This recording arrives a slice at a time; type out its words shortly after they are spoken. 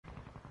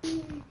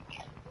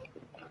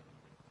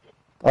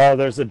Oh,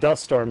 there's the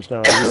dust storms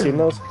now. Have you seen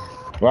those?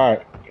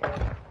 Right.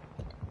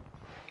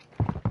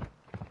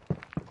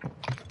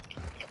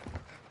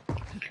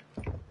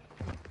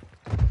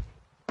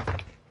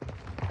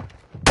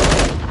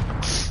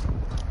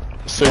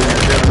 So you're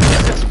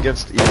gonna it's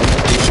against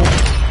elite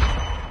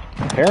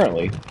people?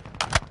 Apparently.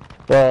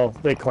 Well,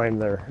 they claim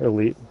they're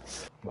elite.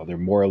 Well, they're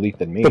more elite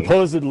than me.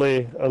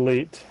 Supposedly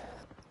elite.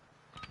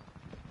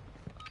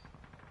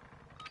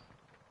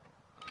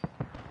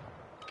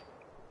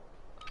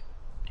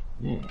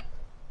 Hmm.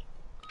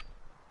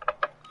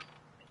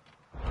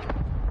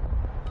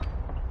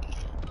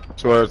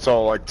 So it's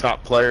all like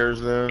top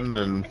players then,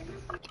 and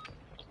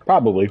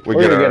Probably. we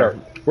We're get gonna get our our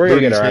we're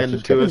gonna get booties our handed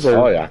asses to kicked. us.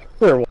 Oh yeah.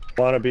 They're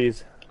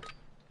wannabes.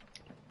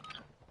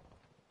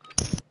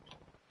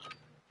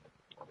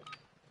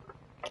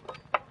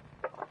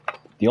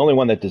 The only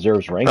one that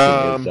deserves ranking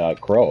is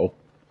Crow.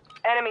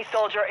 Enemy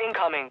soldier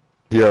incoming.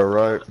 Yeah,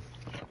 right.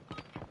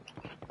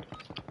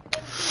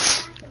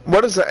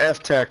 What is the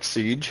F-TAC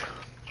siege?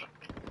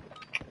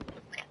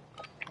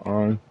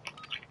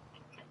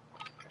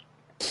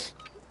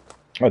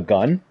 A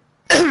gun?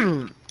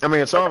 I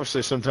mean, it's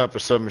obviously some type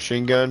of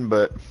submachine gun,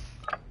 but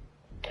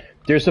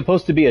There's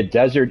supposed to be a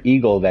Desert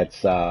Eagle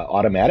that's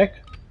automatic.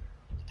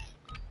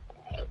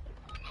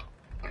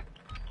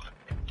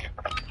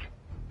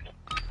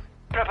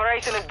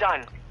 Preparation is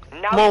done.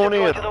 Now Come on we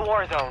deploy in. to the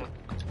war zone.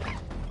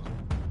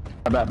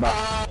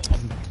 what's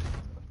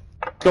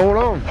going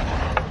on?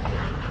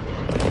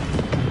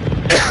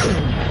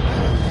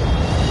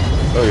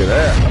 Look at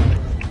that.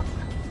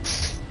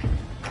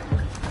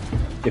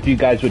 If you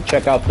guys would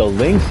check out the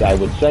links I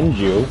would send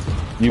you,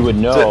 you would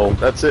know.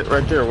 That's it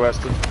right there,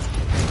 Weston.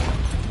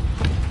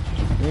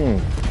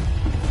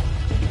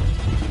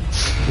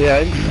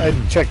 Yeah, I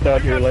checked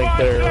out your link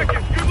there.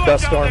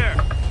 Dust storm.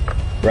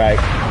 Right.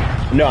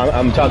 No,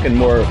 I'm talking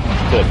more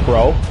to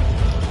Crow.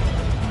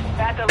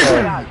 Battle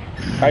Royale.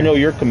 I know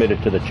you're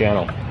committed to the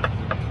channel.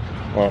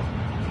 Well,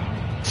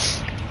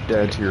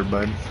 Dad's here,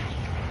 bud.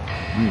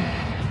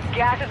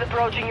 Gas is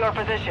approaching your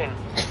position.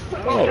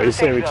 Oh, they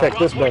say we check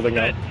this building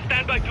out.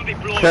 Stand by to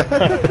deploy.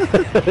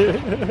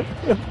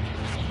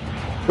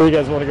 Where you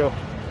guys want to go?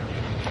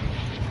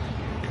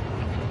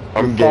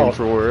 I'm game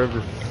for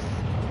wherever.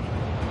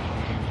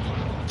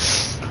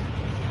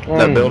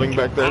 That building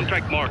back there?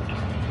 Contract marked.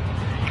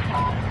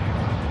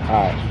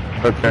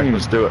 alright. Okay,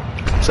 let's do it.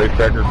 Safe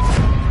cracker.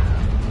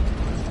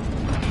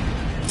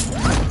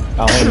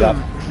 I'll hang up.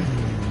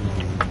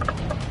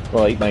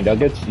 Well, I'll eat my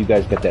nuggets. You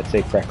guys get that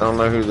safe I crack. don't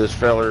know who these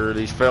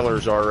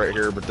fellers are right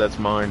here, but that's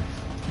mine.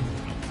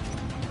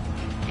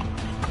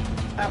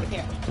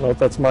 Nope,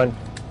 that's mine.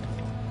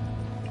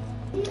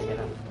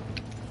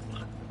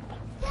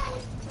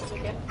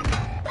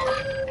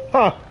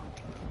 Huh.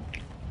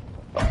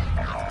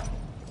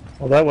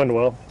 Well, that went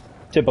well.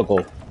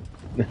 Typical.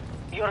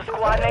 Your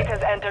squad mate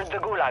has entered the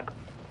Gulag.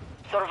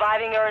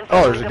 Surviving earns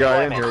Oh, there's a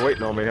guy in deployment. here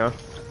waiting on me, huh?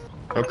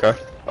 Okay.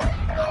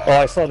 Oh,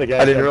 I saw the guy.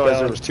 I didn't jump realize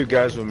down. there was two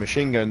guys with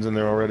machine guns in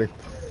there already.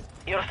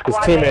 Your His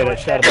squad teammate mate had was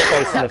shot him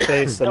sent twice in the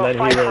face, and Don't then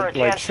fight he for a like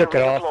chance shook to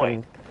it off redeploy.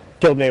 and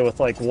killed me with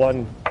like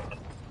one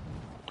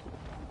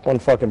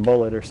fucking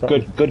bullet or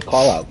something. Good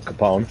call out,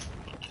 Capone.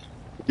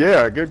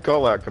 Yeah, good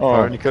call out,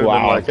 Capone. Oh, You could have wow.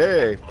 been like,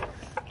 hey,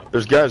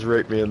 there's guys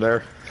raped me in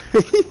there.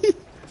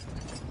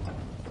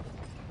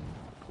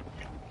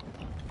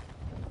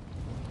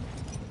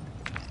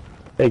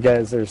 Hey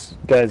guys, there's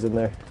guys in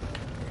there.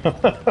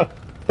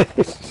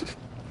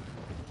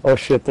 Oh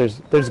shit, there's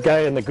a guy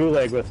in the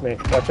gulag with me.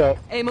 Watch out.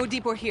 Ammo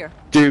depot here.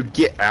 Dude,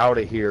 get out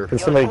of here. Can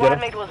Your somebody squad get him?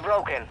 mate was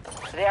broken.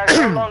 They are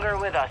no longer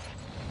with us.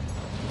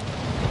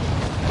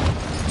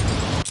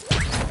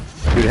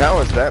 Dude, how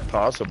is that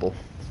possible?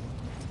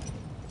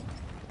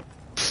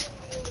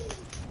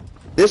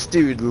 This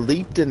dude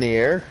leaped in the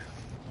air.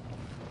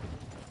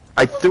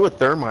 I threw a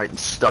thermite and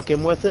stuck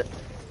him with it.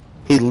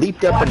 He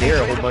leaped up in the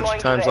air a whole bunch of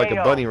times like a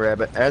bunny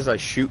rabbit as I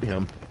shoot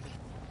him.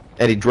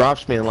 And he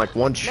drops me in like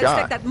one Let's take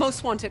shot. that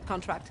most wanted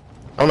contract.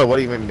 I don't know what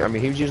even, I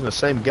mean, he was using the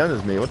same gun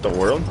as me. What the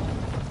world?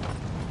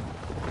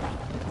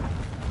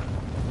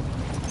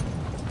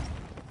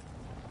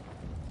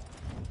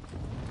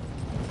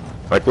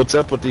 Like, what's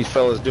up with these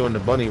fellas doing the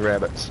bunny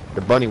rabbits?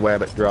 The bunny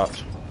rabbit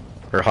drops.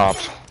 Or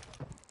hops.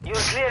 You're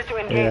clear to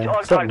engage Yeah,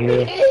 all something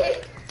new.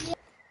 targets.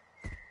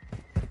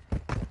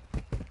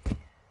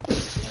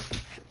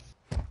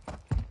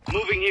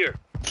 Moving here.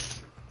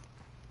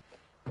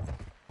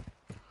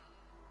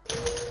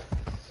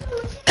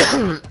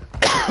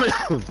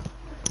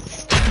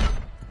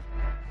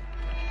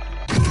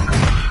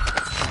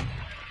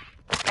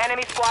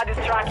 Enemy squad is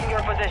tracking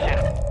your position.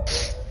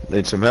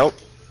 Need some help?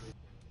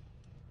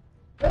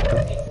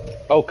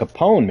 Oh,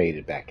 Capone made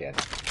it back in.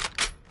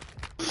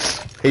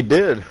 He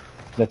did.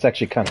 That's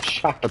actually kind of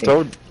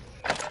shocking.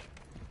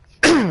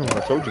 I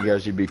told you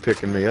guys you'd be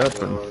picking me up.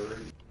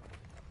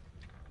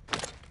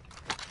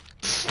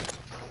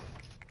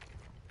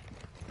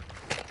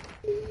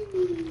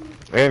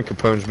 And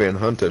Capone's being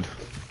hunted.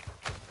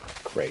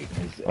 Great.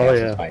 His Oh, ass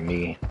yeah. is by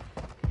me.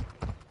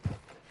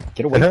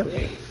 Get away from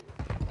me.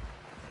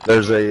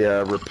 There's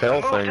a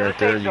rappel thing right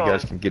there. You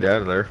guys can get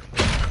out of there.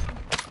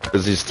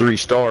 There's these 3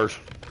 stars.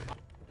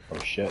 Oh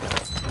shit.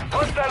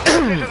 Hostile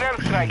precision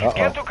airstrike.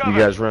 Get to cover. You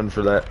guys run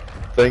for that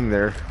thing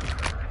there.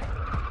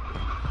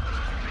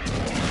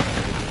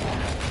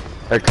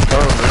 Hey,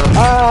 Capone, man.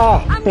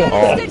 Ah! I'm getting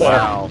Oh, stitched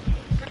wow. up.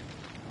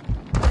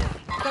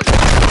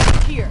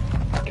 Here.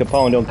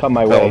 Capone, don't come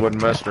my Fella way.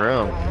 wasn't messing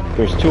around.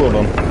 There's 2 of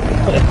them.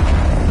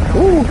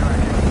 Woo!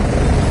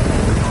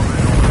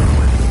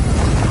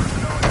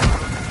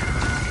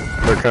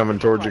 They're coming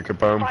towards you,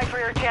 Capone. Fight for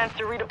your chance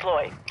to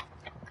redeploy.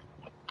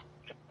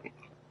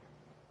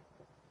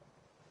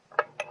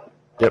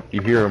 Yep,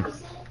 you hear him.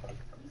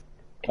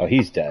 Oh,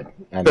 he's dead.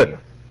 I mean,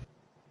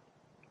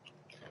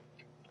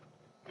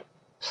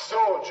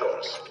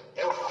 Soldiers,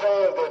 you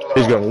failed in life.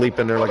 He's gonna leap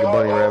in there like a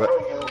bunny But I rabbit.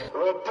 offer you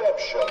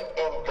redemption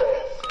in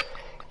death.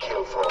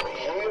 Kill for me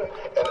here,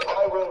 and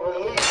I will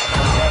release you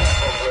back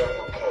from where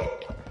you came.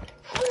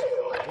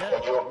 Fail,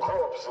 and your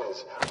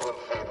corpses will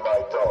feed my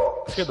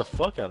dogs. Scared the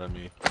fuck out of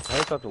me. I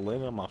just have to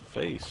land on my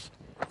face.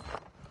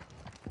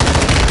 You're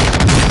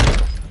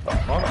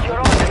on to the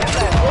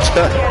left.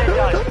 Get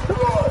it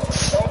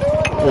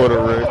done. What a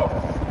rig.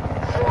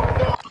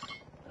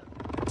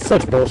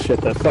 Such bullshit,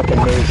 that fucking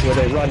move where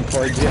they run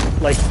towards you.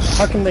 Like,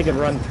 how come they can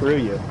run through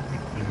you?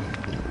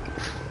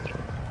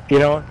 You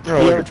know? Oh,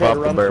 You we ever could try pop to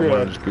the run bear through one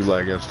a, and just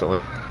gulag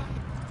instantly.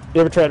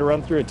 you ever try to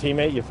run through a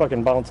teammate, you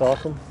fucking bounce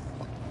off them?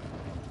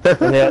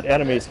 And the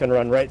enemies can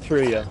run right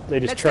through you. They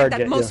just Let's take charge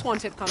that at you. most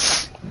wanted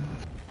contract.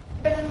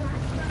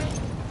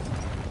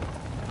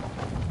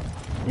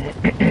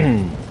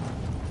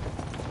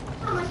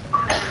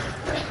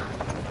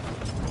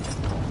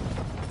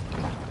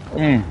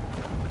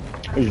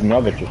 these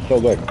nuggets are so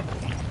good.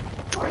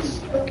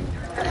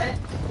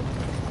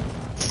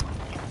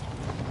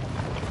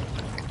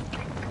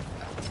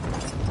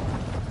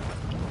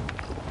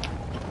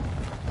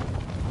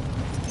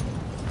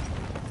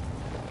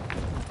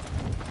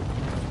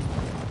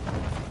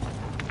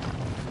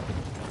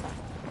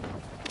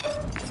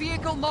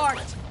 Vehicle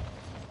marked.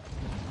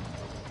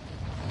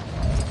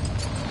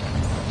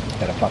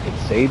 Gotta fucking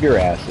save your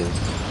asses.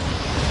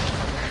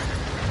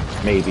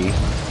 Maybe.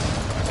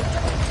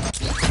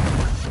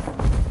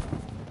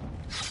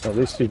 At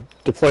least you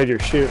deployed your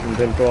chute and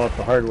didn't go out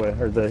the hard way,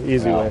 or the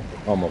easy Well, way.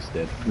 almost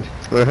did.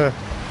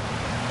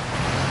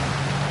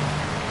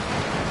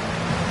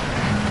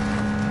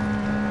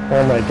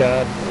 Oh my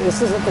god,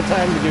 this isn't the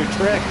time to do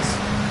tricks.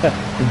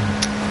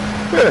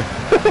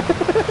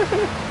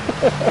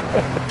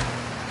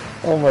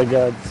 Oh my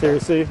god,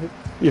 seriously?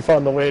 You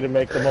found the way to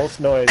make the most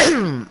noise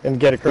and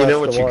get across You know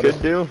what the you water.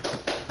 could do?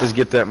 Is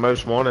get that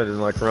most wanted and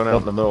like run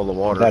out in the middle of the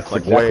water. That's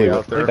like exactly way what,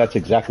 out there. That's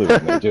exactly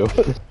what I'm gonna do.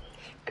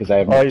 Because I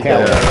have Oh, no he's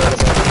talent. got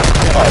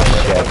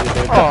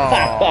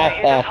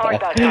Hit us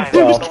hard that time. He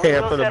was but we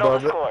will camping settle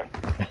above the it. score.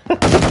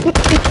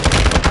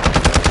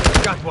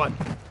 Got one.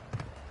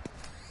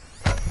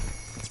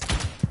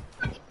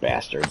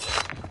 Bastards.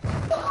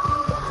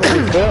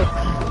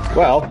 Oh.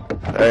 Well,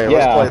 Hey,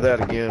 yeah. let's play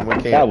that again. We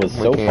can't. That was we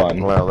so can't fun.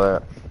 allow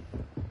that.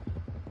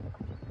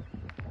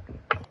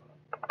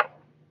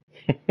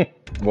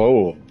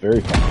 Whoa,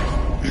 very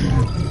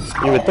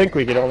fun. You would think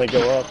we could only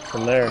go up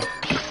from there.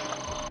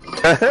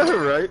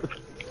 Right?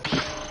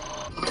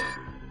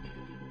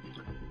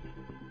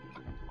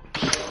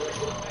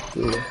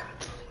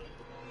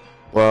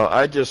 Well,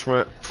 I just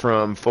went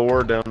from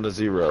 4 down to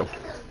 0.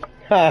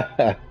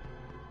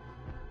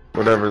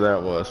 Whatever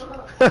that was.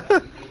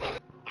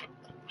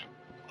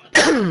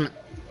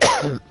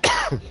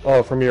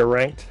 Oh, from your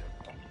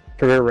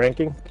career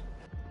ranking?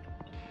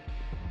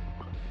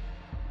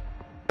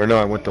 Or no,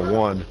 I went to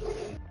 1.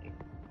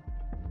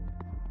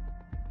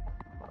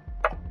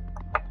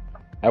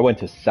 I went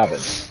to 7.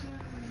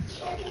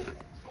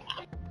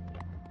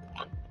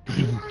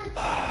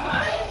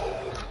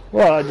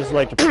 Well, I'd just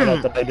like to point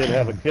out that I did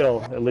have a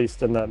kill, at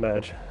least in that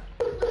match.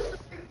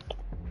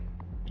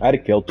 I had a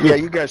kill too. Yeah,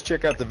 you guys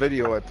check out the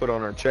video I put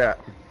on our chat.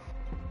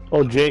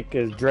 Oh, Jake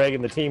is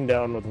dragging the team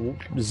down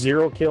with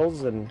 0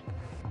 kills and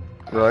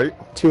Right?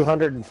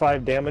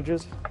 205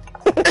 damages.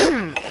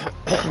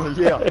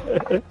 Yeah.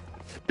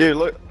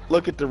 Dude,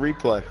 look at the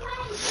replay.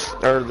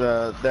 Or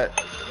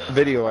that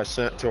video I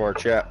sent to our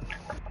chat.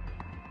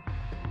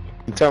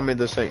 And tell me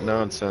this ain't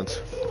nonsense.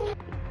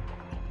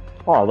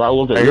 Oh, that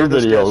look at Hey, your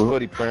here's this guy's video.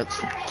 footy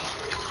prints.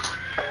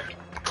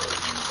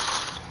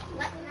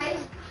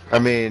 I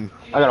mean,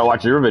 I gotta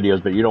watch your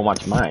videos, but you don't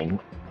watch mine.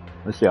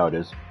 Let's see how it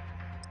is.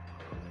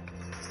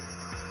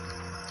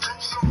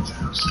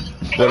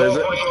 what is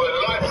it?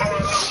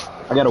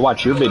 I gotta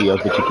watch your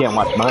videos, but you can't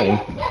watch mine.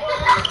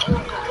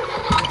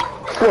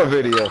 What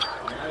video?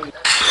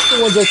 The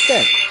ones I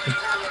sent.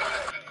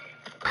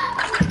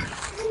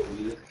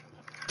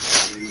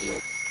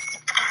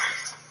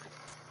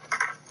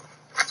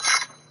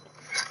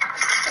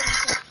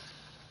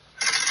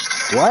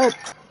 What?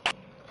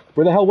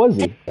 Where the hell was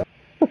he?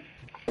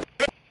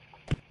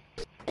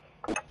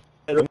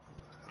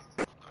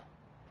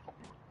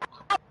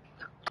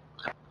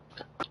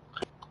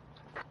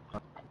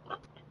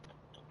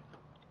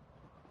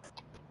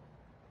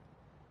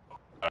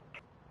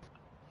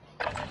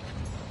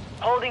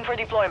 Holding for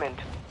deployment.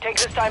 Take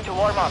this time to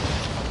warm up.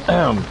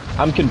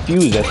 I'm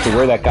confused as to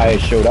where that guy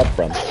has showed up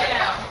from.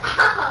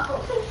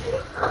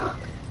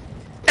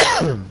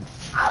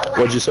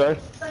 What'd you say?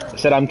 I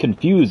said I'm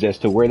confused as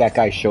to where that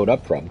guy showed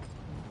up from.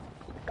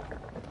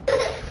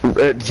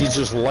 He's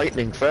just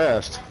lightning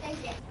fast.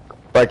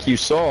 Like you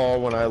saw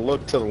when I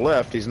looked to the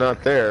left, he's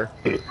not there.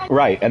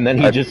 Right, and then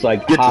he just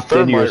like Get the hopped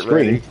into your thermite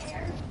screen. ready.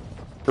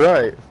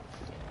 Right.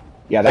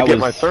 Yeah, that I get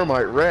was my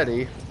thermite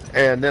ready,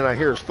 and then I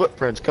hear his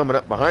footprints coming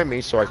up behind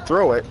me, so I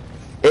throw it.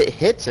 It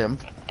hits him,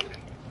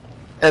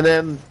 and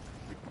then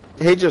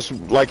he just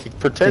like he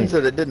pretends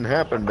that it didn't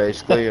happen,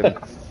 basically. And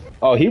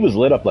oh, he was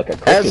lit up like a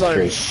Christmas as I'm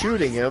tree.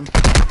 shooting him,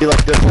 he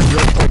like does a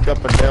real quick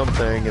up and down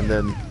thing, and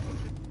then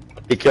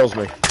he kills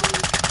me.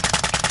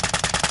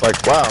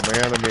 Like, wow,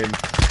 man. I mean,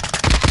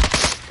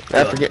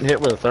 after getting hit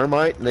with a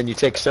thermite, and then you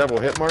take several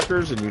hit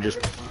markers, and you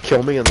just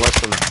kill me in less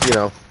than, you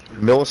know, a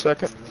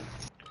millisecond.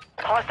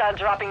 Hostile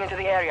dropping into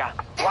the area.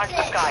 Watch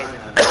the skies.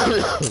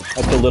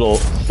 That's a little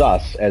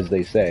sus, as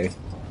they say.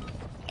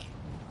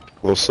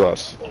 A little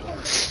sus.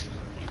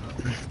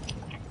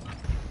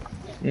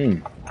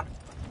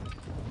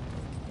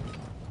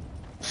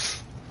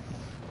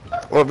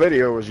 What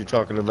video was you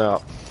talking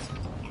about?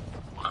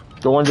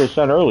 The one they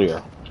sent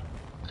earlier.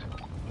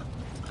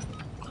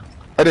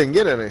 I didn't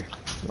get any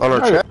on our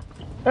chat.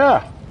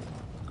 Yeah.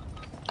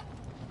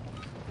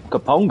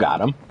 Capone got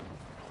him.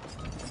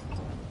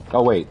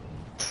 Oh, wait.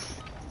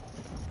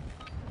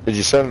 Did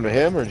you send them to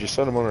him, or did you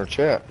send them on our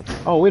chat?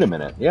 Oh, wait a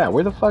minute. Yeah,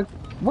 where the fuck?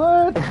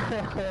 What?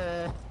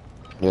 Yeah,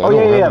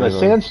 Oh, yeah, the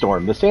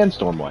Sandstorm. The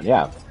Sandstorm one,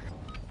 yeah.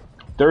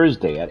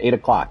 Thursday at 8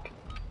 o'clock.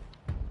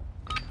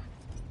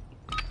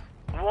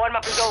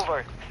 Warm-up is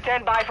over.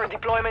 Stand by for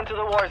deployment to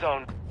the war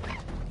zone.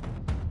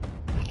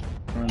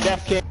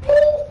 Jeff King.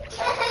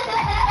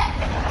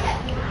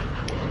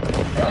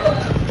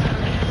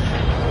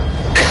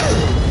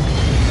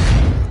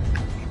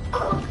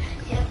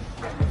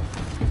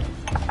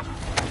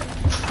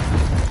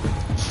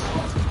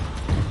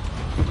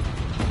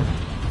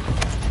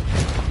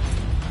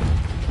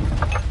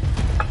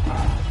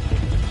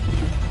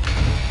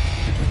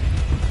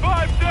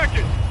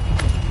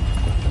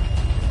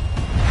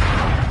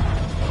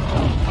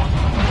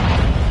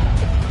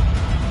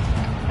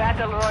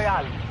 Battle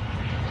Royale.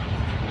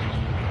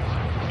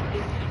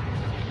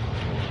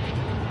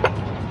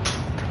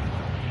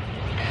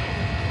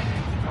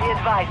 Be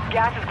advised,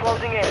 gas is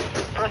closing in.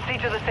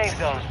 Proceed to the safe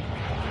zone.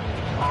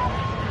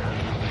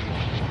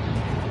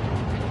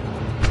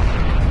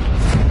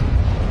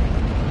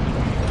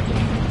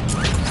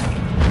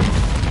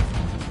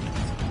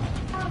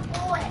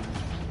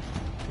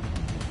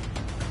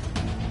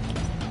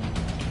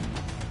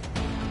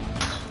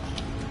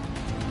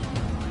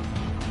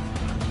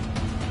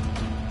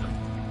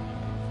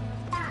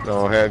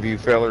 I'll have you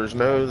fellers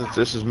know that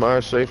this is my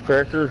safe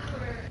cracker.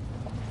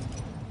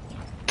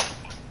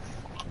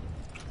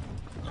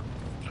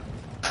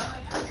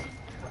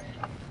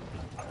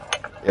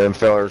 Them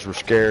fellers were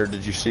scared.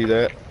 Did you see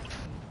that?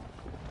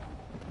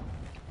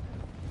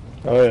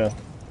 Oh yeah.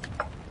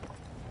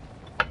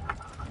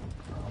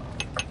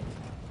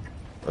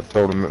 I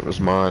told them it was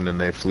mine,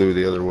 and they flew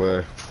the other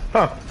way.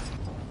 Huh.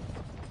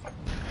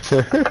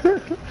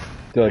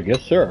 Good,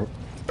 yes, sir.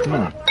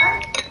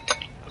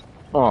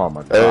 Oh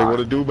my god. Hey, what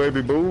it do,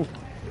 baby boo?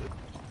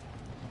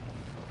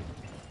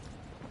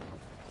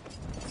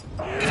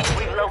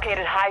 We've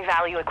located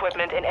high-value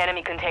equipment in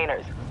enemy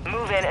containers.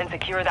 Move in and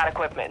secure that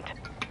equipment.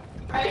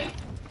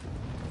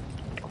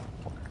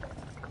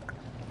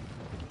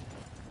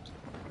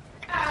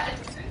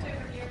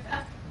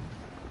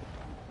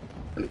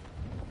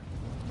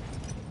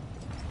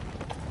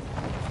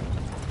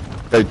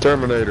 Hey,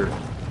 Terminator.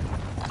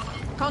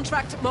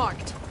 Contract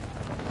marked.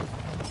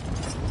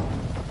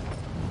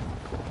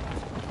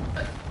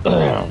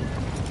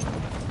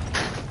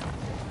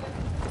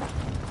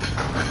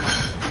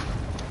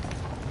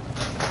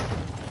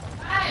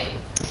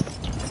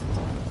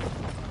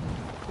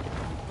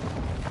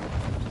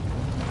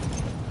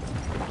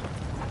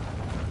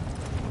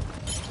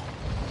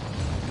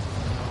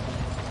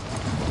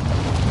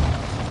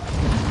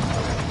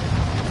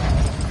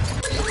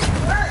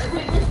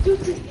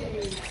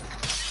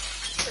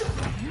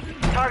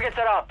 Targets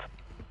are up.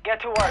 Get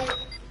to work.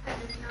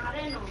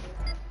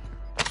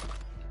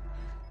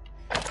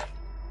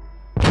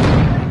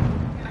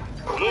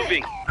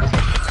 Moving.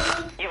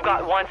 You've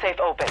got one safe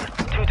open.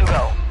 2 to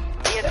go.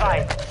 Be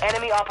advised,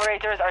 enemy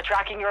operators are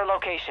tracking your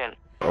location.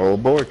 Oh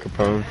boy,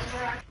 Capone.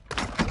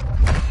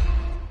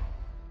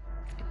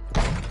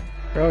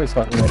 They're always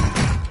hunting me.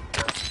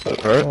 I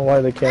don't know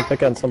why they can't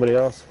pick on somebody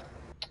else.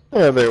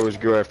 Yeah, they always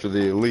go after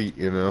the elite,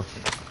 you know.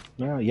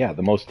 Well, yeah,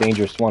 the most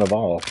dangerous one of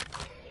all.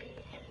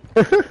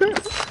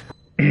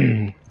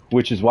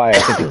 Which is why I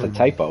think it's a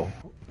typo.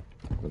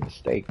 A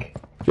mistake.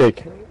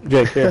 Jake,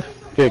 here.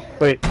 Jake,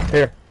 wait,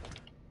 here.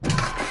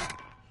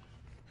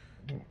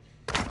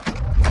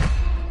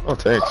 Oh,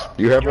 thanks.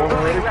 Do you have You're one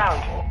moving already?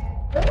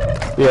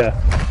 round. Yeah.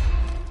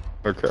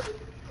 Okay.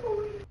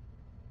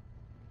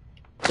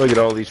 Look at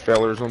all these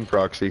fellers on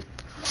proxy.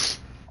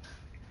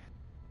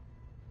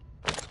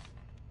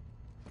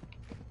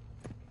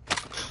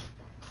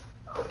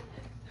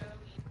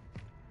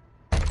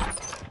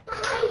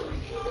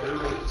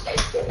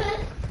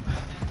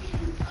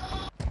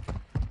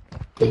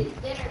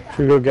 Should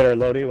we go get our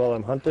loadie while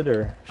I'm hunted,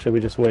 or should we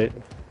just wait?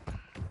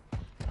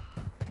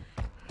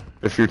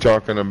 If you're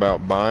talking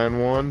about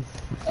buying one,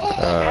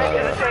 Head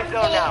to the safe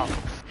zone now.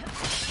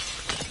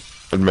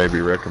 I'd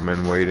maybe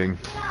recommend waiting.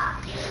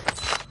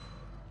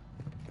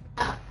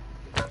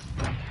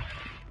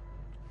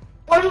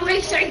 What do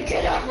we say?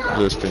 Get up.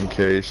 Just in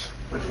case,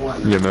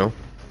 you know.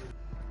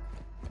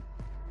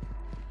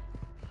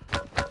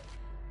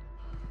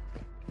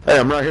 Hey,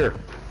 I'm right here.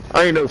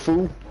 I ain't no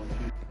fool.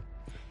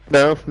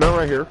 No, not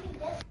right here.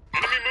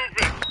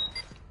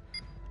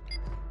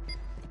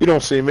 You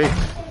don't see me.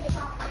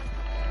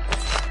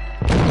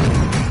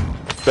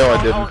 No,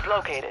 I didn't. Strongholds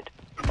located.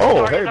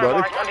 Oh, Targets hey, are buddy.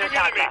 marked on your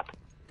attack map.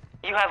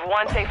 You have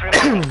one safe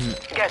remaining.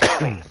 Get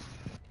moving.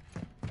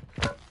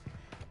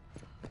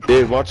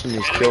 Dude, watching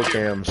these kill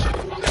cams.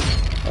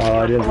 Oh,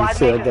 I didn't Squad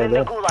see mates is that in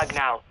the though. gulag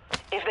now.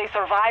 If they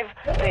survive,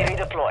 they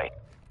redeploy.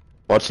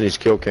 Watching these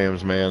kill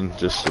cams, man.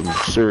 Just some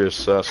serious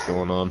sus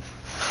going on.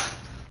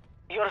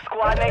 Your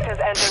squad mate has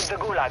entered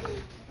the gulag.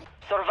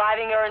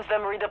 Surviving earns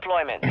them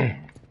redeployment.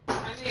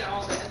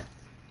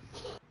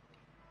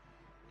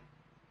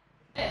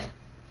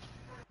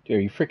 Dude,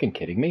 are you freaking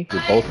kidding me?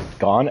 You're both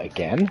gone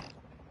again?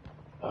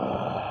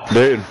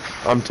 Dude,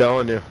 I'm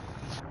telling you.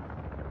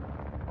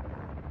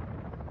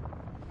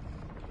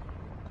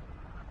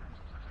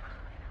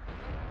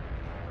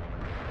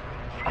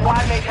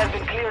 Squad mate has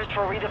been cleared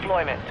for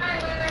redeployment.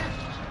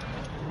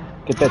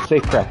 Get that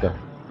safe cracker.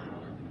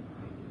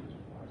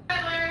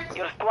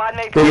 Your squad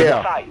mate is in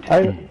the fight.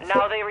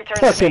 Now they return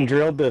to fucking base.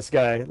 drilled this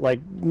guy. Like,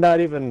 not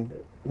even,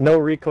 no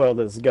recoil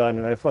to this gun,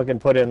 and I fucking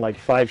put in like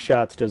 5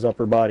 shots to his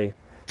upper body.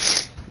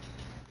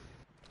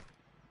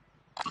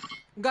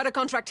 Got a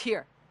contract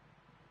here.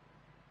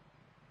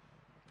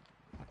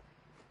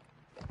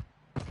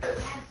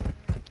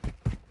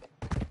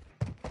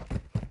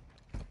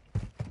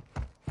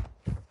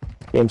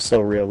 Game's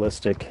so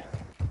realistic.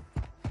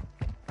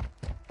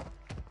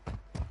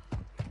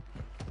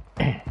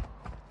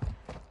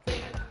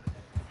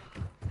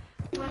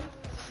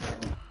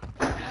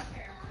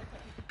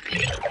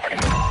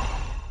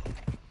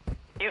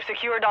 You've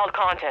secured all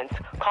contents.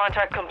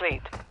 Contract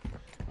complete.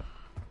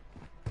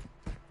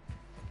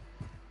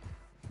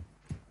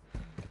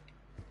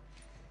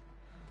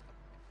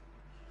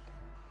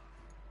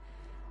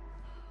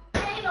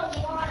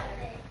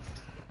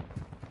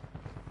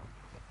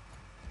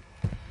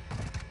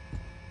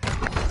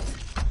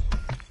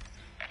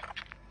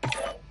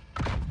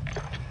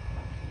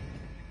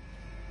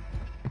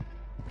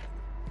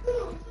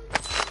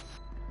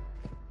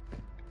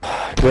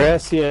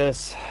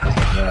 Gracias.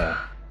 Yeah.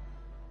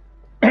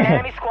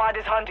 Enemy squad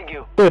is hunting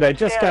you. Dude, I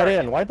just Stay got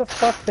alert. in. Why the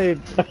fuck they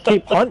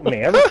keep hunting me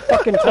every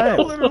fucking time?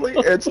 Literally,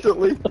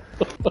 instantly.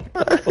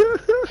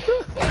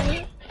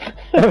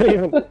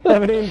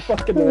 haven't even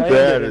fucking landed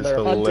That and is they're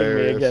hunting me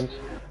hilarious. again.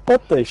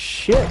 What the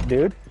shit,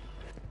 dude?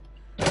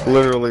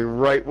 Literally,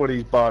 right when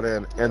he bought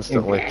in,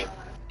 instantly.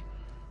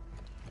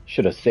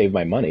 Should have saved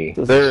my money.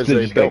 There is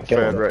a Just got belt fed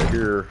killed. right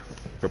here,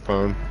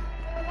 Capone.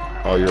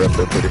 Oh, you're up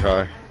there pretty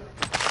high.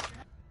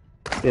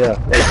 Yeah.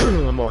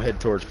 I'm gonna head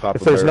towards Papa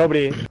If there's Bear.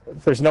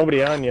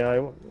 nobody on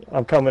you,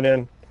 I'm coming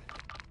in.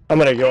 I'm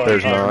gonna go on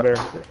There's Papa not. Bear.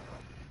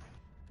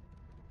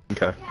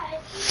 Okay.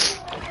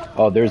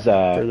 Oh, there's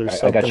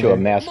There's I got you a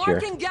something mask here.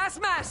 Marking gas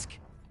mask.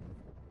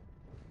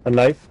 A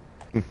knife?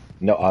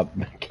 No,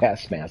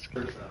 gas mask.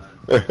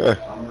 A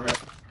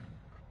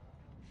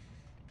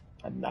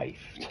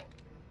knife.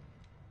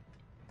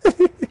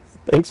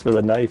 Thanks for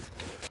the knife.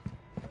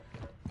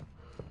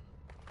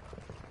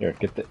 Here,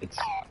 get the. It's.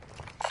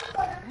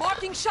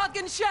 Marking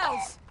shotgun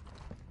shells.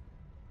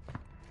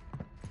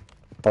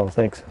 Oh,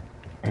 thanks.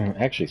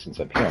 Actually, since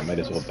I'm here, I might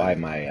as well buy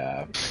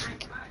my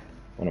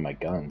one of my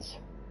guns.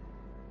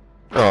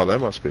 Oh, that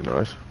must be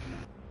nice.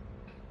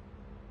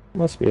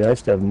 Must be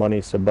nice to have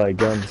money to buy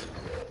guns.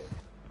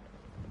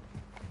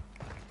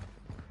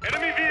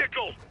 Enemy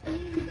vehicle.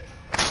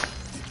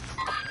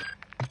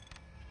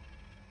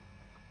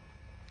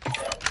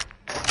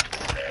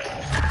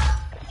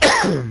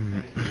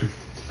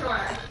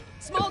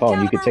 Small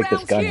Phone, you could caliber take this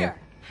rounds gun here.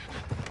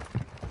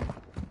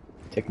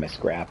 Take my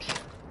scraps.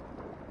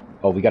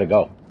 Oh, we gotta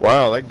go.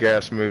 Wow, that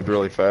gas moved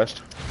really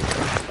fast.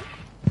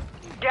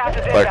 Gas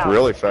is Like, inbound.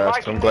 really fast.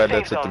 Marking I'm the glad safe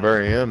that's at the zone.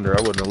 very end, or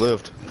I wouldn't have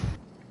lived.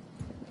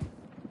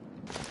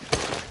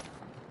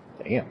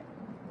 Damn.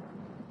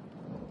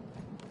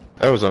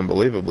 That was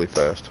unbelievably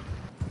fast.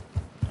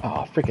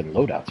 Oh, freaking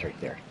loadouts right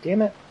there.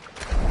 Damn it.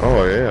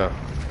 Oh, yeah.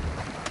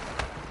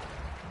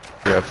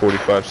 Yeah,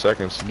 45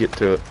 seconds to get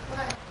to it.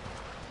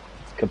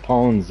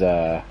 Capone's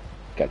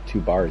got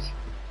 2 bars.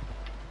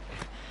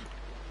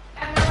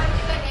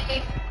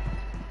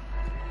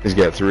 He's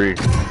got 3.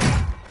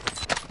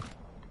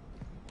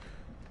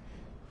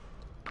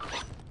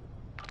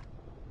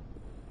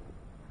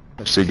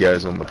 I see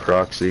guys on the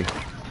proxy.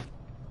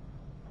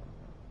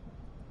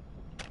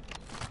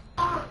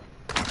 On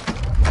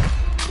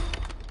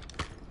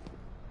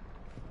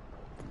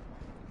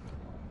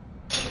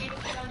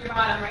your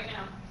bottom right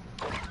now.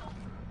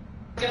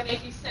 Gonna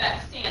make you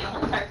stand the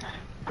whole entire time.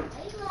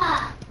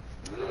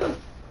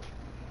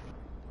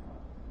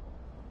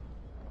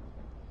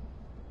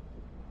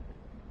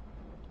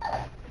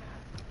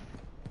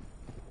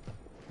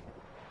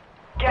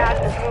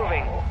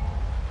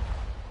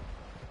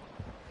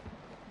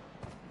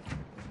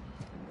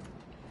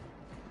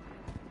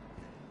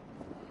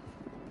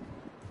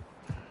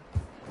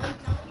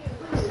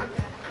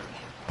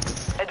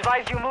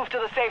 Advise you move to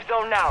the safe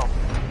zone now.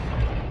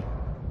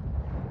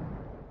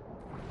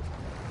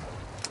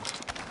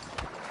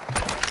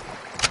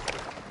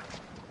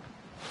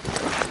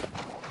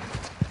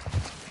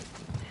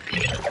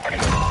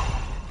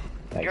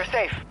 Nice. You're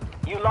safe.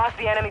 You lost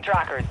the enemy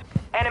trackers.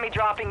 Enemy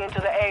dropping into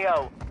the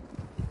AO.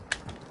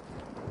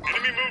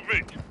 Enemy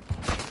movement.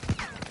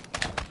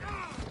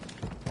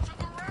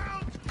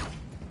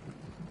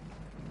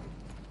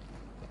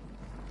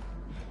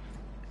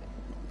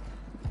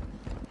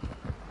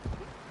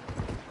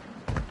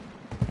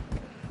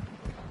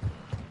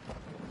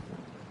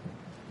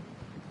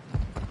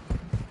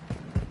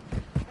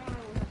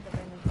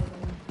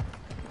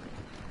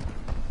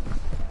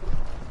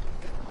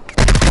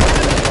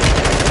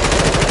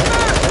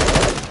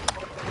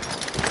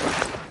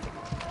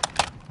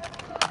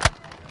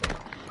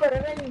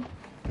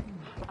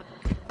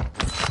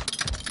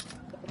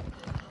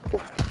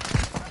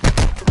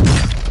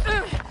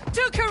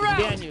 Took her out!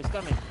 Behind you, it's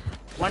coming.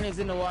 One is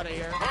in the water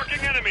here. Marking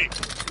enemy.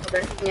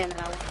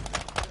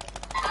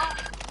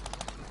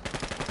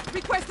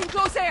 Requesting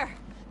close air.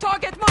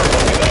 Target marked.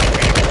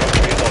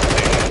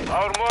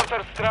 Our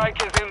mortar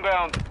strike is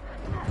inbound.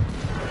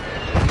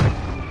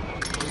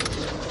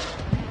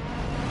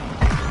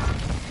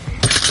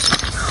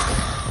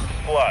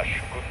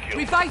 Flash. Good kill.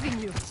 Reviving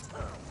you.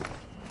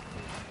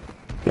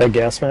 Got a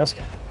gas mask?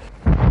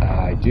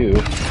 I do.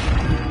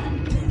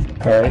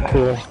 Alright,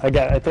 cool.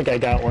 I think I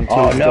got one too.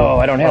 Oh no,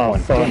 I don't have Oh, one.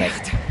 fuck. Damn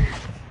it.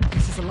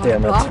 This is a lot Damn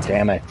of it. blood.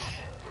 Damn it.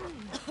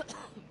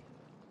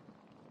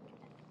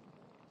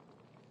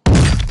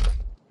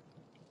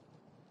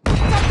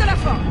 Top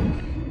telephone.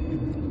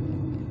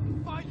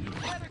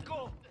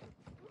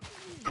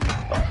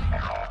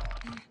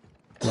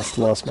 Must have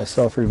lost my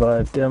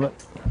self-revive, damn it.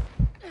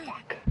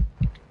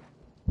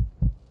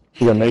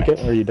 You gonna make it,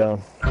 or are you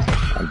down?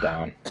 I'm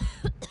down.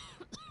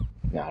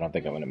 No, I don't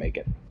think I'm gonna make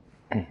it.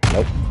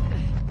 Nope.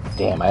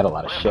 Damn, I had a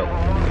lot of shit.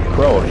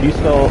 Bro,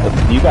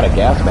 if you got a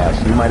gas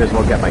mask, you might as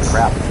well get my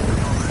crap.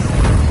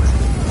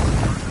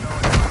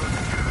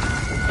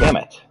 Damn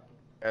it.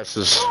 This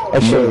is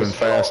That shit moving was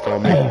fast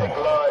on me.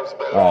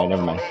 Alright,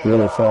 never mind.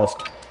 really fast.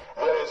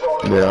 There is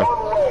only Yeah.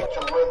 one way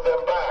to win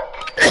them back.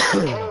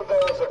 Kill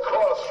those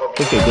across from I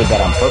think they did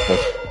that on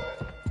purpose.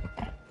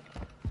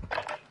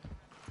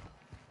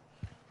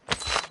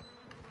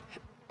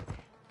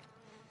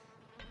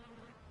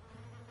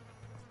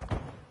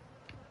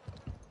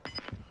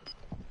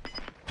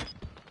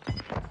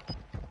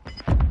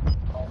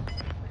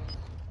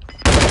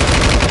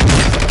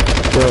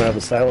 You don't have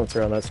a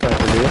silencer on that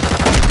sniper, do you?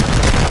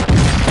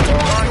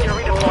 Launch your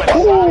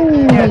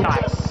redeployment. Stand by.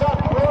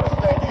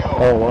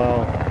 Oh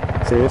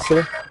wow.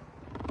 Seriously?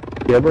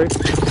 Yeah, break?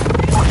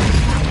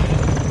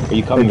 Are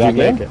you coming Did back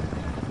you in? make it?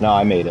 No,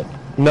 I made it.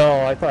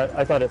 No, I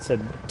thought it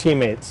said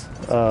teammates.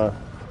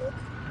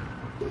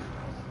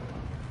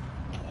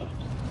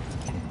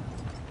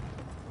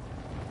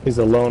 He's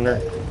a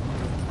loner.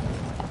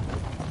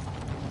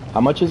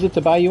 How much is it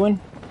to buy you in?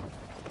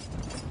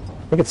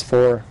 I think it's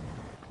 4.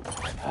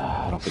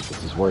 I don't think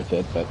this is worth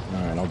it, but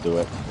alright, I'll do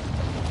it.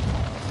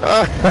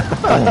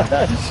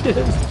 Shit.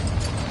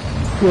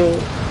 Well,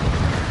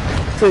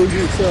 save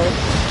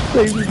yourself.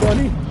 Save your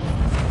buddy.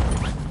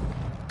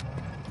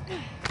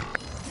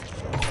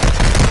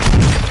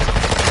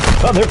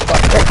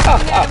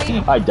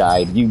 Motherfucker! I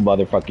died, you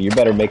motherfucker. You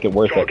better make it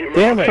worth it.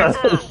 Damn it.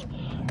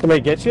 Can I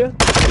get you?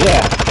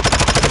 Yeah.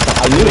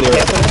 I knew there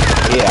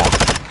was... Yeah.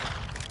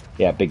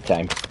 Yeah, big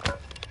time.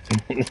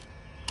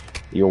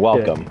 You're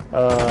welcome.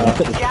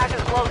 Gas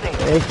is closing.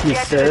 Thank you,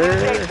 Get to the new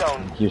sir. safe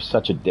zone. You're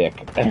such a dick.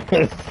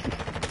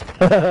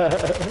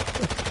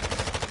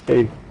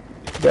 Hey,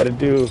 gotta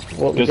do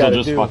what we Guess I'll gotta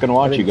just do. fucking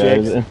watch I you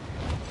think guys.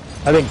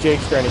 I think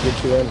Jake's trying to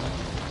get you in.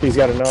 He's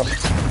got enough.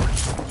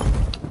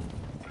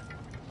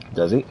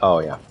 Does he? Oh,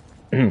 yeah.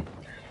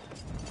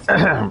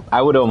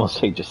 I would almost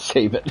say just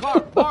save it.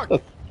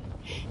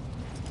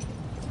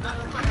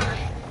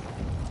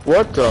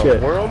 What the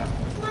Shit. world?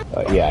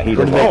 Yeah, he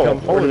Where does. did they Oh,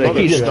 come- where holy did they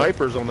mother, get you?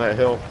 snipers on that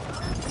hill.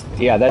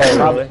 Yeah, that's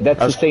Oh, really? that's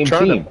I the was same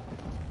trying to- team.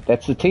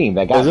 That's the team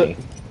that got Is it? me.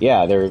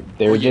 Yeah, they're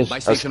just. Buy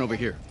station over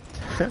here.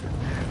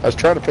 I was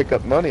trying to pick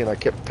up money and I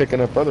kept picking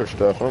up other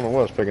stuff. I don't know what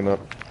I was picking up.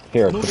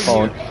 Here, the Moving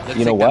phone. here. Let's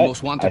You know take that what?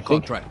 most wanted I think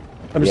contract.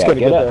 I'm just Yeah, gonna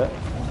get get a-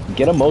 that.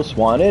 get a most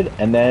wanted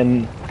and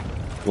then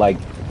like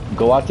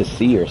go out to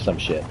sea or some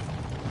shit.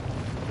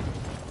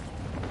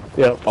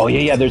 Yep. Oh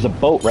yeah, there's a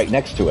boat right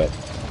next to it.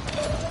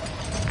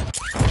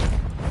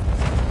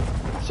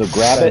 So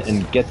grab it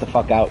and get the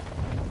fuck out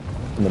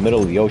in the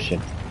middle of the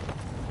ocean.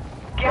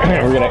 Gas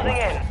is We're gonna- closing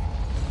in.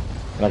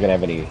 We're not gonna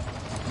have any.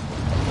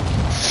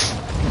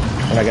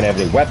 We're not gonna have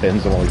any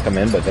weapons when we come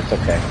in, but that's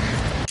okay.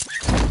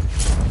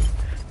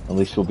 At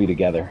least we'll be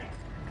together.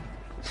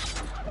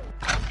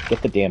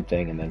 Get the damn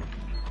thing and then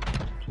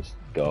just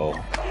go.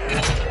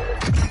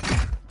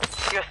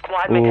 Your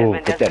squad mate has Ooh,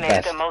 been get that designated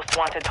vest. the most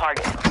wanted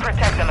target.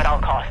 Protect them at all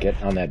costs.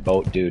 Get on that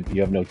boat, dude.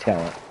 You have no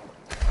talent.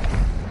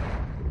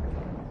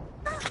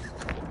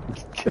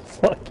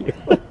 Fuck you.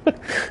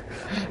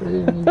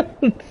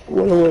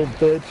 What a little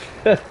bitch.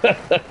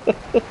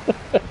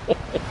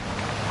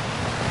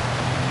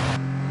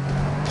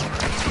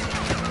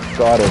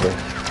 squad over.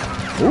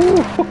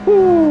 Ooh, hoo,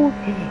 hoo.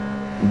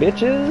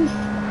 Bitches.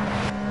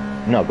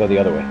 No, go the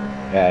other way.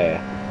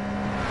 Yeah.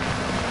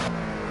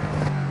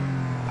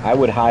 I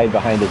would hide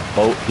behind this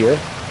boat here.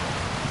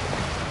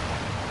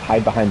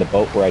 Hide behind the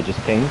boat where I just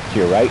pinged to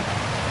your right.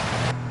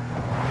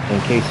 In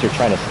case they're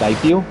trying to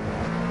snipe you.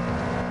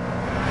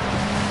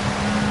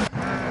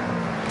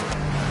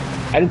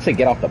 I didn't say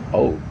get off the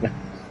boat.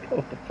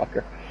 What the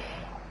fucker?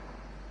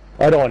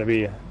 I don't want to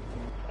be.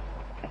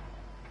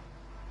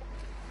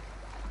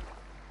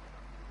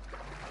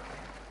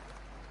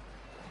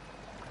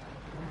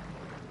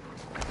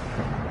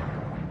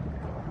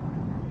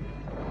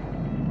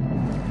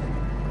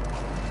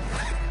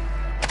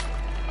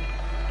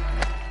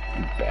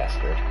 You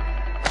bastard.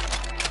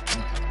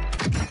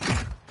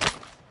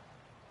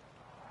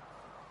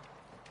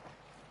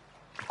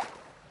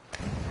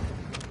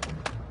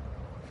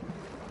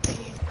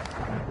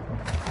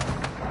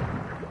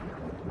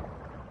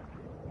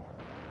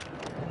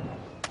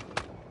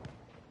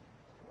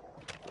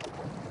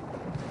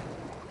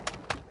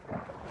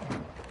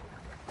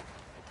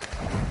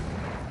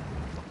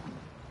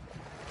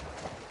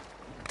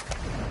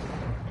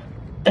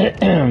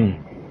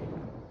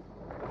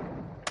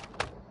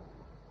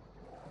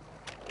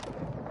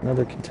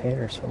 Another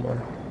container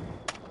somewhere.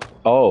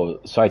 Oh,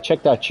 so I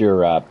checked out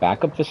your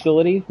backup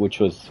facility, which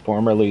was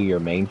formerly your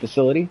main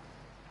facility.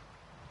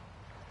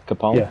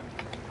 Capone? Yeah.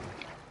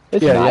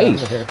 It's Yeah,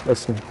 nice. Yeah, here.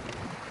 Listen.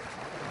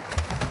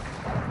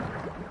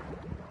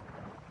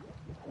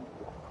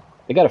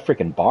 They got a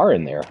freaking bar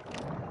in there.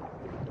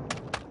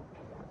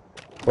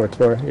 Fourth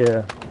floor,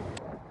 yeah.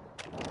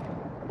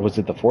 Was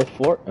it the 4th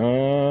floor?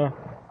 Oh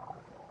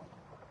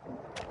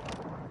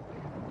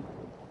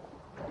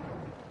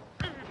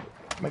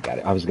my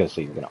god, I was gonna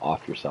say you're gonna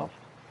off yourself.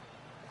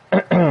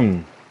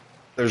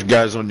 There's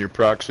guys on your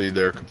proxy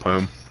there,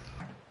 Capone.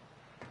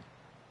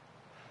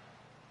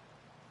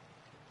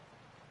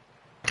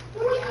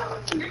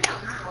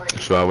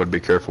 So I would be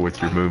careful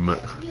with your movement.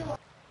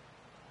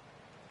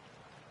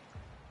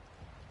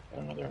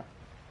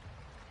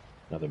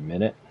 Another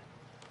minute.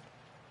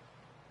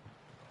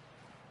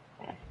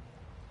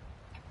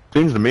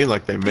 Seems to me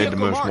like they made the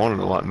most wanted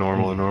a lot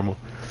normal.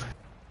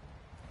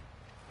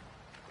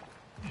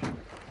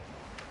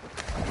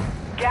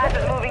 Gas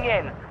is moving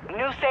in.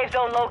 New safe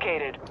zone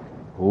located.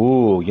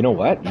 Ooh, you know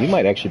what? You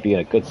might actually be in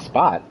a good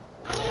spot.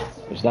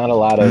 There's not a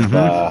lot of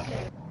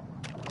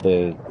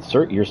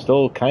you're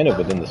still kind of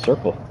within the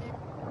circle.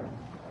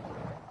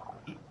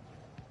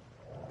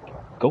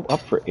 Go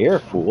up for air,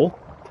 fool.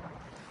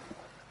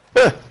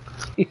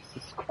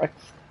 Jesus Christ.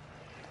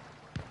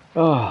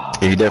 Oh.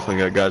 Yeah, you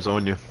definitely got guys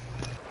on you.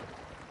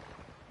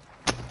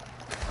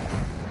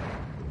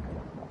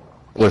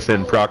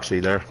 Within proxy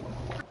there.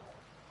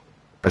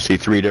 I see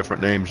 3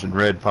 different names in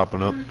red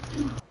popping up.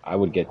 I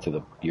would get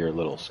to your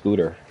little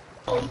scooter.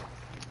 You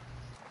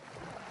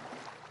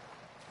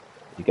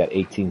got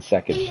 18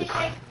 seconds. Just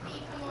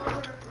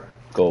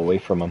go away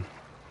from them.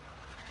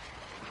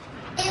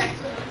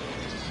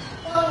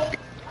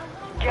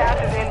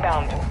 Gas is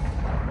inbound.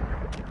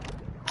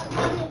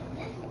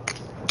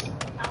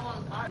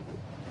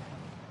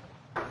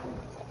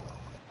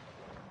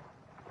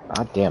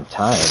 Goddamn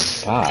time.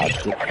 God.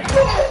 You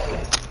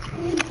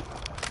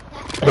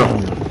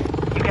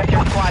get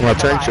your squad Well, to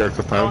tank the share, line.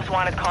 Capone. Most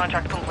wanted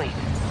contract complete.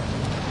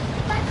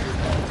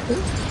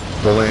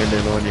 They'll land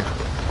in on you.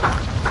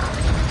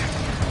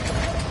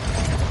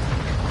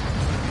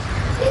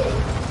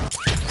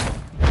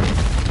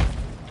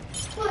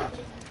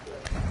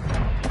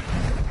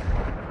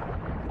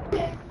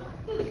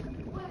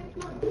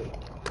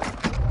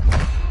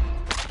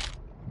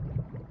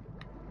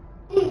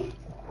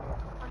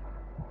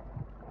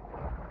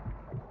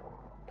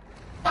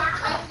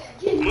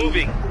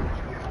 Moving.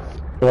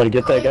 You want to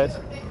get that, guys?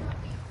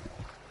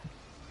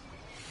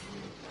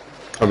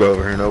 I'll go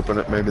over here and open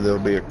it. Maybe there'll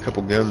be a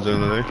couple guns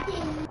in there.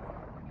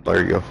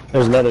 There you go.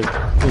 There's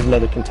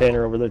another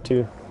container over there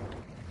too.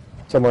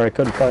 Somewhere I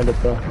couldn't find it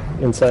though.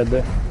 Inside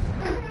there.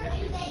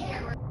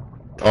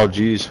 Oh,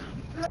 geez.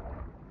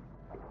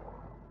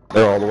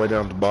 They're all the way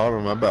down to the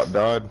bottom. I about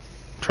died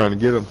trying to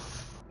get them.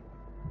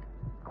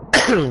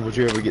 Would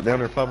you ever get down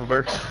there, Papa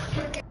Bear?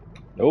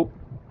 Nope.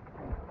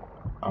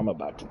 I'm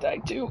about to die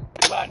too.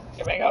 Come on,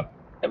 get back up.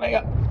 Get back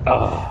up.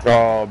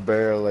 Oh,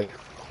 barely.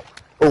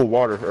 Oh,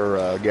 water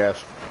or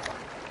gas.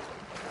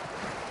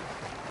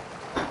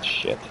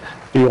 Shit.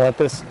 Do you want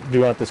this? Do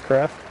you want this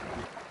craft?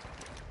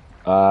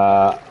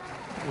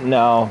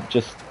 No,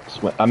 just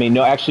swim. I mean,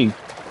 no, actually,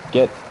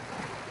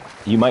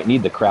 you might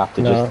need the craft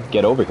to just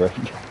get over here.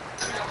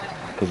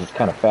 Because it's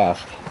kind of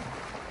fast.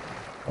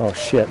 Oh,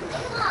 shit.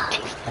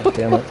 God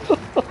damn it.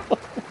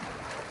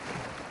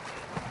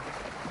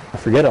 I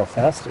forget how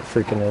fast it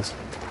freaking is.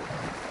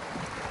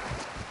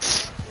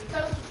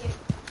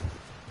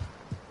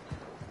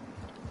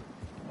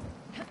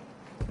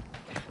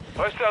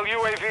 Hostile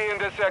UAV in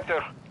this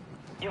sector.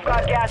 You've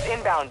got gas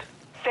inbound.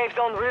 Safe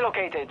zone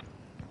relocated.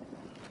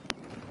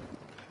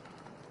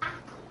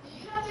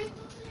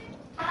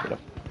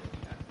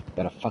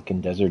 Got a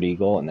fucking Desert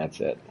Eagle, and that's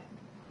it.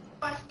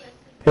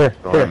 Here,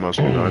 Oh, here. that must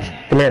be nice.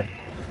 Come here.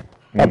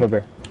 Papa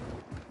Bear.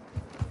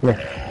 Come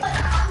here.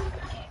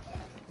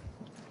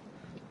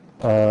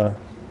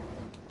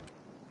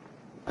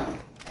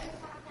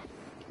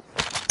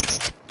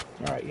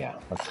 Alright, yeah.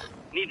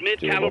 Need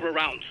mid-caliber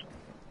rounds.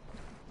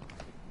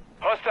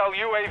 Hostile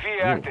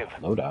UAV active.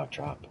 Loadout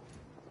drop.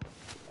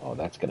 Oh,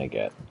 that's gonna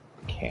get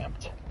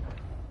camped.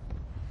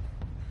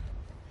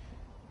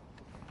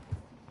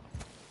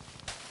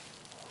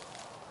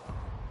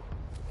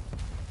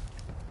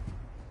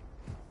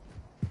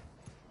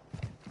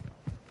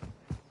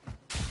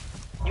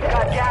 You've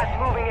got gas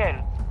moving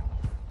in.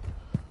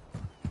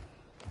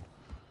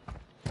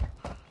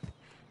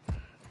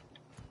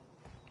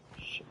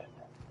 Shit.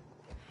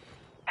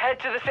 Head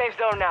to the safe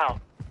zone now.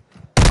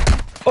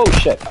 Oh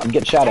shit, I'm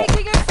getting shot at.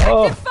 Taking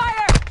effective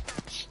fire!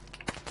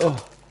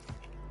 Oh.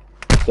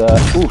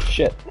 Ooh,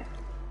 shit.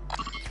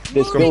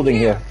 This building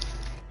here.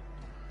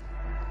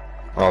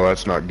 Oh,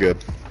 that's not good.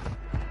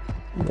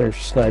 They're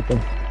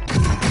sniping.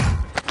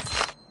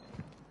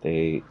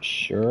 They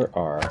sure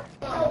are.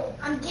 Oh,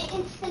 I'm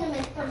getting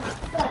cinnamon for my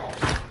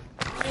butter.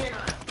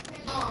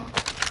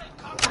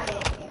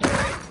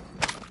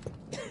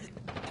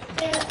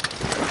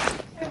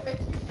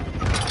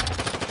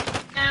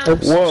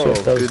 Oops, Whoa,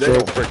 shit, that was dude, they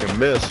dope. don't freaking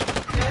miss.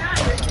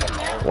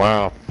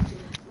 Wow.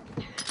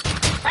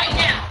 Right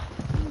now.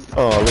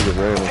 Oh, look at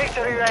Raymond.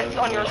 Victory rests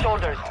on your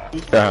shoulders.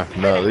 Yeah,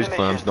 no, these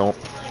clowns don't.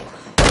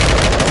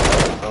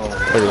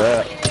 Look at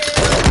that.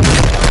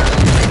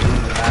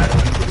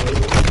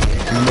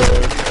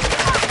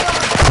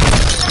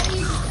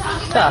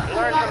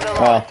 Learn from the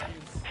Well, loss.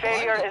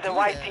 Failure is a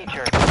wise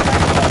teacher.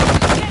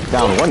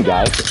 down one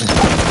guy.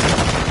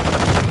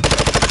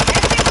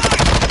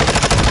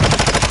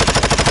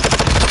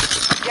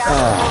 Gas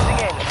is closing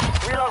in.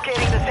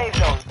 Relocating the safe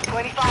zone.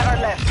 25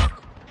 are left.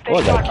 Stay Oh, I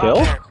got sharp a out kill?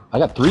 there. I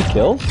got 3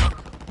 kills?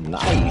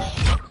 Nice.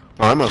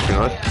 Oh, that must be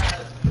nice.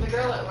 The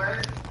girl at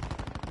work.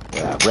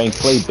 Yeah, rank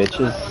play,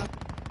 bitches.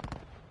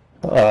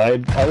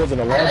 I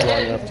wasn't alive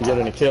long enough to get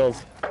any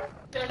kills.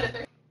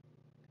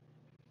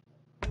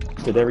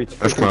 Did every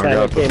That's freaking clown time I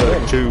got came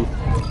pathetic in. too.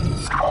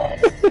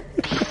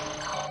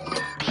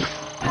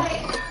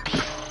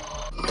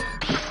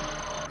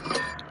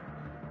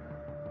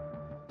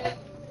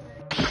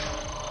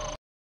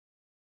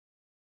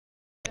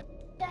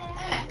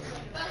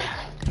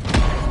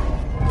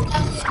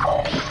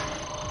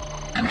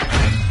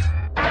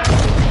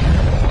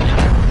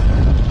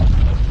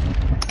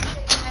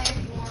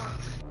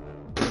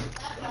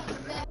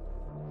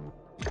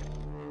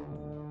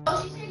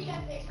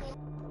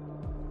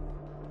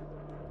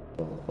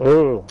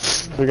 Ooh,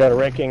 we got a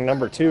ranking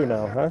number 2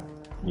 now, huh?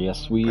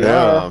 Yes, we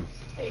Yeah. are.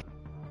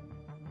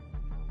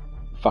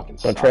 Fucking Want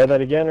suck. to try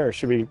that again, or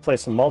should we play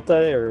some multi,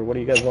 or what do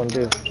you guys want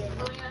to do?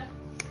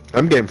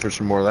 I'm game for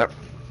some more of that.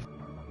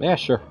 Yeah,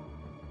 sure.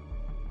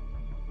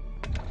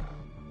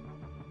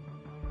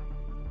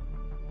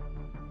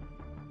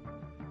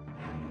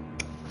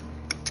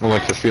 I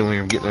like the feeling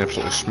of getting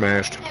absolutely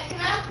smashed.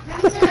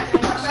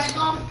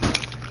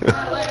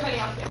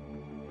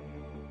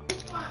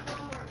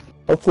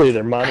 Hopefully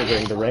they're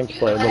monitoring the rank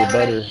play a little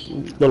better, a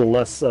little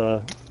less,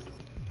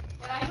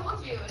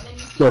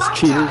 less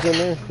cheaters in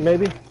there,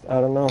 maybe? I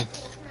don't know.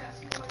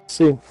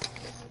 See.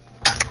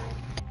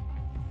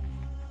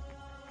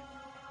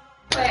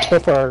 So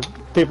far,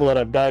 people that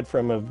I've died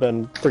from have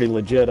been pretty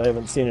legit. I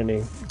haven't seen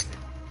any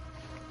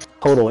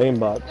total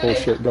aimbot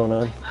bullshit going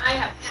on. I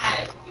have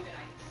had it, you guys.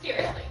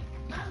 Seriously.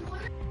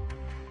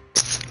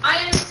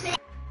 I understand.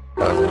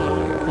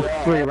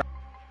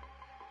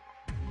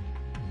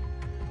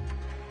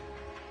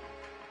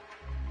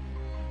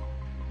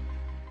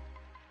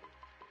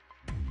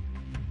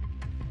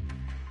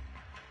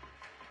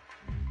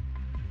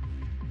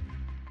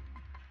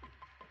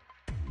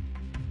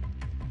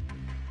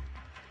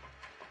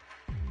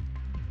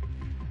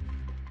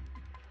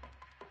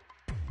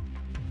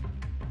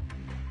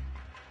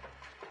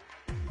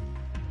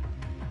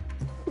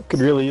 Could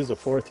really use a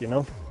 4th, you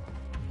know?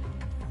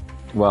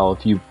 Well,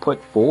 if you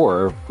put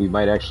 4, we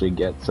might actually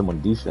get someone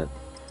decent.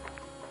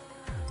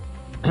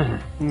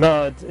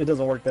 No, it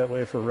doesn't work that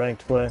way for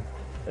ranked play.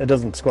 It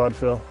doesn't squad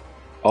fill.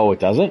 Oh, it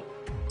doesn't?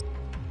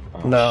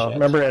 Oh, No, shit.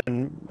 remember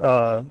in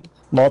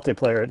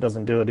multiplayer it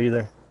doesn't do it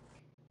either.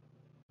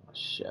 Oh,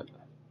 shit.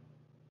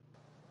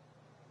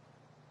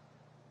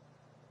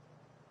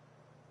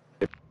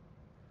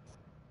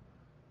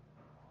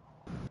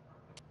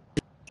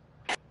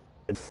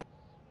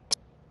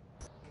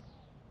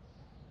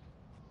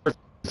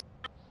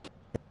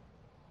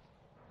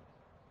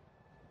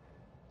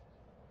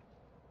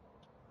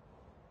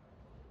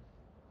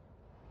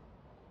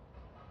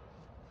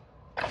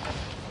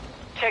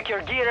 Check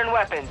your gear and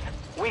weapons.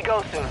 We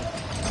go soon.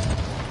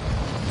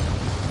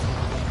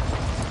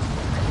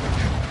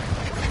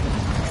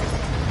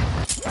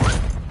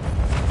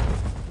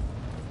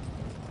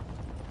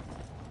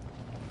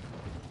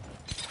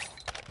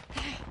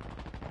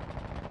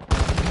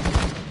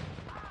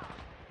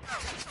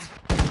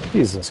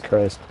 Jesus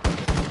Christ.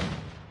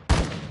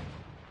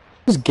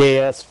 This gay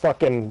ass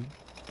fucking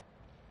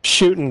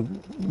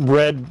shooting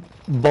red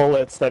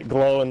bullets that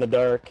glow in the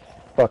dark.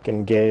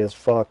 Fucking gay as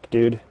fuck,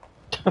 dude.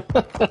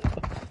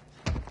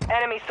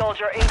 Enemy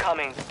soldier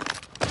incoming.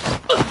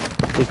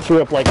 He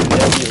threw up like a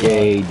nebula.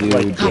 Gay, dude,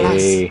 like,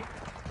 gay.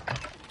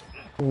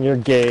 You're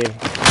gay.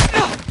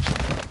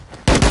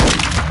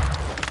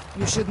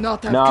 You should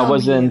not have No, come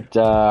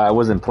I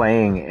wasn't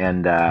playing,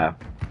 and the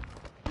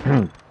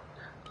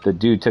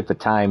dude took the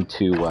time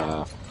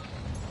to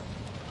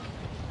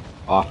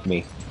off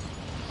me.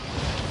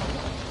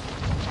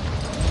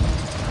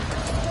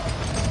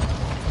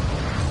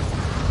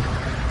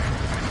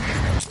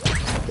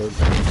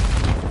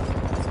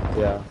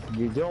 Yeah.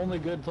 The only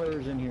good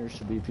players in here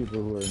should be people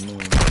who are new.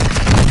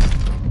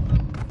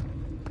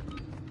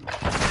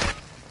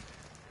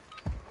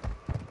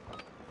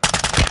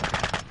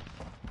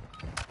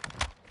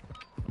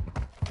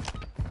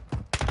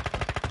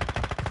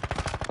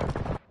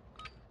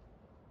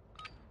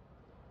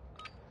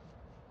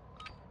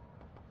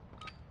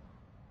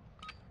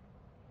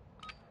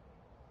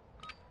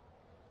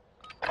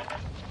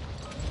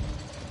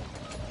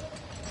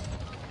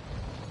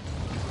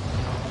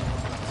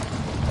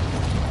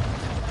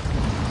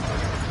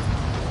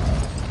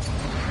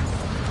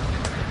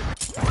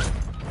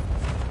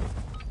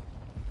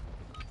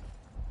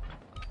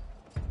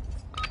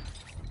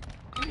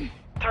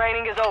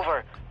 Training is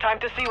over. Time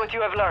to see what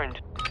you have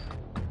learned.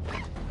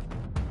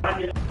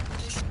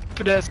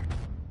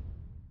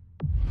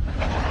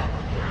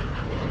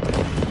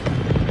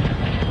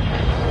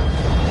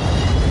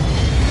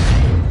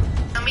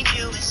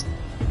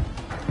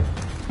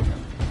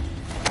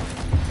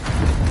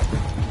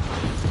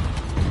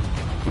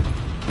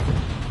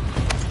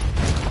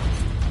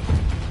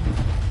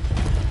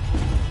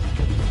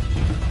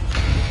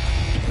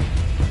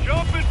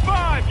 Jump in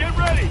 5, get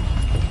ready!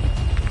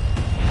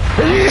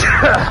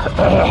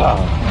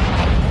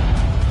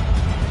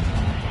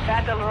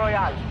 Battle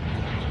Royale.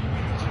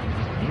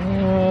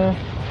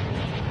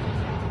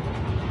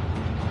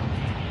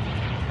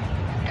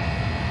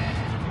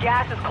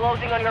 Gas is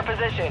closing on your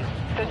position.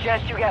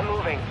 Suggest you get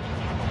moving.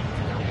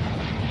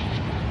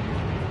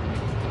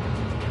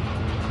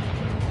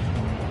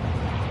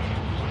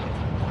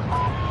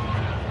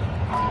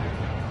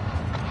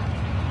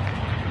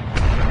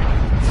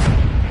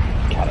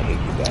 God, I hate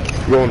you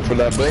guys. Going for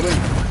that building?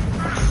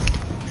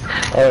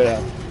 Oh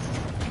yeah.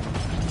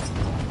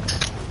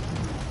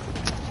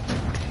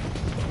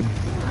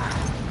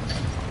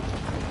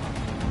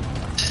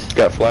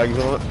 Got flags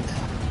on it?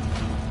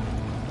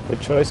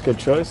 Good choice, good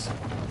choice.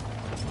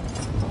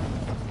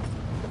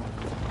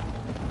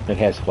 It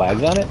has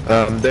flags on it?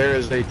 There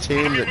is a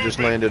team that just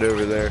landed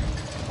over there.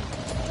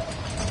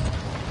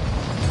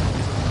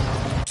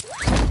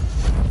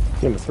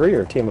 Team of 3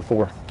 or team of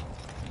 4?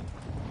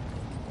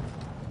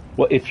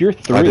 Well, if you're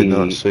 3, I did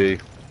not see.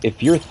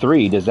 If you're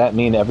 3, does that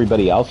mean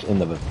everybody else in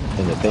the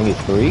thing is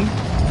 3?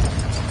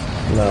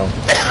 No.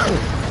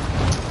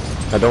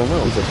 I don't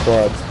know. These are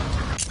quads.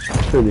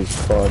 I'm sure these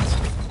are quads.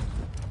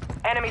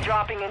 Enemy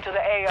dropping into the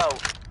AO.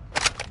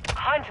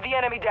 Hunt the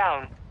enemy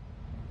down.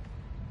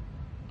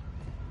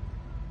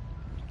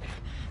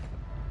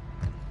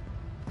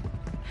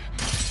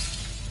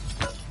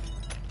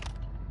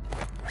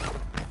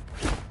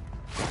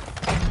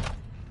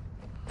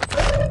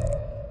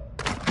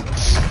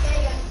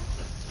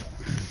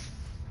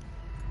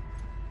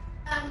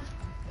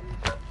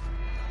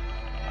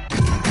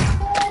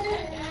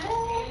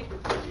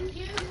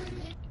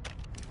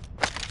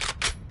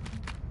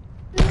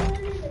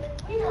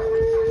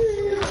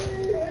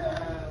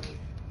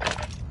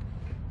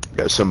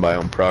 Got somebody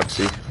on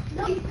proxy.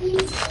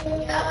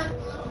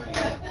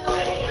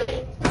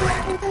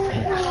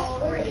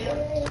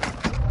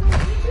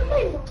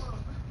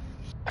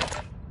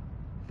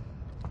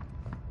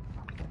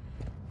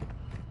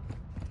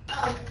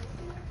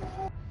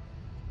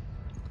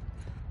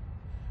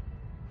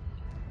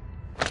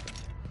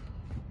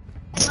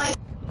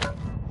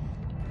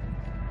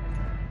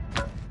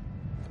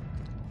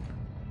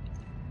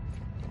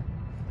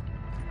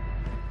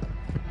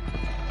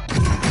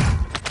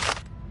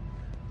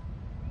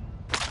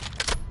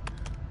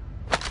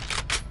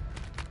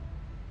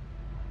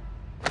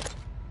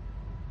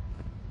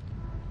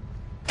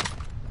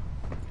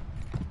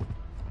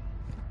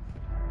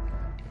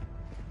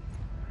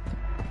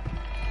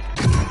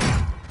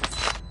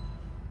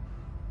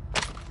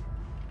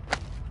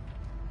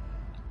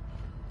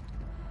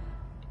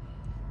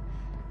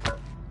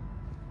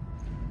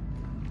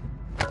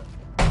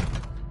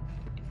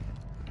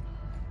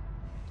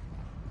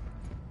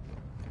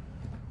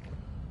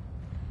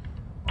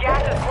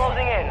 Gas is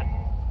closing in.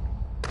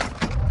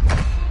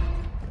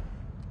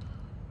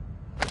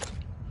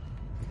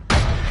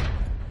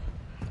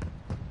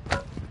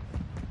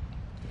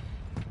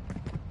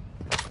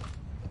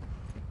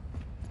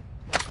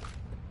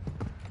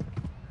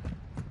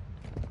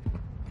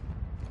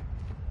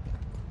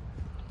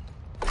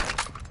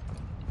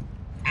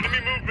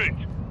 Enemy movement!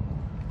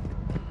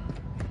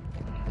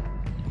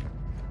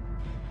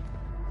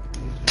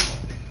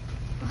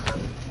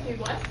 Wait,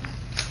 what?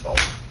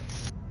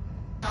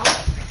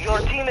 Your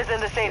team is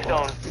in the safe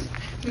zone.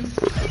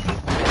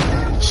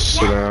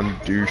 Sit down,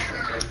 douche.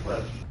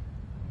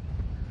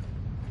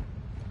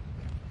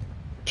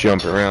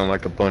 Jump around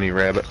like a bunny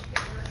rabbit.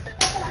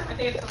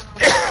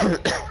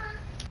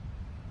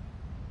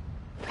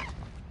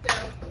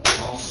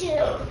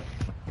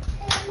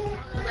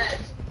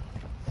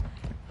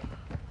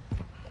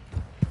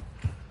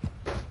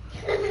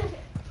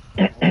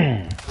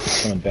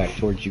 Coming back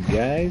towards you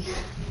guys.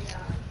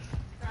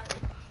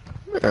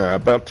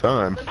 About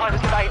time.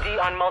 Positive ID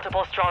on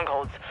multiple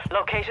strongholds.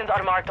 Locations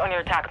are marked on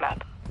your attack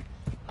map.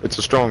 It's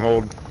a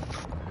stronghold.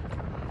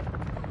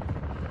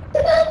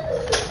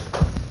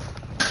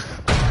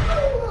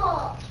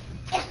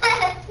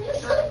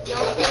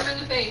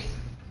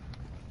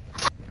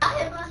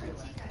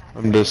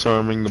 I'm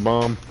disarming the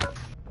bomb.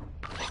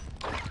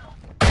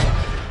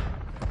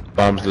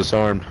 Bomb's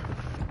disarmed.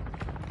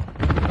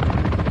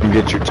 Come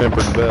get your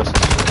tempered vest.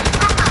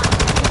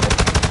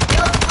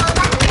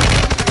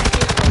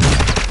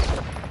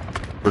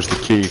 Where's the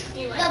key?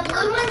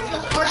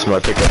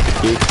 Somebody pick up the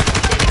key?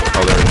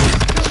 Oh, there it is.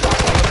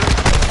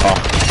 Oh.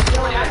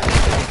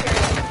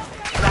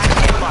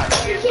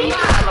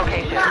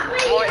 Location.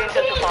 More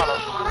intel to follow.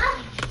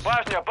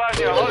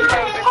 Bosnia,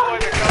 hostiles deploy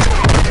the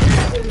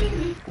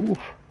gun.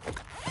 Oof.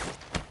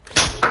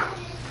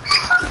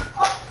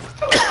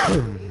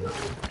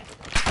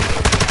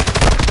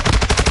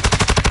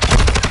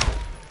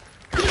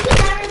 You can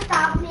never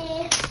stop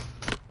me.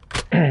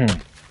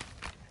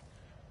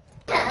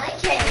 I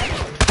can't.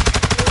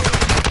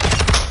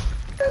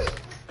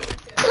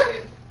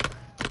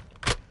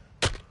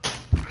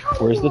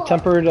 Where's the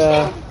tempered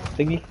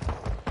thingy?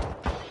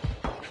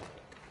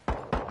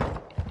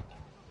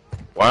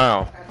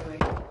 Wow.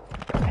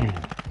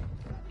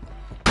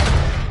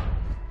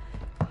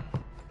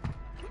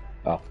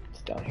 Oh,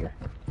 it's down here.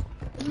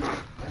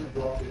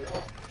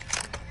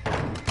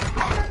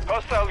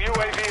 Hostile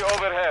UAV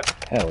overhead.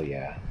 Hell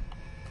yeah.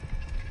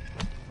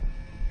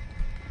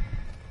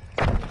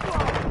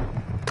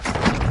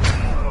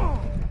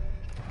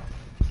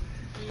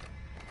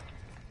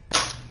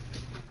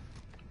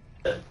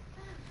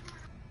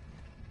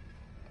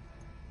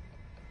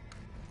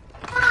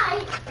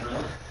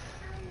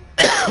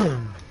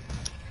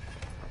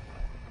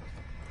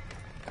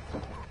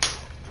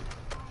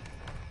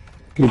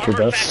 Get your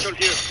vest.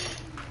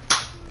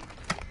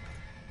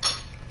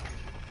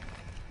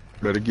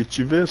 Better get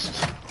your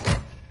vest.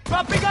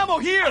 Dropping ammo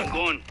here. I'm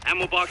going.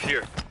 Ammo box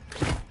here.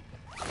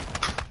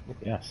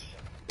 Yes.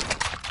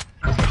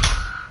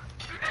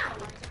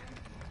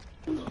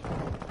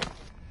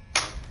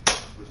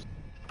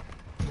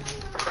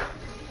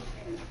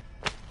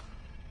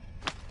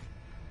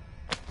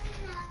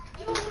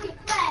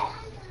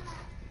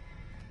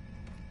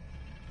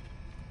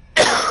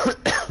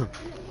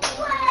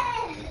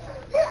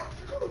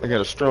 I got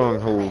a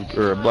stronghold,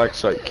 or a black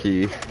site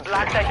key.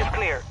 Black site is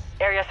clear.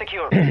 Area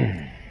secure.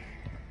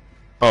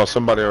 Oh,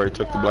 somebody already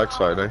took the black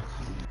site, eh?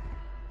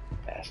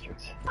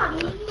 Bastards.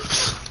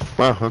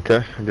 Wow,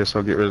 okay. I guess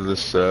I'll get rid of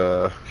this,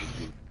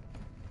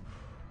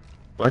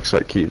 black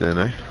site key then,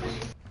 eh?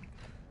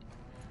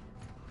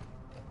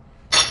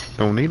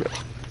 Don't need it.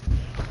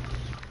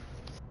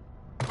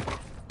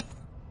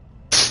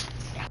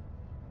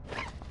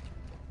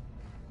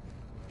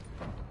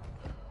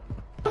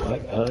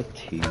 What a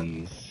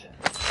tease.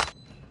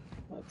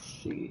 Let's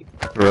see.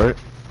 Right?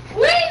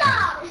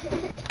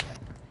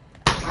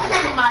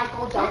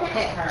 Michael, don't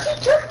hit her. She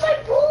took my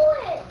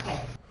bullet.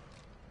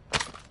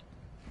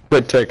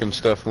 Quit taking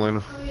stuff,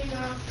 Lena.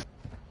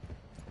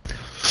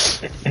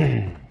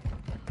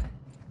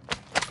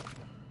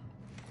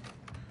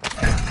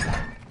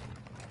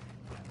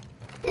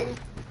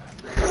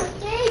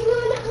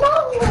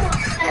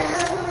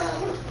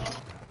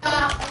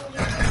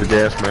 The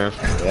gas mask.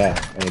 Yeah,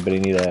 anybody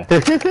need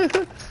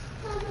a...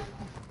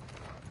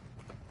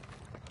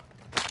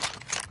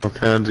 All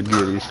kinds of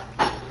goodies.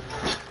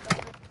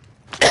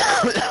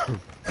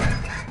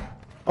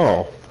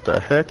 Oh, the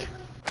heck?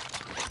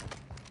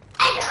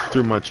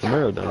 Threw my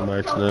Chimera down by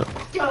accident.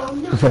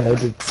 I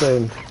did the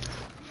same.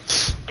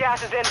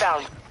 Gas is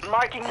inbound.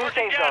 Marking new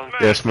safe zone.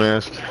 Gas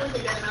mask.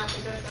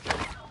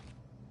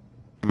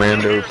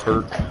 Commando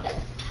perk.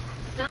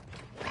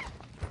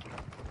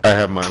 I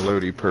have my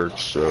Lodi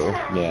perks, so...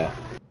 Yeah.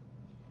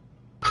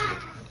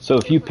 So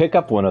if you pick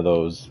up one of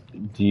those,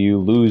 do you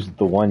lose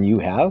the one you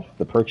have?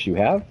 The perks you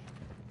have?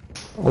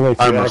 Only if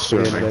you I'm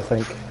activate it, assuming. I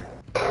think.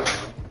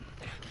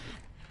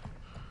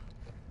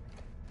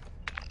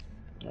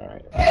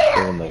 Alright,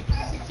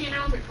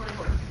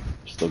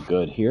 still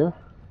good here.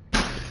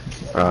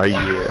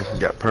 Yeah,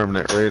 got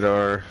permanent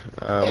radar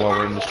while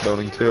we're in this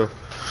building too.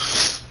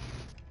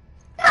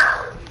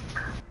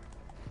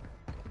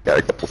 Got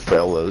a couple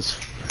fellas.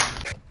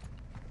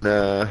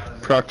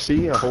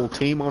 Proxy, a whole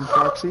team on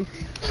Proxy.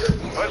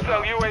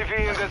 Hostile UAV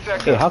in the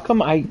sector. Hey, how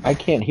come I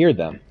can't hear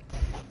them?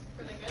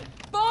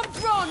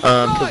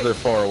 Because they're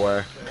far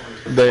away.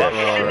 They are.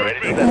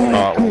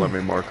 Oh, well, let me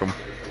mark them.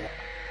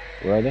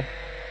 Where are they?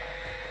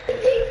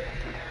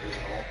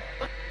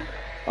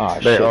 Ah,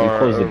 They shit, you are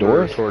closed the over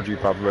door? towards you,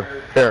 probably.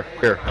 Here,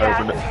 I Gas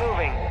opened is it.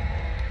 moving.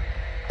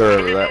 They're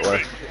over that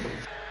way.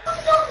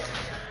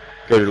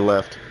 Go to the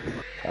left.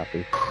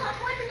 Copy.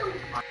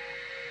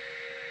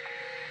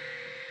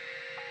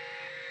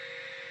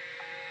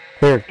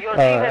 Here, Your team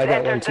has I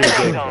got one entered too, the safe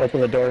Jake. zone.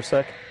 Open the door a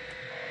sec.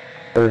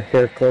 Or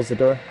here, close the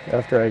door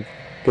after I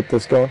get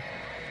this going.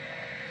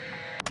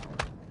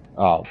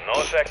 Oh,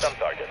 No effect on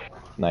target.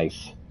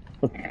 nice.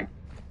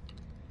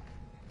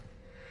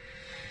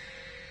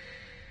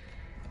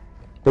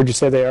 Where'd you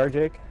say they are,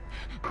 Jake?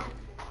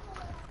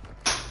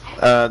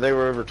 They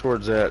were over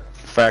towards that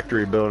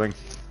factory building.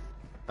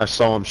 I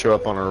saw them show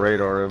up on our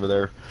radar over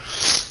there.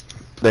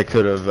 They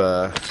could have,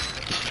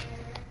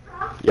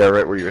 yeah,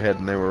 right where you're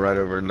heading. They were right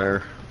over in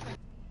there.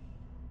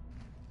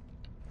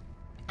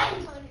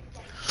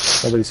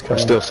 Nobody's I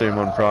coming. still see them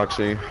on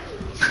proxy.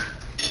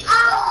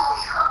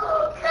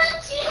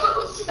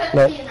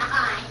 Nope.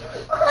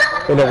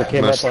 They never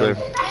came Unless up on.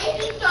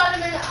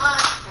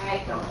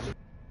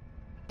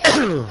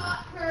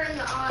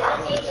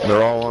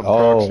 They're all on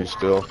Oh. proxy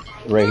still.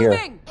 Right here.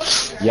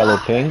 Yellow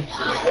ping.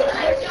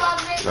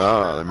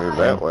 Oh, they moved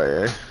that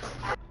way, eh?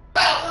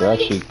 They're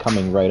actually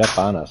coming right up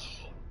on us.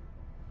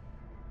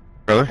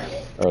 Really?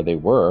 Or they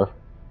were.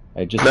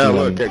 I just Now seen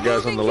look, them. that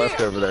guy's on the left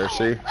over there.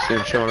 See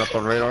him showing up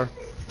on radar?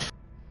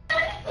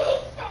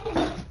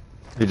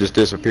 He just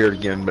disappeared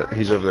again, but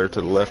he's over there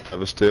to the left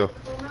of us too.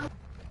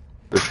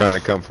 They're trying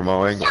to come from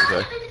all angles,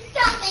 eh?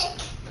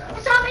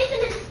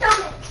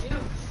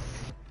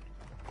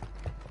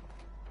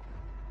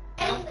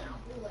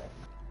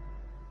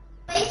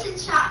 Mason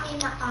shot me in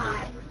the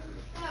eye.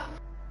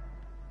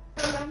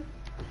 There's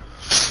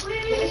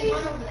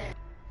one over there.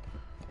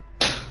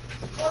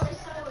 Oh, there's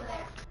some over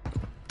there.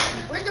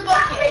 Where's the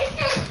bucket?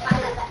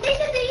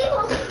 Mason, the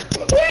evil.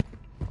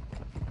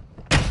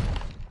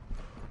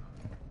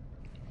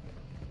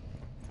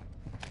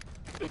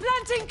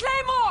 Planting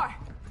Claymore!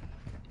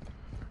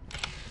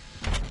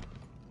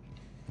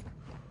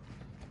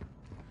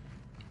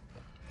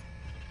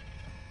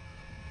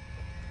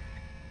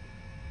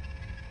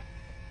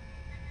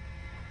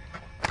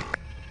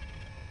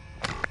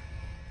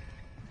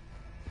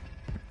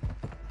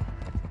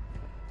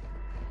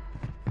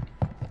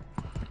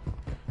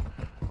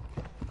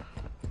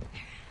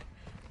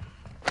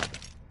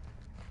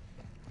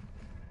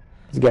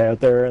 There's a guy out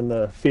there in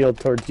the field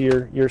towards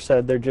your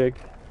side there, Jake.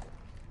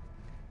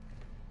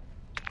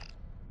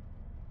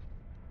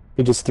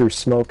 He just threw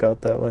smoke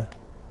out that way.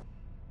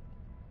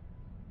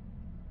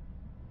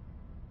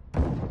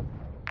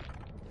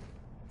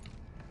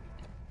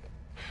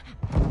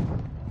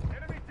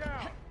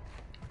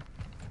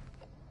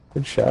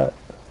 Good shot.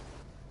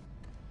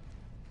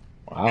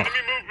 Wow. Enemy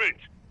movement.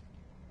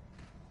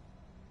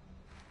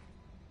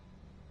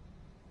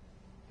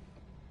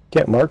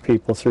 Can't mark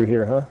people through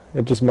here, huh?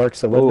 It just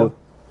marks the window.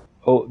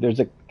 Oh, there's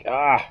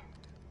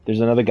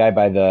another guy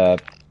by the.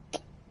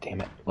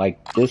 Damn it!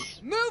 Like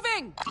this.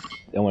 Moving!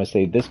 I want to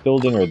say this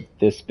building or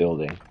this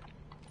building.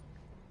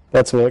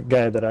 That's what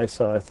guy that I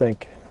saw, I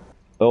think.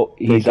 Oh,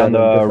 he's got on a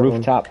the different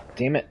rooftop.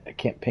 Damn it! I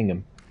can't ping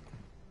him.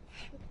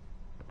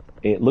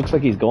 It looks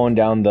like he's going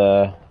down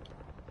the.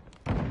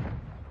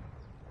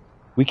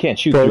 We can't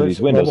shoot through these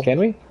windows, can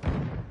we?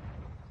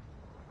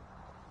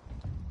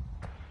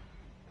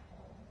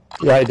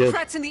 Yeah, I did.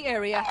 Threats in the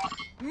area.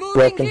 Moving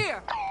Broke him.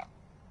 here.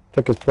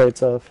 Took his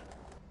plates off.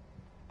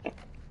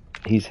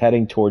 He's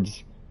heading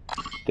towards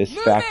this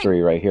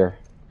factory right here.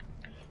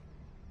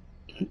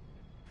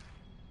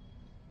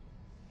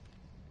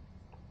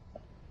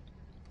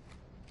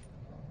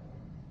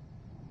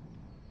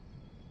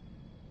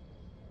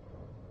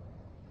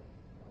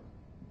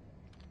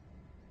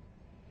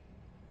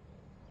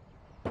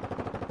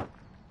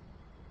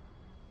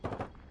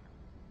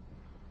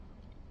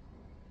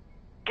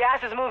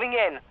 Gas is moving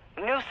in.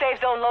 New safe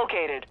zone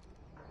located.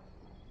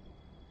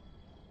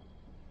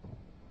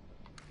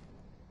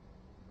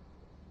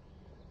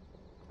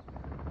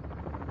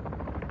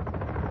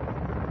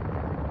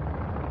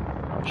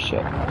 Oh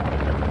shit.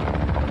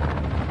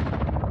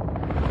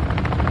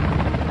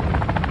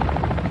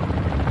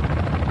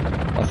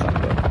 That's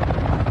not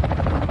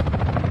good.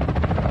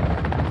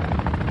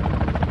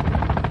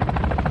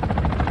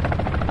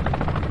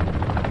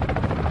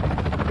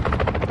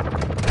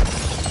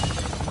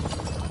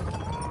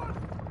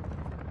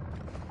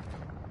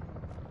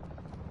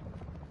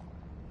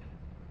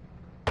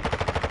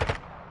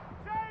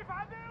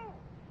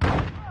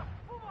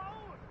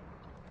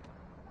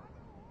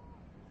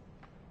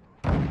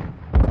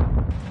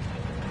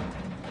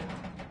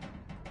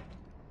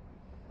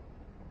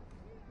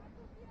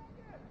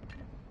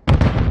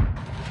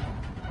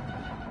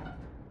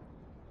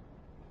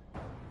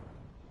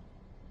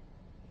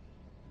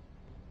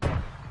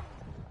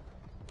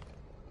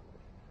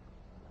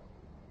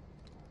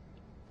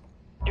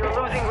 You're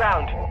losing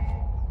ground.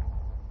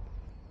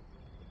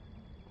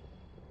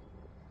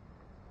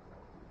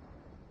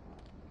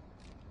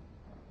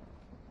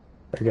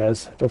 There,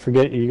 guys. Don't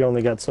forget, you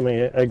only got so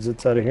many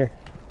exits out of here.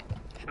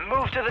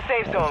 Move to the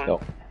safe Let's zone.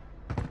 go.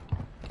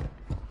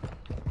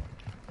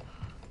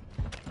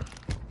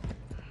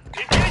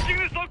 Engaging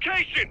this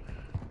location.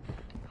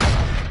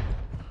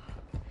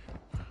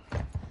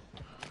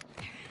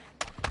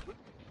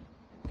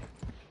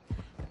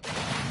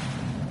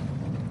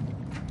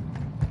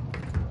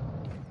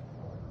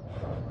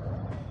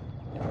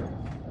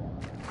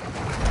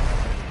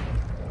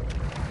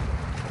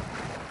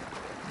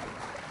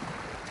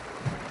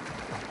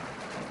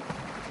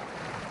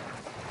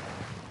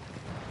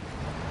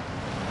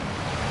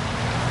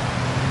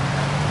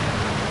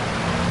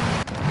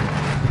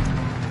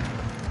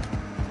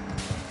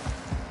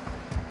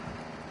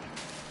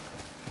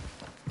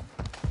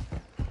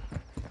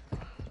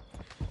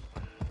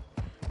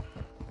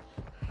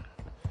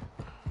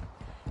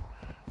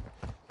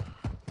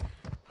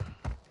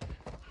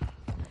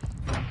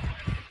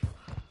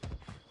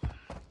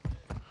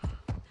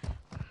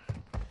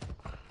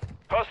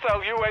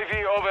 Hostile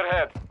UAV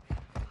overhead.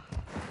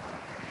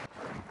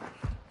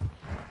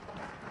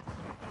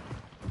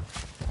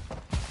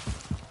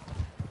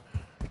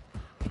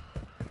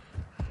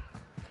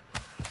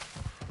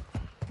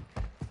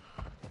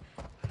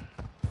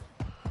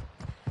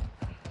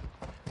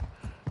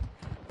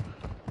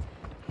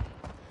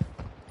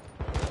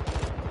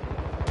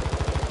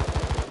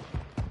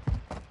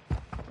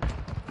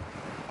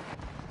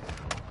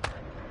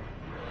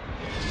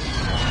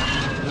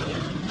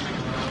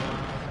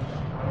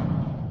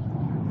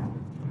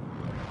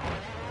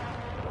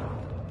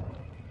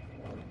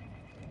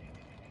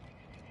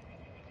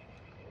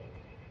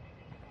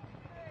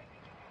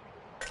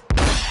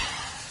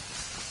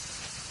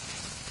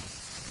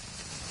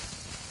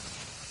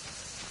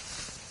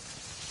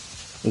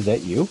 Is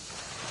that you?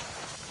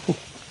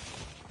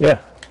 Yeah.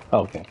 Oh,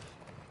 okay.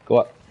 Go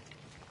up.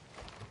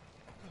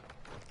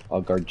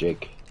 I'll guard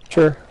Jake.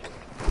 Sure.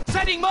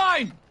 Setting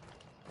mine!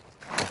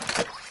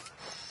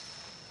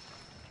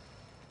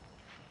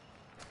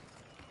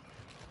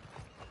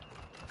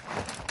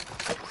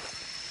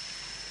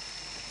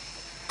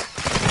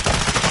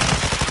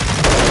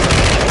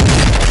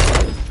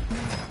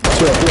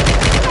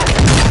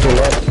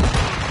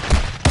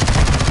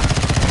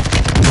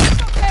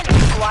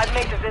 Squad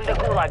mate is in the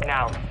gulag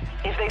now.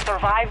 If they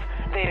survive,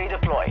 they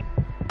redeploy.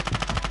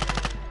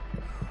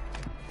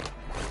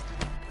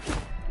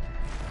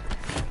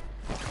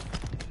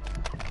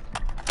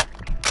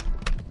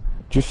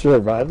 Did you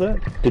survive that?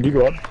 Did you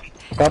go up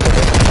top of it?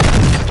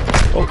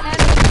 Oh.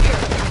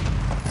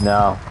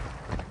 No.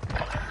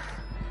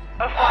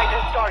 A fight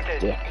has started.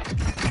 Dick.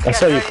 I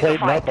saw you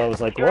plating up. I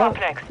was like, You're what? up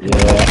next. Yeah,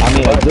 I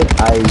mean,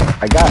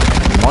 I got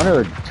one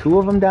or two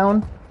of them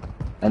down,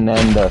 and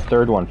then the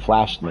third one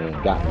flashed me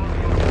and got me.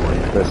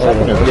 The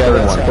second or the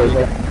third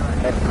one.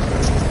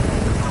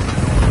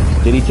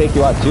 Did he take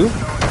you out too,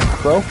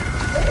 bro? This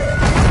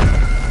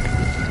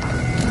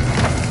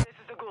is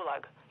the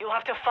gulag. You'll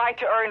have to fight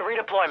to earn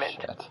redeployment.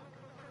 Shit.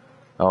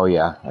 Oh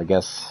yeah, I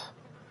guess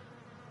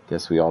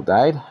we all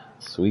died?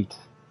 Sweet.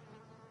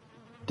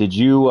 Did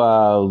you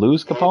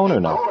lose Capone or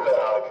no?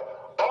 Gulag,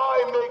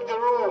 I make the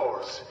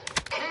rules.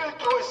 Kill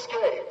to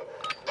escape.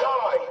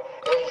 Die,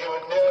 and you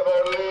never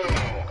leave.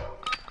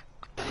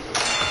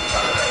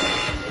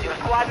 Your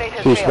squad mate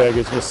has Douchebag failed.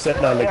 is just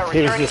sitting on the.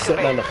 He was just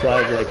sitting on the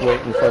flag, like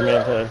waiting for me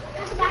to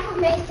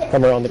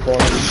come around the corner.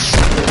 Yeah,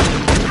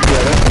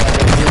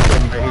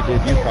 that's why he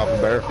did you, Papa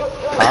Bear.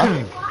 Huh?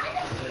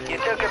 You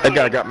took a That guy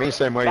beating. got me the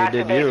same way he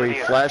did you. He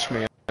flashed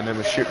me and then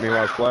was shooting me while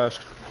I was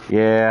flashed.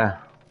 Yeah.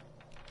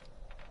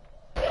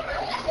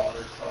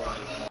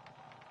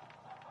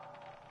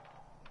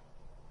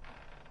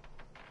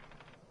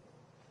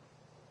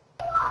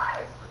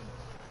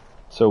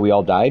 So we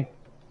all died?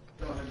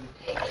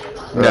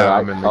 No,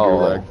 I'm in the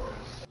gulag.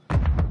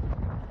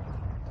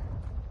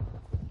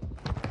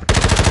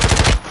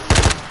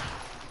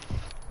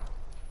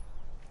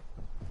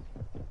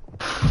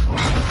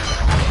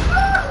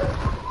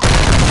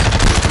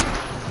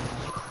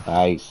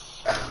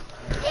 Nice.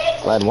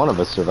 Glad one of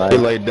us survived. He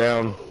laid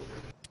down.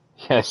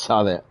 Yeah, I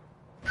saw that.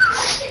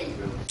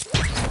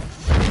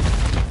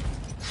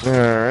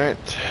 Alright.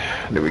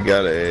 Do we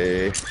got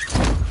a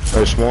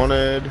most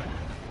wanted?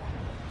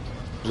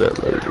 Is that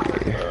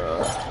Lodi?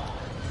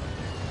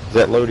 Is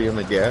that Lodi on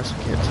the gas?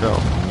 I can't tell.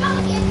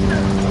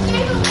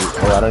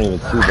 Oh, I don't even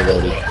see the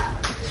Lodi.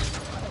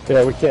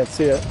 Yeah, we can't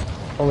see it.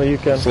 Only you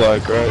can. It's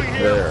like right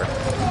there. I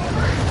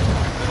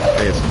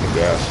think it's in the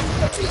gas.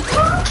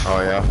 Oh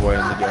yeah, way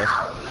in the gas.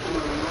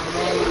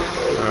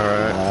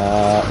 Alright.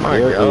 My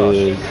There gosh.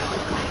 is.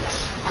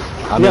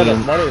 I Yeah, mean, the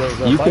money, there's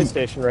a you buy can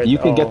station right you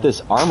there. can Oh. get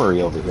this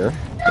armory over here,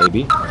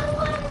 maybe.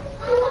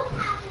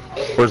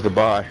 Where's the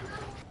buy?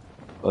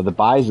 Oh, the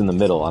buy's in the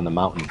middle on the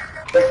mountain.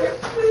 There's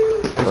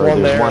Or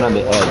one there's there, one on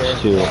the one edge there.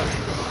 too.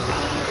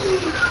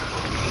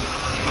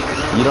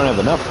 You don't have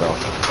enough though.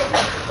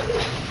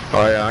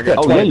 Oh yeah, I got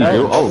Oh yeah, you 29.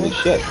 do. Holy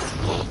shit.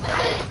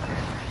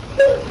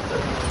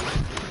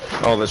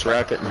 All this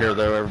racket in here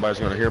though, everybody's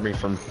gonna hear me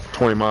from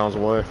 20 miles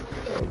away.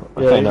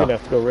 Yeah, you're gonna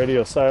have to go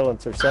radio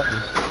silence or something.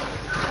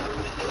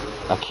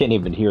 I can't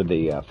even hear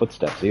the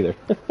footsteps either.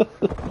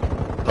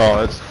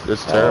 Oh,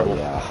 it's terrible. Oh,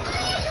 yeah.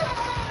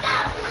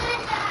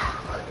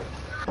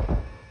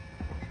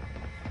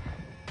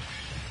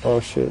 Oh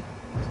shit.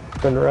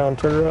 Turn around,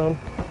 turn around.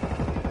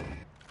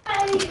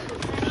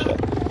 Shit.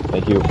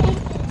 Thank you.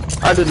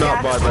 I did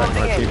not buy back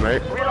my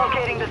teammate.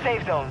 Relocating the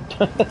safe zone.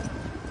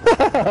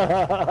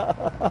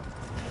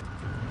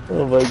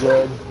 Oh my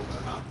god.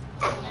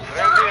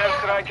 Friendly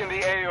airstrike in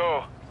the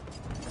AO.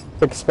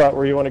 Pick a spot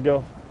where you want to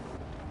go.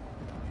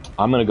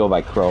 I'm gonna go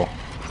by Crow.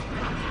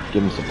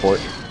 Give him support.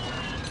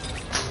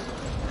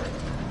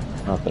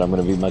 Not that I'm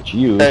gonna be much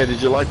use. Hey,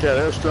 did you like that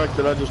airstrike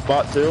that I just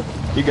bought too?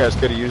 You guys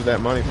could have used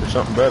that money for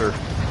something better.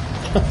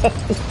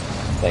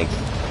 Thanks.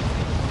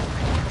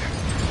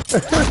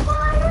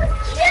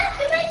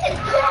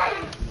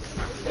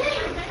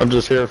 I'm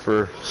just here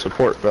for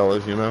support,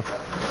 fellas, you know?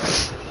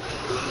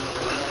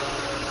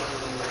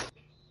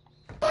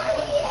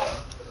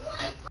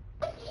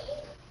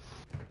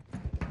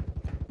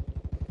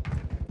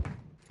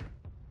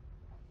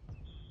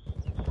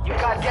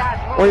 got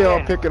gas What moving y'all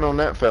in. picking on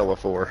that fella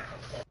for?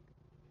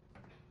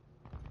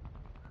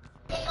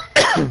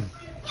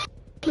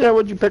 Yeah,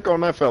 what'd you pick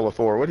on that fella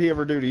for? What'd he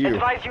ever do to you?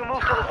 Advise you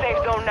move to the safe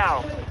zone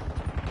now.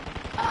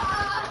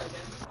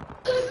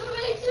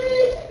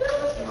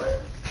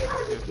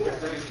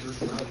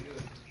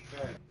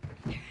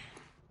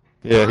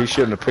 Yeah, he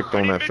shouldn't have picked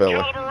on that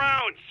fella.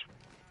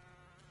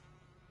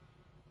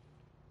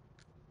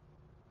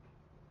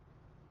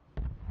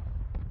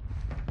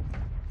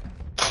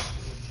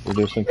 Is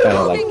there some kind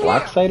of like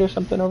black site or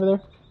something over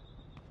there?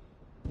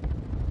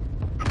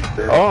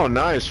 Oh,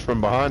 nice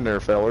from behind there,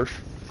 fellers.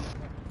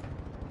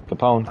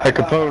 Capone. Hey,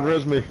 Capone,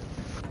 res me.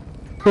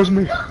 Res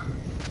me.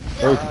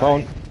 Hey,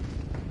 Capone.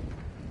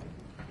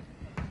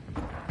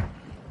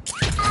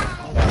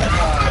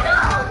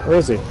 Where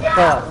is he?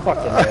 Oh,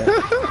 fucking man.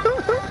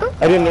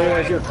 I didn't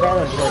realize you were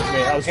crawling towards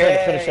me. I was trying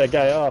to finish that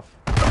guy off.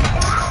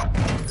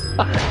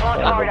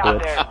 Fought hard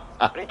out there.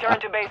 Return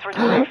to base for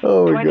debrief.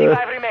 Oh my 25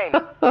 God. remain.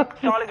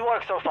 Solid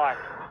work so far.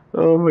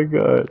 Oh my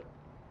God.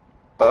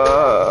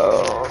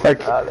 Hey,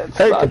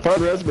 Capone,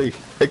 res me.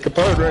 Hey,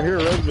 Capone, right here,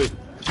 res me.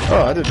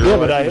 Oh, I didn't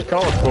realize he was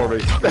calling for me.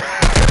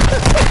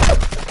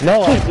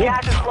 No,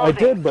 I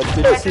did, but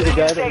did you see the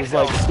guy that was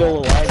like still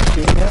alive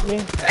shooting at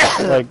me?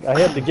 Like, I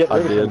had to get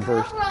rid of him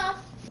first.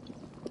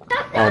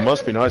 Oh, it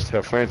must be nice to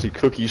have fancy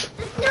cookies.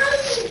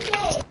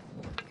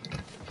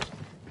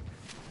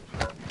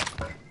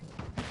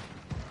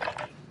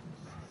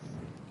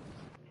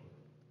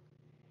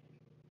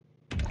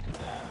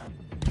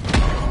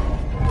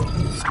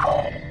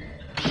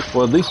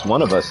 Well, at least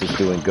one of us is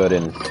doing good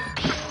in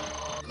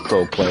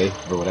pro play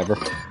or whatever.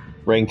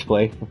 Ranked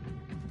play.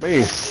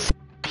 Me.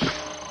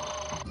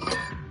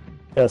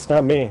 Yeah, it's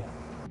not me.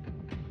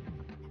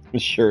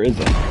 It sure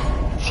isn't.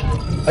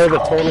 I have a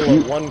total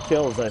of 1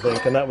 kills, I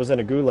think, and that was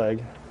in a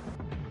gulag.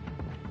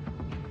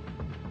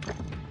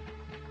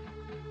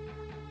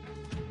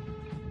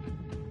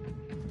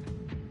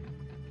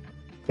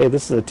 Hey,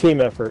 this is a team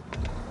effort.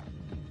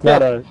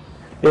 Not a...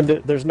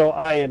 There's no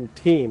I in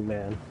team,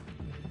 man.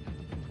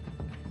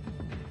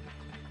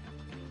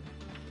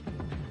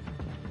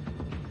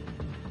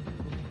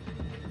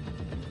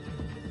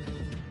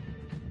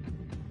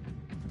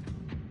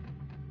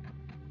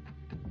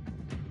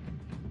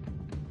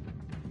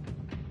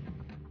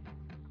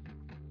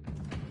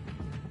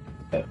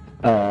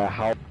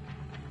 How?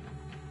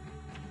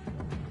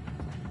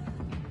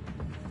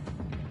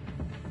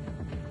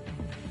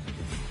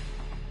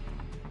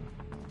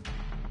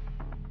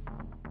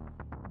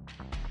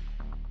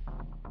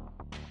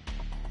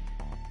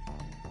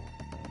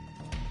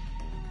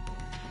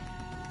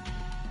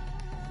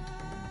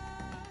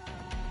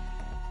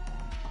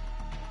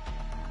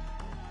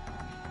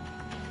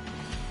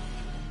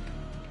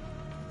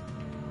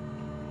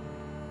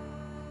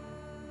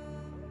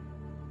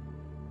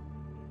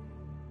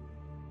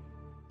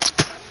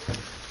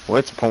 Well,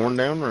 it's pouring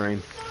down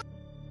rain.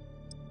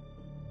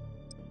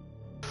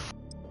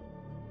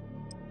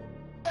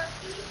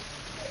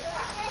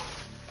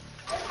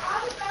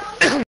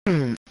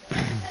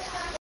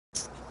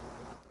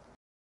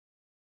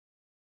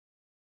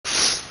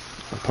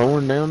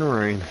 Pouring down the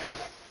rain.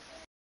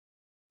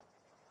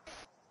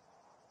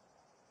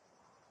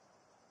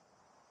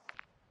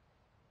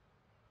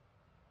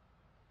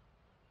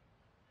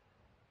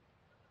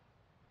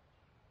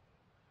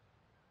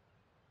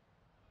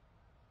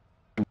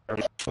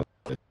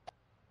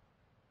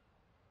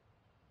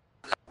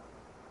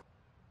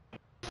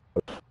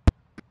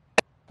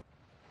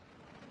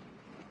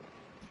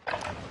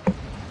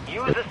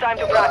 Use this time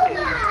to practice.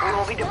 We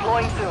will be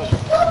deploying soon.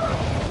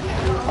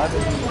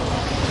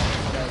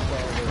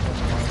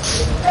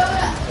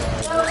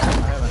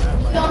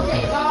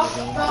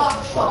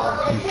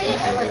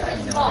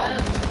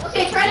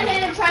 Okay, try to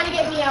hit him, trying to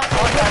get me out.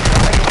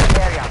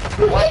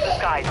 Watch the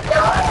skies.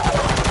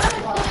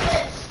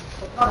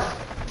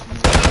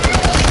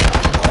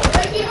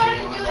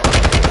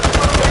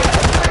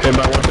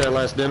 Anybody want that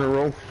last dinner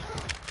roll?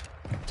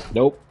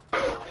 Nope.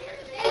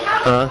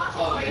 Huh?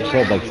 Just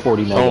had like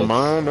 40 nuggets. Oh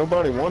my,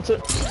 nobody wants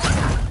it?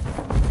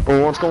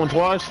 Or once going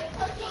twice?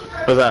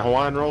 Is that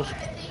Hawaiian rolls?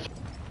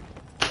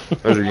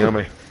 Those are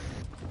yummy.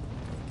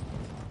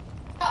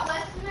 But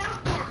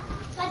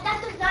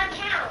that does not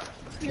count.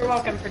 You're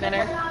welcome for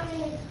dinner.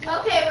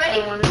 Okay,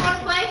 ready? You want to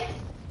play?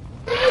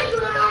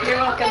 You're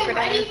welcome for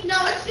ready? dinner.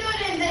 No, let's do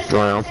it in this.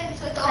 Well,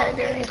 Try to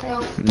do anything.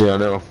 yeah, I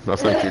know. I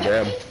think your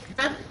dad.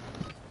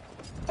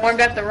 I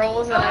warmed up the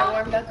rolls and I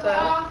warmed up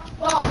the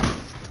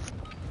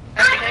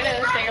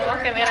potatoes, so you're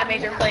welcome, and I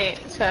made your plate,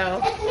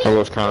 so I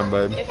was kind,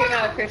 babe. if you're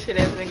not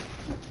appreciative, then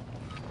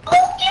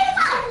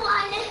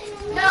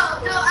No, I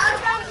was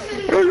trying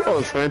to. Look at all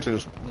those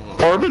fancies.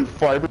 Carbon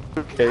fiber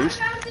case.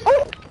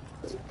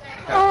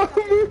 Oh.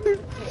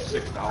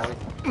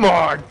 $6.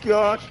 My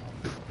gosh.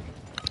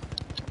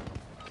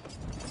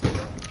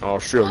 I'll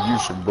show you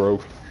some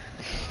broke.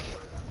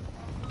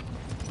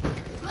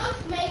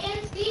 Look,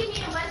 Megan,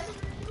 Stevie, and Wes.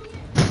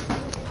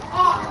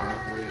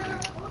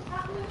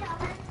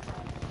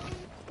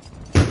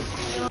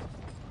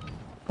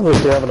 Looks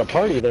like they're having a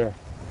party there.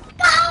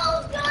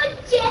 Oh, good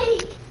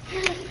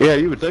Yeah,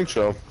 you would think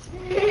so.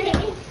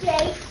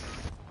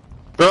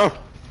 Oh.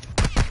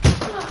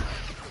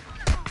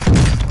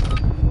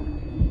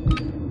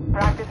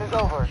 Practice is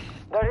over.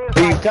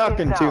 Who you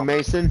talking to,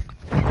 Mason?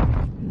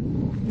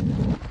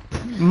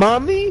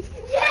 Mommy?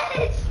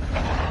 Yes!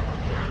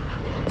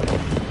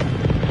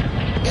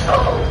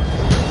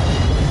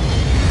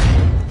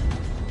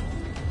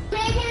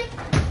 Megan?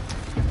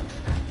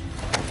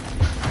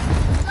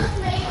 Look,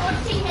 Megan, one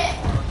team hit.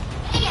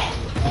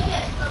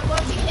 Megan, look,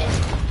 one team hit.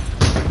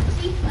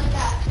 See, like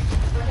that.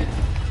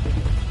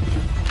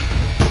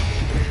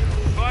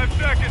 5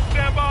 seconds,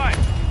 stand by.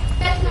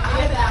 That's not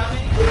my bad.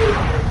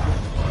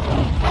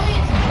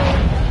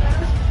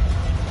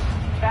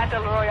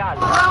 Battle Royale.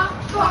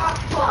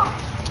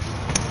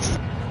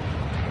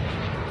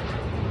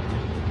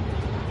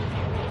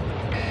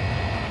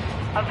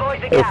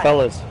 Avoid the Hey gas.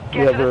 fellas,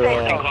 you Get to the ever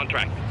safe zone.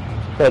 Contract.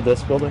 had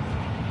this building?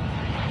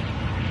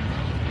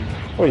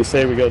 What do you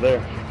say we go there?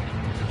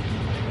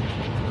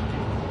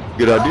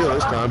 Good idea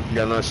this time. You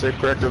got a nice safe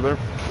cracker there?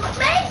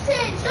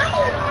 Mason,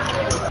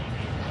 no!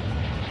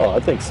 Oh, I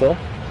think so.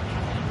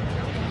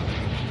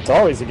 It's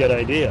always a good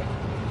idea.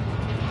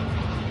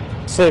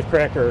 Safe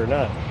cracker or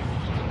not.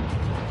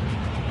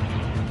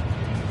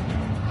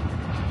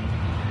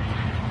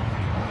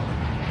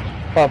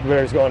 Papa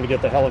Bear's going to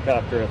get the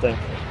helicopter, I think.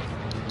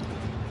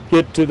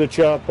 Get to the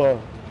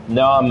chopper.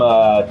 No,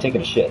 I'm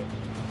taking a shit.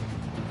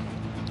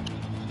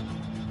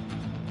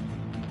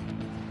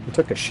 You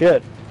took a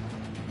shit.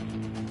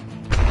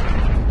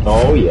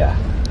 Oh yeah.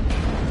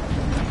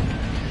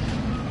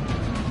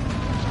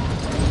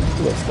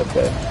 What's the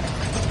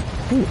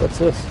bed? Ooh, what's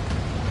this?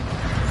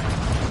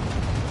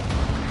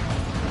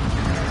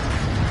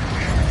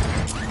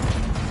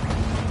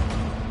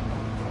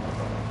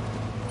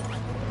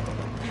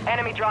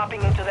 Enemy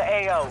dropping into the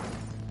AO.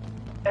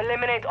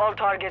 Eliminate all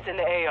targets in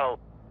the AO.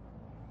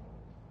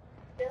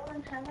 Bill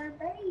and Hammer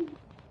Bay.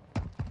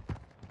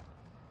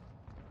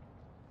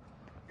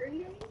 3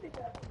 days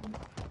ago.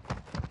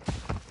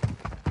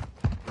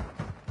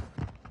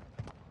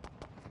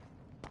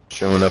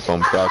 Showing up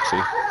on proxy.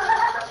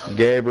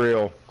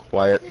 Gabriel,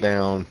 quiet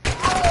down.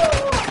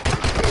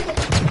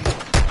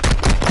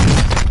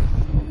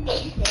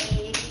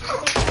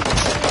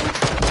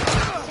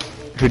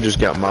 Who just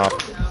got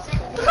mopped?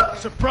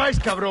 Surprise,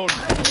 cabron!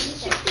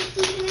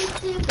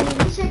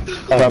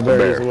 Papa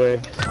Bear's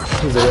away.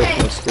 He's away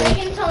from the screen.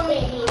 Megan told me,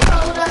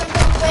 hold on,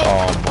 just wait.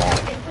 Oh, Mom.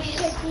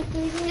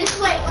 Just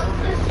wait.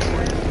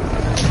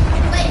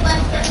 Wait,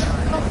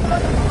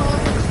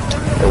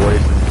 Away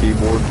from the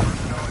keyboard.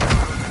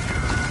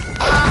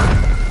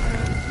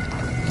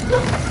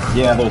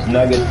 Yeah, those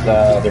nuggets,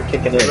 they're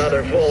kicking in.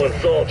 Another fallen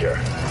soldier.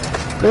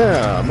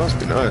 Yeah, it must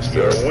be nice to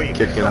You're weak,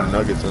 kick in son.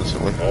 nuggets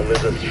instantly. Only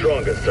the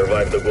strongest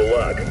survive the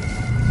gulag.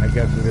 I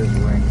guess it is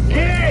ring.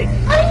 Yay!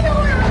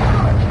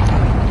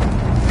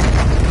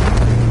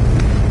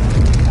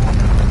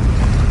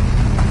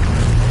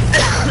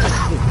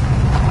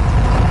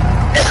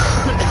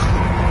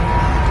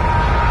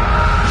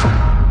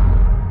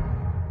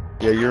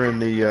 Yeah, you're in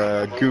the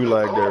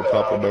gulag there,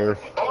 Papa Bear.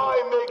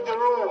 I make the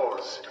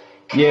rules.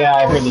 Yeah,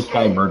 I heard this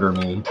guy murder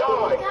me.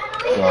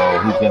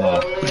 So he's gonna,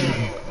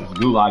 this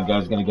gulag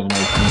guy's gonna get a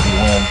nice easy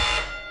win.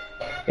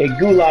 Hey,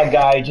 gulag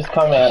guy, just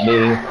come at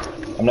me.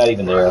 I'm not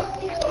even there.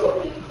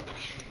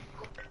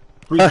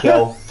 Free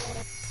kill.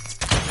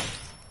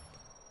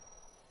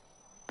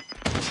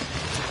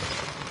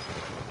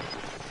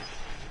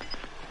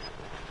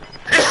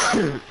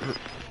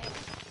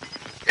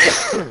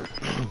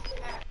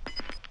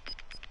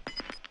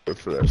 Go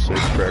for that safe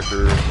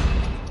cracker.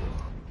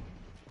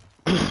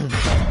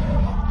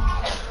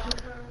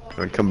 I'm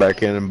gonna come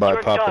back in and buy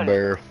You're Papa done.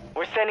 Bear.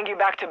 We're sending you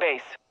back to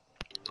base.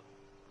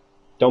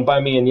 Don't buy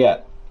me in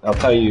yet. I'll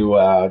tell you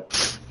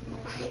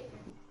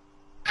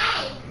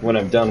when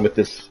I'm done with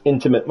this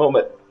intimate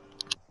moment.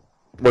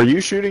 Were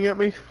you shooting at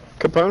me,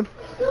 Capone?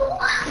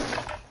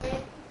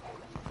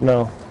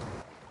 No.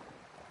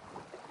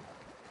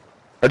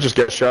 I just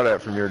got shot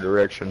at from your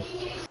direction.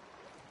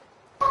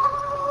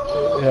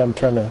 Yeah, I'm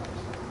trying to...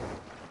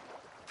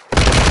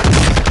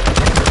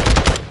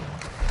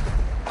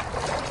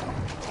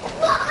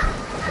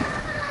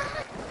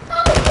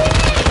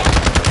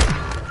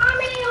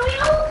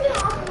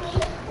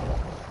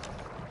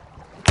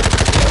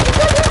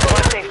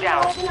 One safe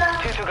down. 2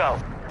 to go.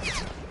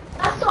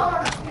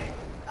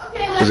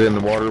 Is he in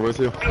the water with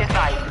you? Be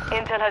advised,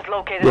 Intel has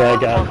located Yeah, I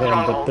multiple got him, but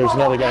strongholds. there's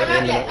another guy Not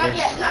aiming yet, at not me.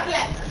 yet, not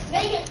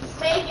yet.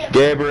 Megan.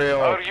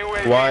 Gabriel, Our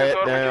UAV quiet is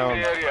orbiting down.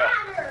 the area.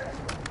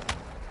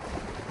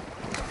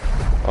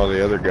 All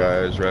the other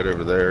guys right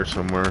over there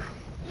somewhere.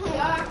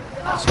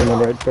 Swimming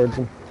right towards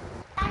him.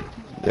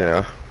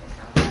 Yeah.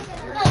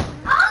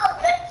 Oh,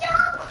 good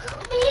job,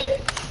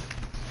 baby.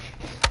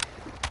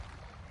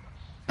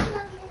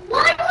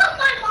 Why was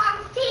my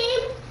mom's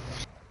team?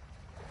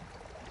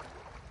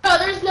 No,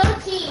 there's no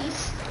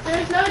teams.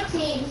 There's no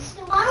teams.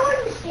 Why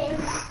were the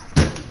teams?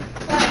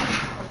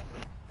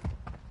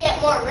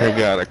 Get more They rid.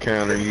 got a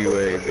counter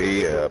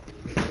UAV up.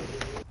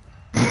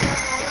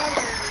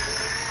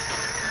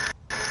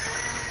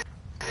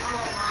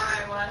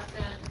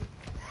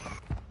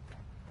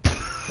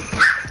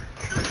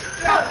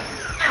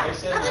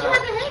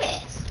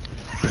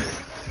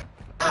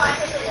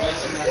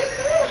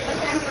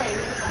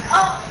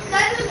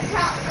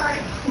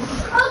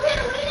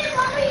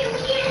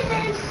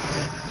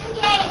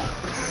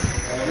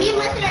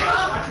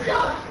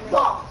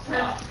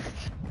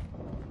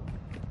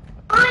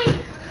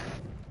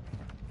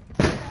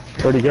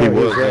 Where'd he go? He He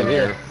was was right in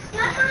here.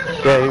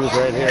 Yeah, he was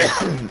right here.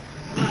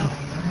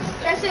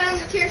 That's it on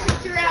the tier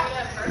 6 route.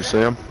 You see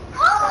him?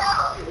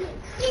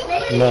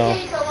 No.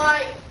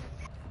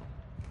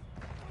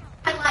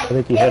 I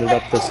think he headed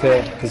up this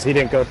hill because he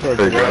didn't go towards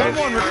the road.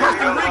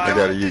 I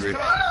gotta use it.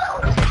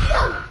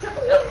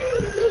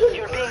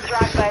 You're being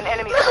tracked by an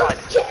enemy squad.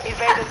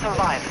 Evade and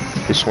survive.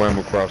 He swam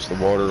across the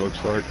water,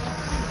 looks like.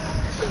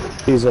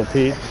 Diesel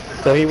Pete.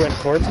 So he went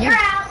towards me? You're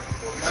out.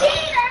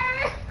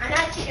 Cheater! I'm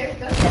not cheater.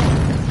 Go ahead.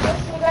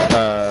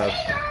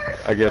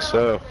 I guess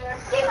so. One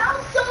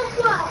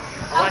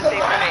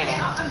safe remaining.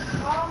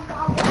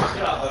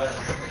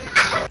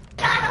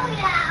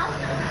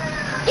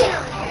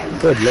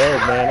 Good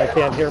lord, man! I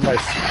can't hear I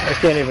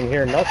can't even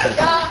hear nothing.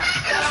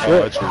 Oh,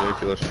 that's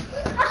ridiculous.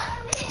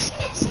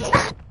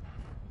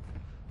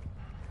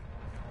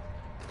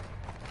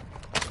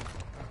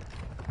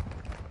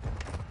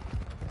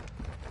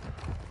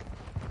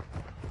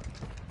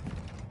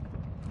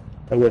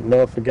 I wouldn't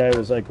know if the guy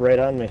was like right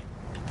on me.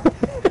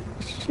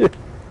 Shit.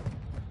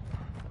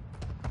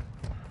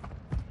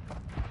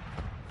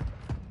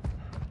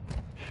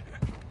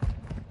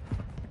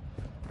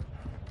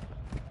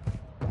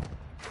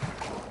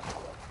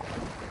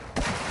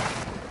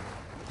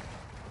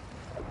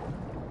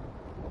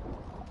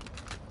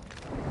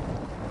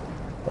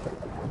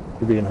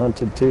 You're being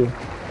hunted too.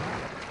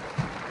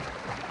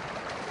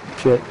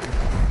 Shit.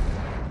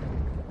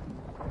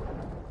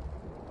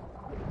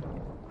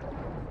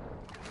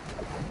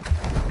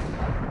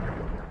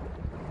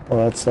 Oh,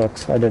 that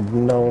sucks. I didn't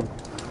know.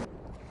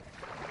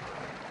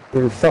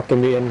 They were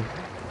fucking me in.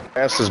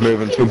 Gas is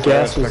moving too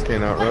fast. I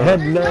can't I outrun. had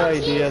no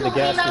idea the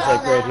gas was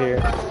like right here.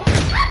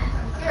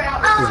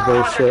 This is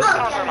bullshit.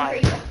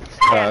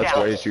 That's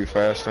way too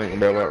fast. I ain't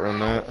gonna be able to outrun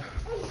that.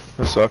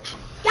 That sucks.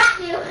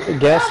 The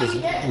gas is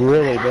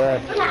really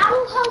bad.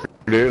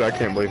 Dude, I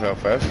can't believe how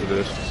fast it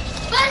is.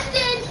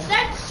 Weston,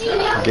 that's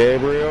cheating.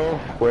 Gabriel,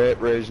 quit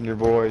raising your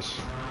voice.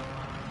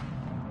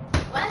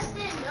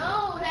 Weston,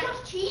 no,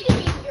 that's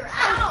cheating. You're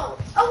out.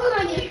 Oh, we're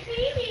going to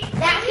cheating.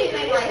 That's it,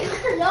 my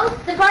wife. No,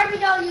 the Barbie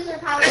doll user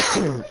power.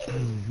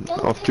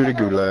 Off to the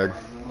gulag.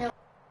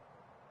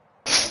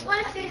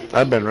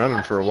 I've been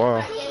running for a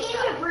while.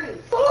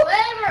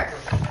 Whatever.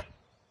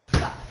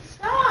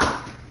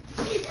 Stop.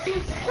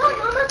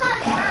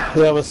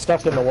 Yeah, I was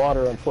stuck in the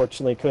water,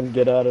 unfortunately, couldn't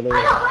get out of there.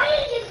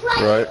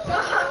 Right.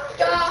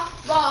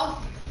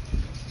 Ball.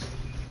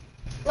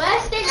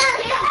 Weston, you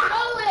can't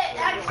throw it.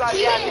 You've got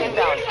That's gas cheating.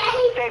 inbound.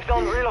 Safe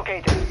zone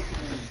relocated.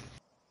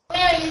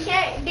 Yeah, you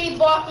can't be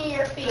blocking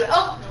your feet.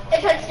 Oh,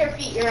 it touched your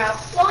feet. You're out.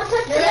 Well, it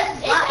touched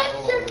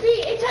your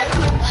feet. It touched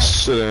your butt.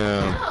 Sit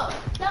down. No,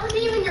 that was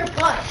even your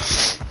butt.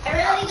 I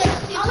really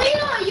just see.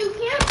 Alina, you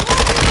can't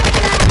block me like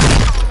that.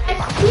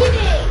 It's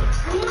cheating.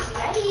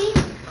 Ready?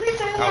 Quit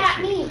doing that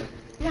at me.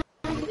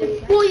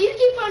 Well, you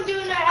keep on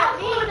doing that at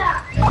me.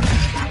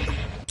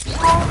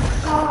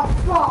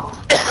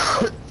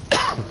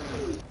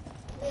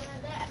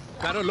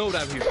 Got a load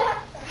out here.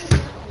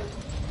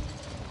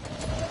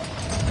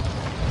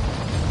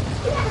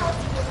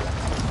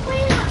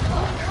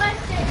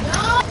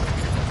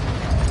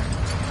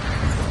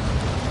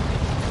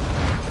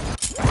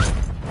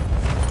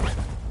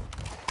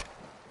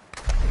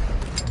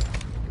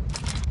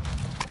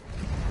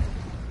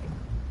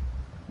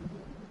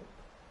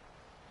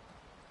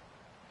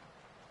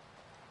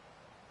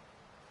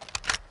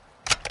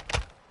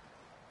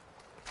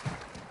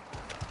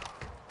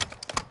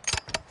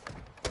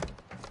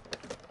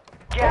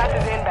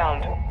 Gas is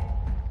inbound.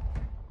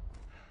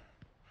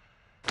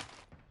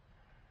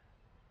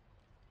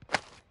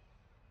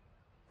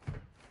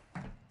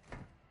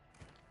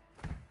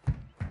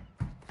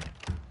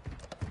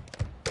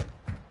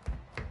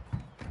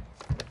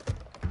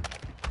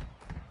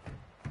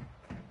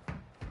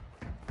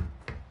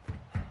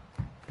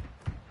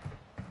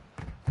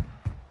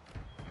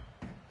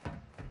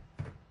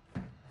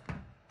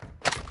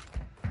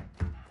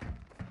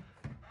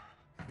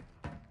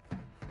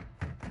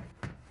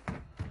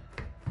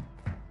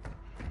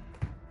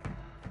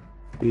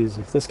 Jeez,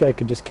 if this guy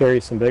could just carry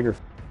some bigger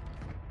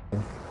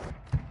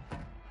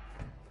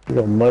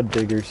real mud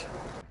diggers.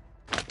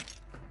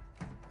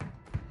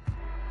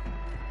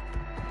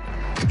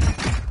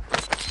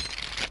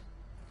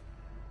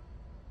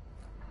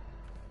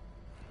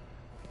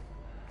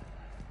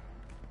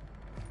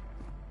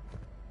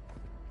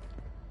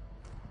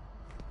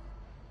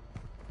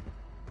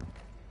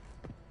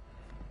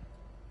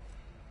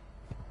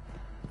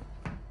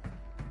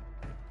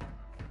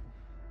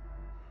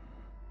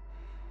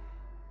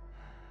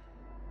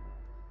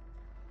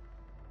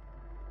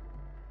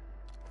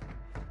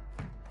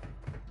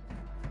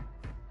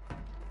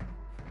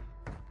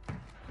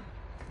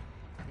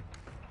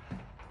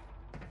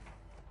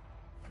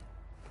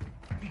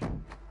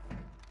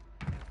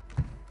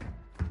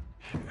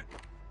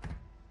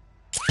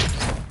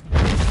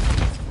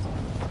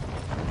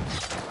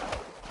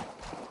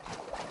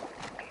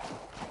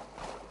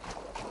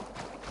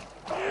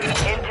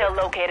 Intel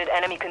located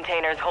enemy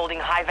containers holding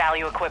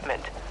high-value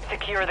equipment.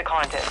 Secure the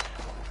contents.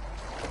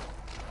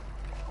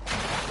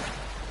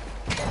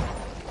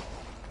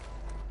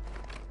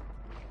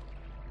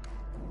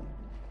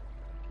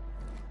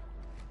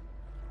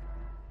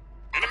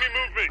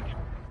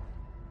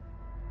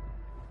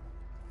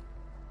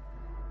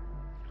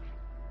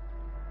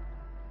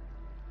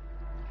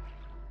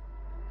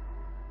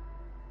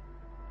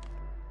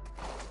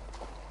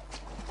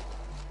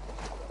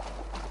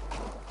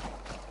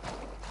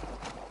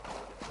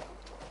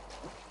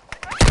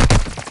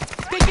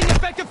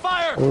 Taking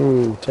fire!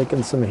 Ooh,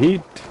 taking some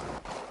heat.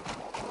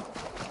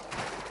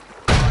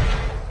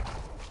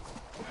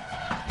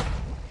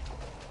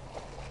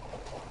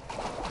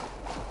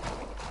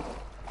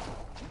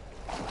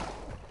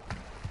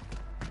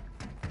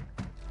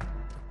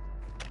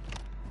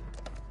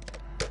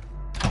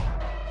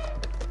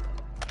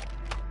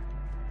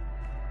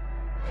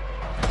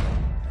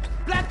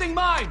 Planting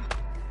mine!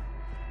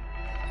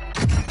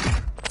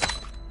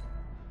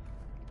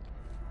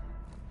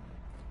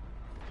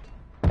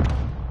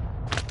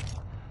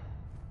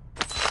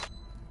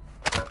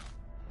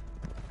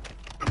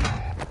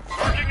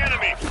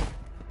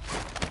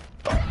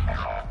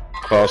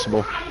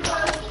 Possible.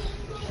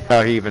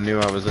 How he even knew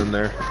I was in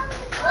there.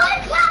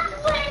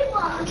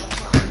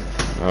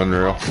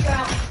 Unreal.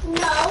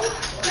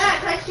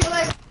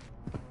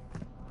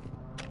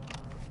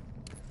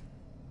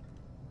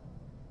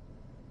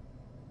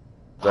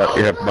 That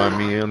you have to buy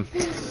me in.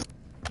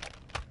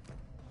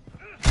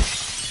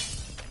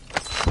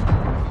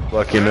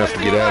 Lucky enough to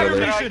get out of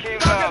there.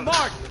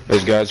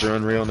 Those guys are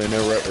unreal and they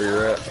know right where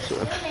you're at.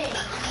 So.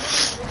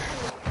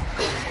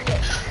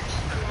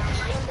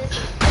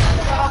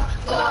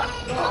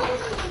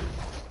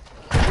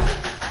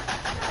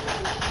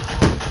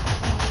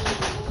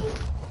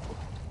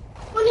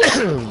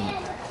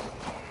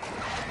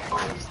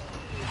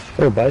 Is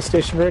there a buy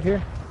station right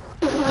here?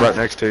 Right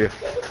next to you.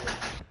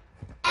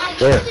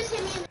 Where?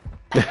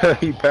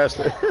 He passed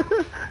it. You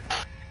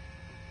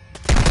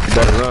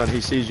better run,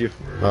 he sees you.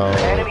 Oh.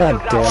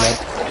 God damn it.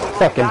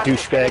 Fucking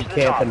douchebag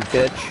camping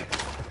bitch.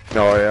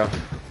 Oh yeah.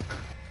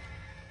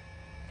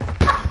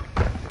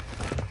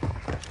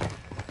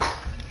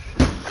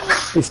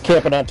 He's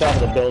camping on top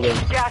of the building.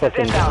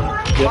 Fucking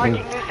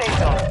getting...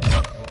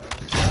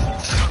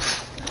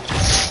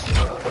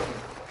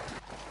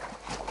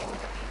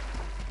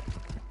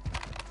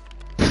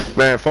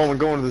 Man, if I'm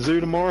going to the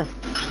zoo tomorrow.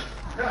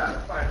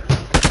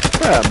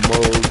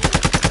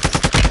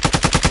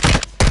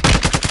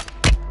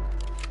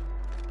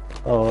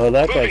 Oh,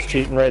 that guy's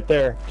cheating right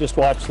there. Just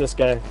watch this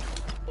guy.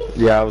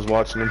 Yeah, I was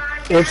watching him.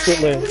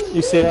 Instantly.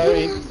 You see how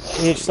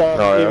he saw him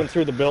yeah. even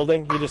through the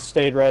building? He just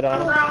stayed right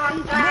on him.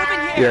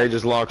 Yeah, he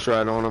just locks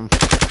right on him.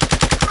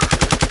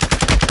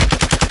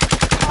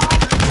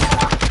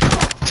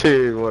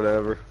 Dude,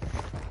 whatever.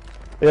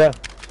 Yeah.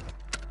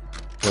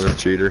 What a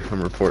cheater.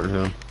 I'm reporting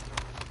him.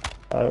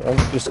 I'm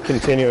just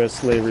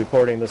continuously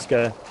reporting this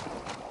guy.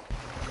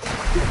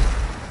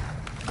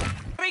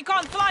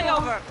 Recon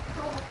flyover!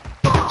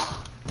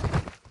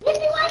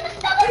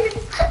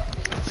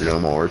 You know,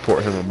 I'm gonna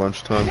report him a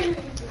bunch of times.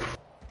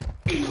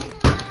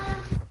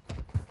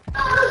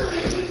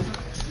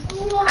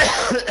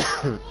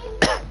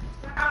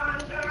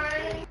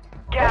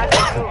 Gas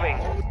is moving.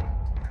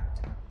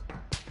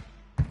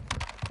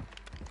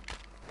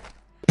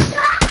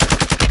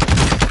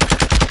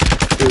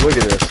 Dude, look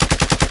at this.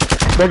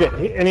 Look at,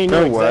 and he knew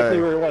No exactly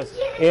way. where it was.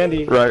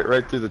 Andy,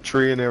 Right through the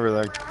tree and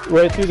everything.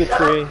 right through the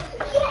tree.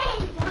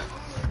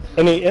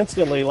 And he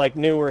instantly, like,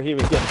 knew where he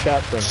was getting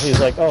shot from. He's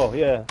like, oh,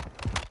 yeah.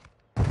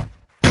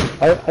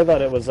 I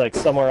thought it was, like,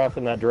 somewhere off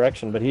in that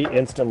direction, but he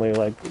instantly,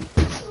 like...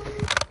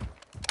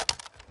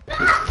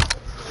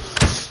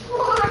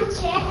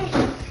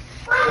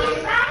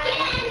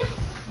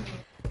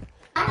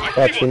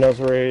 Actually knows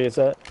where he is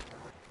at.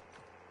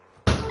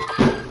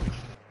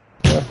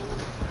 Yeah.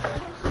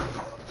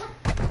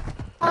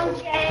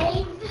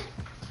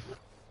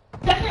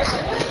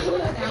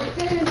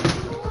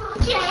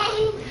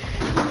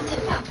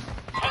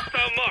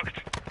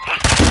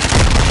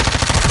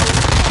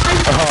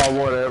 Oh,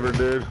 whatever,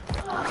 dude.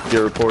 Get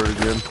reported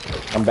again.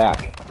 I'm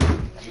back.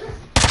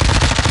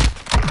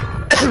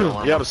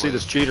 You ought to see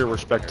this cheater we're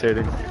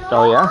spectating.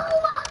 Oh yeah?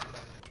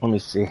 Let me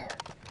see.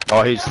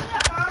 Oh, he's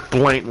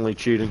blatantly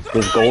cheating.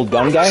 This gold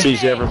gun guy? He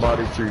sees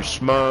everybody through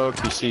smoke.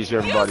 He sees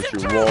everybody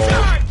through walls.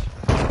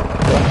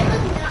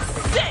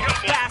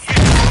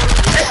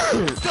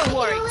 Don't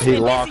worry. He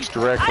locks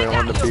directly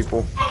onto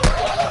people.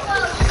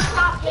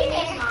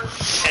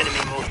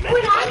 Here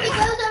we go!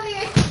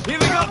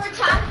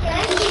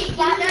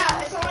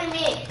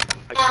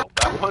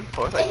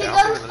 If it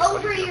goes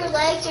over your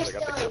legs, you're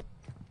still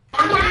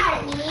on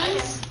your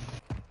knees.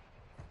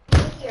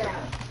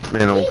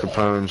 Man, old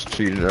Capone's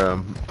cheated,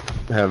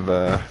 have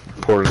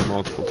reported him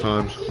multiple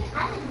times.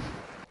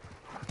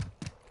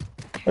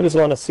 I just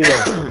want to see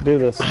him do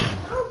this.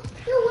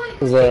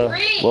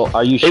 Well,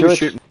 are you He sure? was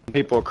shooting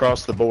people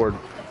across the board.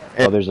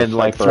 Oh, there's a and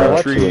like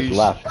sniper through to his trees.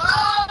 left.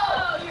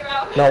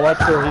 Now watch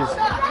where he's...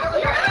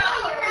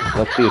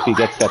 Let's see if he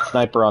gets that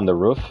sniper on the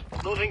roof.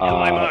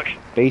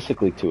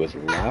 Basically to his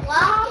left.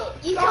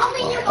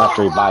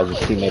 After he buys his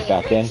teammate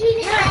back in.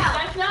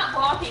 That's not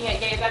blocking it,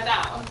 Gabe. That's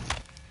out.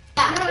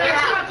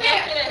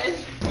 It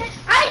is.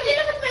 I did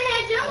it with my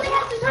hands. You only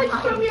have to touch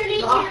from your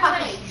knees to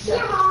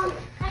your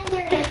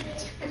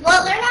legs. Well,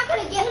 they're not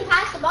going to get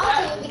past the ball to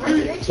you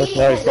because you're cheating. Look,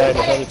 now he's buying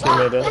his other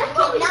teammate in.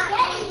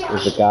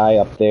 There's a guy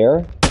up there.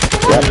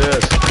 Look at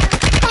this.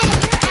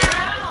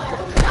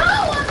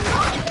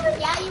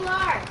 Yeah, you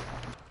are.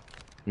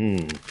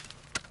 Hmm.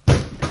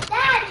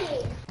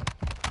 Daddy.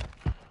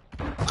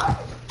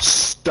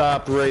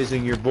 stop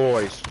raising your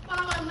voice.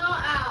 I'm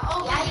not out.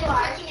 Oh, yeah, you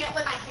are. It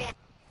with my hand.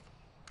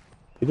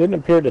 He didn't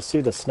appear to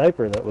see the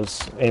sniper that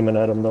was aiming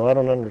at him, though. I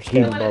don't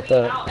understand about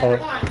that.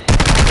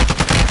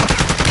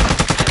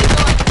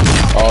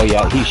 Oh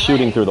yeah, he's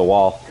shooting through the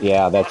wall.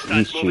 Yeah,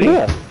 he's cheating.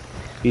 Yeah.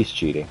 He's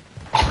cheating.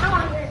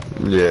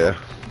 Yeah.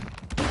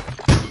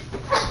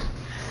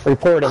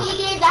 Report him.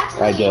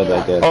 I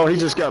did. Oh, he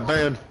just got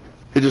banned.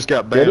 He just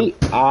got Did banned. he?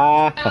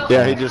 Ah.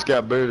 Yeah, he just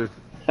got booted.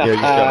 Yeah, he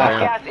just got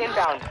banned. Gas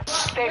inbound.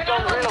 Safe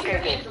zone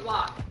relocated.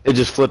 It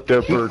just flipped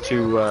over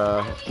to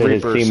his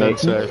Reaper teammate.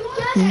 Sensei.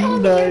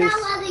 Nice.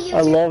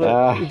 I love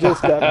it. He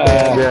just got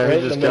banned. Yeah, right he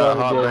in the just middle got of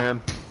the hot game.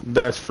 banned.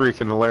 That's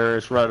freaking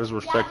hilarious, right as we're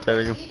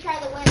spectating him.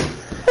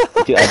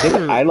 Dude, I think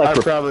I like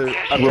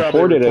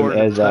reported him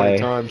as 20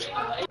 times.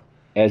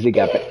 as he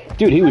got back.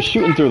 Dude, he was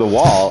shooting through the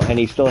wall and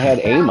he still had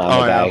aim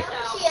on the guy.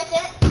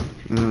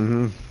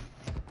 Mm-hmm.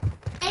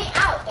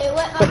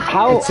 But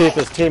how? Let's see if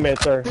his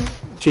teammates are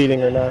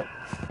cheating or not.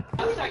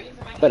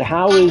 But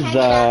how is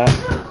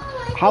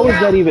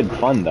that even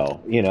fun though?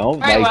 You know,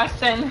 Right, like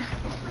Weston.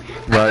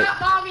 Right.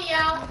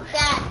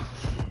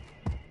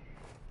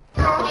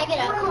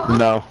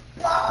 No.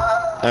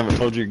 I haven't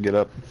told you to get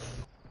up.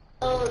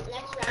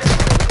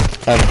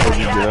 I haven't told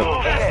you to get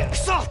up.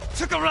 Soft,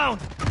 took a round.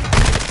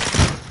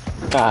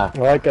 ah,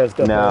 Well, that guy's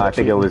definitely no, I think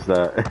cheating. it was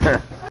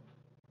the.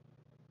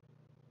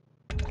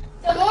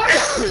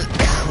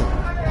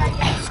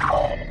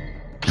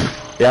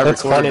 Yeah, I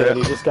That's funny recorded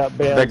that he just got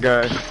banned. That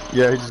guy.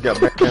 Yeah, he just got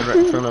banned right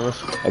in front of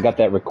us. I got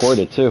that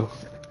recorded too.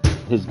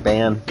 His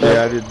ban.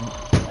 Yeah, I did.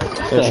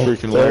 That's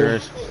freaking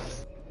hilarious.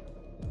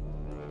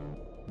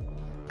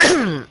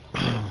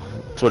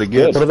 That's what he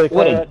gets. What do they call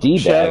What a that?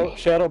 D-bag.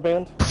 Shadow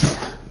band?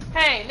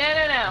 Hey,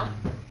 no.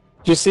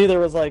 Did you see there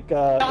was like, there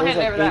was hand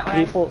over like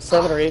that way.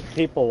 7 or 8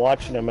 people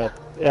watching him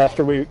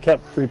after we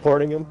kept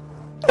reporting him?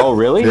 Oh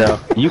really? Yeah.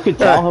 You could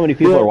tell how many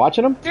people are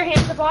watching him. Put your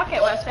hands to block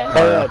it, Weston.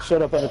 Oh yeah, it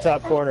showed up in the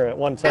top corner at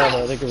one time.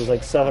 I think it was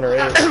like 7 or 8.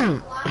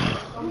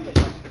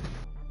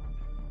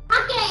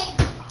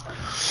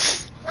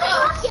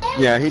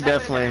 Yeah, he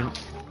definitely.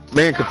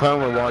 Me and Capone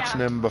were watching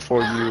him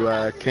before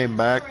you came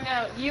back.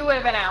 No, you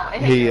would have been out.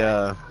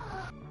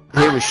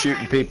 He was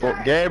shooting people.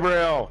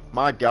 Gabriel,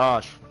 my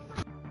gosh.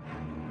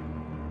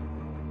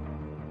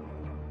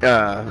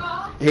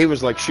 He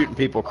was like shooting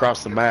people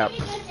across the map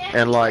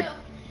and like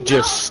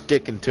just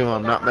sticking to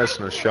them, not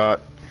missing a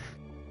shot.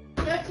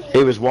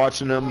 He was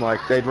watching them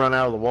like they'd run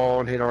out of the wall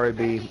and he'd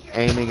already be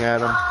aiming at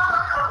them.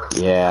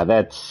 Yeah,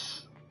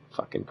 that's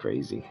fucking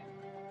crazy.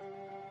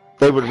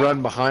 They would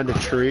run behind a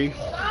tree.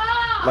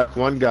 Like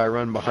one guy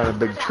run behind a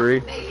big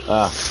tree.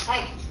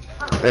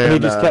 And he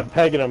just kept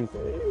pegging him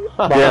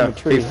behind yeah, the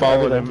tree. he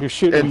followed him He was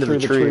shooting into through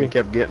the tree and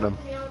kept getting him.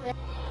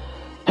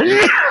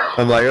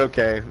 I'm like,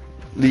 okay,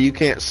 you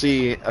can't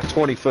see a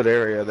 20-foot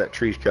area that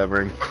tree's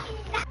covering.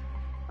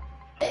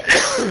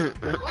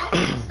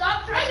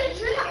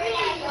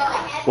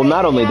 Well,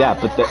 not only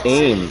that, but the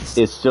aim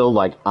is still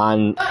like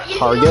on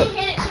target.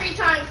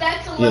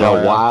 You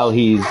know, while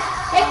he's. If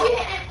you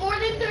hit it more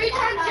than 3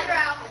 times, you're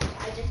out.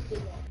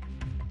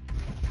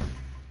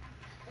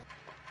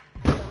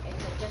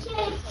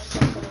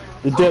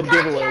 The dead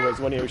giveaway was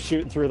when he was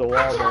shooting through the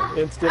wall,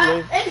 though,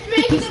 instantly. It's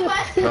making the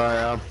Weston.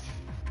 Oh,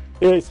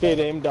 He stayed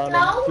aimed on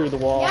him through the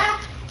wall.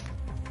 Yeah.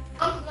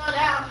 I'm not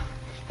out.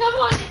 Come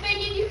on,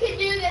 Dominion, you can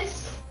do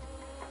this.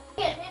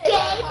 Hit it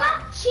as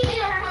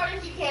hard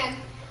as you can.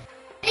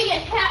 Hit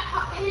it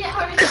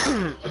hard as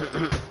you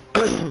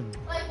can.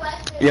 Like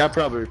Weston. Yeah, I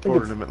probably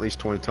reported him at least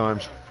 20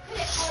 times. Hit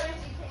it hard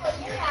as you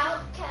can. You're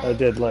out. I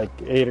did like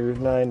 8 or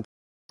 9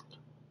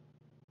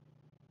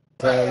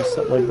 times,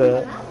 something like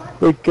that.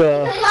 Like,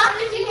 Block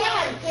with your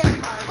hands.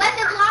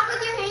 Weston, block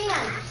with your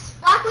hands.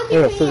 Block with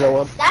your Yeah, figure out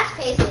hands. That's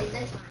basic.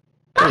 That's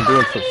what I'm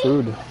doing for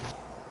food.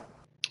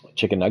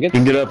 Chicken nuggets? You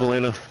can get up,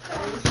 Elena.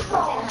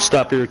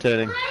 Stop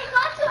irritating.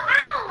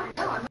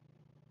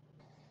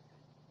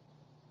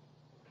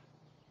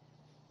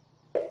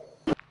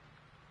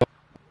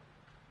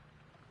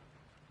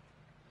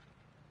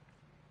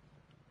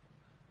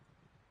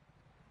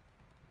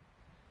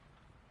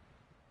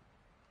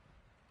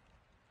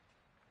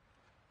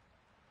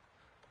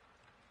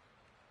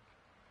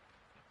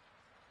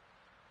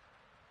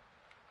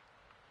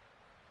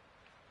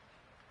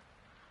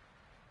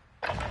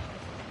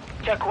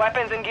 Check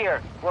weapons and gear.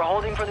 We're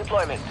holding for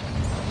deployment.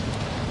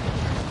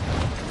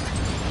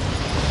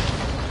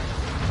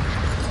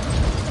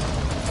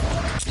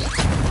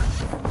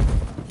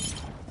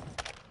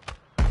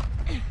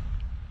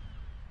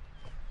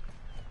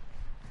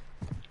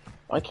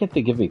 Why can't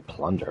they give me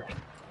plunder?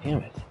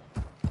 Damn it.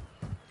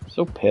 I'm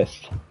so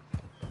pissed.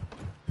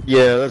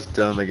 Yeah, that's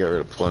dumb. They got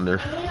rid of plunder.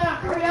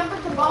 Hurry up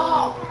with the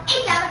ball.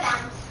 It's out of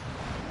bounds.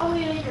 Oh,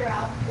 yeah, you're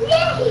out.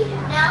 Yay!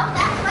 No,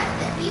 that's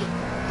Weston.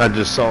 I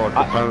just saw a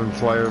Capone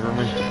fly over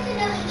me.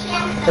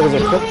 There was a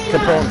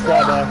Capone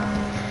flyby.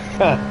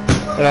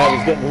 And I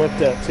was getting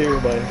looked at too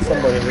by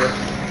somebody here.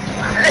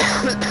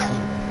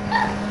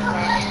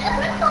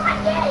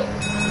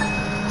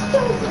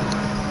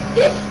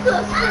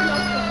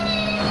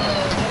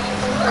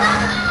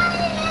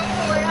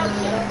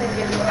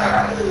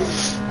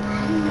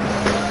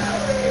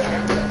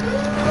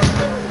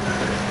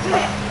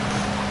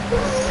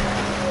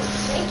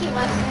 Thank you,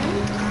 my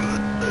friend.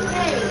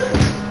 Hey.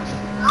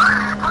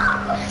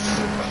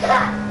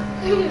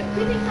 You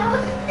think I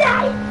was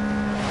nice?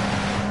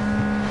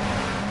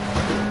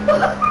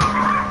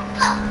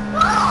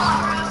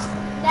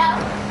 No.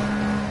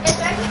 It's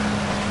right here.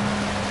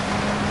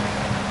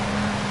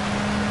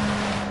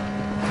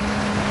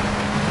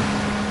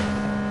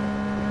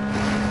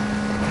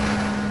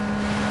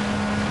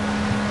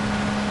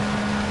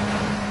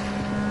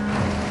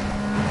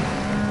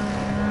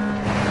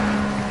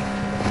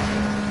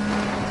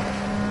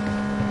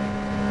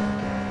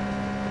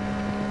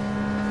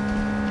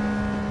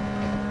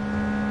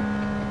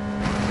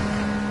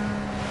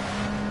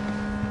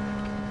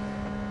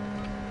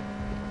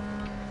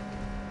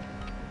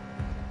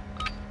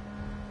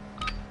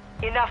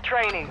 Enough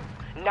training.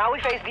 Now we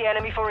face the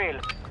enemy for real.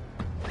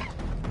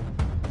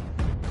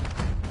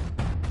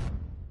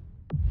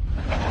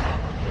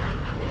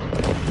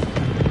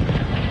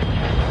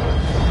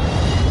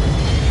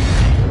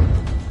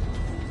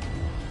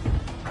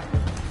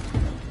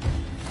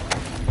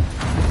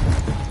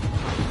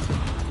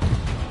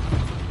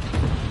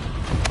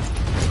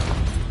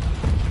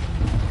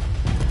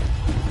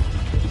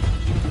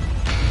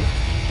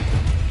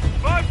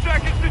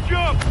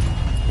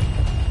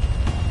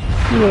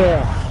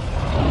 Yeah.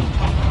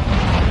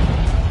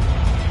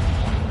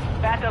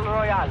 Battle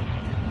Royale.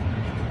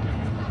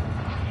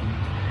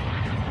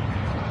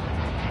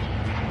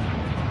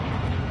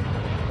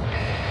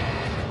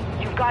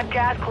 You've got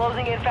gas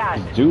closing in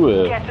fast. Do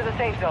it. Get to the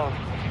safe zone.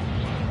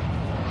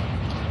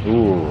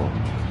 Ooh.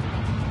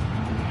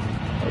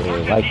 I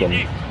really like him.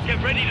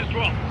 Get ready to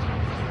drop.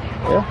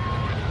 Yeah.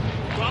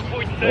 Drop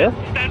point set. Yeah.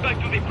 Stand by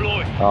to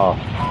deploy. Oh.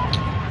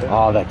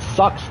 Oh, that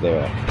sucks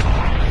there.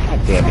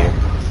 God damn you.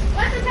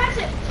 What's the touch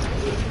it?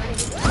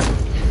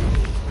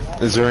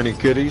 Is there any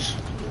goodies?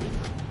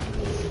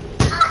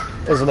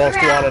 There's the most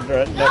wanted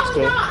right next to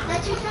it. No,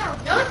 that's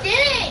yourself. No, it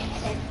didn't.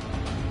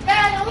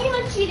 Dad, I'm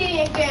even cheating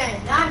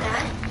again. No, I'm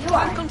not. You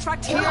are.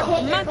 Contract You here.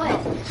 hit your foot. No,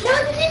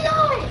 this is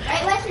not.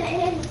 Right, listen,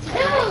 it is.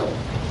 No,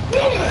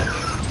 didn't.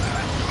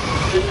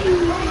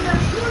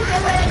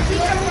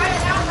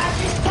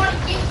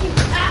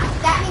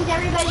 That means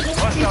everybody gets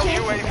two Hostile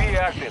chances. UAV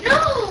active.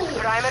 No!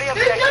 Primary There's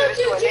objective no is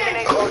to two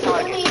eliminate chances. all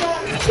targets.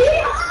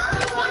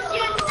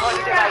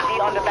 Positive ID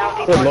on the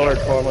bounty Good target. Lord,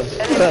 Foreman. It's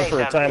time for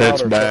a timeout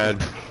That's or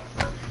bad.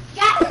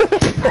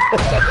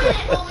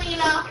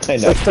 I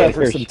know. It's time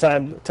for some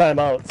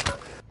timeouts.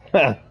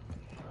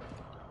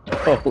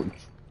 Oh.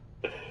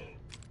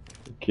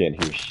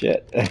 Can't hear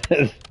shit.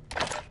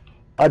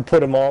 I'd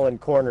put them all in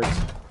corners.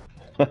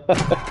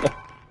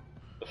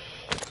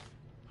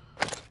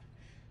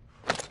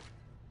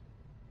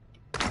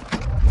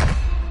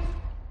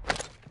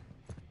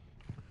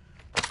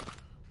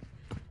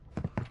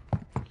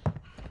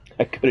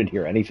 I couldn't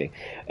hear anything.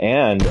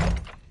 And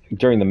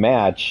during the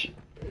match,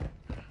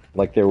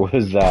 like there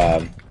was,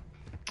 there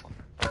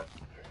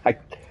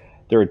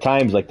were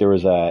times like there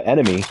was a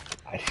enemy.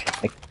 I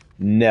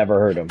never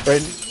heard him.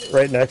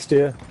 Right next to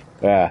you.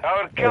 Yeah.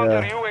 Our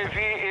counter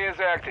UAV is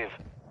active.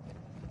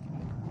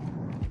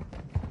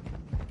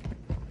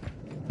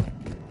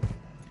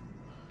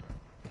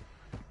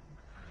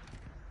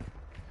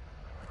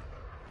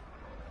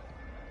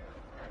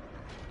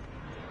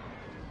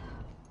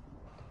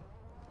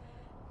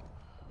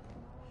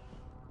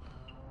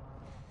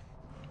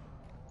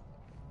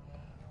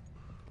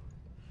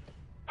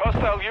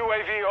 Hostile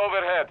UAV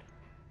overhead.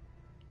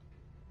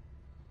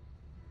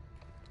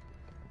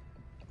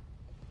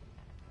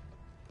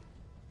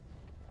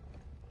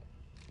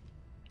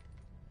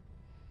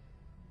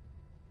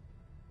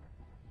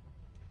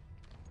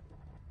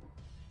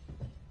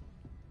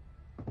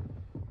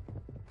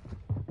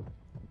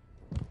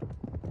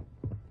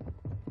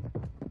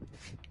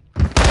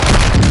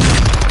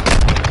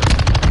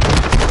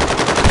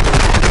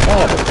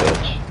 Oh, the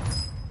bitch.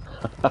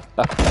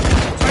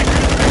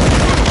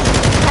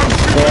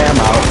 Damn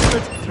out.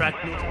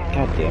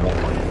 God damn it.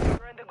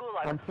 You're in the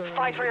gulag.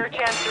 Fight for your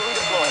chance to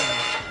redeploy.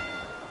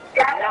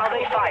 Now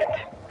they fight.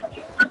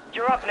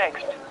 You're up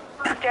next.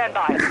 Stand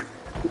by.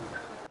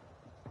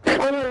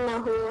 I don't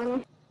know who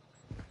won.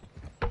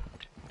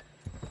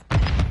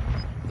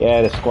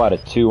 Yeah, the squad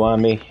of 2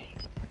 on me.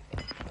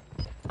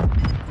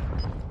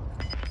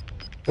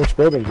 Which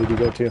building did you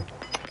go to?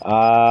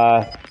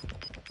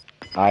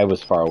 I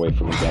was far away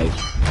from you guys.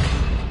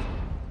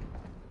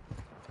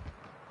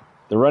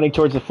 They're running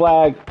towards the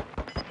flag.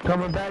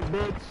 Coming back,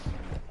 bitch.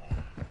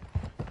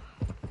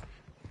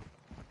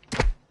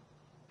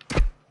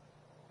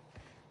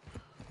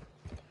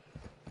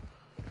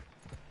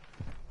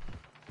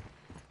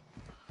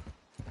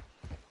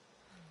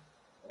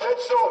 Dead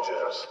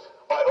soldiers,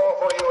 I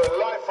offer you a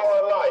life for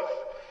a life.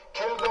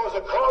 Kill those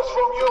across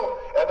from you,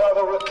 and I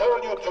will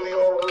return you to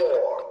your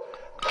war.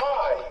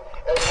 Die,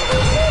 and you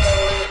will never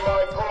leave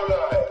my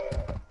gulag.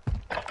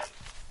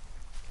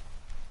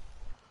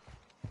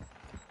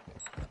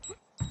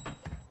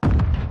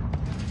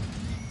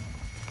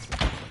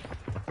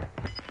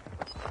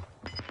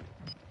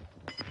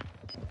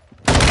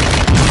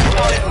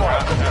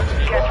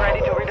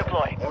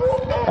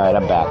 Alright,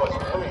 I'm back.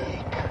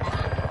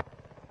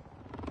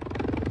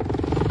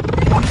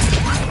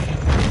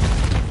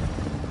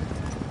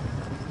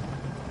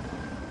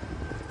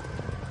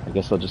 I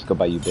guess I'll just go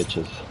by you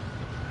bitches.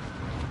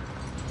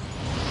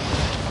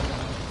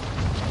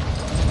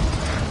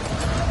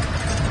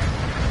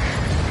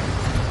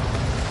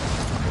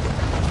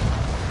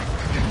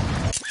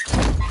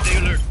 Stay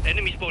alert.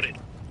 Enemy spotted.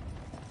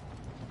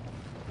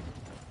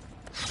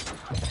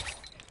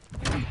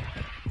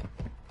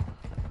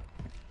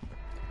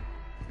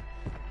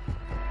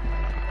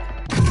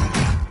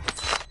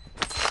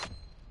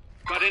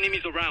 Got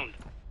enemies around.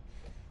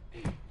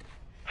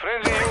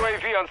 Friendly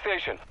UAV on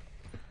station.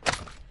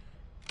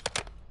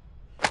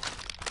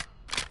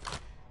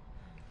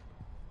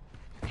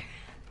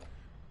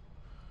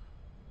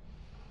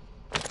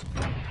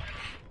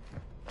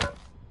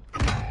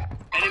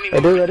 I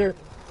do, right here.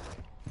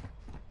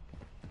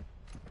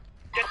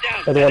 Get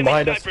down. Other one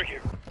behind us. Sniper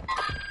here.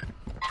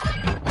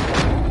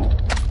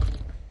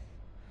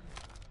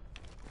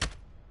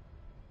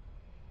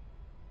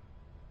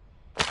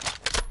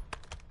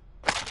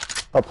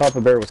 Oh,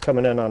 Papa Bear was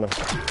coming in on him.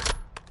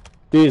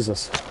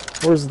 Jesus.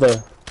 Where's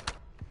the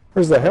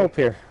help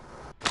here?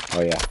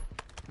 Oh yeah.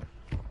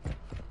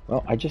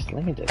 Well, I just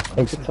landed.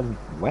 Let's get some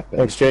weapons.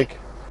 Thanks, Jake.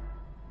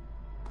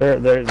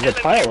 There's a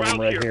pile of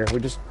them right here. We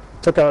just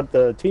took out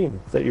the team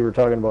that you were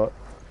talking about.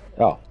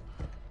 Oh.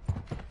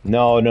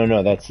 No,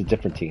 that's a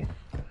different team.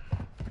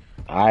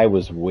 I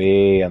was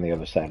way on the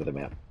other side of the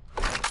map.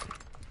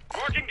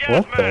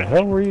 What the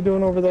hell were you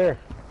doing over there?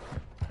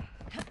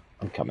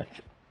 I'm coming.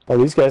 Oh,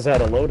 these guys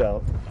had a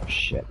loadout. Oh,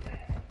 shit.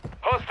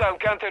 Hostile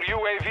counter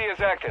UAV is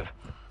active.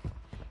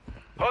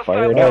 Fire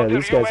Hostile it up. counter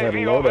These guys had a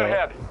UAV loadout.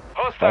 overhead.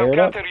 Hostile Fire it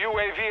up. counter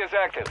UAV is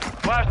active.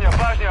 Важня.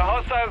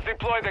 Hostiles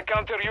deploy the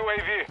counter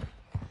UAV.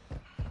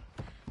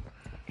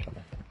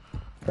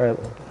 Alright.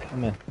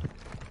 Come in.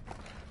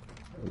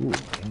 Ooh,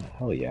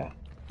 hell yeah.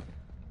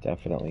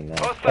 Definitely not.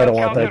 Hostile I don't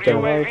want counter that gun.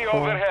 UAV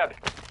overhead.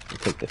 I'll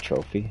take the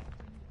trophy.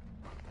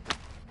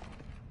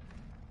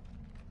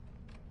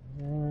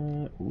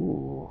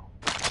 Ooh.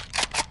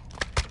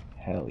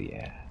 Hell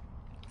yeah.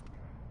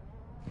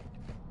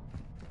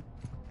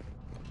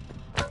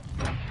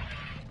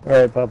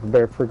 Alright, Papa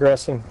Bear,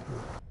 progressing.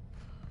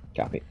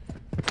 Copy.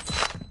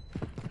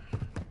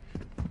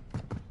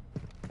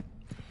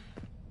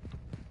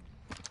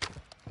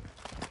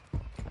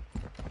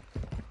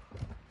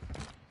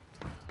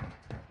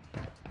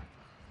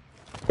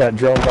 Got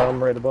drone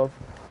bomb right above.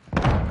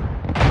 The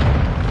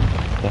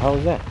hell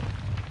is that?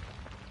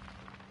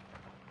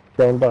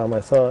 Drone bomb,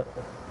 I thought.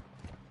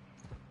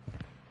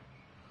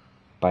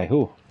 By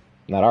who?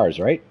 Not ours,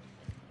 right?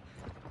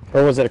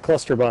 Or was it a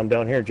cluster bomb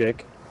down here,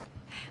 Jake?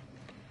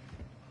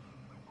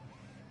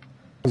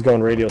 He's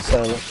going radio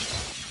silent.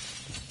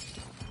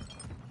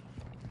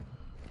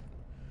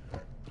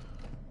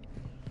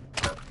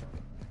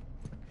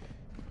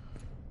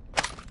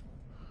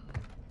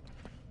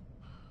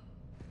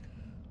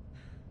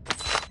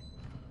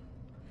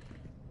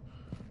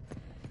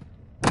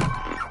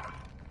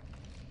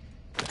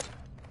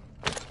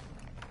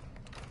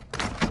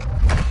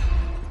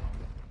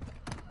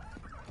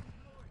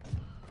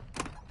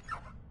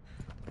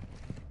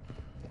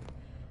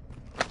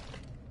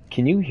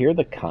 Can you hear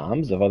the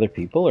comms of other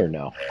people or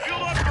no?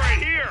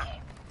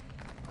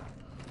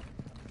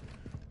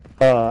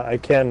 I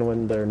can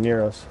when they're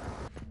near us.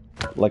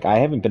 Like, I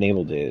haven't been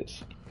able to,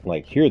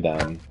 like, hear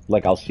them.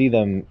 Like, I'll see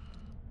them,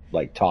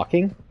 like,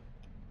 talking,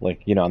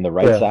 like, you know, on the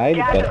right side,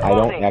 Gas but is I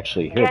don't closing.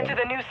 actually hear Get them.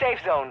 to the new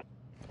safe zone.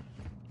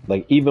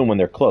 Like, even when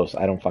they're close,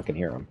 I don't fucking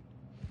hear them.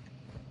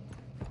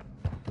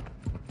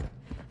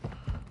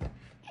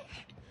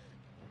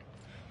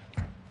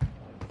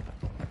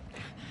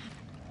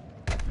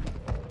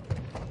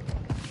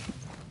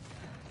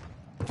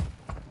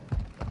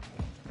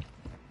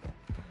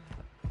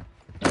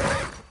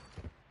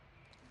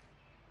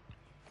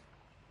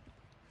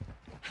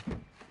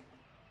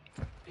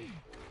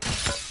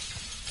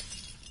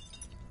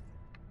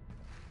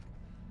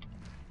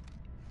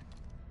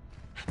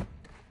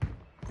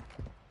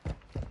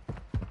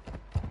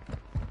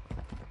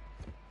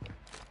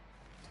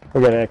 We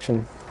got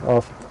action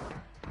off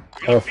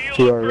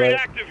to our right.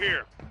 Active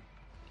here.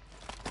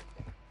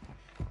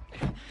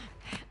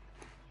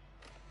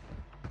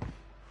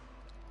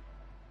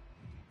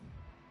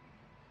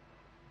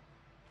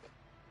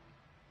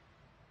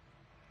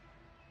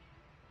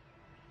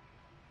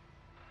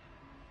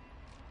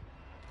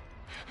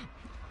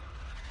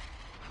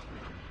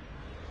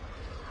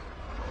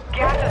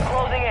 Gas is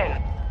closing in.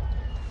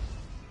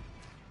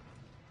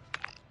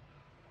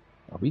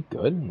 Are we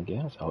good, I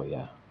guess? Oh,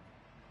 yeah.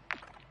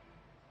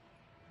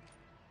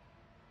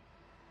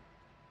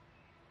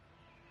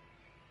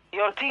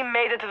 Your team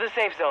made it to the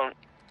safe zone.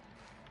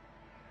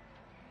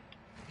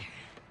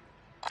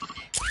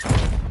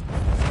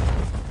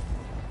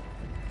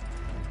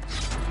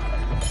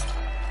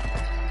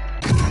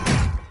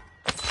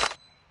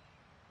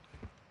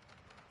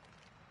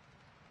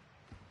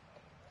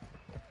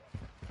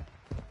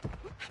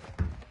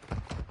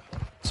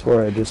 I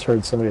swear I just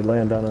heard somebody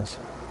land on us.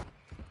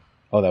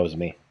 Oh, that was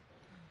me.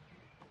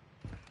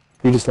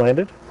 You just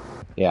landed?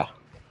 Yeah.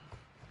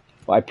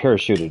 Well, I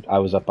parachuted. I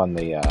was up on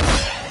the, I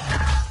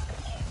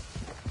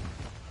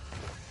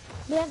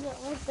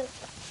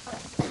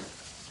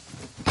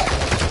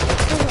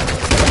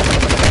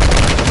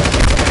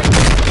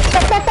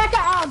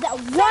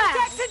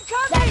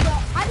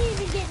didn't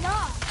even get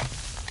knocked.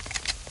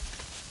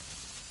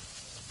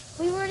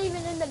 We weren't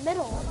even in the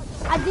middle.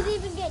 I didn't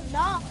even get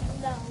knocked,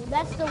 though.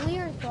 That's the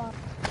weird part.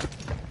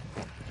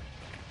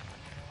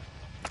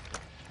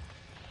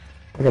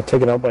 I got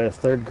taken out by a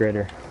 3rd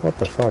grader. What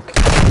the fuck?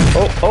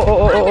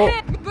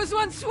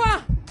 Besoin de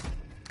soin.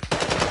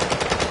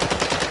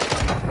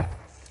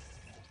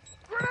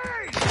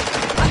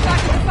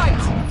 Attaque the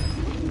fight.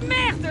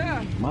 Merde.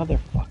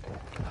 Motherfucker.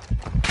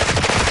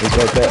 He's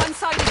right there.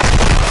 One-sided.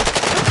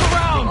 Look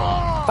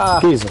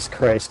around. Jesus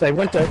Christ! I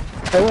went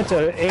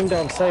to aim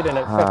down sight and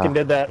it fucking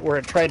did that where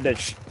it tried to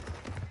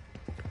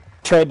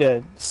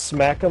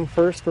smack him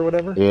first or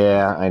whatever.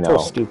 Yeah, I know.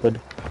 So stupid.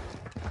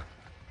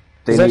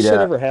 They Does that need shit a-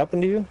 ever happen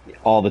to you?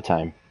 all the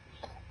time.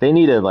 They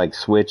need to like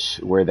switch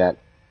where that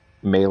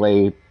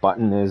melee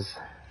button is.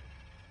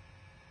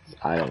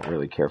 I don't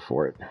really care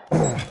for it.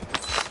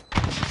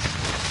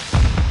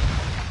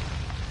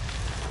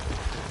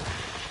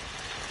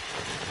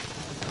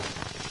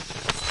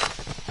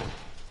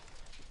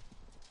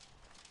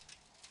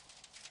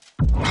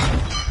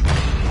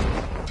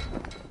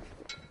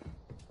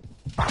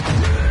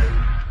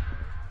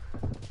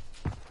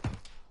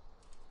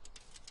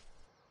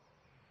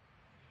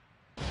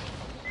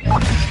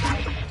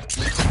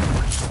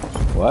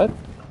 What?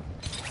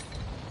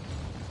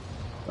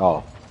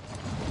 Oh.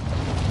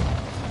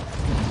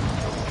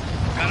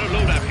 Got a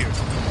loadout here.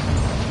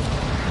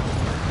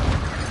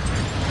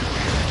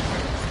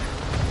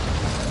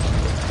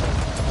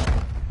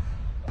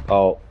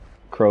 Oh,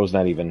 Crow's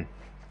not even.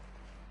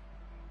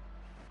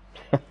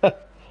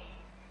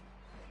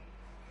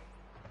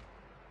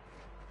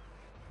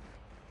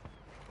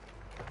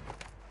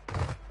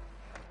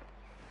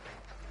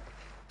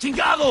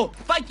 Chingado!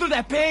 Fight through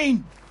that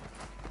pain!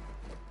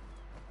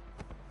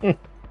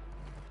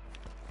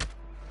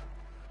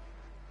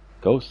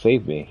 Go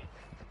save me.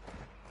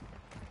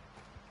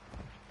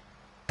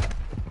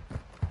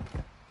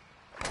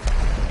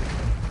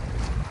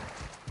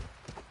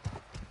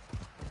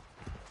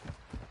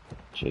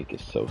 Jake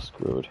is so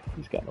screwed.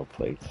 He's got no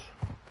plates.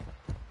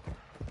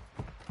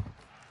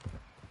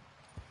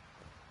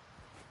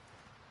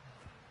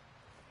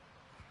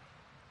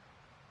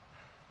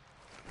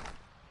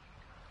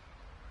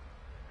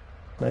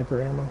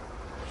 Sniper ammo.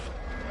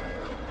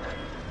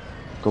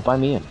 Go buy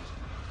me in.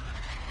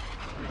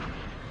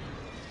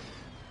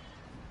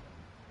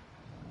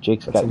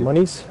 Jake's Got got some your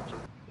monies?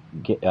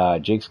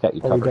 Jake's got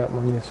you Oh, we covered. got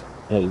monies.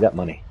 Yeah, you got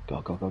money.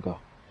 Go, go, go, go.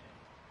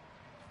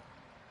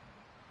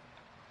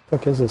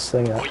 Fuck is this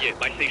thing at? Oh yeah,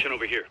 buy station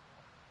over here.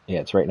 Yeah,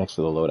 it's right next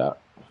to the loadout.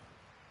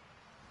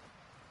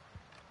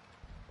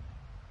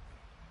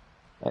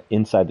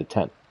 Inside the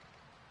tent.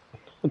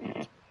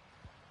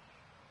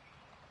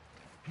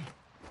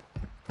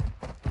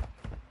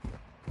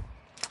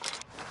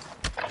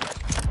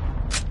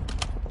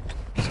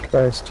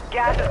 Christ.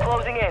 Gas is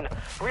closing in.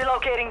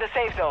 Relocating the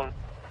safe zone.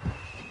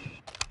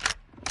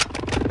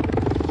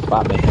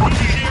 Spot me.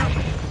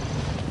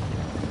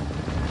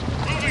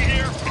 Moving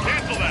here.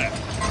 Cancel that.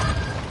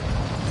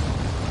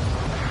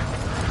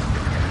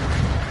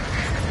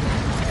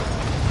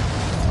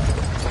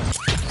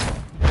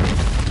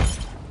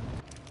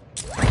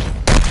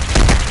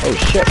 Oh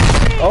shit.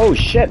 Oh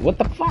shit, what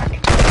the fuck?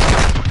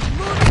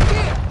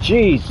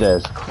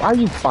 Jesus, are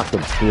you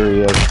fucking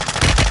serious?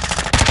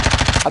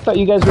 I thought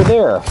you guys were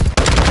there.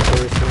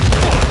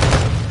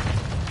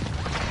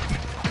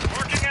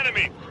 Marking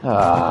enemy.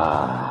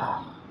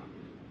 Ah.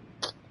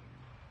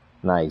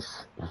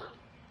 Nice.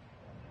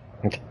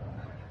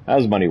 That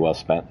was money well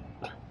spent.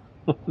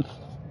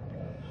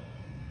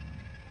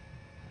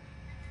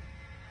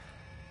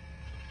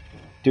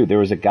 Dude, there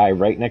was a guy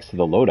right next to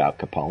the loadout,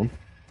 Capone.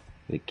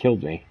 They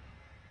killed me.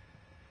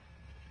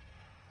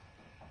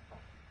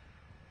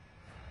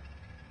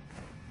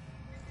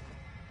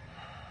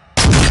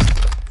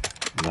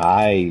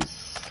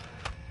 Nice.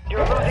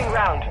 You're losing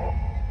ground.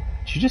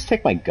 Did you just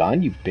take my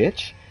gun, you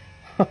bitch?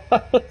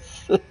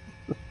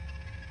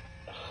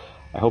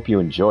 I hope you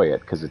enjoy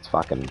it, because it's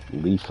fucking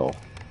lethal.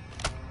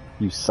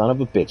 You son of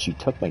a bitch, you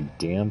took my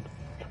damn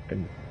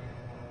fucking...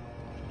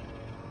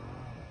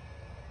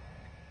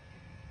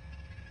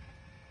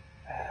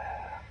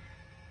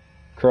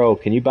 Crow,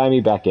 can you buy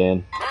me back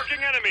in?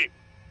 Marking enemy.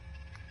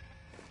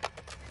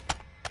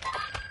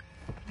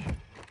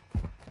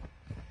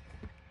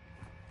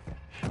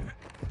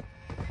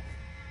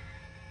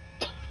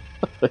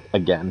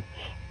 Again.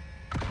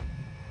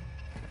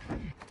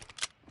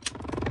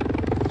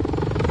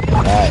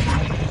 Alright,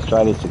 let's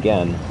try this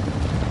again.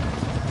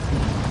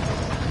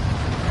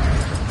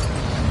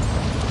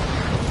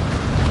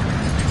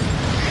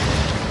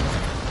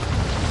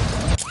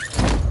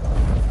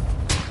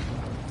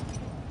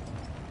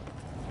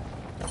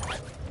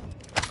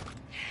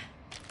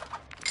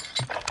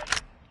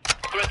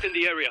 Threat Threat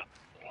in the area.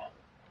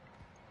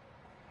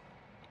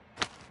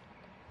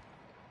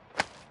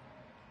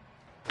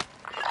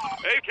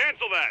 Hey,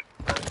 cancel that.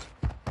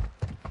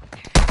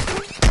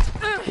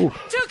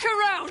 Took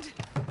around.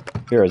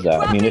 Here is a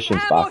Dropping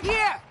munitions ammo box.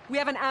 here. We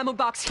have an ammo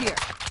box here.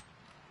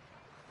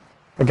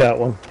 I got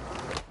one.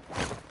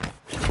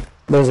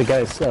 There's a guy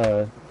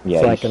Yeah,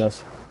 flanking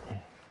us.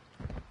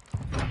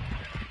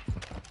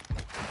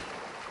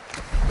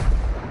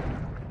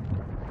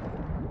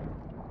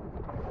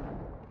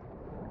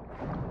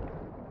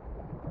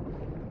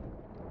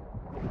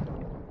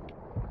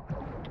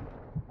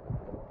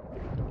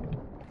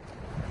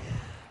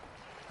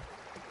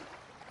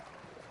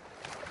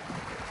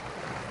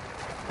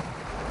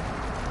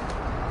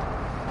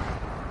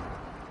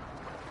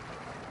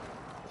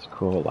 Is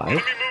Crow alive?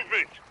 Enemy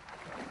movement.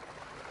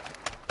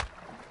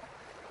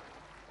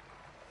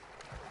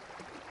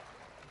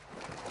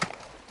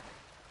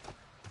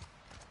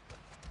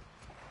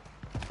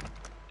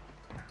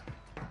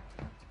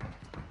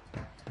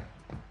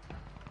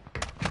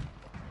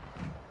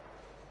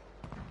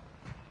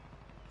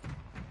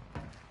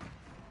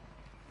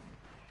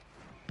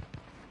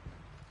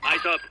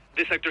 Eyes up.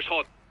 This sector's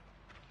hot.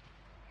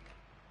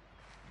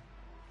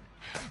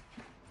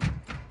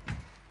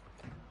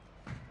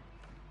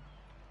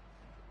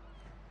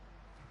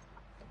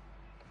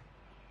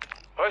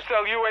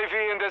 Hostile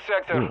UAV in this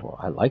sector. Ooh,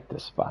 I like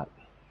this spot.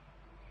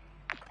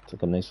 It's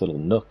like a nice little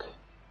nook.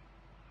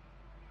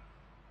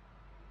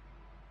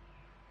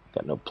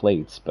 Got no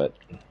plates, but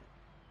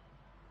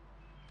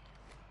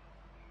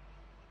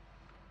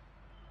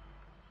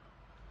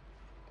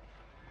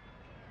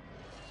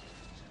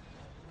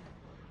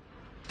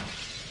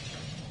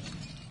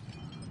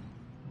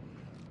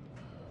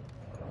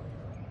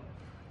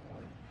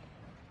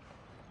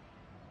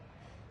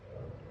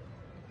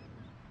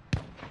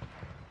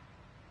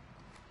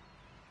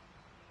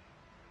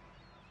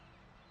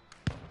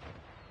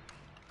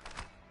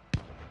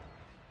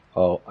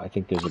oh, I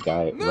think there's a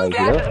guy right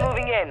Gas is here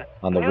moving in.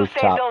 on the New safe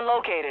rooftop. zone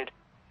located.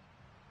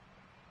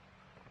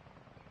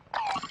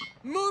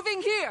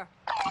 Moving here.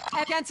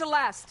 Cancel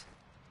last.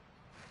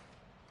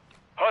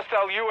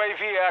 Hostile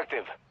UAV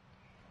active.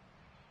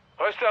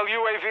 Hostile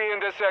UAV in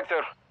this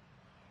sector.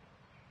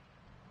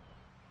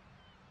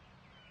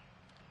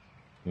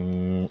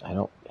 I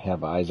don't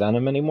have eyes on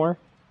him anymore.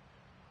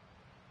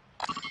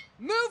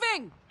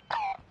 Moving.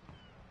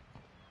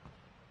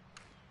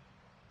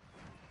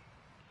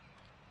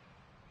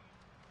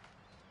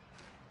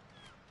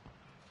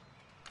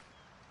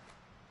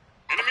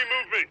 Enemy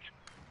movement.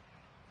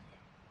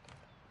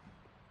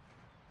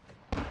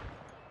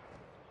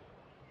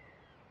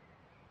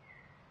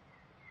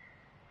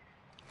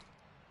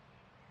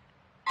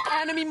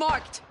 Enemy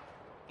marked.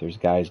 There's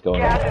guys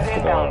going Gas to is the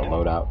inbound.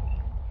 loadout.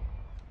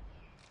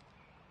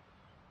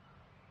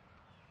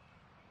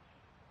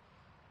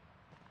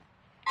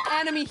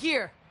 Enemy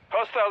here.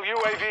 Hostile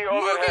UAV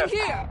Moving overhead.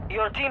 here.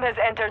 Your team has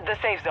entered the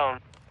safe zone.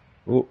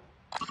 Ooh,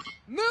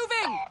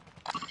 Moving.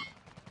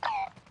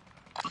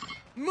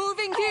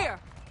 Moving here.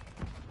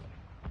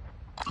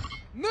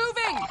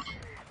 Moving.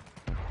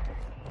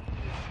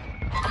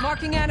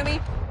 Marking enemy.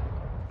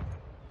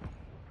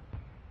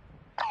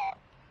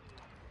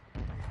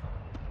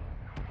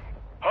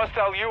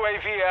 Hostile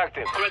UAV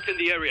active. Threat in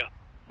the area.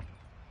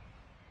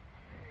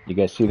 you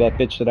guys see that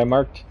bitch that I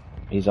marked?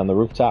 He's on the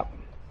rooftop.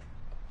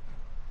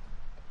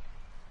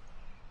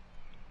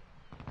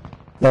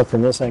 Not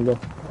from this angle.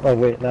 Oh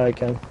wait, now I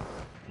can.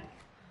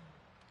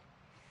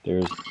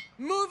 There's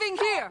Moving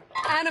here.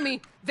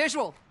 Enemy.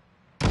 Visual.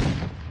 Enemy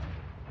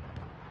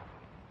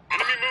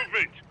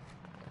movement.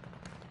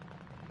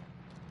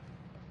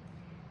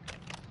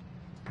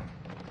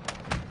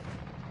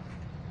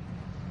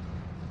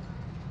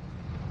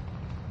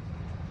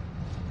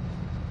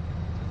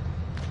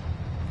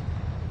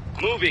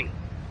 Moving.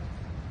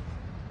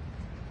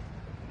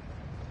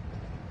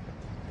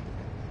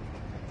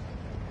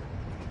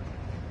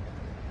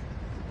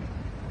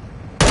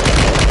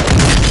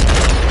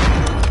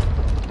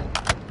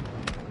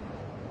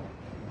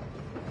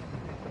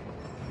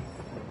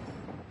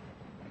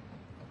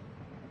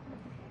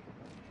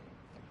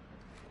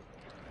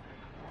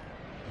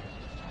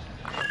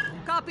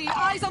 Copy.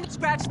 Eyes on the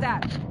scratch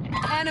that.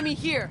 Enemy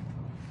here.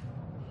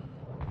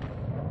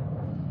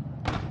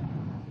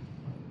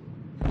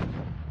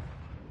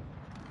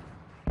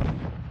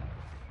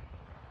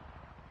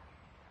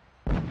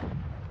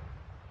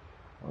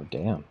 oh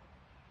damn.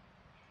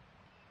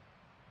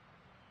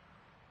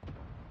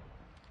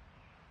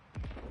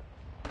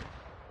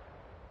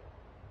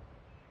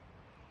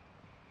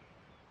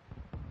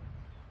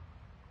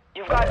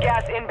 You've got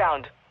gas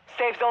inbound.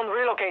 Safe zone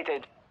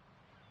relocated.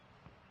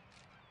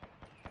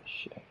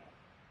 Shit.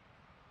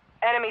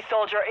 Enemy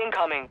soldier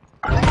incoming.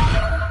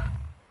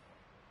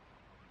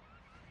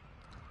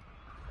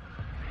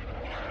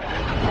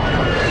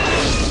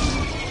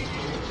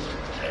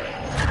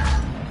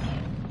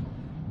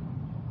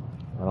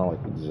 I don't like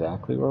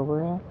exactly where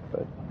we're at,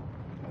 but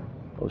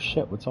oh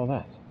shit, what's all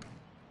that?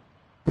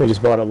 We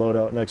just bought a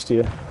loadout next to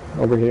you,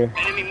 over here.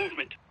 Enemy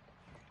movement.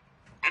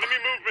 Enemy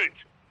movement.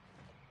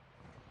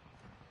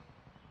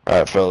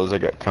 Alright, fellas, I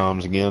got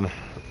comms again.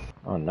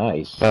 Oh,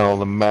 nice. Now all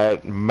the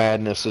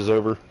madness is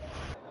over.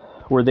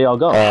 Where'd they all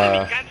go?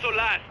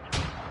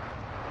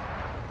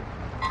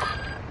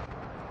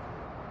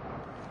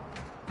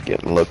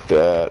 Getting looked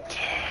at.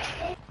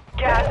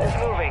 Gas is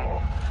moving.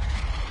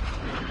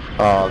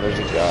 Oh, there's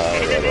a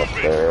guy right up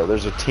there.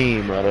 There's a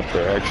team right up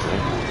there, actually.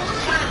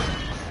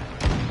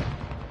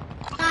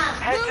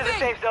 Head to the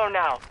safe zone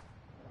now.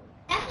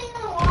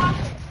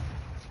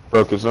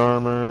 Broke his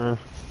armor.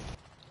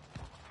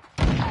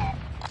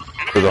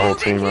 There's a whole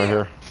team right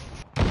here.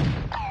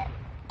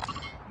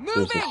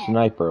 There's a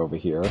sniper over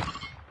here.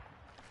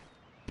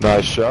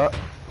 Nice shot.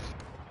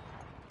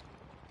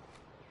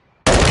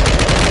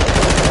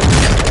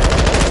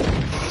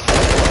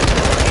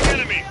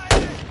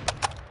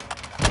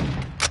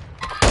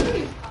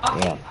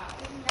 Damn.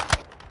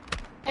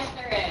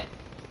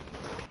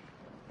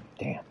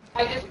 Damn.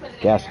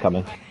 Gas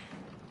coming.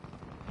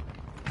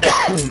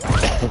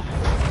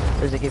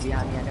 There's a kid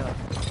behind me, I know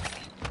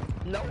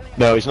it.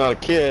 No, he's not a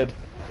kid.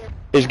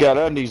 He's got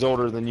undies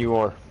older than you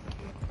are.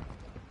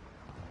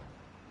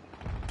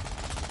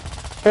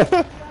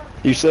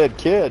 You said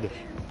kid.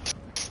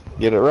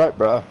 Get it right,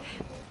 bro.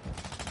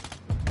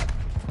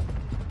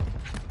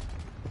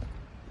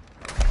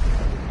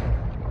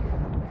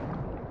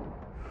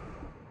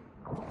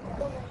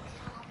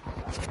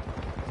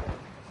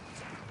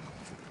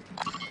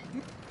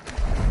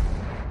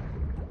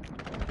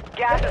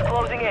 Gas is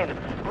closing in.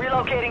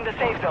 Relocating the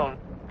safe zone.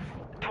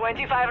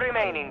 25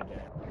 remaining.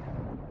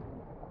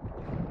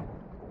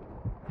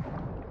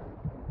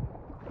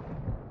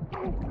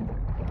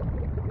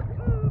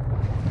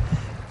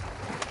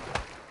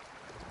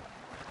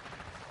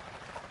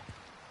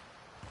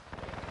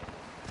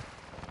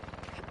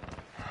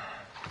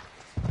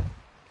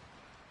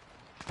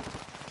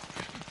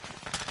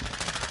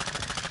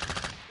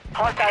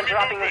 Hostile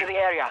dropping into the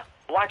area.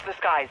 Watch the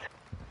skies.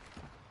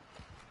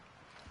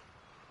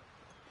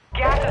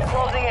 Gas is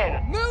closing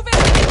in.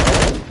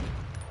 Moving!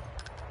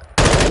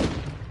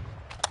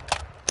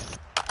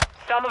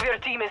 Some of your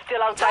team is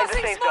still outside the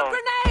safe zone.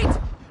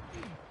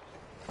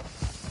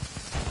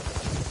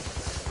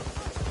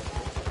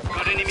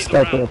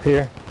 Sniper up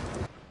here.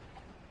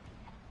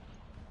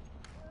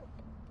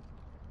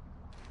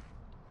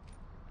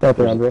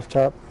 Sniper on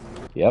rooftop.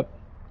 Yep.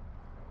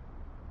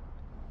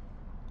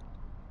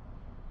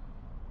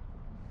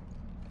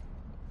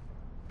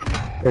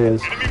 There he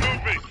is. Guy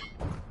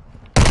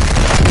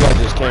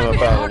just came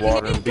up out of the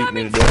water and beat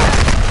me to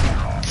death.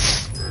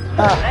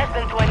 Less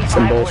than 25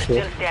 Some were bullshit.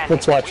 still standing.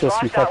 Let's watch We this, you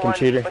lost that fucking one,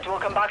 cheater. but we'll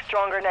come back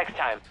stronger next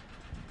time.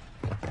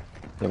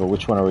 Yeah, but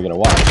which one are we gonna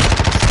watch?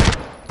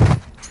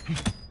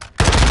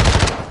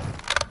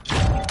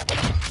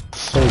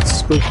 So it's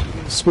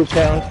spook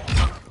town.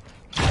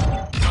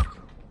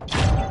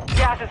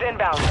 Gas is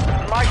inbound.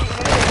 Marking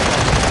new safe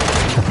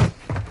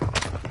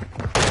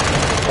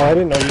Oh, I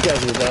didn't know you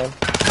guys were down.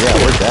 Yeah,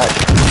 where's that?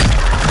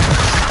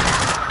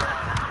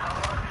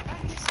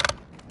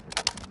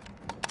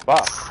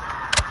 Wow.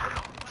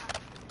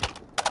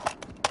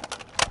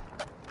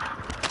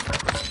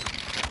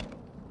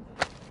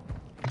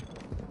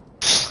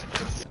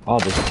 Oh,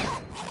 this.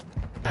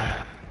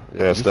 Yeah, it's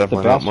Is this the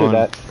definitely not bastard mine.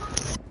 that?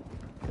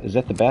 Is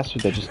that the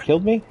bastard that just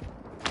killed me?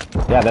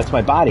 Yeah, that's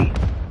my body.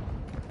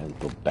 That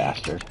little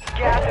bastard. zone.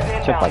 Gas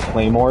is Took my inbound.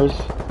 claymores.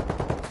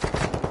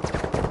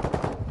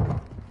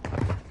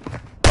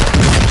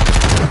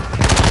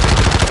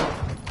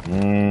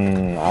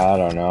 I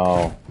don't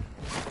know.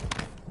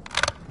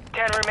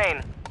 10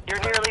 remain. You're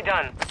nearly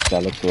done.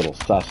 That looks a little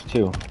sus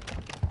too.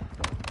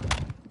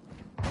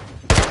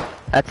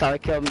 That's how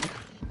it killed me.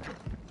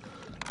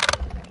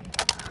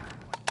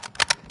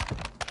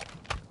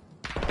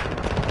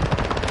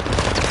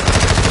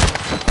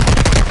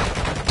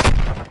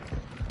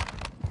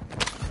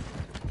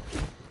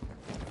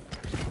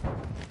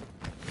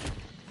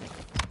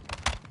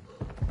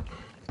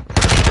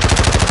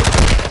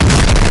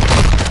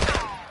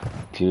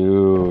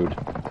 Dude,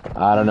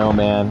 I don't know,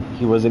 man.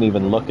 He wasn't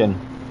even looking.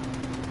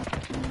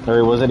 Or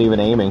he wasn't even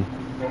aiming.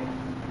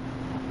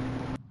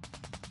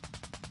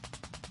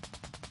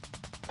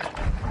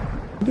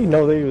 How do you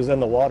know that he was in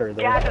the water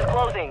there? Gas is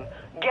closing.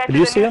 Get Did to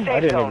you the see new him? I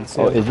safe didn't zone. even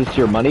see Oh, him. is this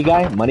your money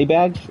guy?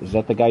 Moneybags? Is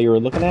that the guy you were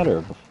looking at,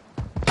 or?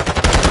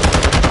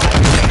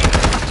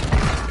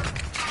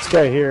 This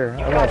guy here,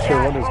 I'm not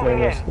sure what his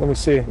name is. Let me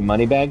see.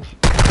 Moneybags?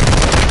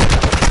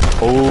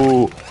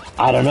 Oh,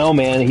 I don't know,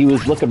 man. He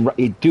was looking,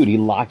 dude. He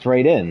locked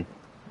right in.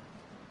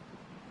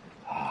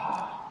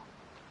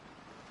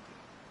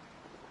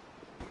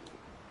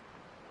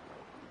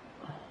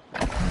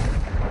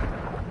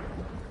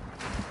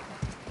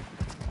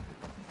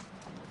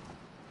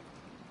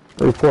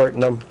 Reporting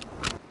them.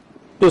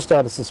 Just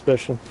out of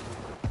suspicion.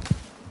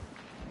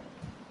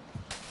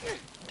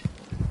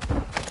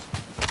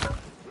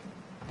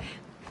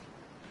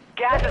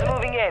 Gas is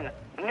moving in.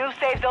 New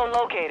safe zone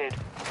located.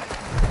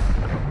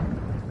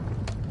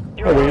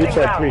 You're Oh, we losing each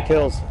had ground. 3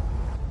 kills.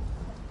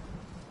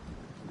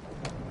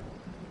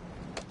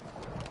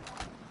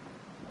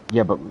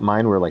 Yeah, but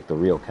mine were like the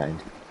real kind.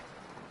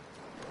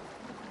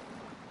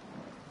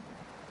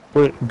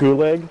 What,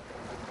 gulag?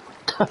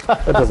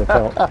 That doesn't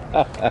count.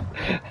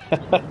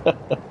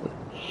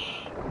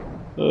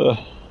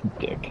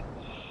 Dick.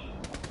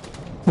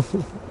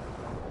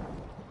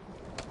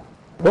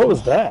 What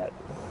was that?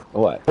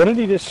 What? What did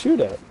he just shoot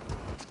at?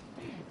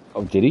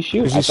 Oh, did he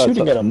shoot? Was he I thought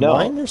shooting so. at a No.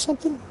 mine or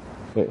something?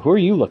 Wait, who are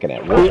you looking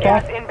at?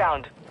 Gas Wolfpack?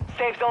 inbound.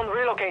 Safe zone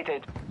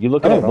relocated. You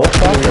looking I at don't know.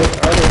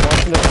 Wolfpack? Are they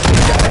watching it?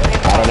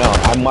 I don't know.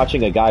 I'm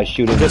watching a guy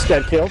shooting. Just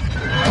got killed?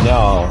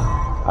 No,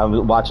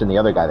 I'm watching the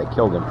other guy that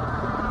killed him.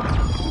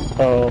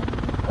 Oh.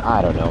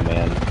 I don't know,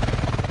 man.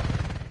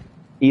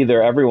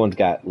 Either everyone's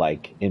got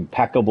like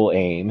impeccable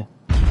aim,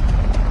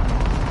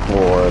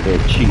 or they're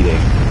cheating.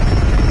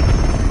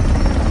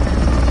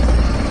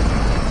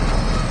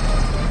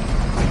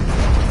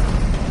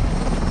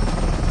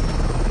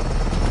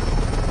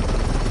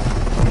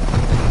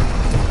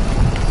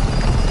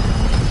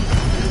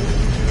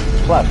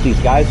 Plus, these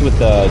guys with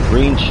the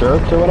green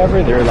shirts or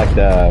whatever, they're like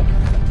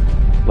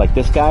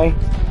this guy,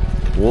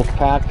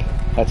 Wolfpack,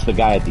 that's the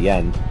guy at the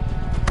end.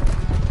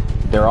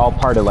 They're all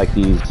part of like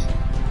these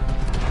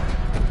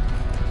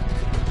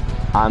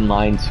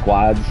online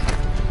squads,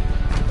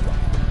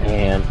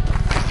 and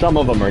some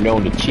of them are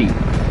known to cheat.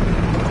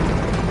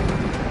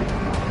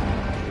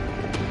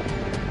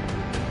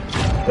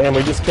 And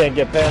we just can't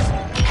get past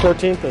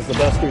 14th is the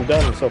best we've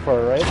done so far,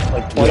 right?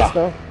 Like twice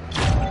now?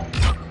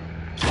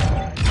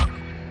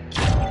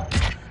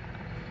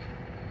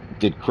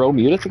 Did Crow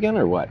mute us again,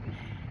 or what?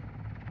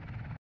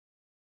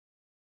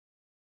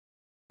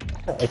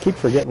 I keep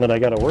forgetting that I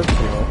gotta work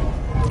tomorrow.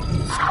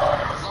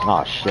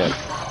 Oh shit.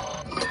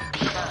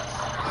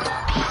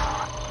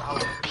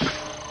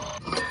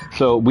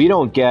 So we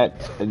don't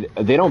get,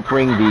 they don't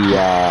bring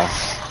the,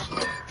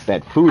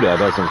 that Fuda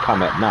doesn't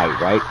come at night,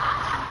 right?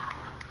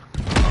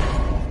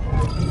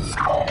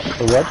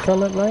 The what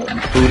come at night?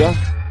 Fuda?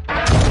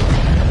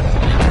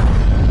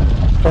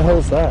 What the hell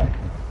is that?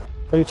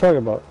 What are you talking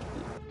about?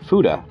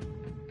 Fuda.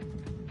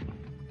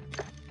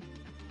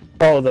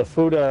 Oh, the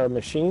Fuda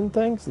machine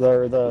things?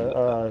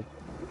 The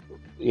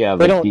Yeah,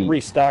 they like don't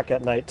restock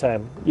at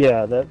nighttime.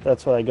 Yeah,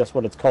 that's what I guess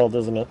what it's called,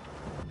 isn't it?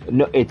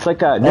 No, it's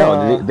like a,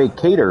 no, they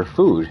cater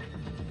food.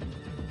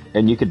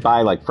 And you could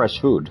buy like fresh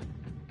food.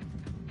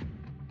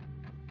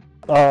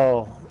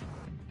 Oh,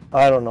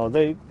 I don't know.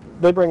 They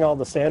bring all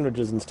the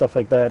sandwiches and stuff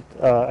like that,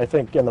 I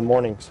think, in the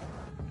mornings.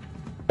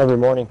 Every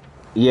morning.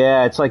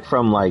 Yeah, it's like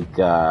from like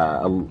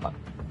 11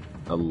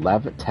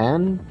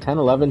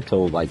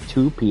 till like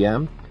 2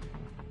 p.m.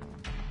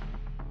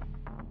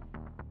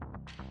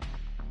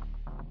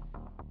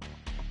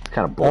 It's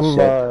kind of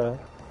bullshit. I'm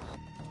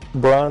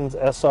bronze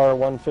SR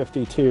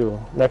 152.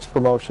 Next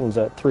promotion's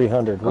at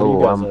 300. What are you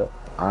guys at?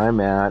 I'm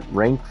at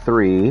rank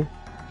 3,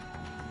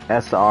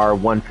 SR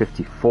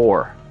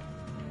 154.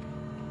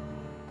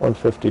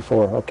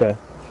 154, okay.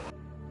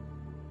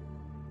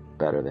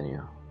 Better than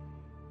you.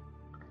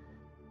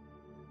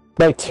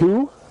 By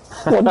 2?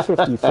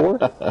 154?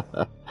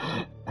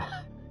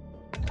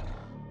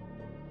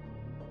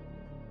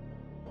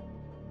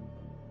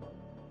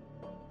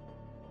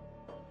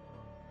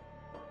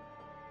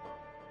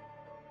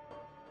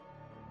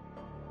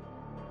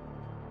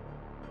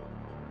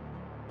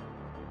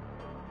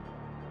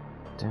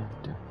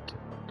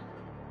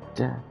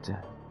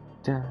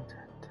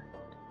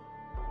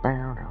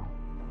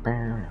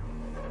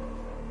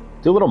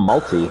 Do a little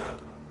multi,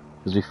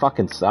 because we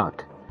fucking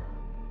suck.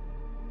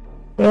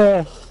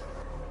 Yeah,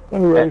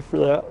 I'm ready for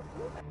that.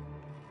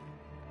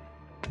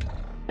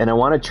 And I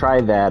want to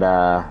try that,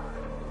 I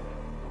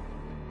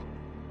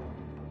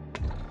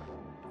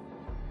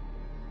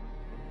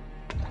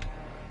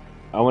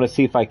want to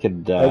see if I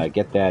could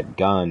get that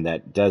gun,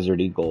 that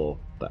Desert Eagle,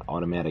 the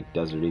automatic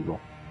Desert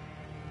Eagle.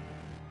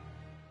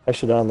 I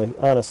should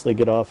honestly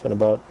get off in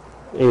about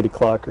 8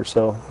 o'clock or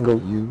so. Go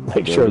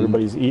make sure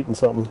everybody's eating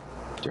something.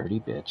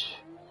 Dirty bitch.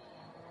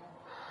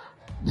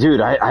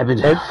 Dude, I've been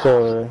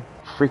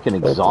freaking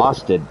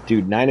exhausted.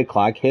 Dude, 9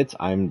 o'clock hits,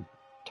 I'm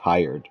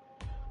tired.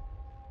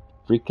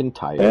 Freaking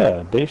tired.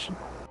 Yeah,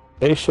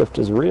 day shift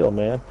is real,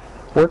 man.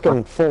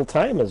 Working full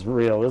time is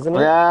real, isn't it?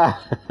 Yeah.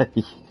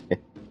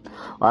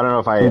 I don't know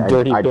if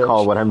I'd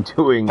call what I'm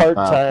doing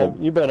part-time.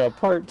 You've been a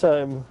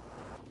part-time...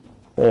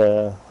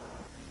 Yeah.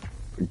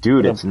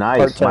 Dude, it's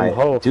nice.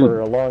 For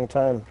a long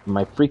time.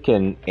 My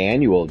freaking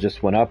annual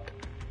just went up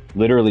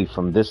literally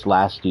from this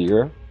last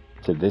year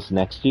to this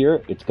next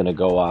year. It's going to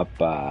go up,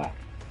 what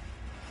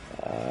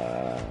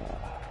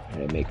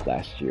did I make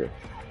last year?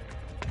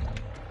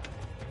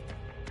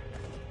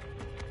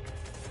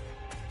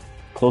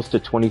 Close to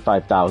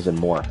 25,000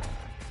 more.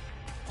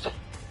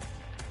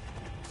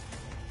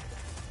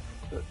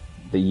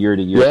 The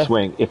year-to-year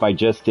swing, if I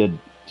just did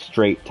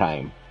straight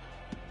time.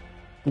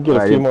 You get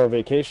a few more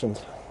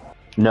vacations.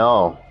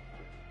 No.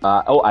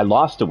 I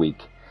lost a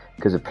week.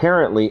 Because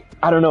apparently,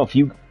 I don't know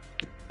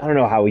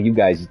how you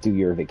guys do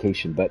your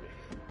vacation, but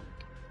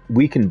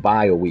we can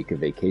buy a week of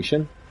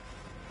vacation.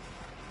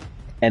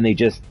 And they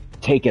just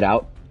take it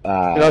out. You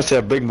have to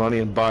have big money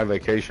and buy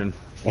vacation.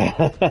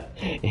 And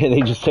they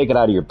just take it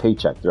out of your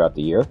paycheck throughout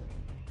the year.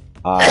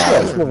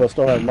 Some of us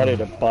don't have money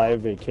to buy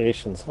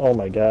vacations. Oh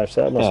my gosh,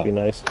 that must be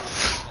nice.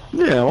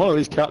 Yeah, one of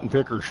these cotton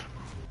pickers.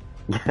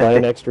 Buy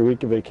an extra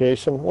week of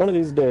vacation one of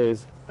these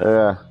days.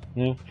 Yeah.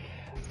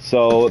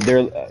 So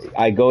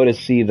I go to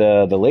see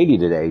the lady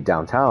today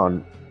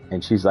downtown,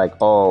 and she's like,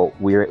 "Oh,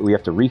 we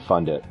have to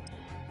refund it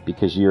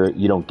because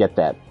you don't get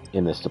that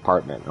in this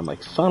department." I'm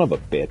like, "Son of a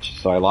bitch!"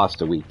 So I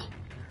lost a week.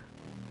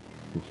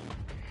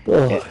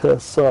 Oh,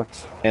 that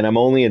sucks. And I'm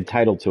only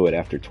entitled to it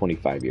after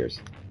 25 years.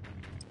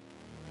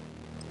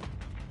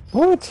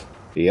 What?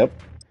 Yep.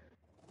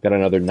 Got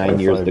another 9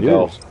 years to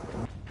go.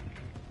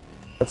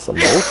 That's some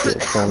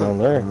bullshit going on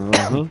there.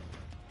 Mm-hmm.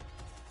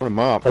 Put him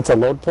up. That's a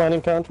load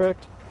planning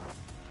contract?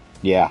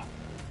 Yeah.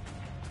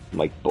 I'm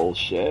like,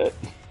 bullshit.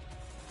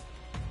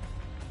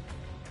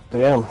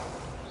 Damn.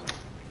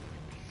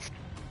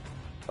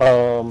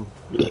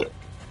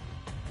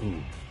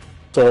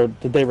 So,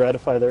 did they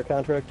ratify their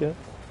contract yet?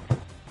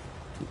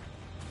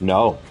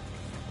 No.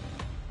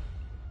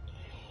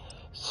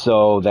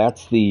 So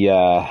that's the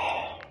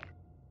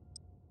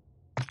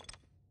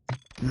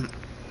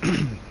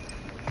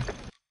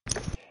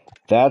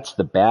that's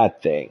the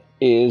bad thing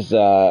is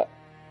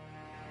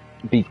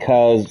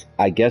because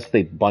I guess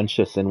they bunched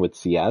us in with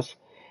CS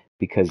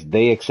because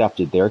they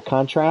accepted their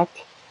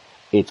contract.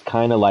 It's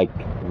kind of like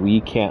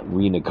we can't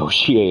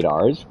renegotiate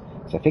ours.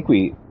 So I think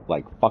we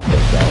like fucked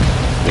ourselves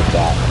with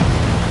that.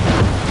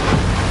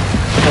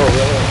 Oh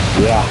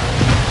really? Yeah.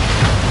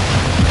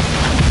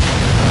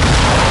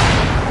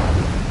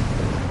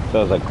 So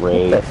I was like,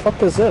 great. What the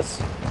fuck is this?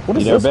 What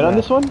is you never this been on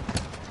map? this one?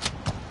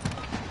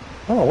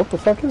 Oh, what the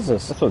fuck is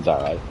this? This one's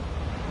alright.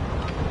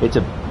 It's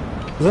a.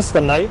 Is this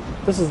the night?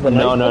 This is the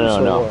night.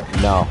 No.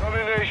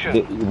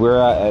 Domination. We're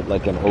at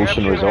like an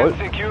ocean Capture resort,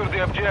 and secure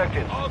the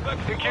objective.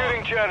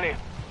 Securing Charlie.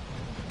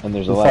 and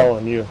there's I'm a lot.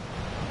 following you.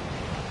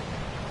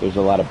 There's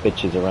a lot of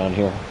bitches around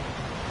here.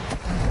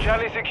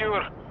 Charlie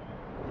secure.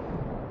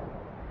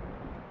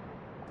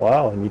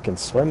 Wow, and you can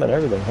swim and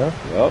everything, huh?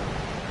 Yep.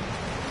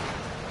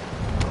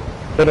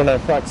 They don't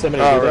have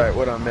proximity. All do they? right,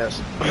 what I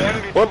missed?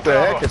 What the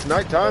heck? It's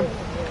nighttime.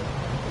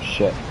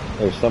 Shit.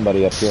 There's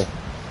somebody up here.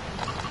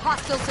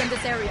 Hostiles in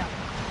this area.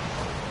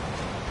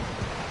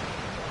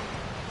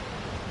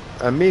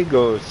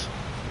 Amigos.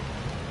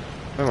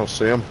 I don't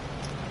see him.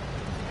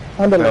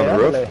 Andale, Down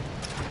the roof? andale.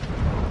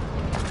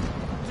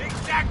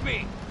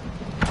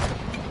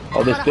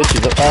 Oh, this bitch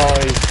is up.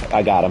 Oh,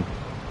 I got him.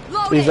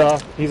 He's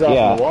off in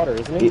the water,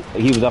 isn't he?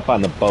 He was up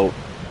on the boat.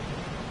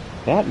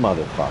 That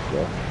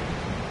motherfucker.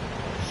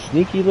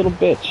 Sneaky little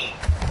bitch.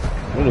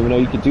 I didn't even know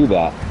you could do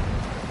that.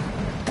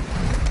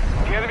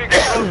 The enemy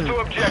controls two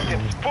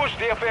objectives. Push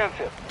the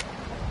offensive.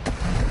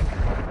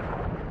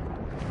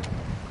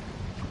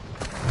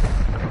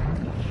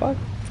 Fuck.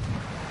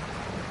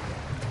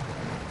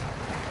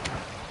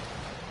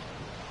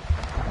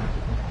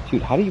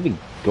 Dude, how do you even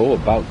go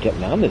about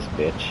getting on this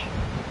bitch?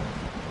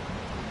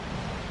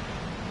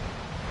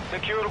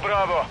 Secure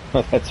Bravo.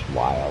 That's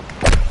wild.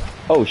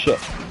 Oh shit.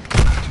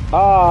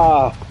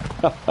 Ah!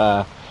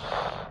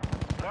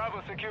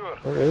 Bravo secure.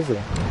 Where is he?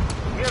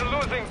 We're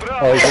losing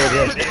Bravo. Oh, he's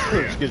right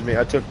here. Excuse me,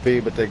 I took B,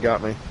 but they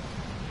got me.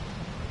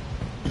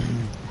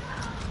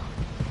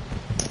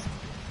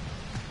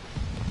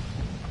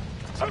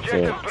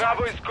 Objective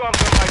Bravo is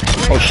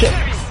compromised. Oh shit.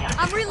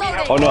 I'm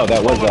reloading. Oh no,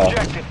 that was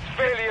Objective.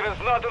 Failure is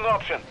not an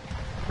option.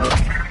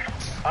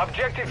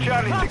 Objective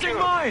Charlie secure.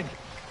 Mine.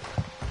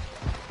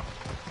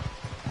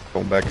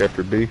 Going back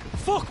after B.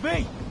 Fuck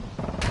me.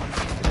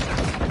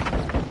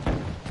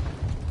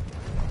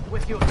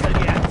 With you till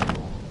the end.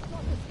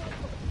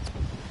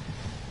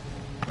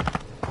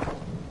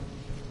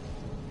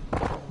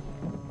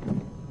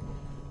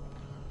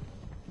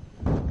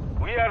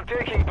 We are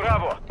taking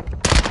Bravo.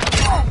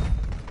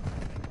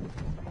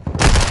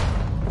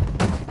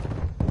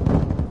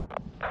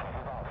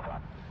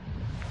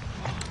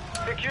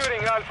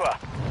 Securing Alpha.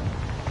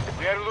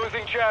 We are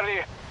losing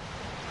Charlie.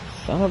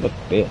 Son of a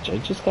bitch, I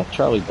just got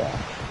Charlie back.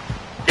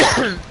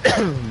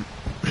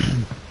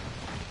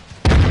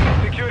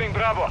 Securing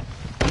Bravo.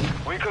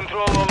 We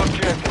control all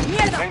objectives.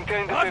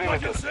 Maintain the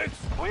perimeter.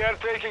 We are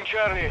taking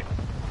Charlie.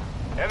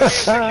 Enemy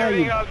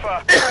securing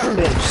Alpha.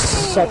 Bitch,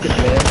 suck it,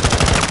 man.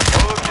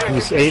 All You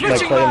just objectives. ate my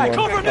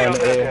claymore Cover me. on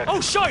A.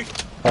 Oh shit.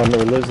 We're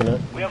losing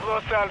it. We have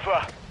lost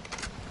Alpha.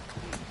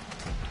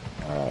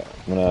 Alright,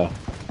 I'm gonna...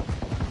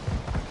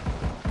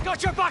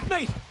 Got your back,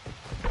 mate.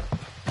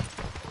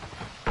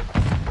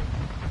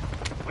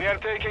 We are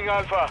taking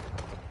Alpha.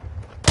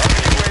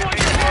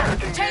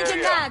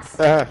 Changing mags.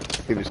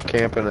 He was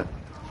camping it.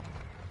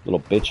 Little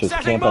bitch was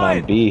Setting camping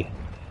mine. on B.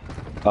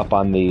 Up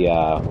on the,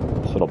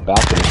 this little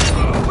balcony.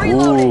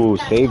 Ooh,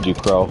 saved you,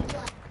 Crow.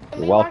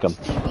 You're welcome.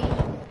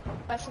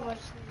 It's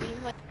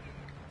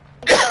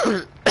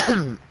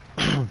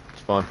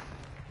fun.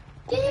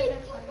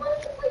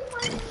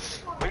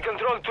 We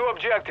control two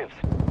objectives.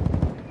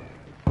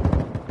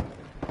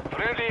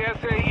 Friendly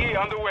SAE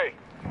on the way.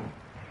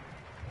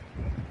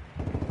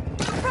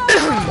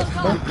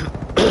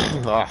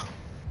 Ah.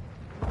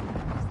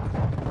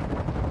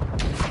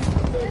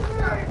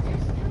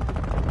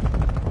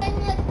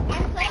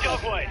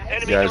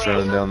 Guys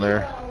running down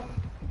there.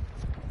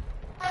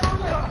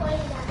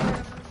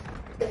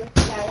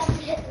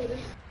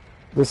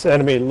 This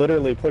enemy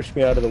literally pushed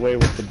me out of the way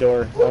with the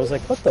door. I was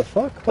like, what the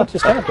fuck? What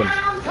just happened?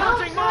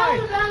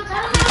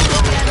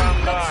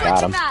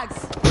 Got him.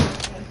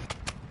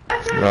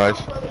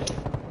 Nice.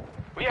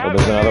 Oh,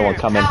 there's another one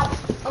coming.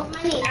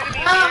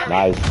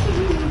 Nice.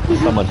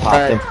 Someone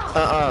popped him.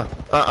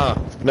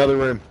 Another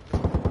room.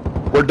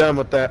 We're done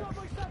with that.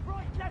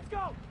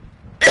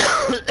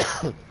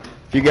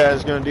 If you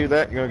guys gonna do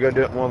that, you're gonna go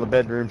do it in one of the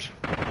bedrooms.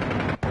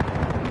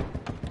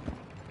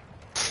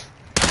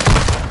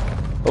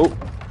 Oh,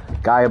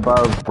 guy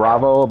above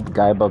Bravo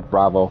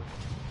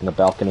in the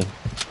balcony.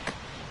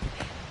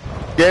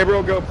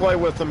 Gabriel, go play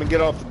with them and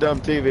get off the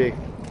dumb TV.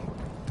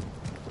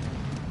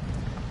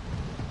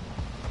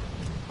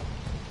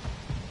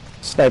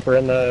 Sniper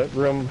in the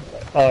room,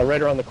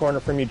 right around the corner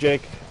from you,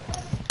 Jake.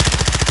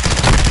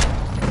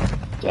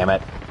 Damn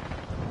it.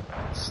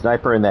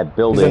 Sniper in that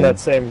building. He's in that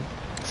same...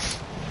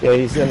 Yeah,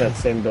 he's in that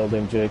same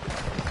building, Jake.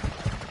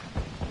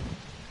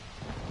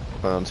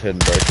 Clown's heading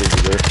back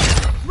over there.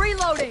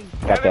 Reloading.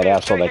 Got that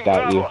asshole that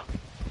got you.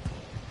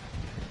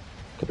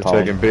 They're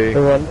taking B.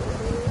 Everyone...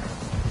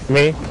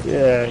 Me?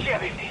 Yeah.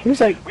 He was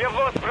like...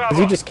 Is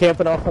he just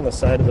camping off on the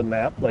side of the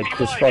map? Like,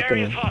 just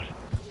fucking...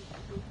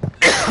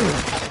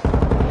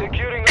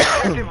 Securing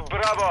objective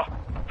Bravo.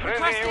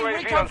 Friendly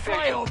UAV on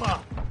station.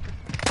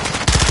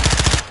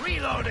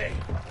 Reloading.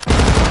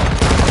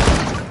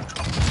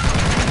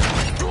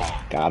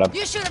 Got him.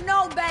 You should have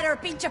known better,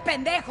 pinche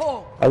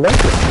pendejo. I like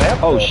the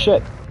snap. Oh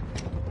shit.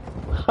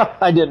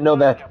 I didn't know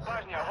that.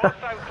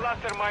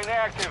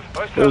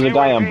 There was a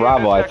guy on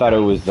Bravo. I thought it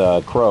was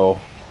Crow.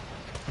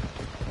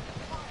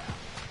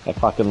 I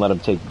fucking let him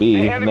take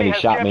B, and then he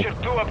shot me. I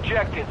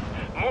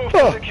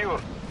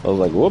was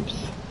like, whoops.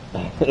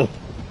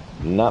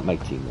 Not my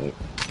teammate.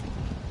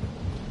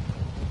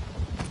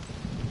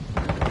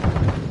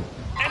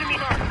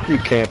 You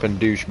camping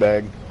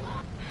douchebag.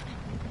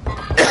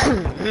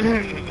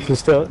 He's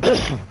still...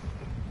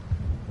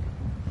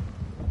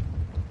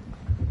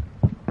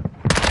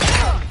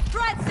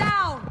 Threat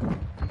down.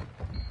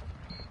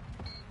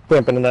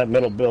 Camping in that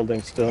middle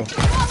building still.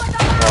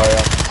 Oh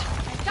yeah.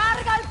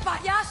 Carga el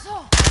payaso.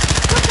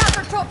 Look out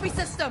for trophy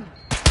system.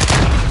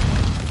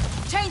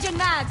 Changing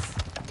mags.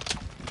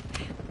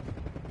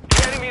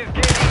 The enemy is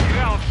gaining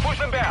ground. Push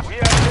them back. We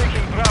are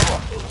taking Bravo.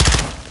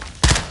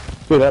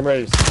 Dude, I'm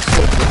ready to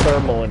switch the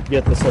thermal and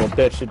get this little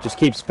bitch. It just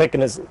keeps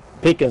peeking his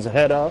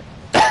head out.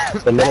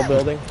 The middle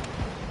building.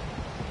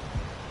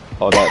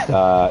 Oh,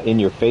 that in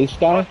your face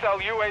guy? Hostile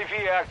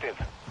UAV active.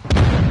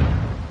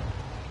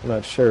 I'm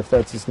not sure if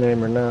that's his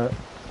name or not.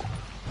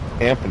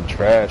 Camping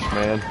trash,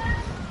 man.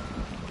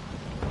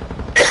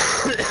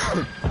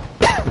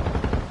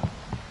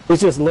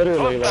 He's just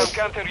literally like...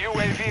 Counter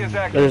UAV is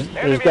active.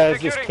 There's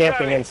guys just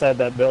camping inside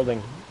that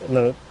building. In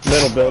the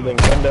middle building,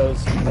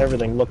 windows,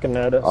 everything, looking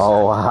at us.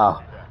 Oh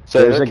wow! So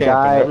there's a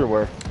guy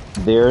everywhere.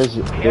 There's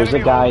a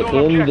guy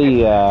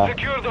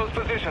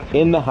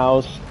in the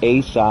house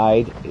A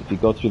side. If you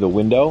go through the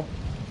window,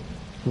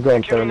 I'm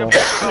going thermal.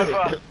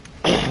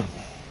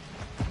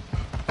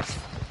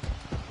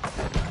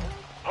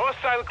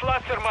 Hostile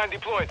cluster mine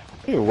deployed.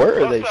 Dude,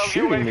 where are they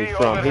shooting me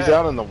from? He's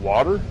out in the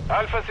water.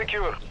 Alpha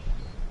secure.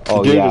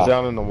 Oh the dude yeah, is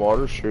out in the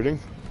water shooting.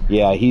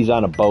 Yeah, he's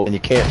on a boat, and you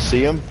can't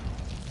see him.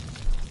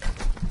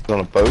 He's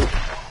on a boat.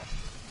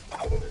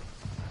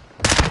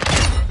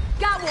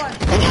 Got one.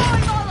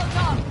 Throwing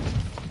Molotov.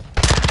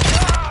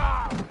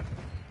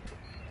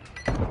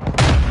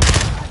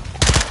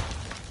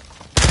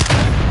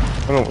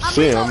 I don't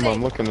see him.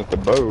 I'm looking at the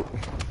boat.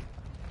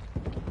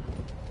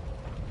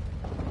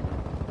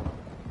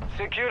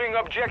 Securing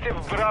objective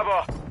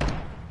Bravo.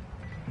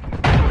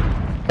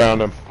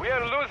 Found him. We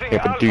are losing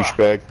Camping Alpha.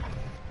 douchebag.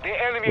 The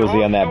enemy Was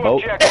he on that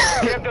boat?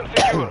 Get them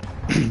secure.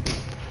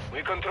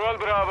 We control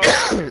Bravo.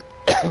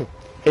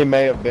 He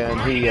may have been.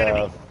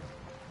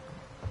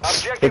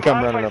 He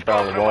come running up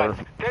out of the water.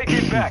 Take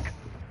it back.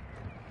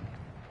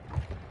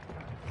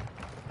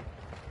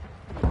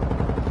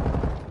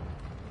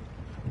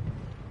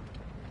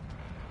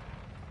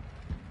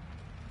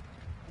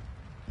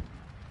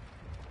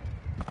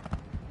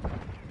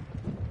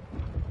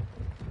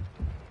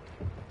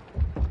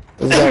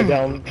 This guy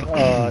down,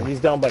 he's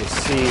down by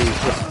C,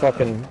 just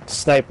fucking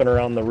sniping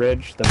around the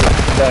ridge, the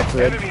back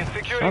ridge.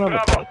 Son of a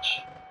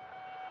bitch.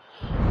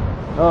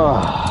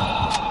 Oh.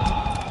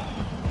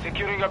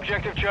 Securing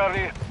objective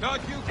Charlie.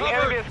 The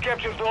enemy has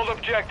captured all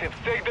objectives.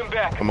 Take them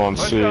back. I'm on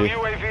C. Hostile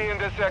UAV in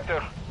this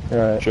sector.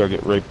 Alright. Sure, I'll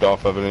get raped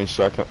off of it any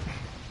second.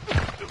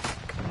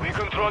 We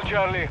control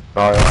Charlie.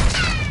 Alright.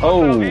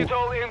 Oh.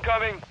 VTOL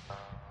incoming.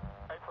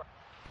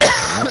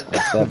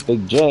 That's that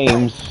Big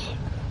James.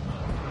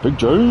 Big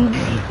James.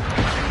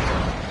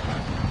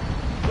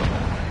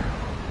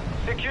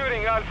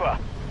 Securing Alpha.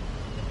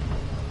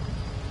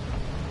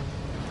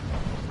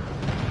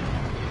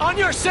 On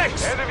your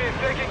 6! Enemy is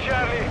taking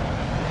Charlie.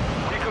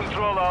 We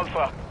control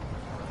Alpha.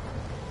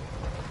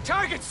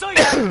 Target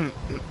sighted!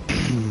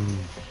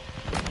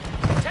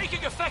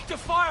 Taking effective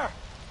fire!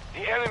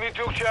 The enemy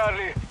took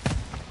Charlie.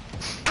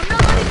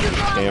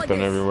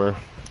 Camping everywhere.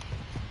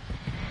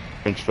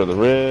 Thanks for the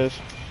res.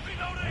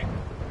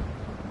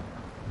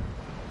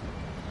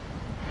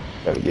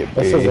 Gotta get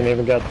This big. hasn't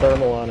even got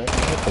thermal on it.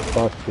 What the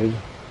fuck, dude?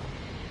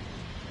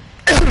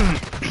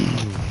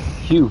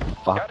 You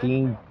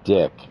fucking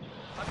dick.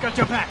 I've got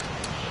your back.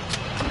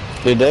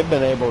 Dude, they've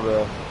been able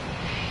to.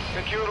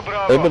 Secure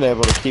Bravo. They've been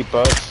able to keep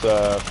us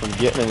from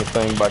getting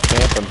anything by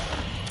camping.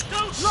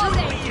 Don't shoot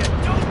me, you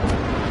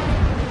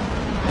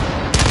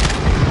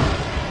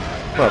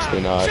Must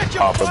be nice,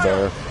 Papa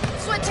Bear.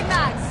 Switching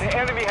mags. The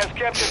enemy has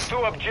captured 2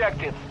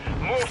 objectives.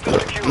 Move to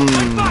secure.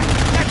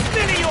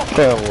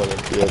 Hell with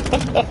it, kid.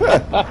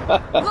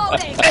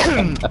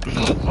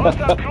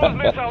 Hostile cruise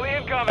missile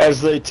incoming.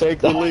 As they take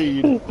the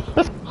lead.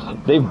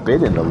 They've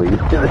been in the lead.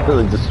 They're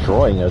really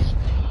destroying us.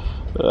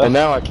 And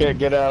now I can't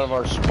get out of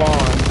our spawn.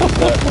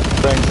 That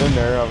thing's in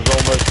there. I was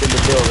almost in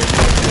the building.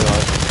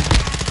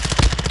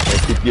 I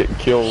keep getting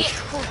kills.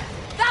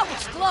 That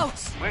was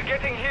close. We're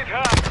getting hit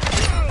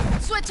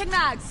hard. Switching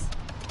mags.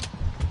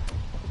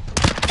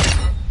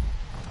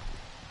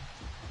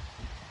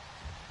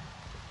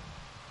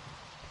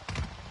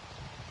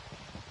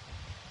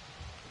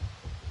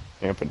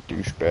 Camping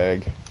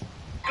douchebag.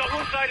 Got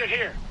one sided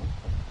here.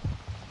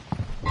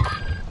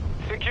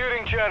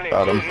 Securing Charlie.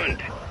 Got him.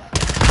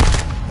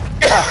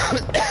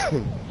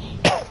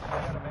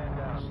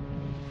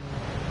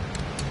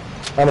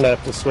 I'm gonna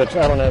have to switch.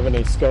 I don't have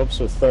any scopes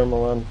with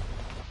thermal on.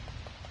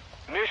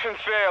 Mission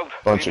failed.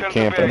 Bunch of Return to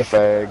camping base.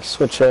 fags.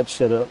 Switch that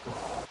shit up.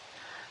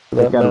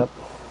 Thank That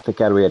map.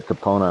 God we had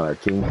Capone on our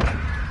team.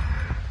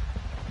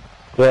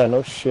 Yeah,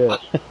 no shit.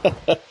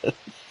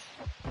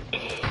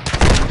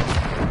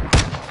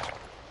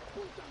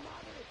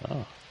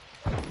 Oh.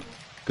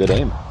 Good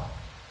aim.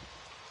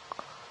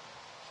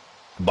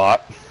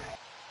 Bot.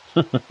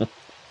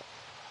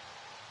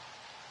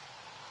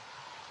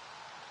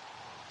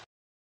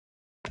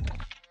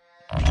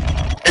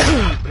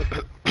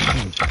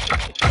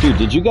 Dude,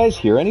 did you guys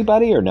hear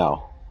anybody or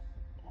no?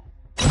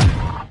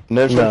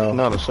 No.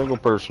 Not a single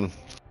person.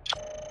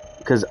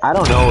 Because I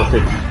don't know if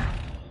it's...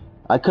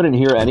 I couldn't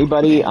hear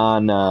anybody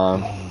on...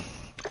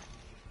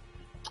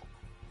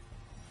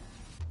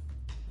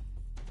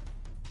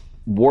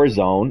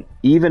 Warzone.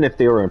 Even if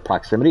they were in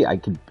proximity, I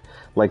could...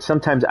 Like,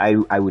 sometimes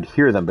I would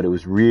hear them, but it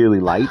was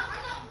really light.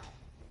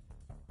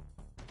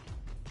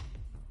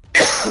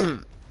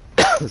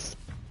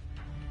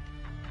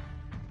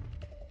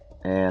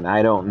 And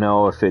I don't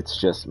know if it's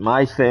just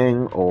my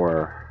thing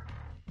or...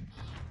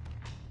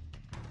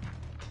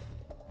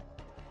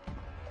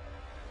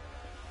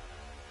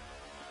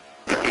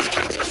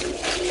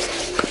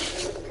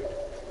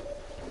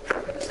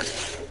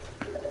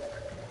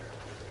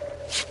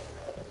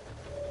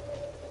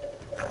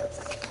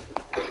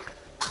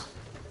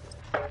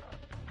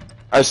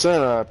 I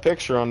sent a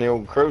picture on the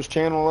old Crow's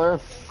channel there.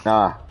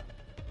 Ah.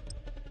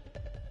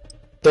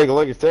 Take a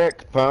look at that,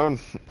 Capone.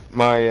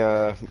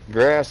 My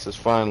grass is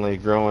finally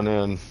growing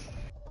in.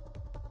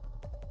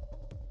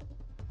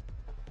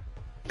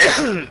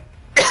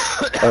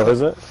 Oh,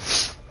 is it?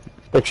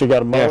 Picture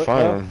got a mullet Yeah,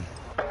 finally.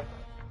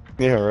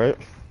 Yeah, right.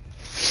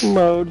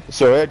 Mode.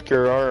 So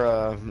Edgar,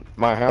 our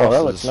my house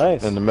that looks is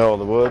nice. in the middle of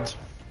the woods.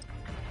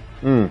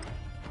 Hmm.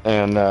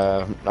 And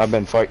I've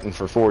been fighting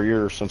for 4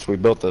 years since we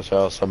built this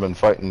house. I've been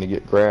fighting to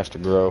get grass to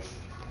grow.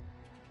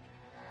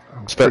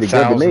 Spent pretty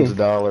good to me. thousands of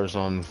dollars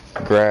on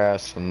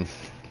grass and.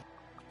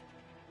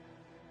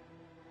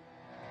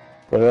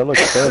 Well, that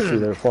looks fancy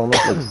there for me.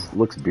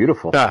 Looks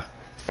beautiful. Ah,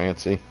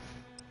 fancy.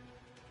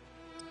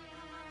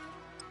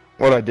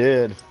 What I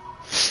did,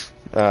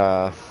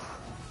 I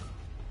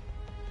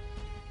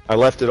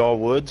left it all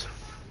woods.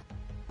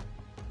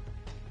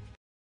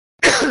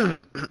 Longbow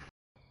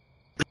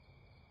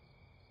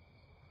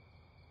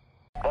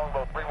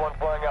 3-1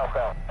 flying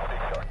outbound.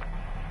 C-sharp.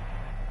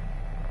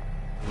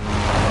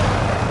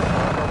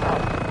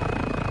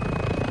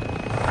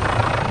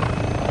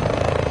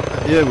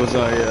 Yeah, was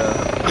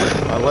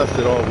I left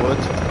it all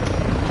woods,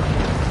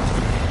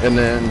 and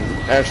then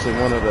actually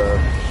wanted to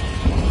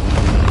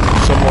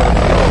somewhat.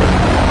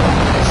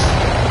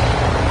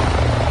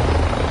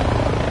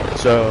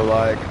 So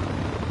like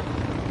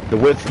the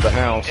width of the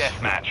house.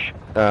 Deathmatch.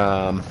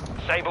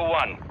 Saber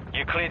 1.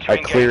 You cleared to I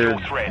engage cleared all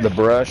threats. the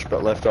brush,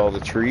 but left all the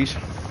trees.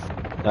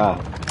 Ah.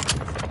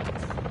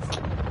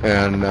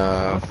 And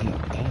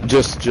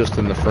just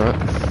in the front.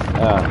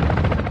 Ah.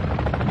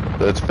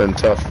 So it's been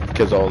tough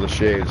because all the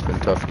shade. It's been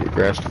tough to get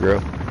grass to grow.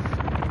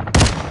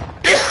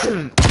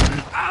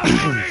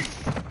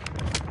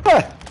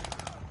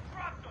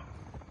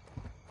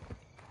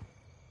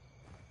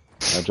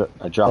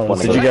 I dropped one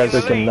of Did those. you guys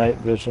look in night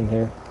vision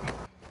here?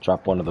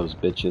 Drop one of those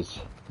bitches.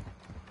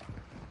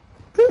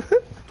 You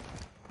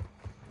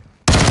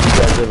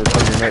guys ever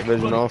turn your night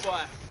vision off?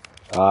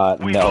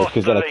 No,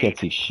 because then I can't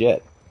see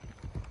shit.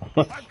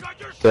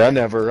 So I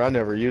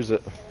never use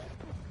it.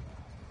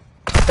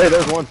 Hey,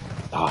 there's one.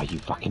 Oh, you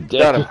fucking dick.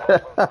 Got him.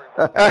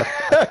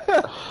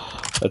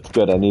 That's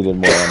good. I needed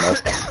more ammo.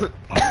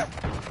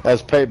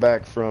 As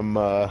payback from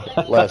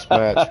last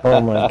match.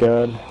 Oh my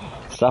god.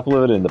 Stop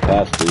living in the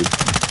past, dude.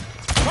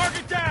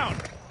 Target down!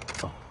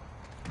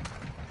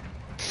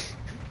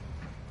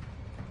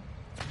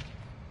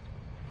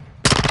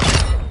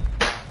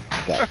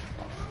 Okay.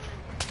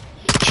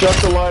 Shut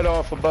the light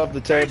off above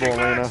the table,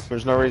 Elena.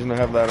 There's no reason to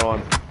have that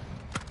on.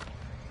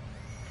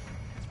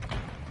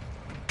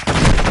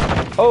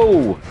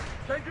 Oh!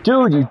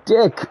 Dude, you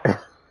dick!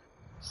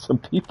 Some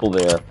people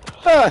there.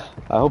 I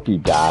hope you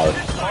die.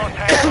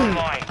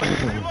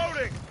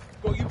 Reloading!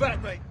 Got you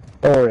back, mate.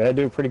 Don't worry, I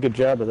do a pretty good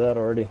job of that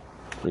already.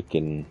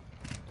 Freaking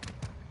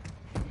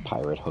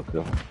pirate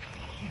hooker.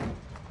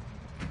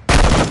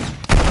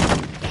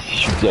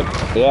 Dick.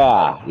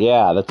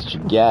 Yeah, that's what you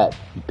get,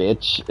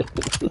 bitch.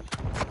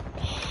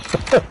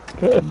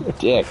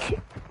 Dick.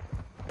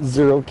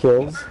 0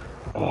 kills.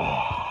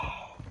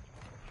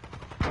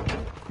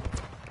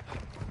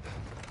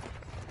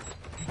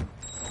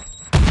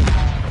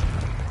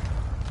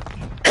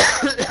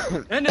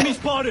 Enemy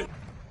spotted!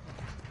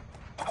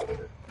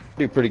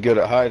 Be pretty good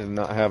at hiding,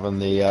 not having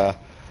the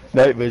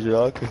night vision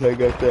on, because I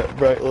got that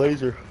bright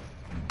laser.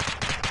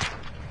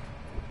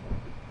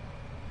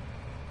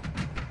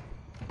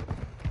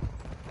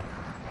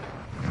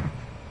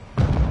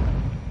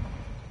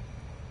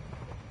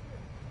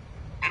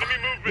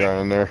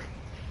 Down in there.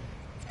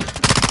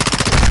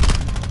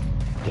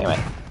 Damn it.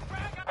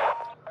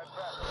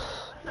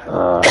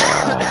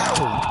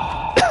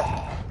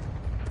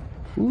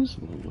 Whose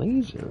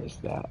laser is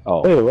that?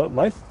 Oh. Hey, what?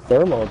 My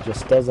thermal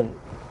just doesn't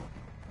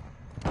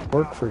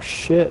work for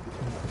shit.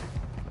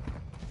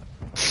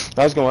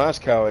 I was going to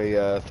ask how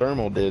a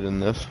thermal did in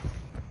this.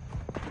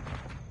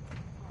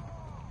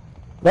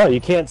 No,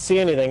 you can't see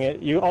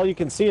anything. All you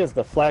can see is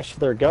the flash of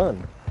their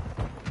gun.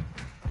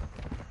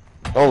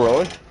 Oh,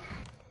 really?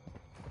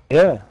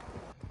 Yeah.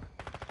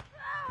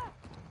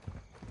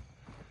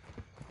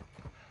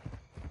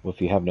 Well,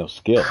 if you have no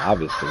skill,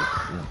 obviously.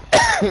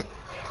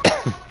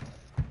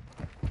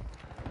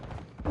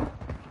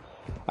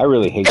 I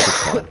really hate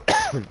this one.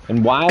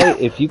 And why,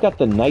 if you got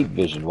the night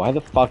vision, why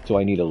the fuck do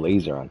I need a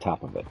laser on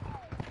top of it?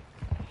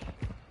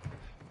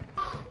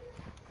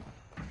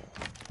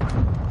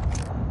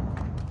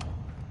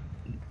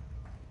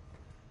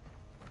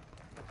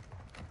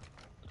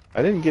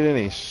 I didn't get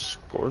any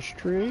score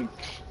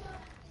streaks.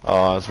 Oh,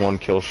 I was 1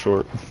 kill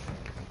short.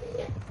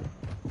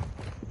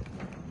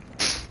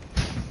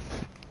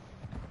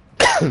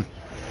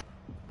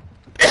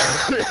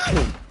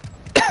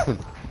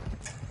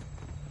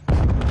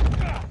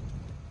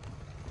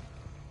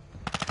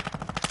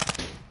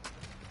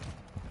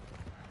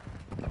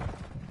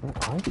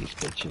 Where are these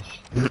bitches?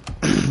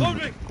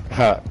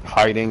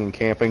 Hiding and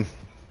camping.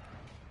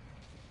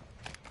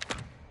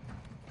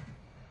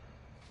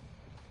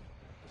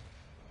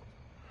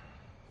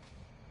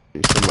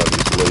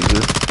 Somebody's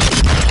laser.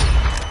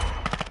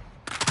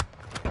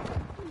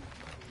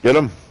 Get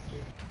him.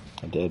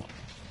 I did.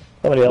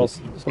 Somebody else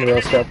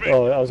got.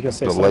 Oh, I was gonna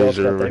say The somebody else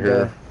laser got over that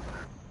here.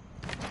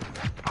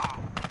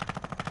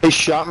 He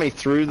shot me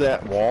through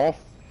that wall.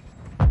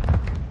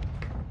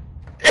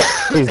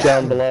 guy. He's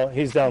down below.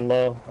 He's down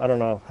low. I don't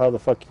know how the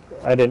fuck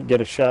I didn't get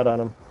a shot on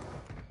him.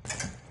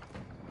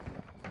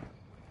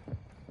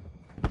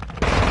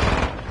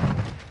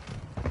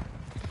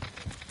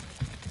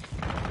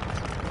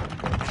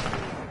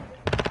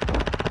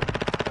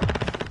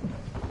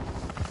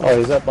 Oh,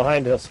 he's up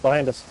behind us.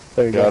 Behind us.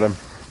 There you go. Got him.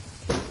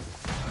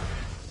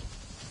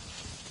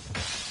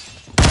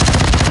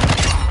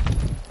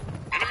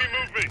 Enemy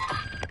movement!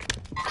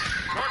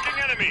 Marking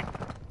enemy!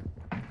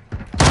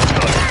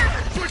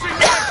 Switching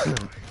back!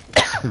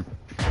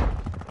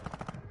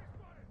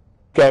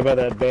 Guy by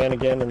that van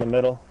again in the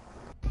middle.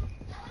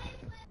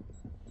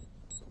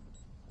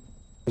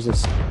 He's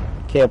just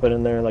camping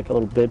in there like a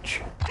little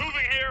bitch.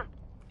 Moving here!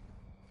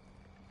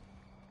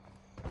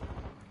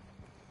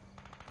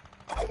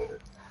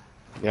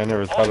 Yeah, I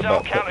never thought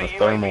about putting a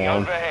thermal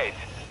on.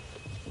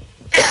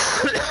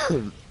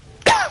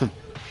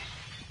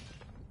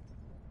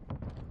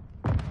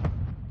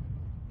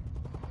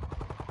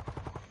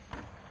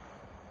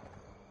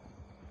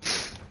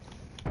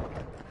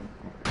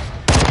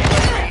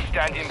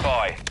 Standing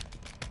by.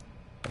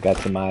 Got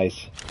some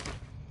eyes.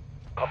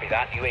 Copy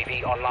that.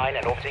 UAV online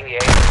and orbiting the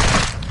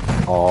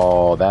area.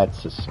 Oh,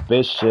 that's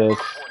suspicious.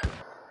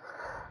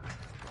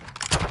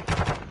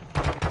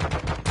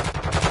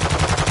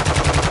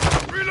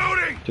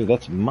 Reloading! Dude,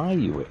 that's my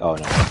UAV. Oh,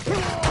 no.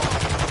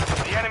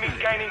 The enemy's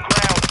gaining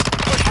ground.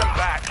 Push them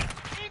back.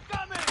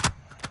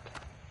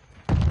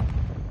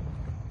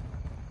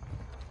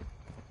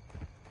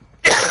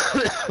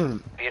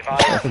 Be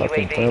advised, Fucking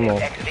UAV thermal.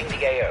 is exiting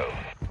the AO.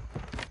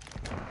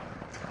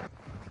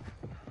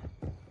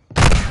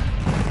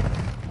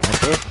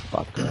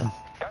 Fucker.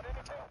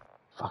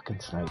 Fucking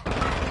sniper.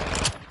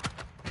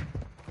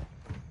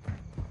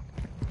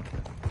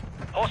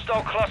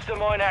 Hostile cluster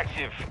mine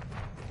active.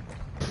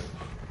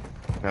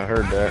 I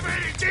heard that.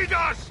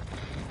 DDoS!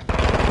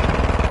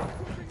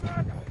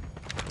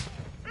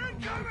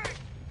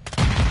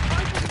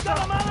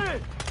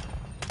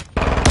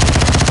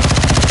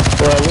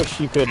 Well, I wish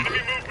you could,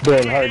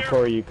 during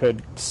hardcore, you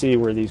could see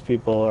where these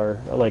people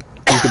are. Like,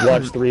 you could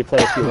watch the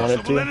replay if you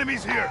wanted to.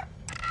 Enemies here.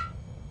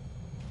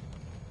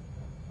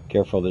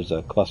 Careful, there's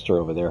a cluster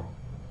over there.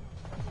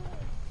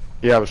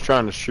 Yeah, I was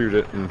trying to shoot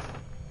it and...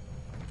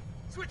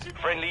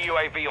 Friendly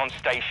UAV on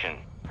station.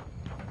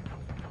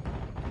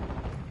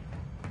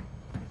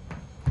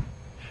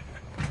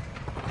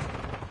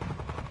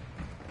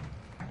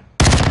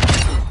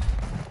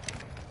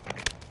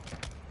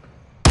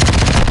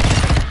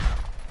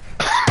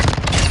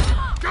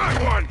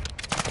 Got one.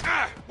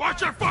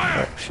 Watch your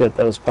fire. Oh, shit,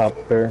 that was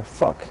Papa Bear.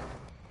 Fuck.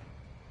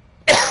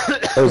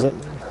 Was it?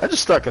 I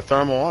just stuck a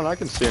thermal on. I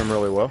can see him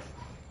really well.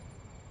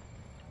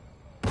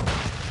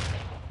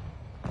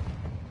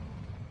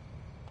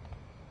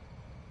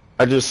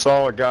 I just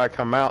saw a guy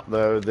come out,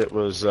 though, that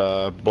was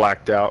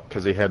blacked out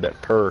because he had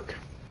that perk.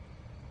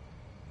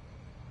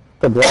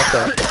 The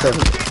blackout.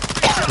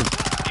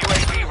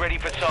 UAV ready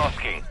for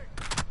tasking.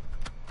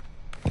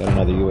 Got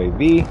another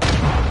UAV.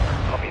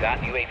 Copy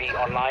that. UAV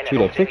online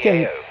Dude, I and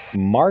freaking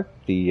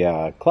marked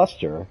the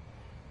cluster.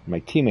 My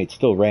teammate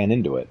still ran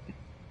into it.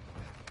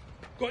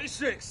 Got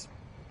 6.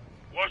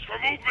 Watch for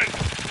movement.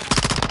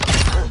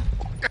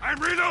 I'm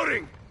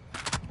reloading.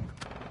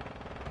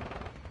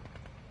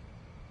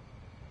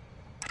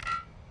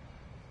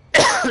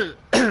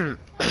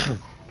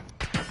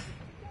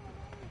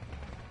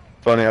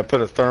 Funny, I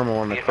put a thermal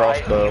on the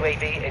crossbow.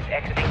 UAV is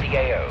exiting the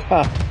AO.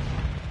 Huh.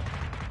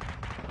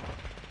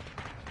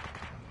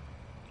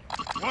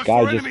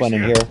 Guy just went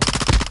in here.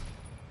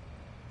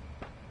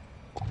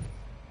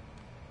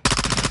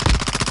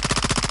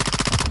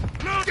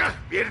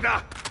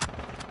 Mierda.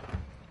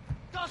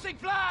 Tossing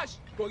flash!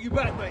 Got you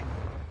back, mate.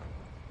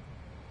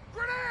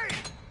 Grenade!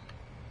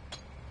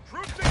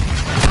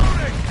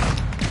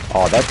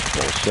 Oh, that's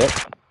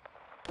bullshit.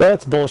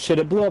 That's bullshit.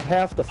 It blew up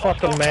half the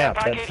fucking map,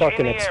 that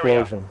fucking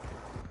explosion.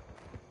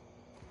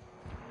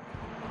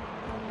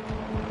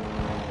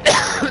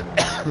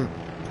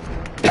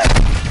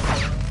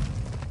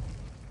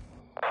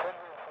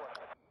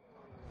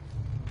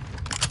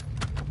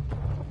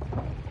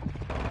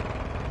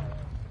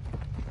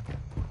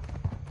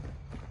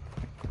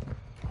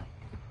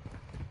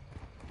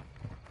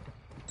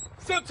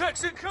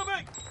 Subtext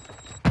incoming!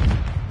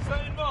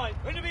 Stay in mind.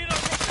 Enemy in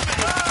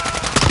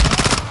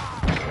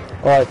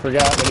Oh, I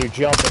forgot when you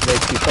jump it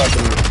makes you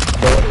fucking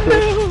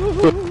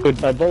bulletproof.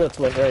 Dude, my bullets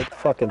went right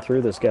fucking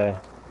through this guy.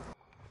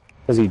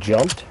 Because he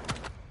jumped?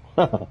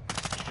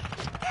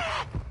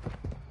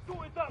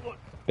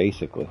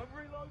 Basically.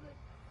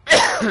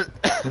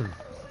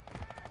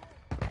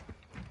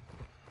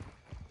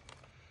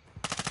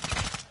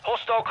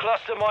 Hostile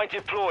cluster mine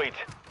deployed.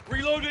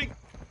 Reloading.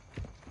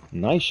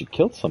 Nice, you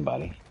killed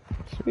somebody.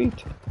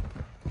 Sweet.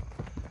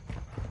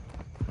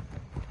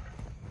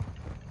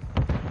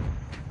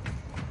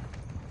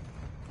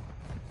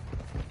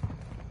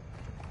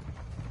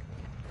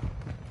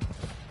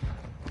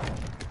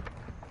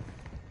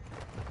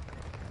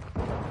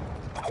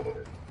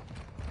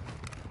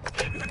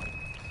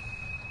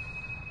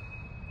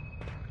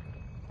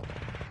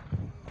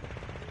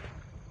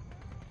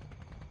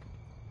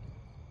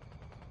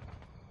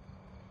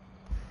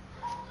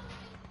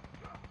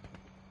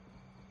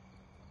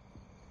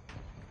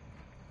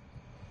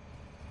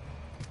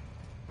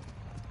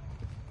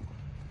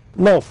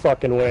 No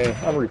fucking way.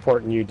 I'm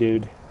reporting you,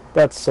 dude.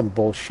 That's some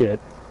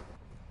bullshit.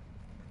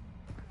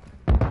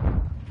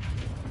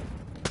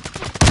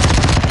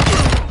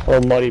 Oh,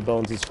 Muddy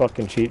Bones is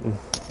fucking cheating.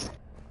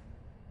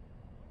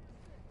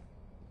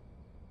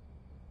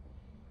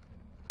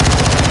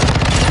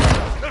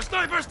 The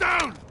sniper's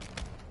down!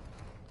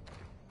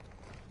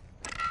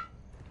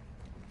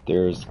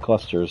 There's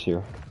clusters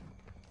here.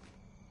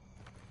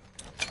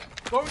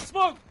 Throwing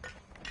smoke!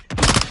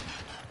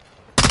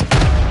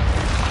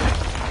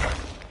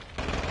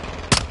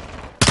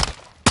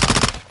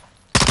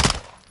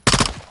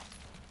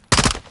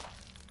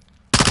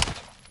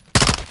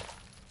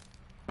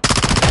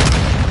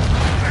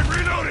 I'm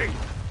reloading!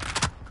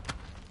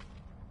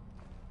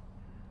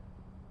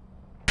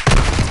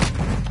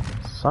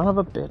 Son of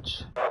a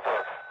bitch.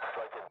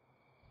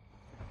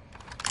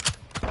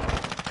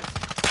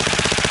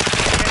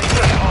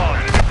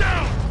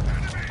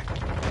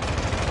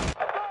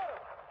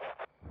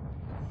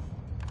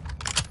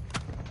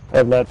 I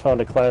have not found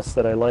a class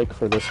that I like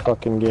for this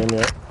fucking game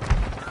yet.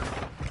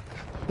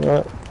 You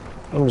know what?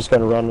 I'm just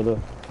gonna run with it.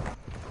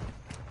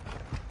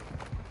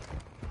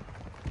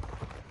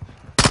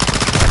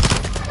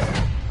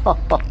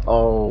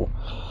 Oh.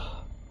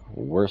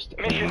 Worst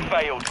Mission aim.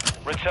 failed.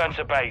 Return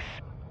to base.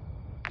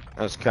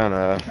 I was kind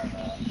of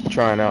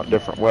trying out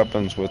different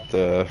weapons with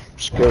the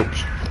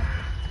scopes.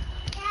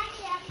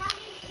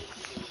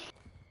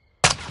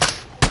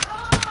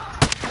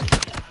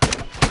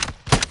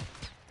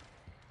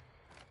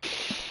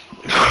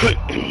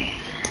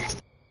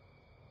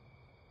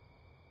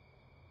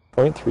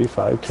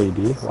 .35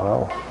 KD.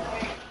 Wow.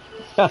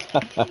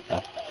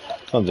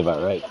 Sounds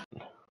about right.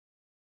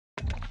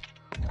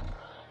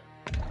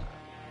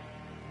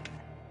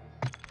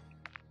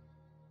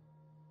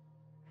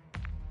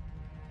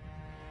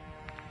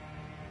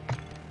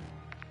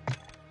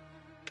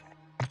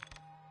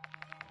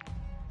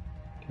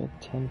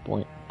 10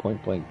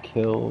 point blank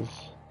kills.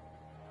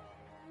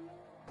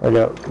 I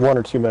got 1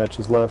 or 2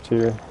 matches left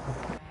here.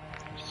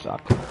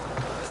 Suck.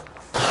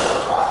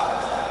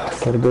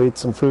 Gotta go eat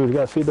some food.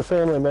 Gotta feed the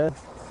family, man.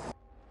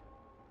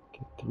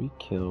 Get 3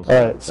 kills.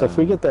 Alright, so if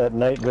we get that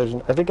night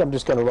vision, I think I'm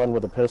just gonna run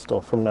with a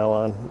pistol from now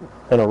on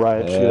and a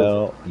riot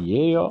shield. Hell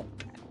yeah.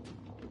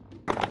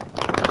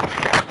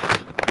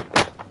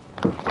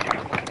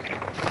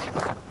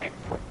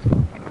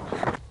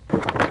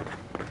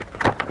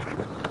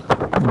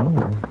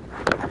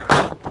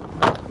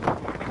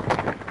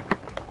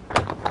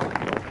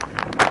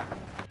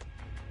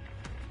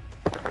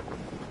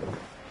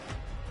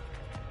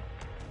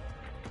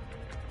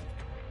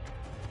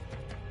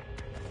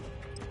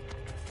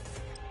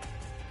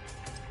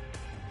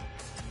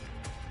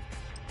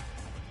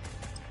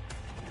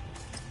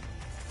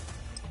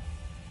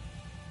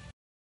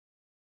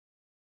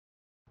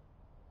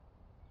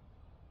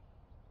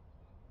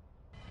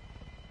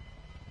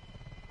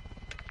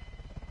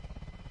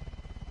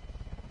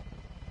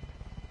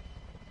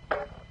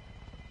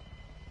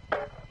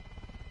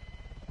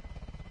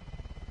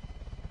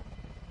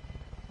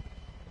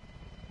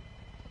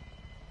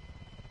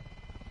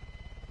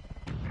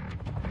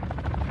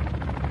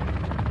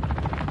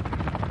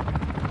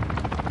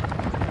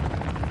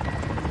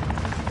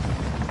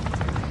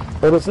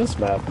 What is this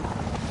map?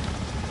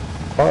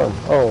 Farm.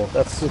 Oh,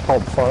 that's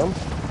called Farm?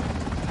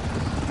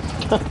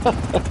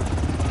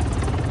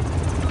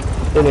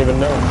 Didn't even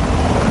know.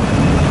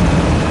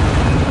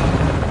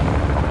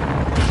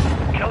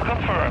 Kill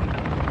confirmed.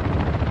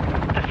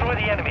 Destroy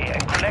the enemy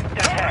and collect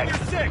their tags.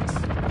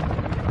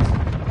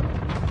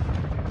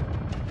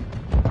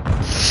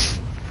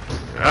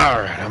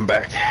 Alright, I'm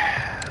back.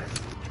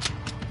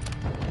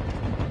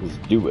 Let's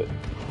do it.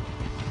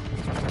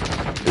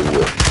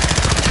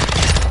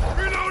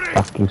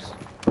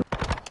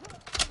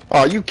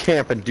 Oh, you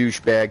camping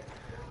douchebag.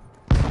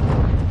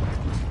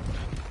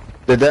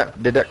 Did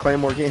that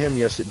claymore get him?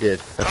 Yes, it did.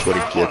 That's what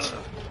he gets.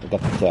 I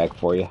got the tag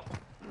for you.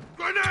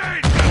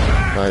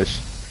 Nice.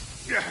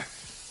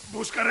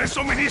 Buscaré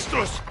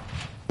suministros.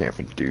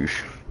 Camping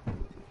douche.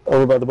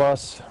 Over by the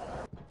boss.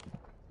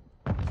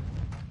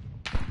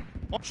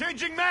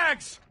 Changing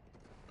mags.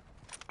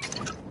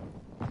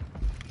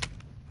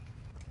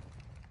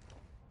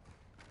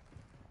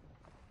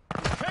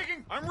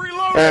 I'm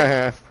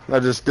reloading. I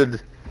just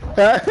did.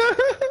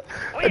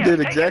 I did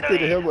exactly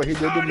to him what he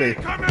did to me.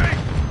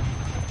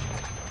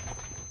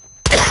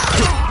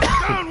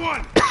 Down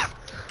one.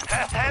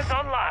 Fast hands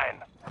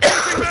online.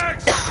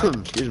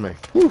 Excuse me.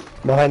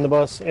 Behind the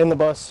bus. In the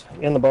bus.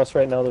 In the bus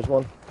right now, there's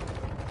one.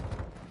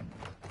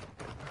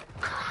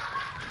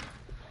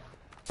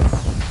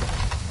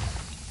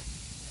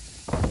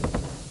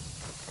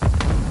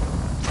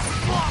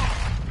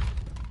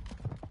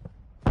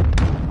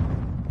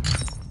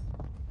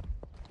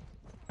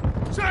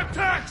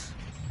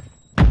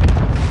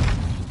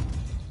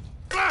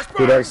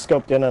 Dude, I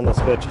scoped in on this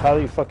bitch. How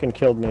you fucking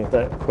killed me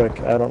that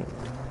quick? I don't...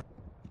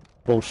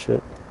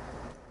 Bullshit.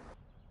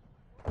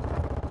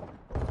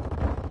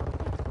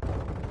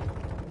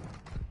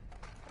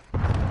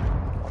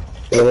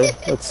 Really?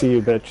 Let's see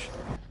you, bitch.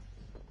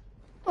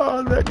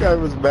 Oh, that guy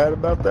was mad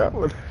about that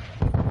one.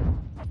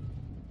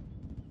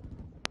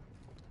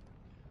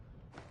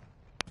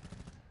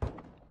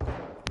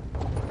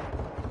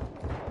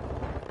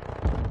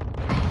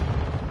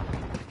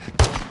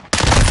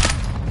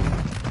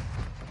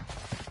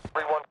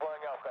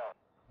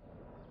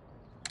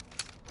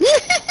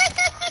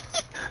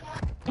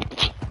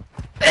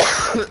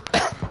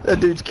 That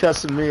dude's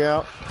cussing me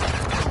out.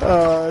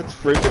 Oh, it's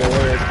freaking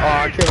hilarious. Oh,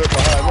 I came up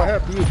behind. What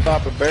happened to you,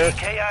 Papa Bear?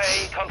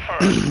 KIA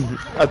confirmed.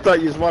 I thought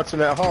you was watching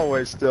that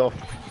hallway still.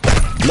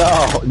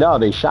 No,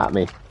 they shot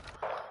me.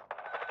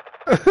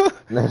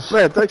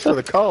 Man, thanks for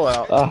the call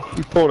out.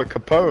 You pulled a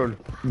Capone.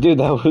 Dude,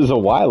 that was a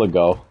while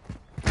ago.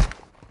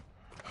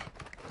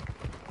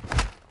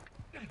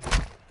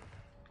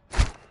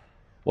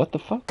 What the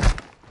fuck?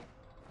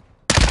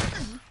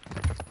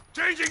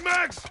 Changing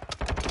mags.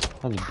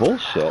 That's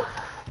bullshit.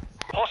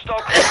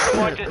 Hostile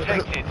point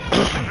detected.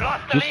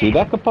 Did you see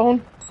that, Capone?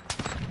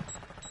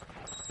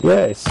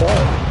 Yeah, I saw it.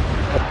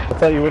 I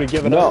thought you would have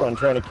given up on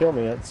trying to kill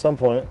me at some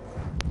point.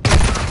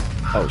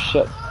 Oh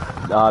shit.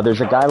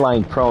 There's a guy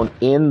lying prone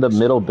in the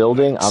middle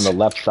building on the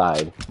left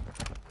side.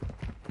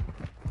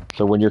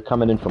 So when you're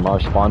coming in from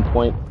our spawn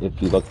point,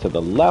 if you look to the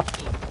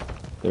left,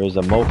 there is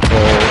a mofo.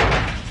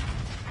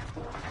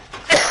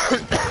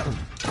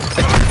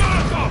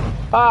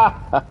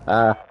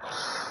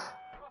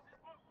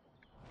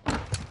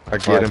 I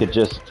could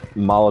just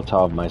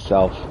Molotov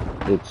myself.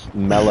 It's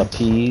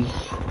Melapese.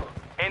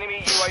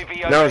 Enemy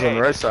UAV Now he's on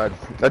the right side.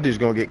 That dude's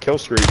gonna get kill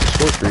streak,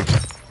 score streak.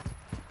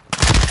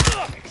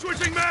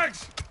 Switching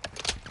mags.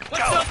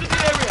 Let's up in the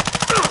area.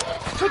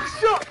 Good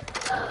shot.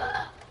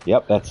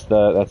 Yep, that's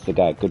the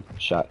guy. Good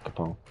shot,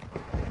 Capone.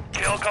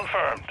 Kill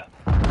confirmed.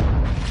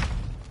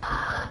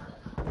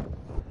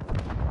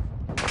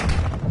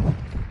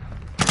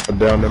 I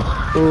downed him.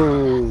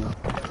 Ooh.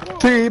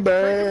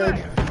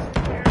 Teabag.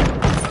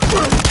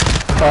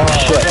 Oh,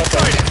 shit.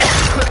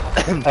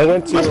 I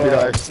went to Must be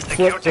nice.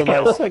 flip to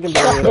my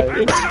secondary and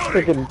I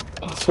freaking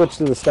switched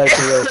to the sniper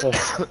rifle.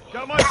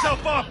 Got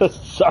myself up.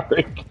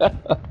 Sorry.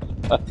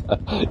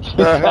 You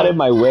got in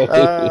my way.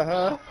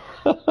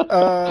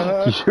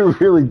 You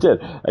really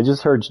did. I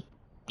just heard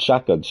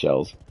shotgun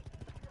shells.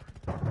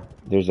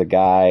 There's a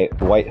guy,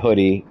 white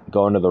hoodie,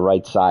 going to the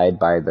right side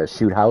by the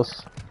shoot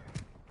house.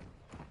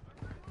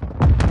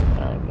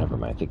 Alright, never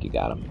mind. I think you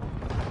got him.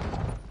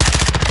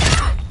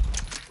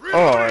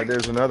 Oh,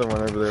 there's another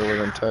one over there with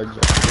them tags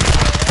on.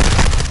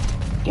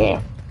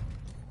 Damn.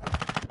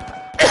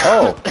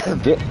 Oh,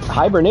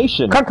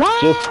 hibernation.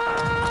 Just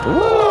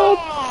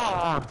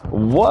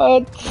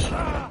what?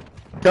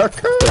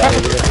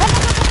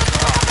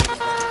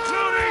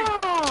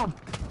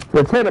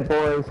 Let's hit it,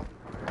 boys.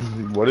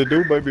 What it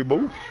do, baby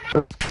boo?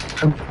 What's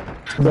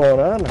going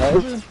on,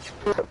 Hydra?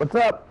 What's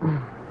up?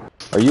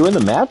 Are you in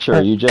the match or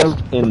are you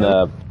just in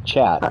the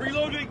chat?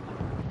 Reloading.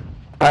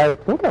 I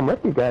think I'm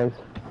with you guys.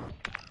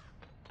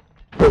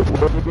 Wait,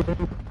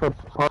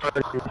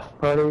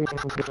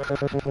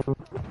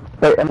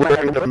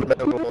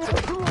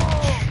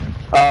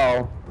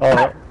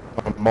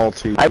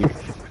 multi.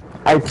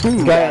 I see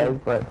you guys,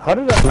 but how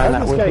did this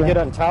guy get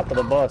on top of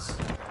the bus?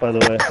 By the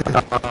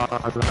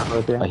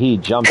way, He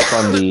jumped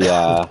from the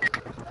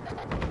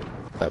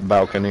that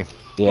balcony.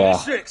 Yeah.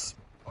 6.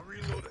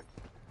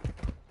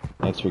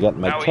 Thanks for getting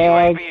my Our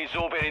tag. UAV is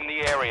orbiting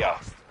the area.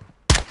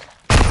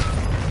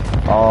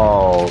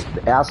 Oh,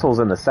 the asshole's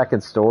in the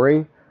second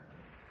story.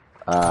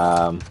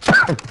 Second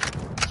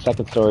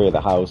story of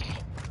the house.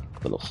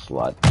 Little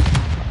slut.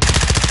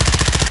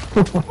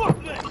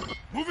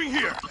 Moving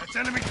here. That's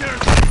enemy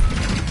territory.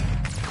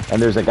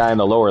 And there's a guy in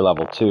the lower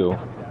level too,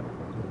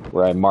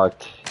 where I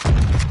marked.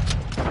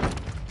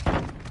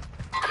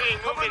 Hey,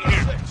 moving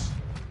here.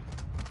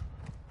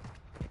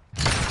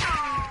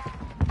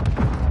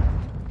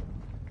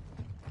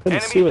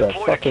 couldn't see with that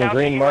fucking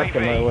green mark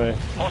in my way.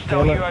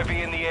 Hostile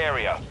UAV in the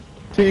area.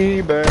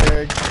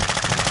 Teabag.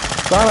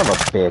 Son of a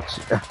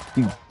bitch.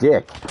 You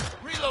dick.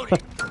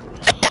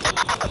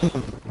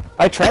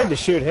 I tried to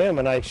shoot him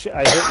and I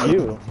hit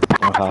you.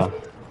 Uh-huh.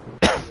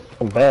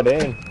 Some bad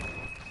aim.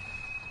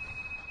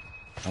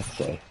 I'd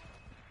say.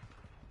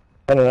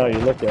 I don't know how you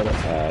look at it.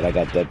 Alright, I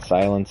got dead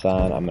silence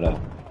on. I'm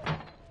gonna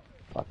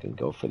fucking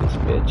go for this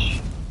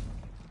bitch.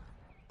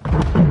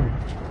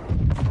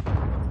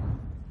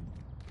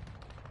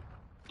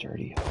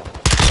 Dirty.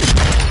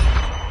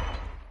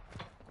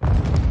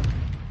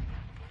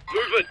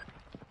 Movement.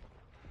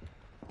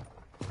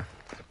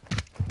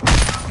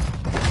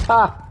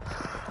 Ha!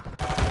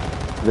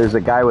 There's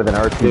a guy with an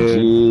RPG.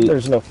 Dude,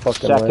 there's no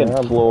fucking second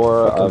way.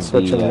 floor of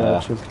switching the.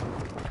 matches.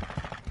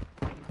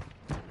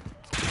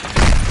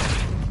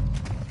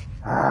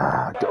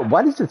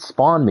 Why does it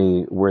spawn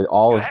me where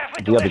all of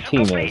the other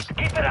team is? Keep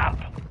it up.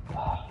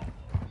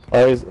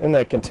 Oh, he's in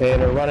that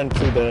container, running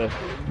through the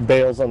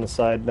bales on the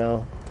side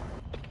now.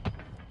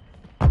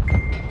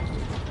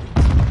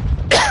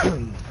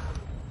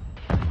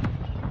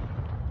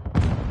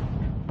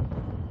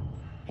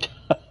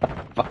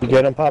 You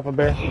get him, Papa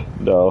Bear?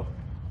 No.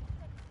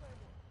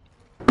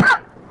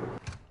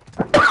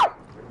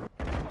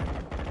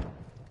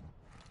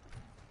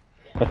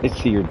 I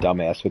see your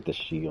dumbass with the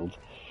shield.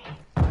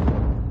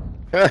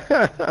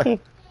 I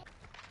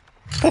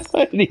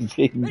didn't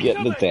even get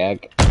an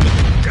attack.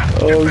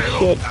 Oh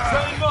shit.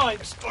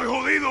 Estoy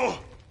jodido.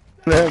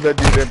 That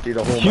dude emptied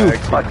a whole You mag.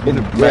 fucking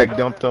The mag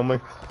dumped on me.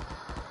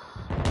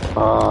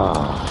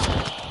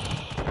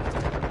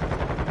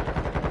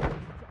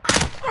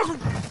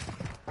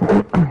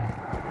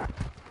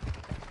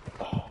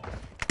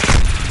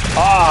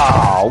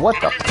 Oh, what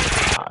the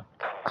fuck?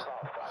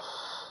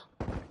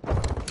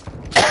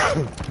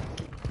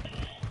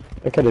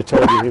 I could have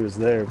told you he was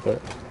there,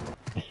 but...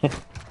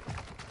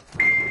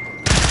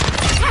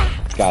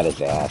 Got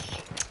his ass.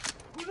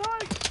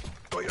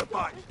 Got your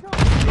back.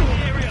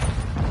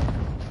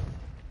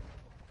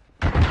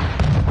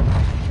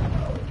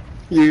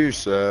 You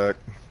suck.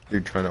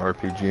 You're trying to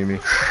RPG me.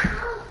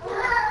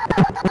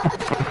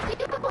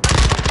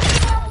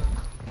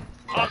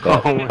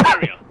 Got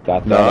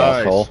that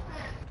Nice. asshole.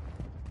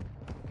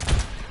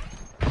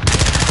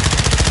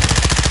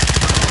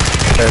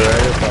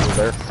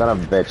 Son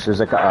of a bitch. There's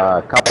a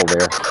couple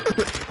there.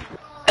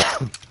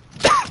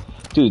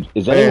 Dude,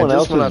 is anyone Man,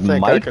 else's just when I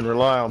think I mic? can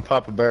rely on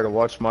Papa Bear to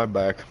watch my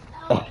back.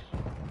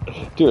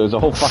 Dude, it was a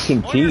whole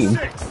fucking team.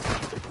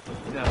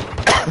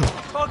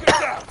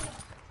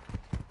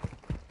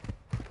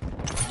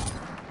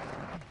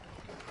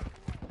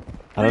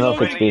 I don't know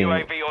if it's being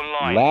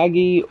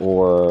laggy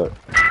or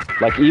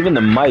like even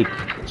the mic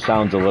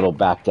sounds a little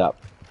backed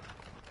up.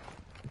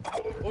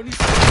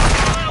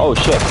 Oh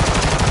shit.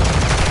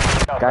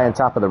 Guy on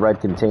top of the red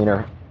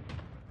container.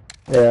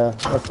 Yeah,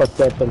 I fucked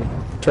up and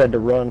tried to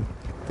run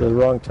at the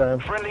wrong time.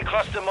 Friendly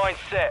cluster mine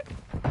set.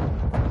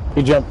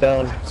 He jumped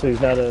down, so he's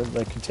not in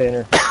the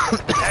container.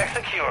 Tag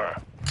secure.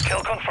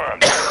 Kill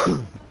confirmed.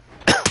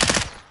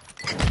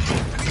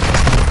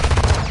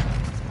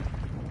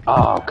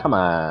 Oh, come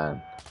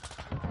on.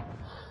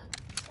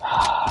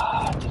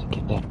 Didn't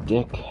get that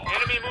dick.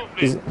 Enemy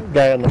He's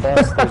guy on the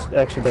bus. There's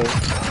actually the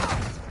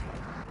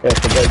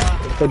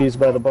hoodies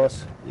by the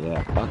bus.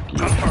 Yeah, fuck you.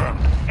 Confirmed.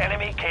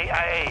 Enemy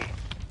KIA.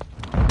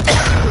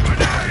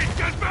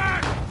 Get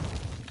back!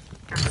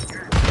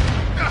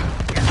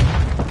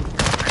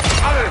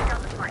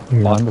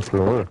 He's on the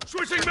floor.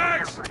 Switching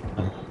mags!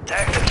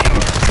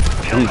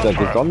 He's like,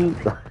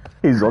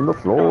 he's on the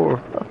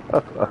floor.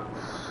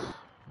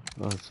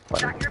 That's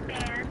funny.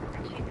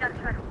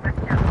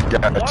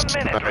 Yeah, 1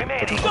 minute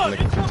remaining.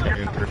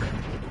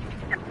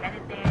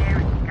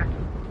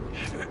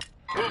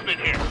 Movement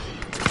here.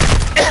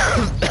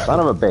 Son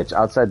of a bitch,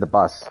 outside the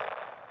bus.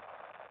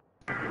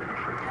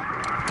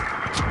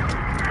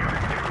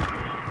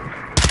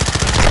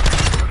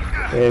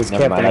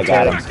 Never mind, I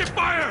got him.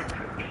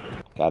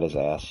 Got his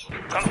ass.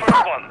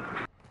 Confirmed one.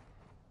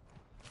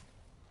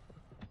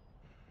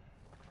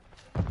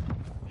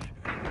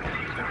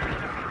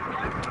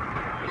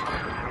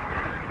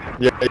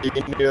 Yeah, you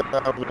knew I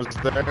was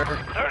there.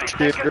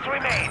 30 seconds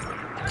remain.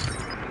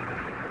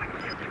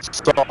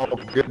 Saul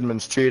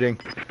Goodman's cheating.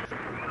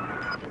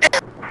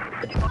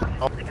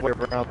 All the way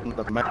around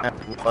the map.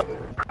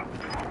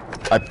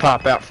 I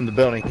pop out from the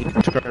building. He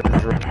turns around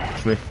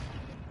to me.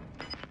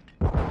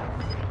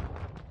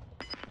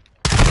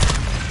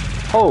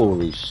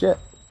 Holy shit.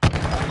 10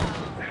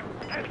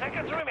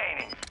 seconds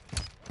remaining.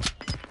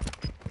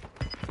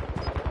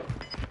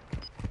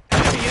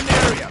 Enemy in the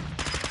area.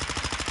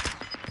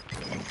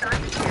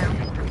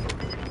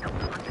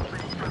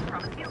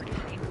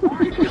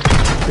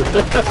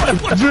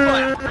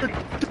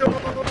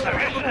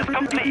 Mission is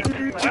complete.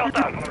 Well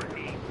done.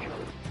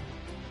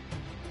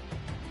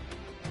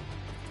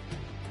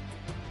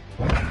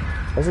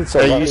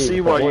 Hey, you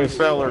see why you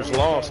fellers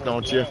lost,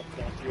 don't you?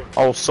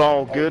 Oh,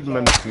 Saul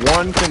Goodman,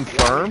 1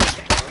 confirmed.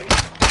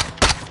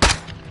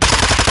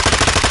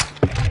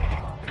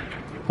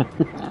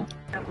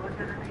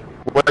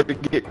 Way to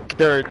get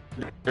carried.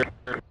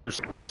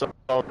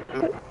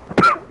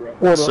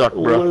 What Suck, a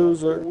bro.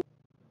 loser.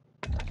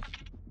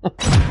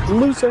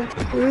 Loser.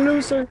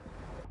 Loser.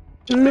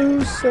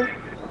 Loser.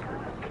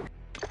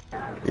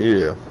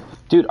 Yeah.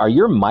 Dude, are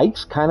your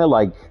mics kind of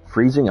like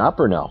freezing up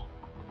or no?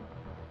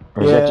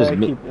 Or is Yeah, that just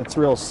me? it's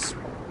real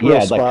Yeah,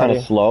 like kind spotty.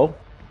 of slow.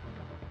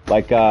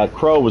 Like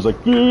Crow was like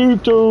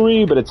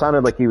victory, but it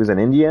sounded like he was an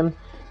Indian.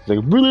 He's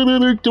like you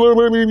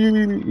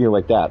know,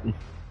 like that.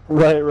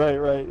 Right.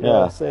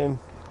 Yeah, Yeah. same.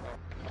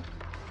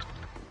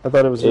 I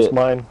thought it was just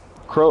mine.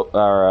 Crow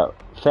or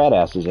Fat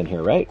Ass is in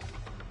here, right?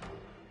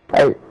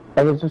 I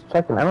was just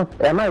checking. Am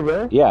I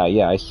really?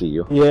 Yeah, I see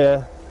you.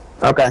 Yeah.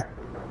 Okay.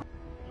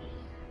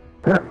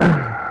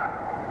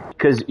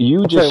 Because you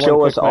I'll just play show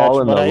one us quick all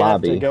match, in but the I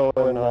lobby. Have to go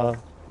and,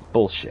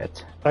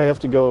 Bullshit. I have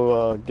to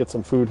go get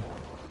some food.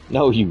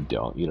 No, you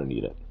don't. You don't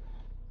need it.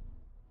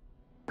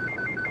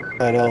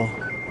 I know.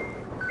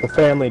 The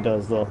family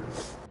does, though.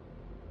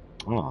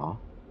 Aw.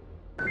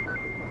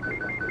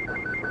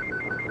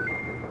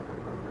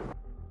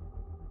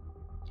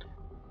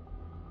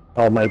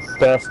 Oh, my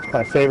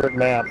favorite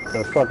map,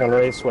 the fucking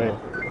Raceway.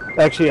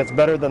 Actually, it's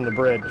better than the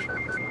bridge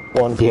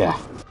one. Yeah.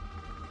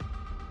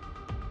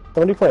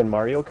 Somebody playing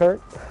Mario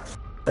Kart?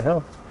 What the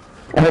hell?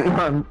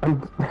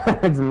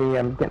 It's me.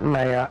 I'm getting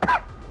my.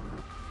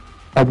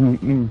 Like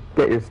you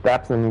get your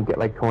steps and you get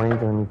like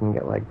coins and you can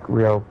get like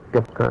real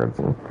gift cards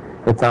and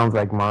it sounds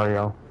like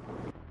Mario.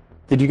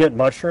 Did you get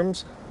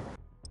mushrooms?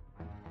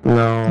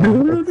 No,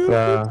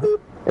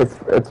 it's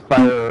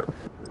fire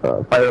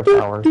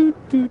power.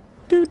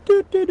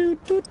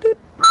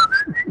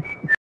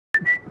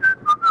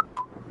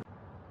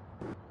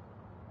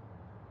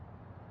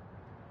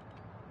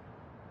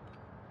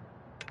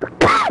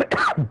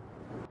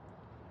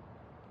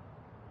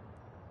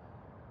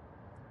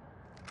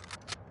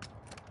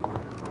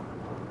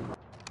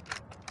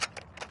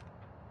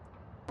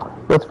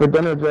 What's for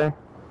dinner, Jay?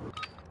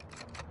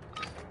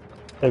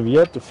 Have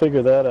yet to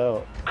figure that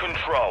out.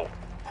 Control.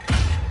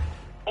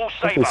 All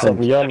That'd Saber. be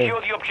something yummy.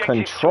 Secure the objective.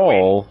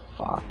 Control.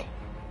 Fuck.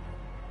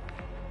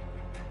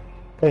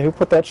 Hey, who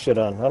put that shit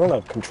on? I don't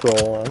have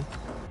control on.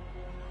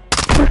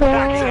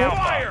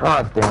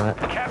 Oh, damn it.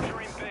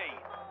 Capturing B.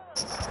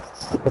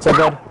 What's up,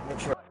 bud?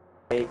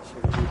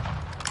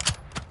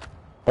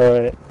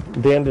 Alright,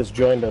 Dan just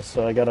joined us,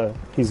 so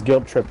he's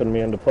guilt tripping me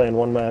into playing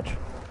one match.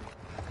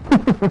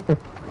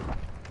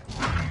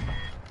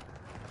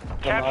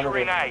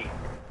 Capturing A.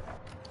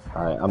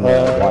 Alright, I'm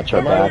gonna watch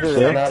our my backs monitor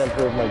here. did not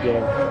improve my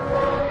game.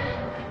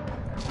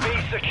 B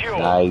secure.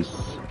 Nice.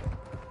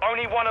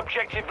 Only one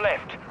objective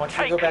left. Once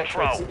you Take go back to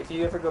control. if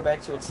you ever go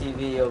back to a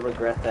TV, you'll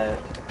regret that.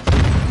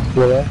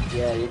 Really?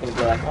 Yeah, you're gonna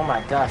be like, oh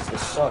my gosh,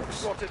 this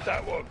sucks. What is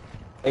that one?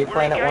 Are you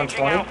playing at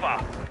Engaging 120?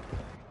 Alpha.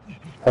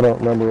 I don't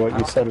remember what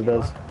you said it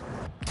is.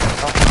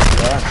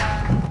 Yeah.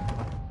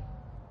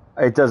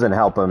 It doesn't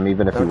help him,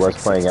 even if he was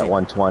playing at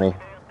 120.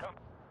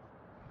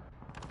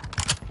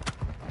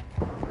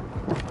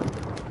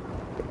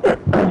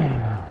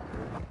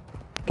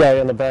 Guy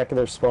in the back of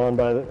their spawn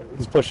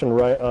he's pushing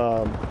right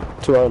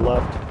to our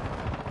left.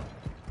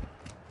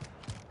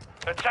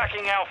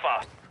 Attacking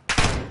Alpha.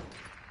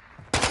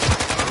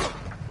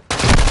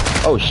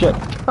 Oh shit.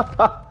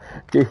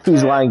 Dude,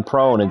 he's lying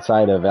prone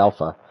inside of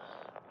Alpha.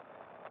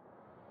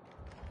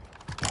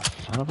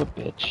 Son of a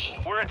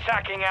bitch. We're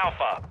attacking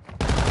Alpha.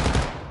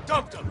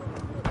 Dumped him.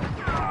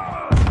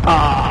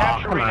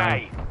 Capturing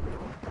A.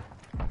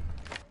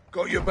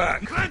 Got your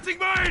back. Planting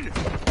mine.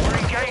 We're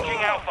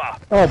engaging Alpha.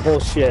 Oh,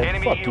 bullshit.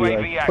 Enemy Fuck you,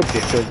 UAV I put the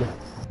active. trigger.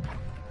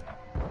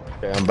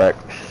 Okay, I'm back.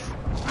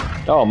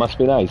 Oh, must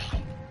be nice.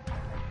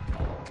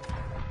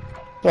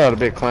 Oh, the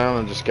big clown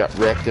and just got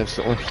wrecked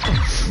instantly.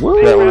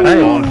 Woo! That one is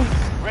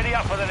gone. Ready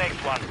up for the next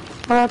one.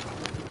 What?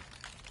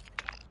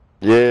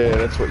 Yeah,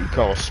 that's what you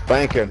call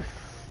spanking.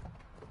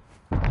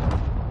 Look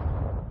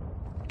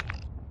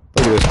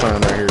at this clown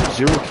right here.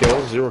 0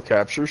 kills, 0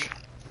 captures.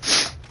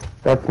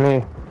 That's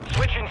me.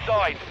 Switching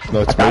sides.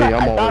 No, it's me.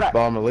 I'm always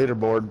bottom of the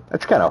leaderboard.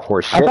 That's kind of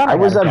horse I shit. thought I I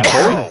was had on a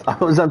both. I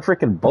was on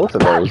freaking both of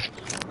those.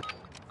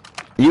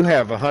 You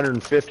have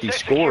 150 Set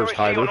scores,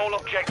 security on Hyder. all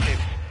objectives.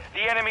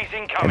 The enemy's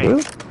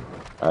incoming.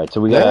 All right,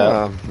 so we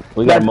gotta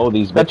mow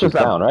these that's bitches just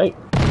down, right?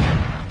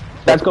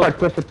 That's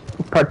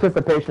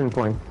participation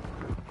points.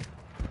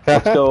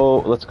 Let's go.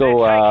 Let's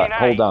go. taking A.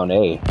 Hold down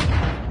A.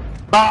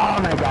 Oh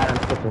my god, I'm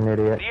such an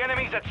idiot. The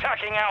enemy's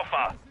attacking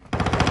Alpha.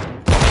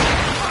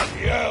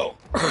 Yell.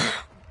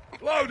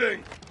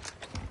 Loading.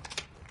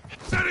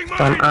 Setting So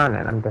I'm mine. on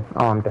it.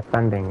 I'm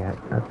defending it.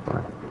 That's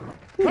why.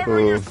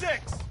 Covering your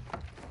 6.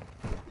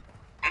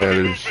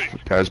 There's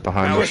guys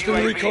behind us.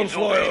 Western recon UAVs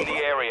orbiting flyover.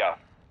 the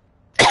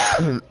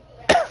area.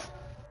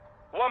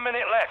 1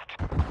 minute left.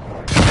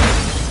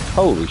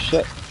 Holy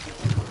shit.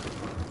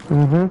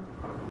 Mm-hmm.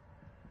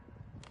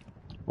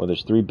 Well,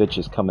 there's 3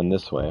 bitches coming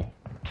this way.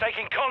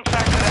 Taking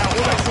contact with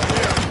Alpha.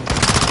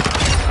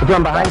 There's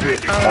one behind you.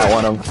 Got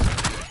one of them.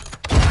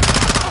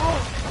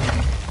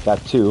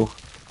 Got 2.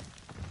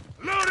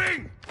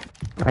 Loading.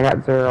 I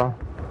got 0.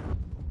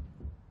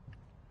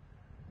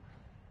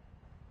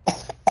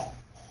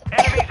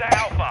 Enemies at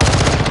Alpha.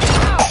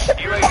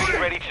 UAV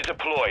ready to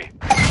deploy.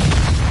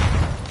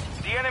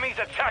 The enemy's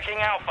attacking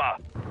Alpha.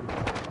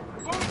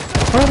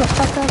 Where the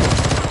fuck are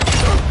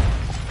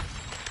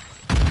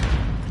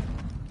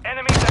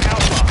Enemies at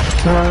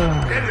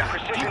Alpha. they?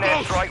 Precision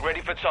airstrike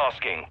ready for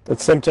tasking. That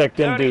Simtech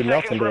didn't 30 do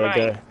nothing to that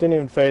seconds guy. Didn't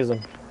even phase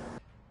him.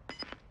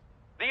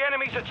 The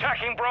enemy's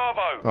attacking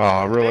Bravo.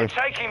 Oh, really? They're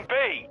taking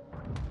B.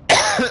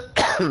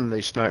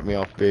 They sniped me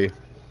off B.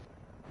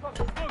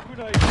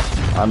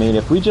 I mean,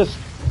 if we just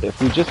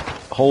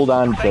hold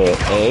on to Taking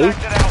A.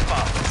 contact at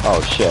Alpha.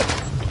 Oh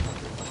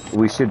shit.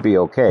 We should be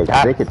okay.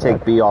 'Cause they could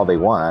take B all they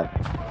want.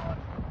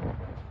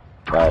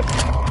 But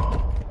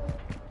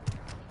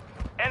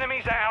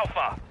Enemies at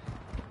Alpha.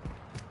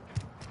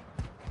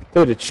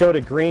 Dude, it showed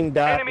a green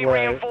dot Enemy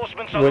where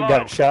reinforcements we are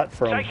got low. shot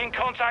from. Taking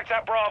contact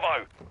at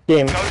Bravo.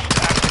 Game. Ghost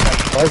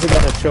activated. Why is it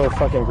gonna show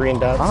fucking green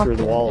dots through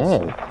the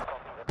walls?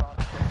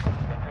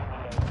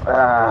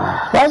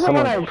 Why is it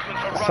when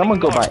someone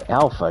go by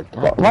Alpha.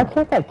 God, Why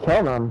can't I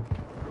kill them?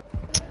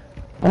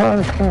 I don't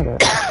understand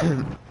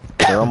it.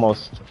 they're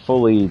almost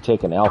fully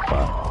taken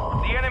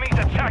Alpha. The enemy's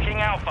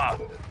attacking Alpha.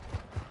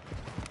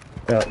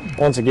 Yeah,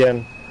 once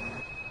again,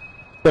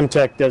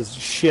 Simtech does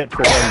shit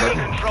for He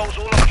him, controls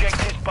all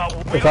objectives, but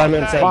but we if I'm are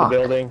inside safe. the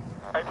building,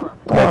 I Oh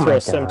throw my a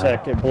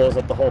Simtech, it blows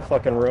up the whole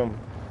fucking room.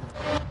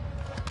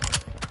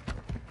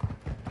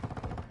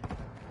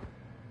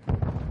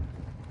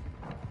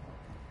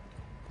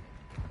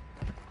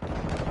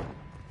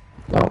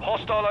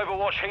 Hostile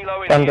Overwatch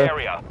Helo in Thunder. the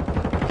area.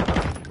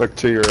 Look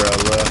to your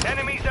left.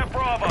 Enemies at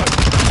Bravo.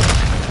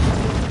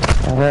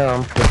 I hear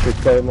them. Get your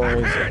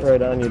claymores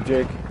right on you,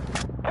 Jake.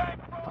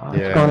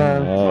 Yeah, going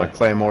on? my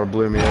Claymore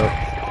blew me up.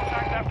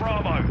 Contact at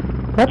Bravo.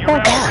 What You're the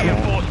out of hell?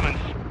 reinforcements.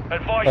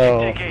 Advise you Oh,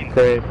 dig in.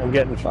 great. I'm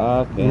getting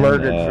Fucking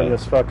murdered A. from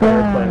this fucking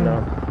airplane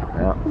now.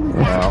 Yeah.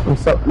 Well, I'm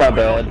so my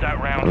We lost bad.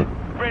 that round.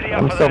 Ready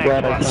up I'm for so the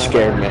glad next I one.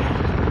 scared me.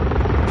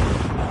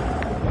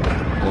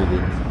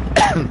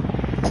 maybe.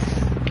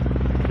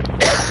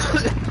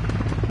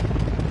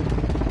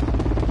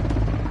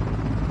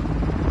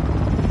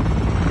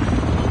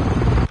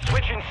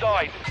 Switching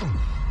sides.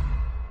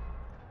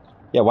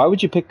 Yeah, why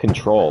would you pick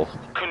Control?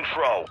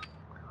 Control.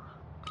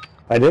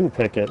 I didn't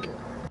pick it.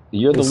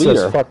 You're the It's leader.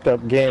 this fucked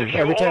up game.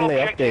 Secure Every time all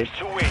they objectives update,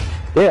 to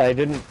win. yeah, I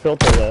didn't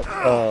filter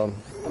that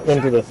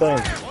into the thing.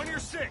 On your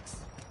 6.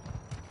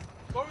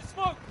 Go with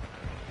smoke.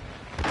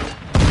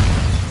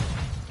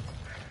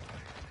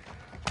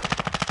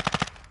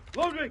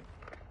 Loading.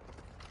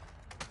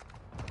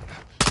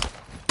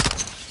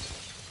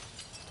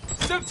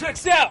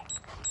 Simtex out.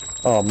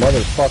 Oh,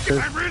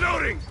 motherfucker. I'm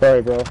reloading.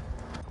 Sorry, bro.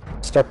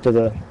 Stuck to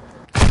the...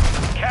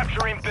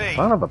 Capturing B.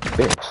 Son of a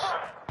bitch.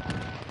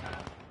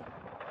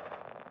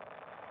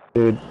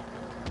 Dude.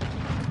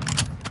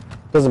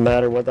 Doesn't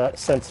matter what that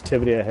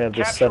sensitivity I have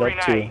this set up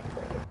to.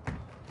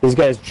 These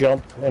guys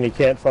jump and you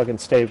can't fucking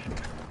stay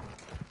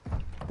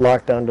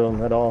locked onto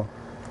them at all.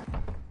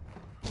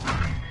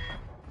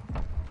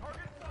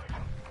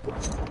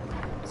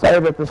 Sorry,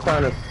 but this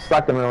clown is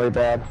sucking really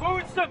bad.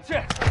 Forward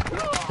Simtex.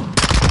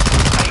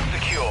 A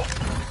secure.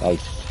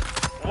 Nice.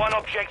 One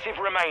objective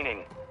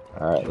remaining.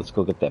 Alright, let's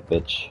go get that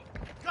bitch.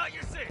 Got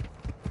your 6.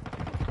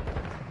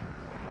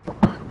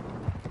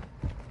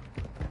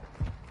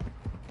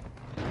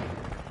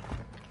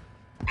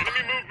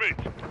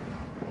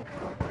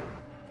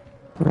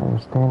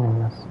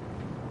 understanding this.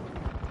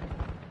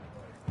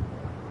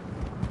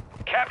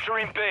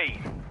 Capturing B.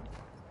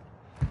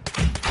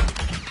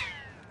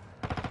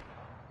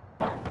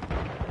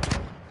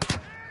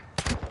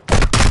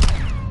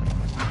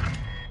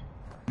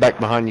 Back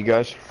behind you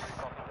guys.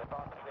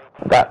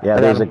 Yeah,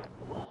 there's a.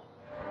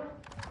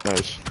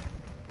 Nice.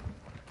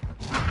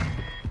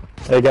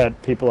 They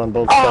got people on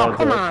both sides.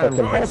 Come on,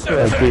 fucking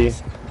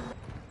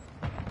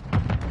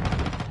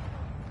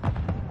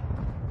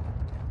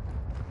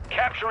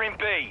Capturing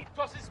B.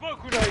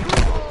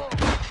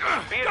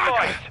 Be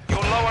advised, you're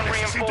low on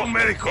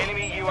reinforcements.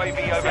 Enemy UAV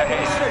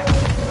overhead.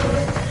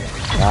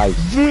 Nice.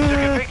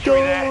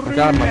 Victory there.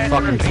 God, my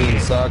fucking team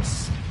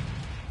sucks.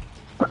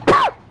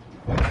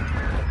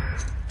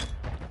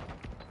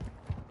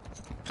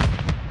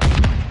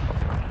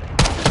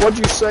 What'd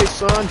you say,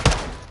 son?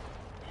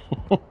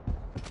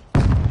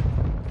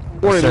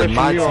 I said you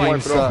my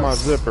wipe team it off my sucks.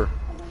 zipper.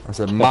 I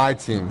said my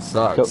team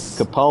sucks.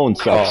 Capone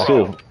sucks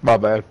too. My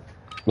bad.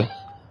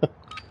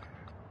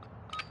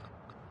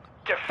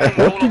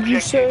 What did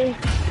you say?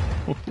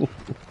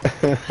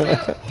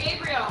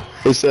 Gabriel.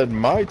 He said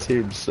my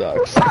team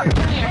sucks.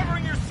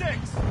 Covering your six.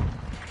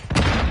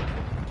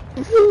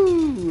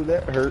 Woo,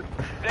 that hurt.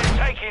 They're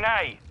taking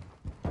A.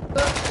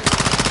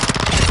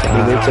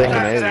 They're taking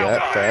A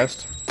that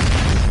fast.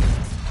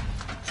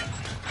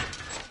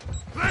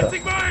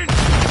 Planting mine.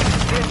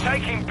 They're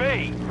taking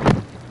B.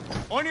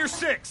 On your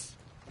six.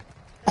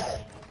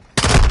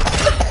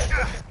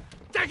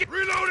 Take it.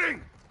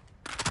 Reloading.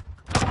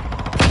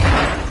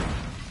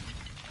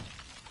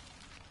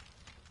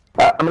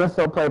 I'm gonna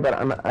still play, but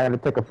I have to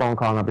take a phone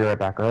call and I'll be right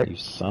back, alright? You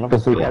son of a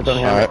Just so you guys don't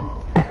have it.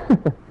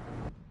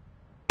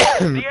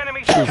 The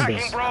enemy's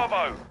attacking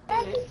Bravo.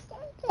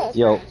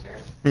 Yo.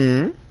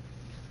 Hmm?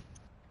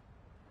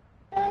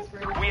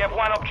 We have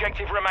one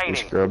objective remaining.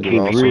 Scrubbed Be it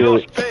off.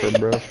 really, Scrub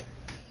brush.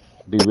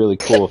 be really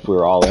cool if we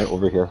were all in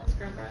over here.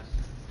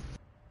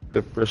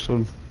 Dip brush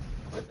one.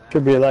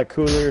 Could be a lot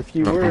cooler if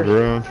you were.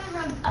 Bro.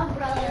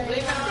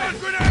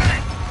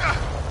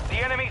 The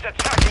enemy's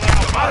attacking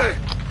Alpha.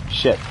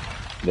 Shit.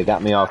 They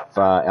got me off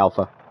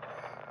Alpha.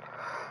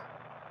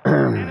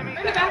 Turn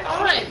it back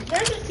on.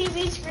 There's a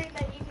TV screen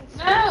that you can see.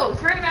 No,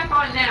 turn it back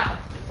on now.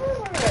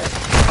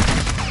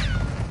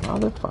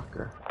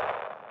 Motherfucker.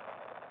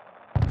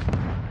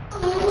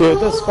 Dude,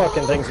 those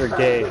fucking things are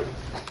gay.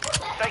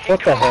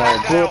 What the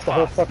hell? Blew up the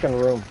whole fucking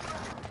room.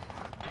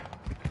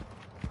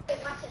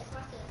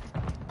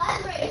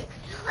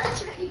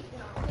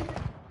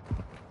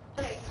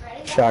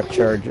 Shock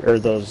charge, or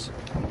those.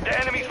 The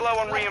enemy's low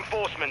on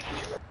reinforcements.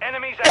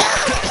 Enemies out.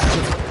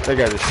 That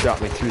guy just shot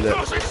me through that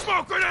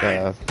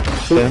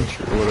bench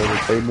or whatever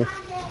table.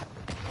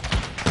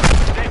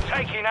 They're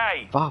taking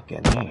A.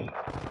 Fucking A.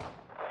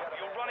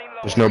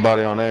 There's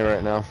nobody on A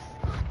right now.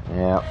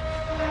 Yeah.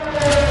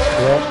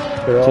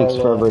 Yep, they're Takes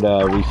all, forever to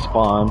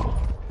respawn.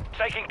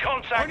 Taking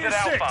contact at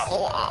Alpha.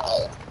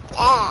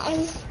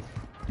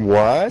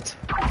 What?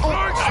 The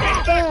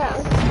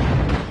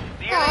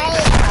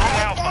enemy's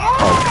attacking Alpha.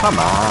 Oh, come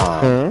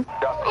on.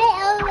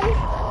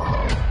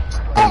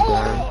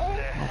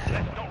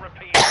 Let's not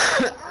repeat.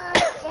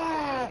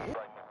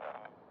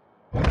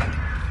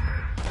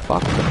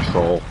 Fuck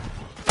control.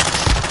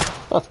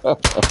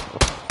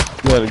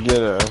 Gotta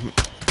get a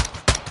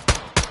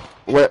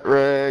wet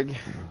rag.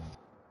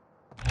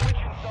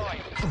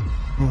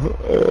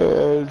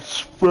 And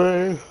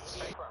spray.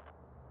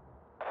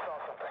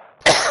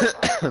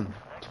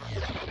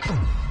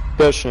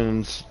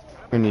 Cushions.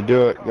 When you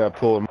do it, you gotta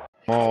pull them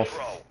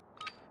off.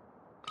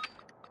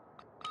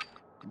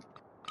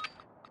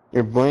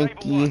 Your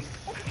blankie.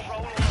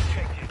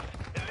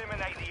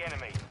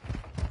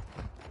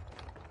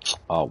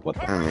 Oh, what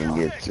the Let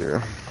me get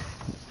your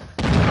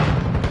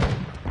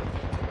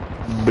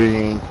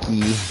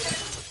blankie.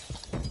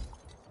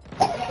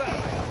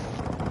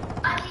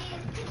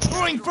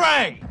 Throwing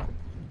frag.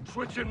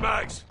 Switching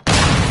mags.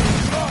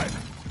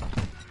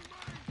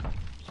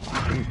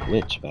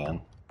 glitch, man.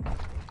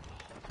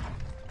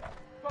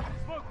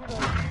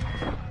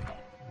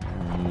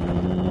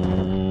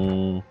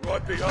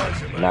 Right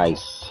behind you, man.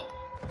 Nice.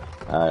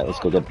 Alright, let's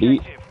go get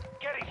beat.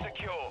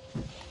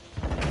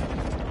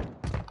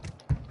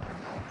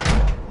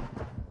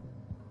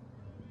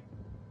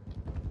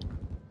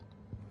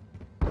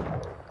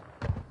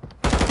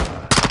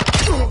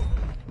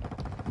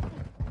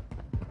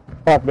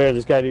 Hawk Bear,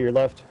 this guy to your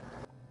left.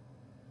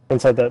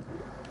 Inside that.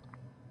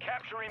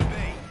 Capturing B.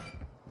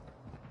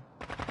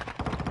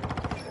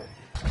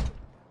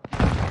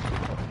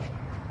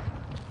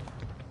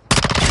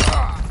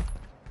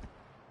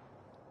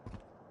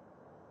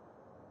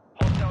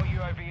 Hostile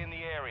UAV in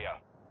the area.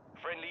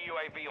 Friendly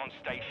UAV on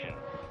station.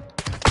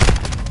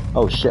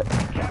 Oh shit.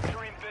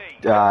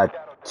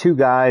 Two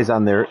guys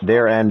on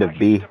their end of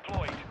B.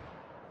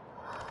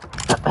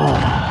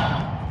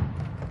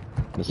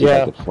 Let's see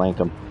if I could flank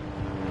them.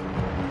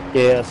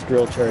 Yes,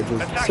 drill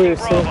charges.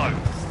 Seriously.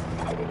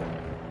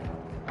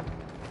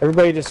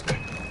 Everybody just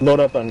load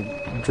up on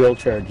drill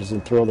charges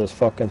and throw those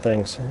fucking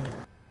things.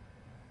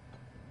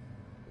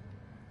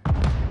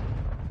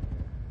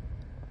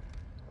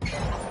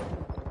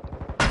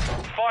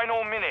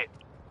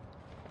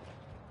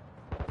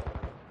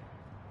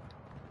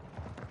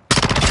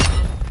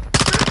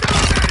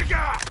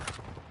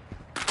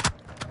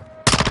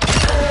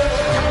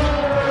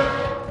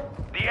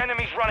 The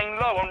enemy's running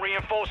low on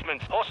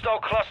reinforcements. Hostile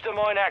cluster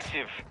mine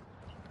active.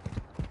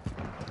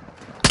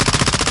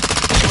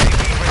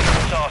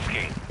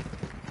 Tasking.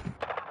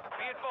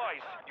 Be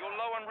advised, you're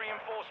low on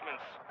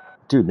reinforcements.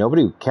 Dude,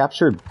 nobody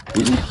captured.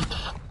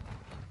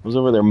 Was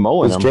over there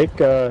mowing him.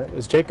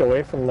 Is Jake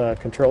away from the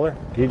controller?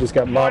 He just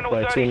got mopped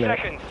by a teammate.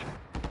 Seconds.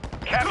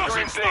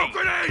 Capturing B.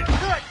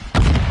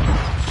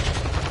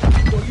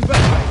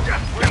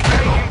 We're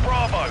taking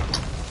Bravo.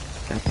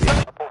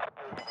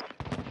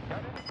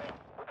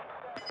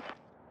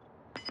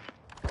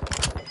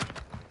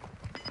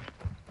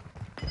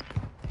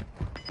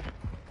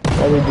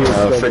 All we do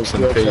is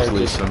fixing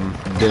Paisley some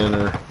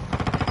dinner.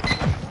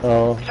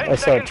 Oh, I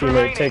saw a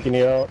teammate taking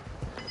you out.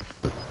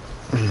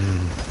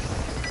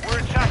 We're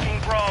attacking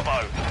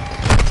Bravo.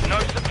 No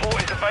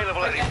support is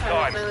available at this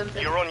time.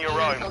 You're on your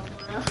own.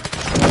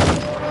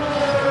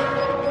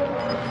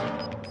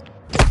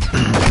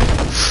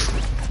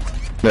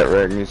 That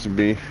rag needs to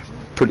be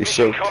pretty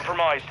soaked.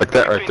 Like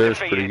that right there is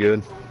pretty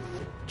good.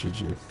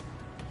 GG.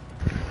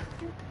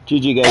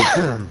 GG,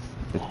 guys.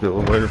 It's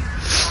built later.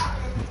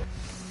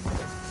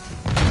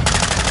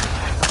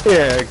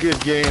 Yeah, good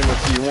game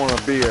if you want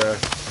to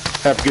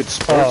have good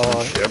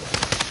sportsmanship.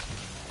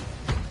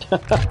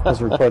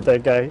 Let's report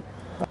that guy.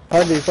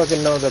 How do you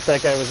fucking know that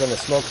guy was in the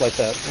smoke like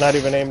that? Not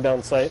even aimed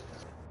down sight?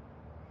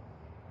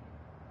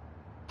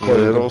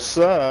 Little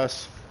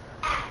sus.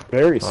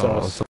 Very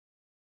sus.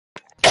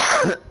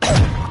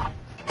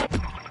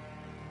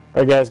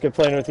 Alright guys, good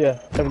playing with you.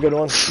 Have a good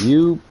one.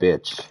 You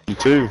bitch. You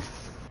too.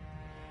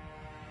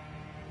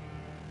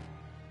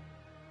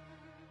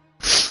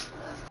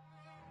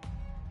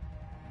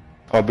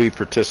 I'll be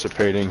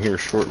participating here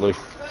shortly.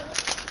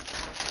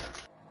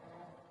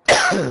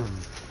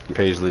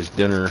 Paisley's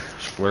dinner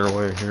square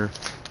away here.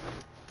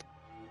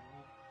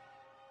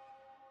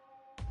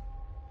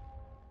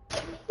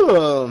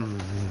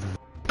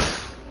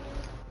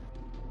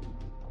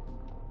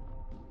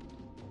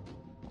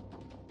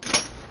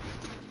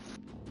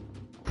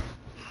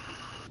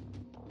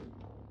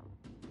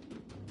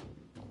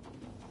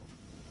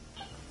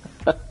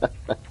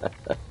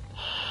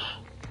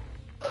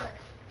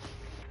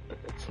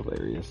 That's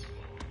hilarious.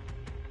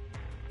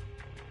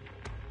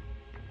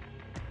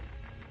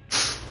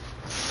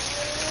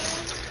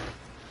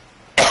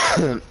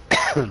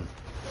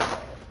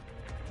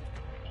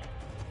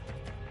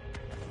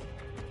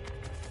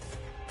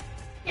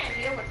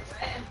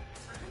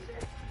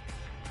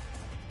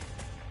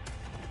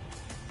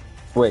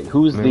 Wait,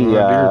 who's the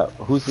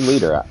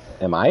leader?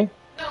 Am I?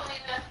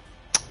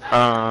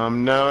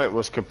 No, it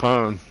was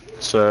Capone.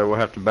 So we'll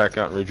have to back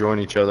out and rejoin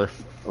each other.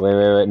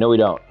 Wait. No, we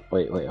don't.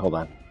 Wait, hold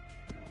on.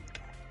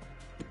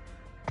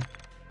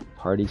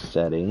 Party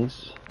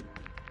settings.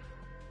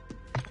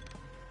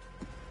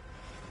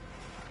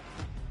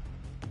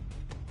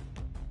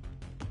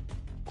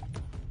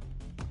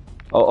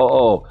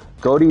 Oh.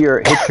 Go to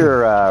hit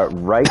your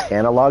right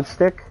analog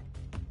stick.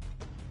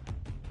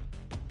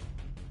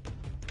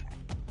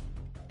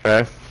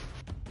 Okay.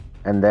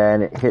 And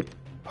then hit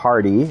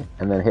party,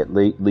 and then hit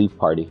leave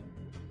party.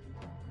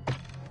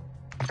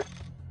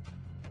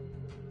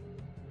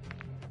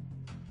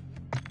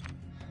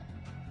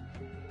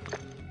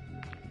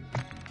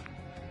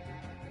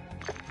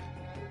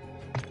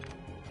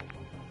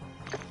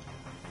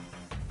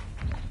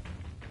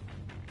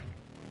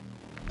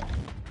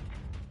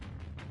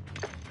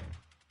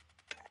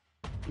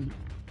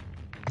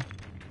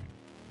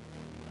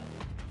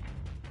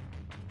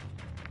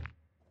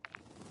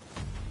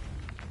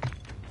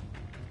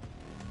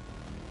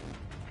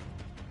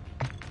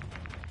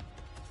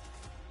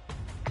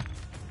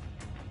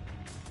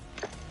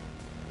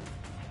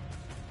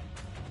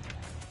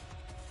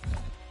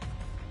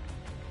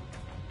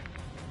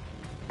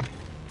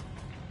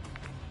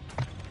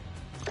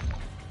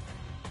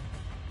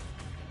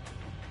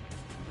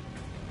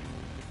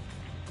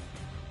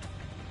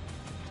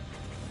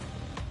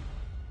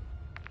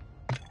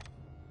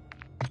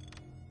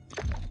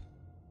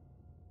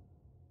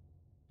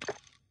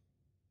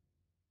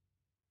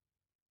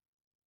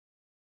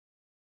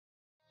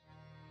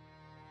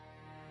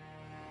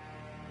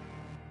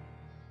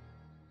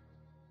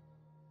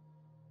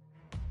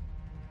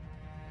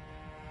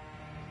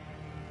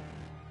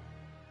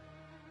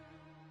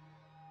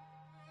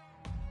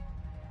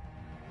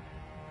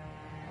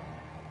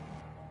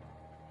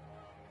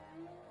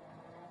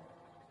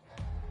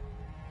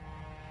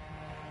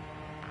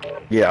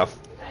 Yeah.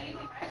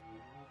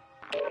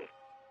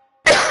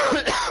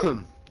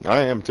 I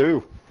am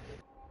too.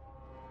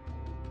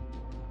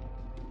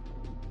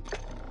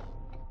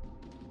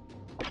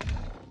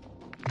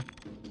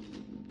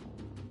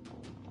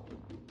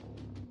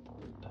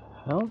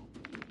 Hell?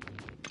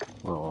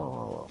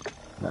 Whoa.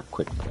 Not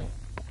quick play.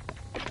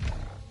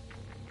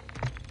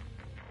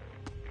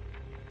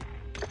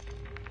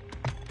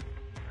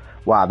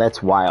 Wow,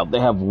 that's wild. They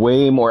have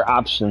way more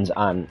options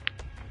on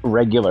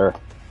regular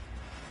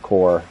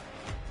core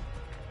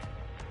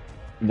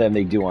than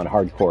they do on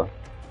hardcore.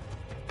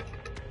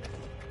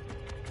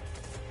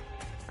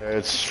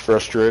 It's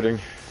frustrating.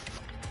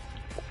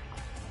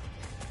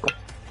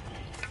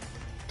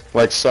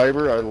 Like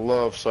Cyber, I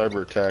love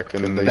Cyber Attack,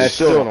 and they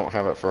still don't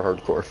have it for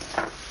hardcore.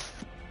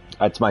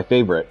 That's my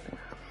favorite. No,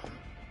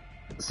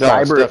 it's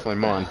Cyber, definitely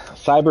mine.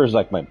 Cyber is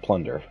like my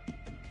plunder.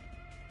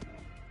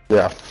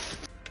 Yeah.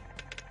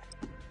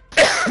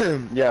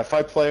 Yeah, if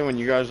I play when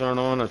you guys aren't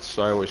on, I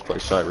always play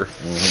Cyber.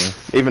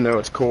 Mm-hmm. Even though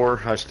it's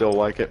core, I still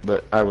like it,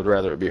 but I would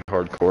rather it be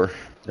hardcore.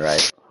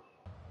 Right.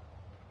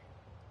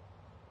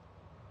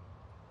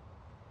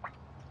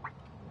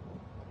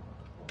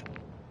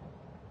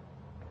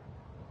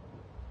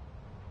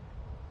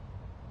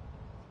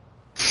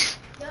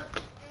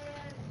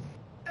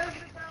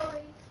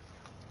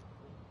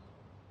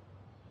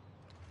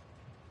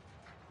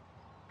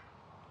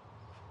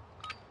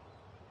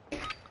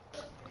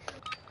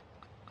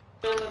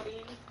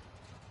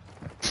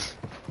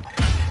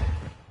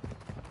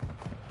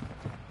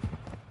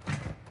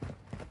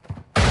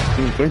 I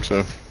didn't think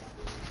so.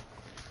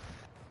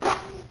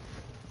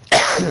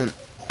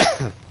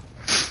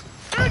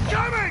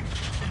 Incoming!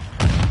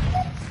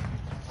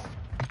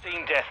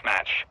 Team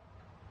deathmatch.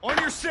 On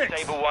your six.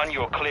 Table 1,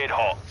 you're cleared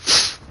hot.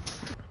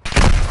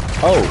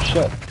 Oh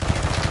shit.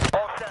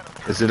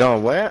 Is it all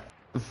wet?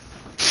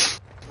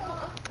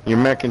 Your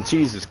mac and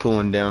cheese is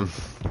cooling down.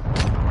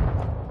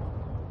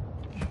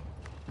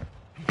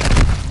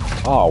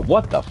 Oh,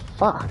 what the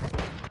fuck?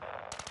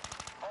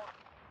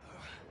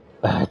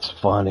 That's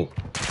funny.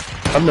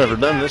 I've never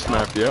done this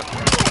map yet.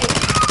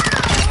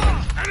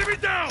 Enemy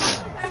down!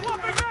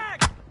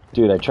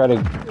 Dude, I tried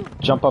to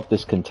jump up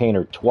this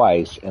container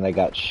twice, and I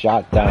got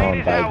shot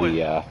down by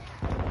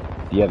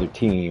the other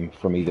team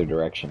from either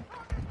direction.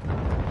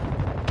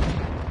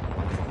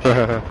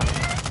 I'm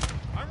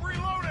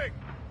reloading!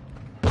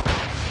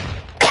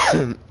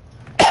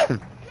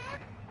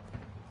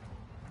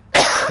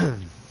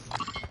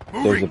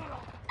 There's a...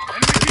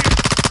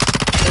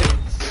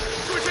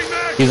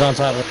 He's on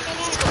top of it.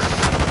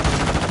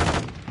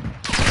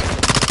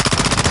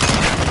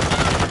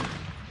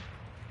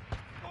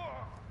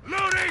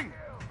 Loading!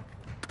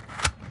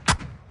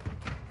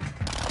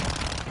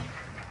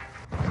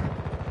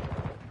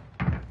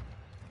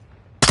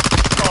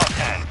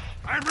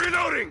 I'm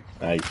reloading!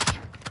 Nice.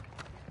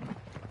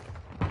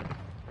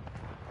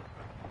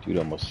 Dude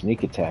almost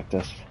sneak attacked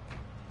us.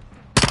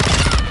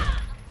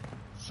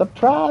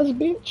 Surprise,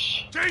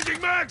 bitch!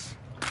 Changing max!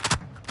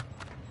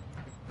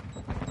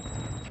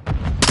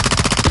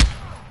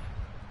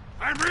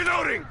 I'm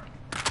reloading!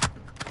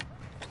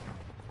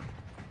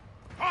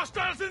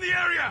 Hostiles in the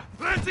area!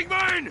 Lancing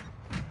mine!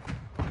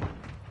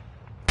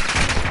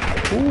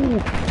 Ooh.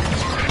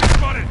 Enemy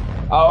spotted!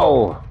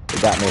 Oh, they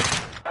got me.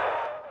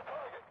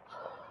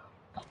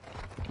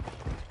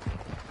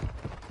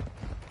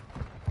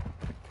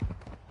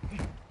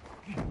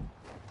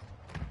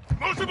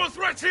 Multiple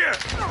threats here!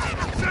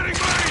 Setting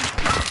mine!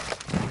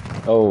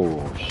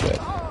 Oh, shit.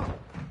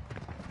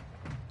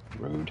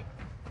 Rude.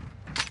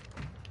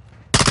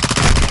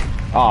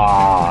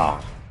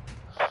 Ah.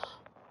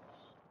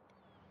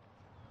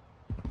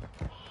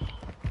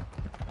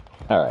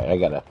 Alright, I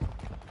gotta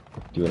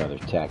do another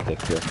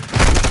tactic here.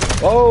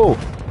 Oh!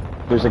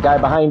 There's a guy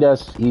behind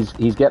us. He's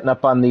getting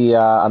up on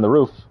the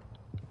roof.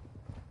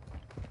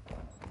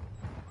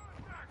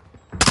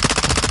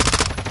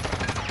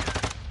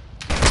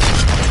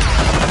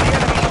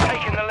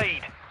 Taking the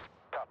lead.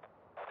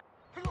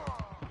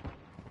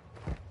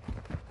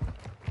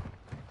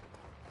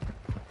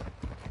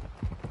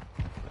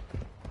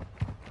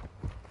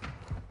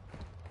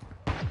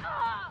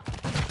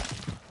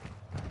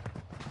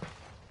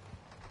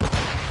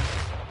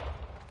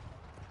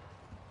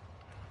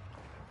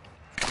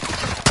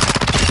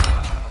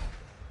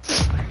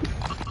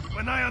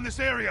 An eye on this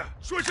area.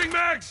 Switching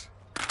mags!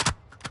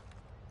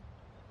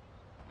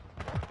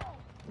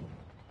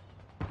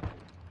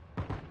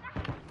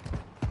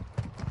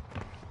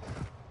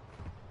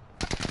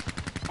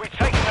 We're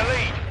taking the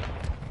lead.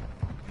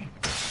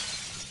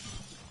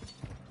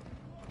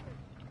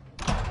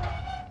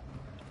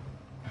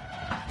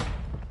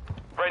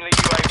 Friendly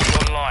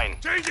UAV online.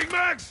 Changing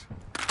mags!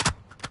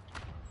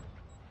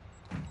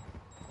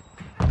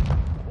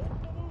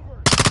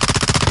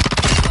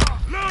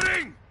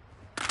 Loading!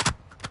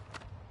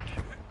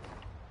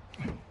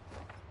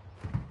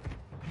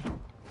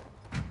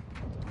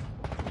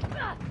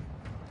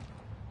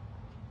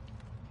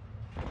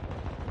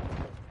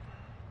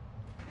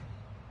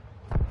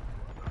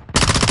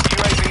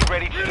 UAV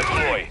ready to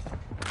deploy.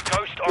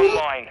 Ghost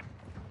online.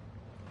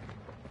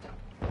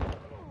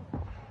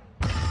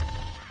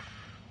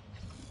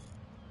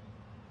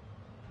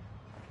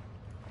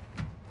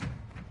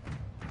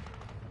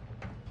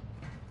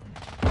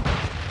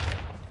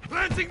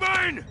 Lancing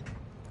mine!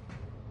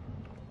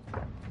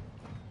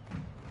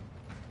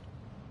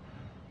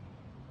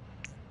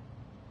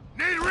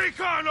 Need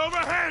recon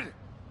overhead!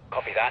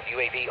 Copy that.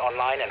 UAV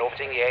online and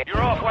orbiting the air. You're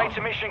halfway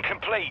to mission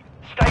complete.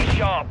 Stay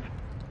sharp.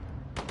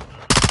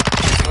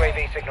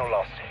 UAV signal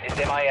lost. It's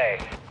MIA.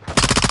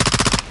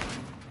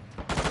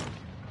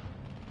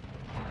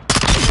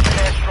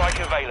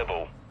 Airstrike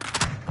available.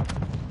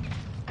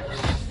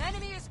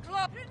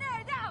 up!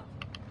 Grenade out!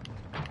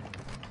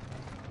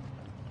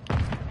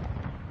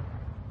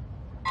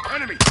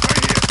 Enemy,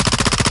 right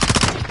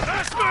here!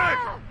 Last mag!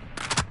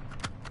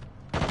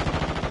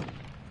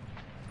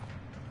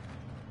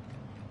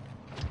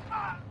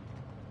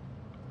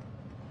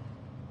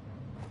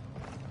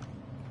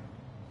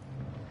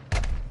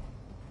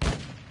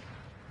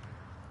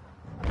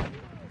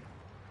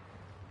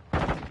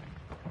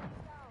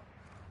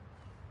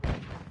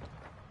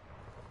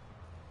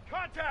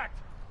 Contact!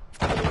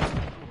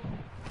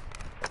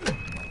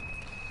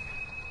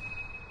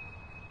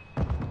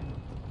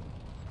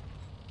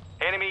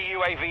 Enemy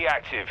UAV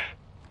active.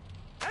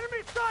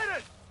 Enemy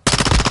sighted!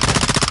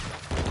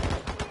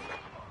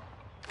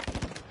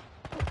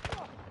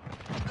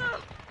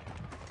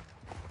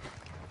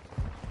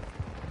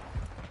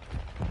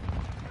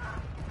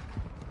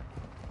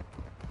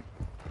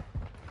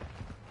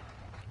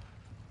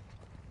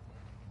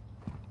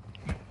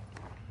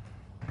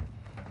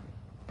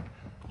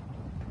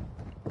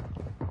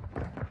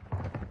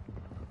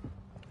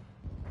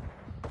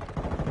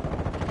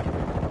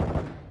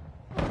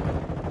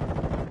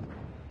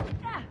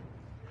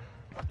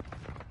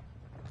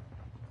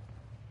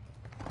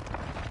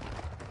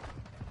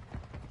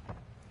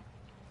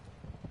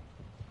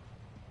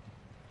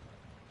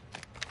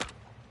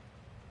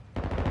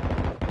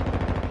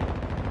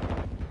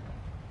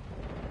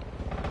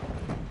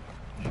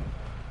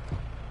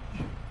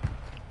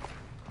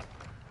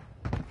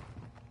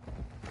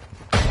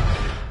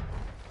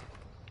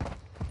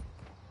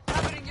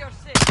 Covering your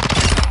six.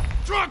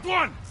 Dropped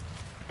one!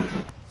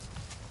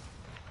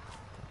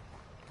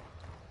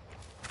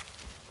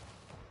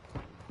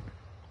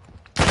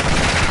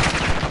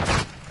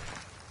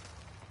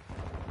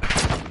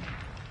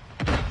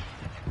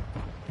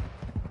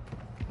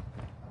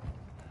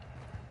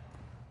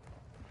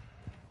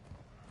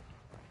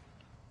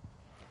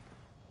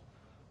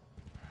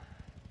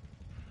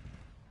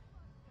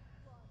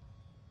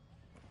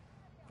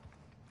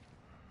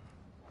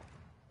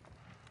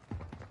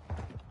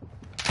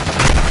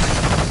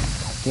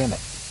 Damn it.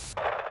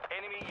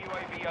 Enemy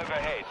UAV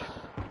overhead.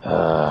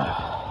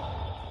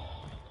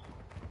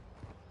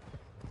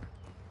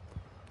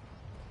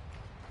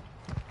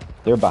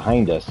 They're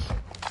behind us.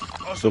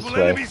 Possible This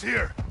way. enemies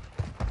here!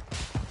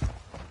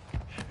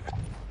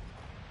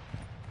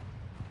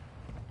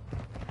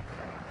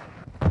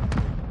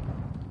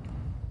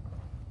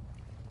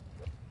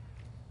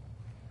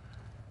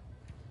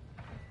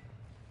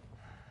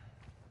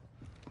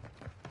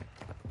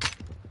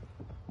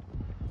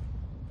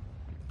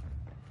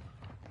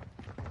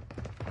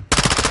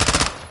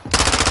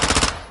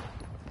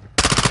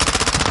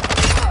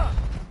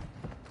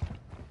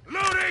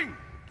 Loading!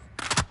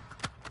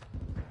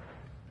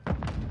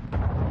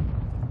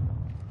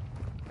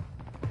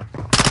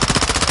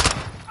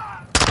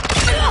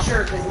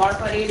 Sure, because Mark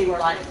and Andy were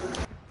like,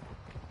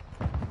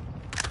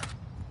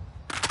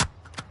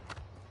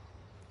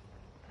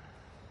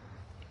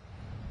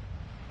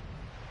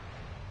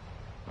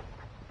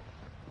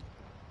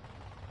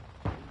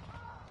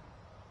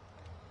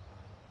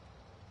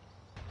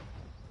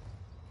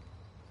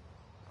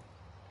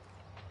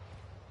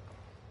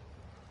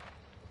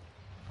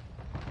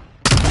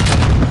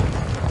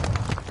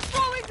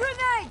 Throwing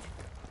grenade!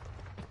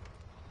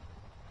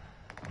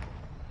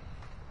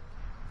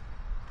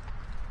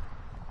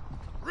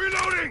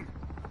 Reloading!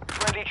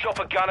 Friendly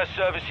chopper gunner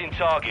servicing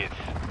targets.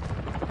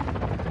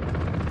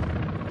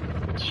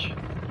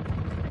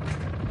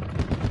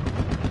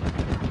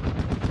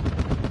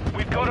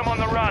 We've got them on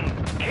the run.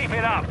 Keep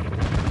it up.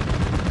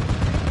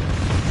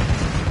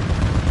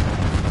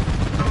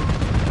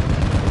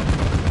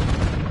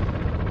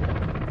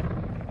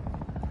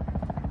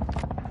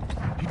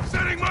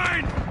 Setting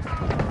mine!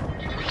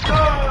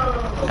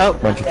 Oh,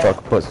 bunch of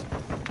fuck puss.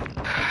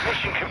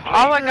 Mission complete.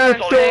 All I gotta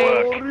Solid say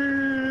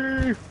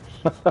work.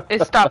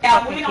 is stop yeah,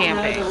 fucking we don't know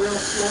the camping. real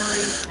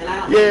story. And I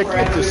don't Yeah, think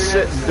can't we're just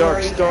ever sit in gonna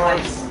dark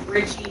story. stars. Like,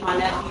 Richie, my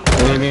nephew.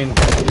 What do you mean?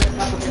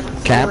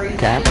 Camper.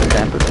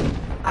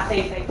 I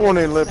think they Won't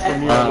even lift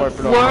from you and wipe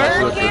it off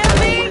my We're slipper.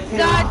 camping?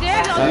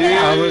 Goddamn, don't stay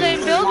I in the was-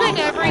 same building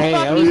every Hey,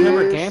 I was fucking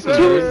never camping.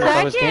 2 If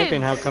I was seconds.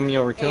 camping, how come you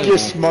overkilled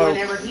Just me? smoke.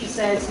 whenever he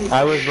says he's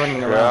I was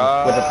running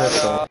around with a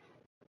pistol.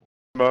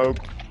 Smoke.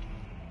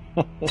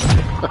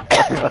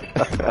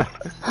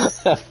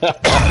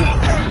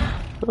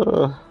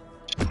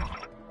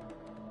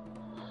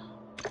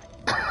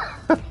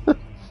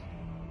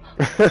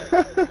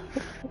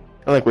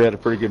 I think we had a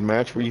pretty good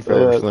match. What do you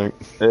fellas think?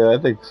 Yeah, I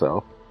think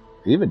so.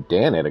 Even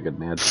Dan had a good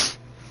match.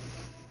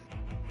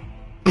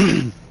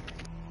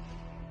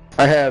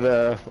 I had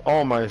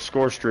all my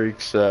score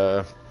streaks,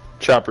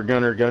 chopper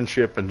gunner,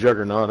 gunship, and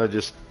juggernaut. I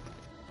just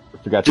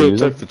forgot to Joe use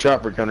took them. the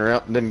chopper gunner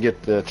out and didn't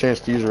get the chance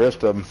to use the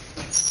rest of them.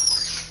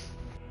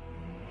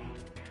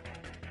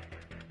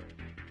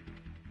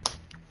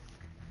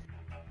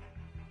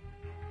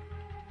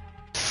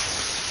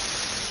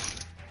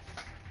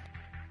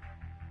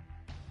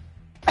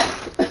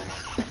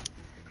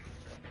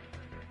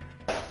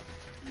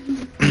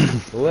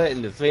 What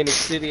in the Phoenix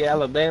City,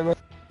 Alabama?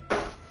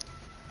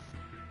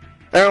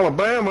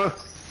 Alabama?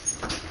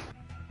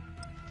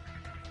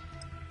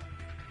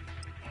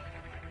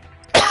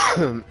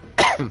 Send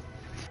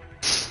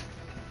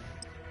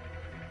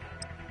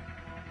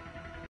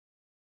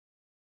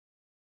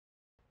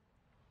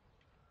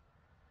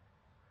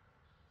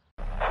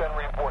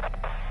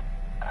reinforcements.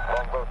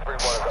 Longbow 3-1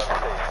 is on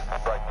station.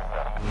 Strike now.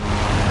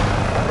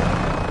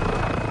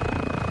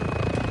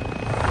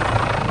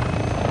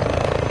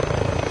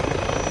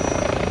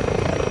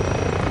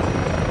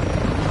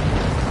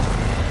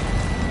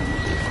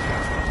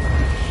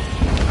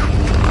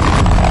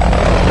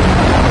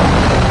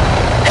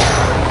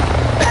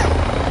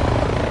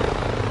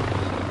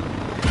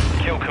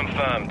 Kill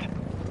confirmed.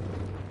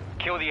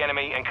 Kill the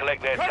enemy and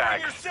collect their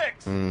tags.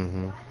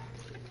 Mm-hmm.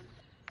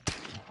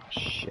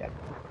 Shit.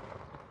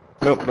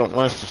 Nope, don't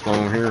last this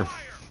long here.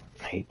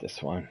 I hate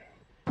this one.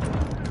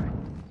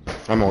 I'm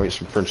gonna eat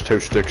some French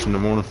toast sticks in the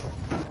morning.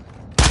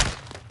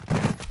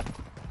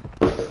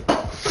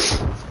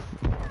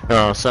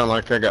 Oh, sound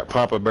like I got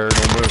Papa Bear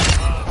almost.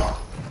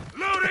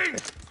 Loading!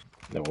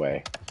 No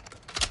way.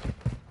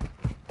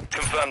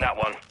 Confirm that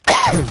one.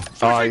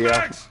 Oh,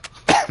 yeah.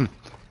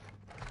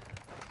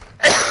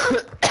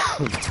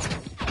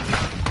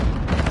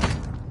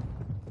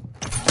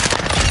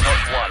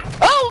 That's one.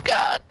 Oh,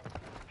 God!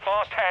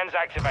 Fast hands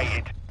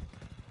activated.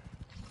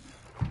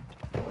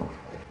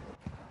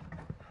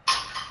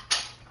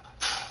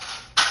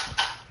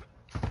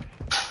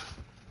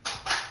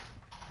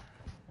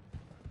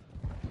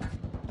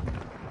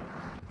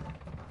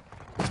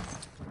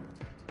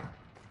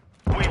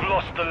 We've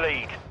lost the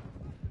lead.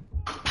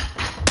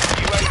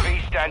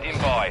 UAV standing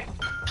by.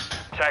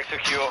 Tag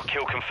secure,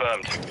 kill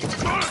confirmed.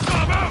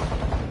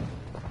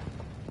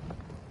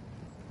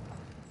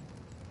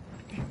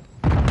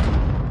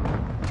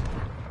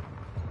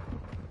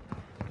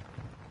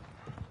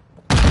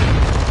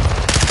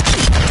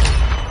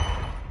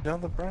 Down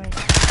the brain.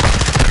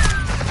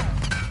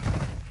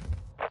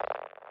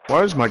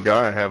 Why does my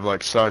guy have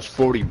like size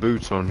 40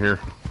 boots on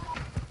here?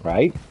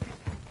 Right?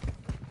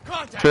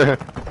 Trying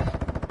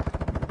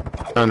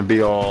to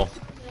be all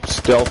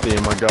stealthy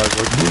and my guy's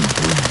like...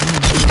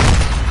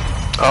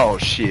 Oh,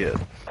 shit.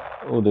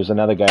 Oh, there's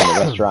another guy in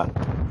the restaurant.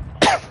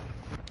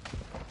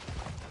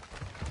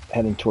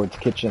 Heading towards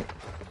the kitchen.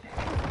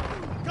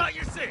 Got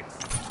your 6.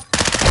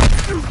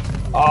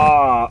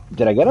 Ah,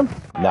 did I get him?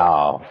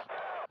 No.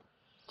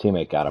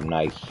 Teammate got him.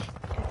 Nice.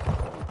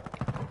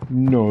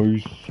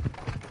 Nice.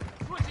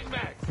 Switching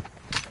mags.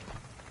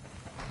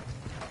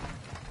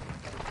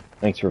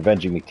 Thanks for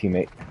avenging me,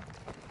 teammate.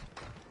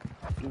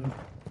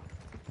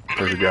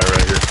 There's a guy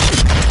right here.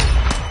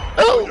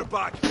 Oh!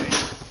 Back.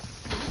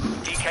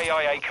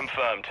 EKIA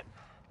confirmed.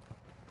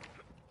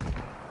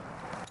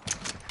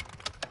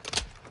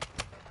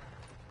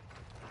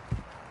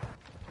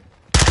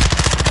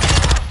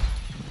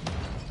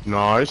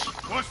 Nice.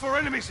 Watch for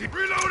enemies.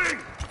 Reloading.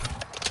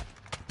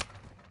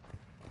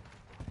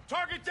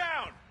 Target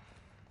down.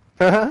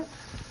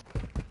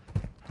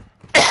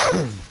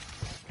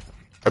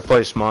 I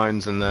placed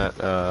mines in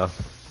that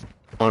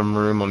one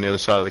room on the other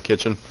side of the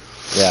kitchen.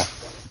 Yeah.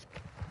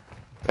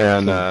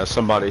 And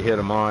somebody hit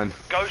a mine.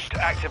 Ghost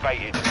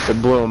activated. It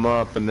blew them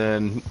up, and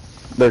then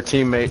their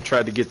teammate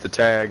tried to get the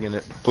tag, and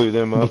it blew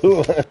them up.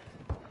 Friendly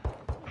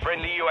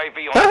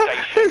UAV on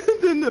station.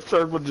 Then the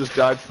third one just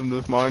died from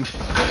the mine.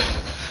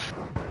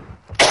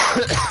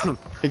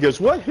 He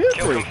goes, "What hit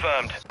Kill me?"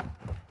 confirmed.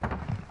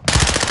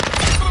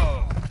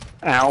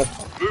 Ow.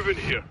 Move in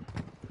here.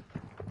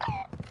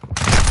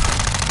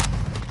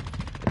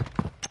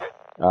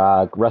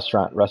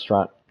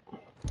 Restaurant.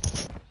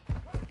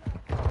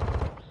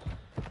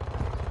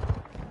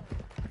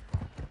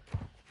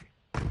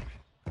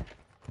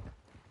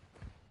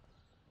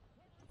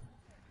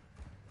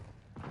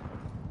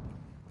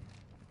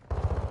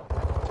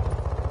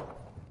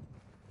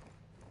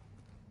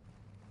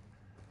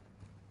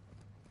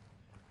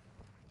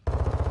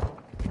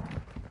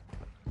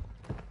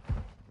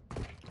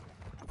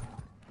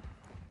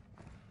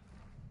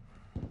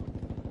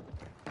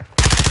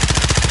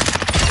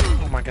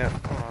 Oh my god.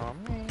 Oh,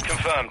 man.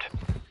 Confirmed.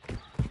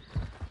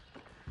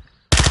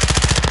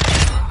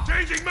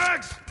 Changing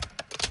mags.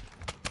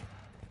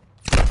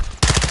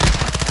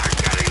 I'm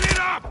getting lit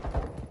up.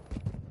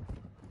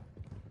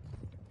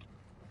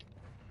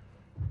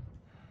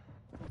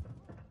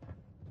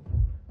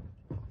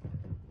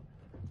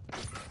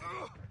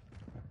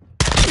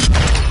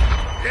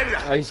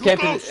 Oh, he's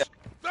camping.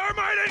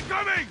 Thermite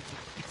incoming.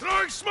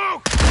 Throwing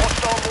smoke.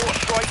 Hostile mortar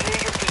strike near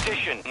your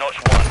position. Notch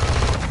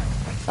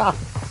 1.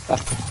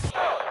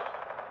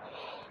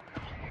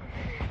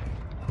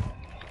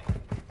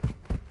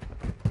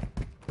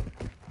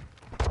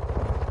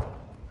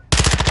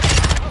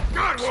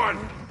 Got one.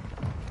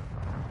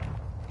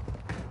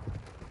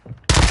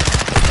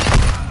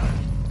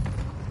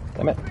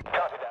 Damn it.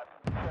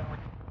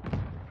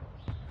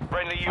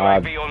 Friendly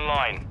UAV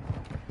online.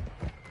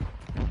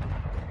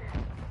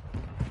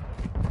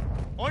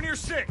 On your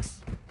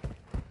 6.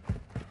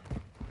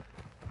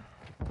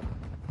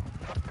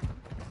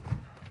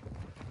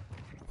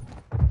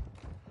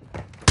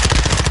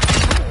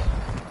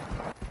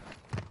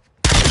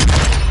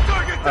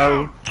 Target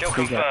down. Kill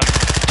confirmed.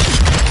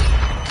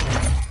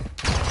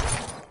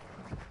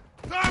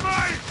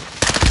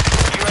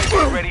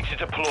 are ready to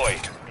deploy.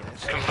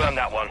 Confirm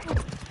that one.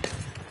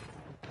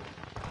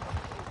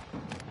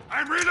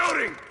 I'm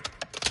reloading.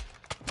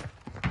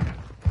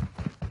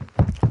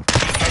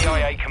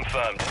 KIA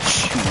confirmed.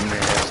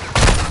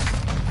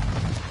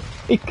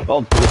 He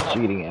called me a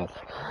cheating ass.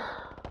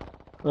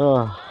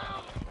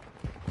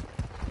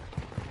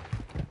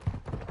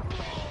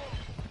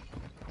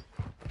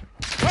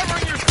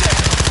 Covering your six.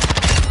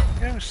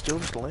 Yeah, I'm still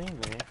just laying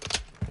there.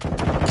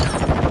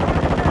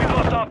 We've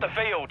lost half the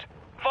field.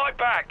 Fight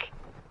back.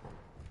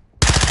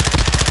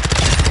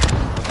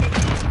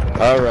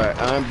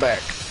 Alright, I'm back.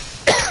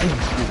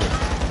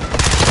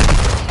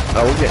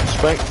 Oh, we're getting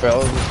spanked,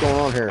 fellas. What's going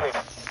on here?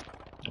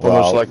 Well,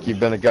 Almost like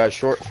you've been a guy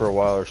short for a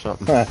while or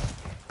something.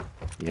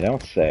 You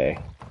don't say.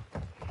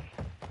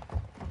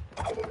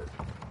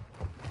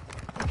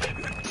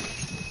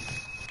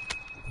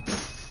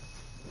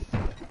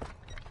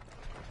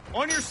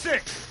 On your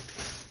six.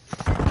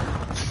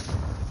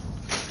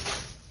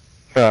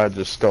 I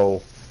just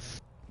stole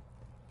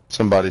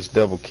somebody's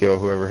double kill,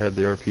 whoever had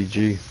the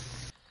RPG.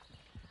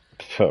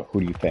 So, who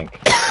do you think?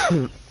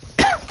 Our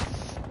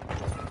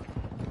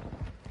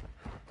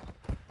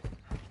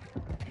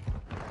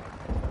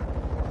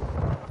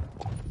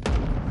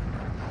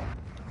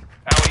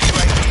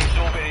UAV is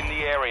orbiting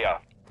the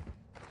area.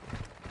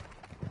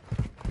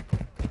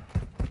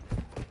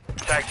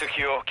 Tag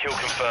secure, kill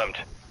confirmed.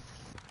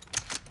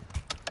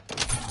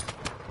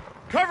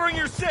 Covering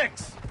your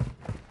six.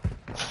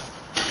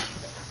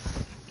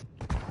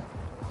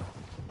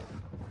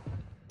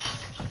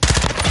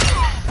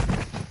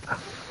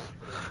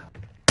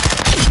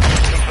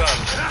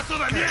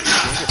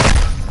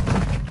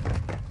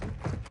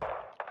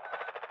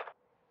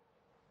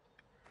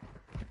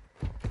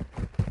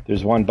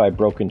 There's one by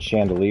Broken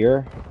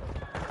Chandelier.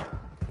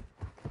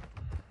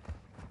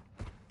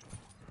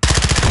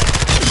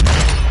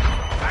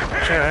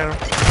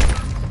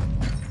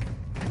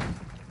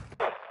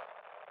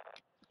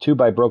 Two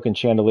by Broken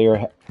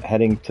Chandelier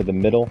heading to the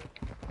middle.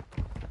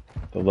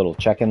 The little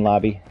check-in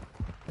lobby.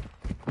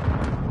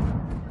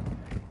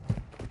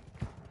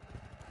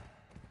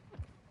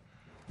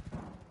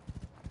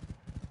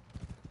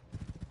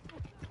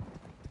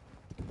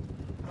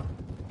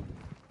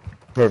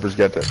 Whoever's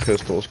got that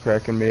pistol is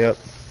cracking me up.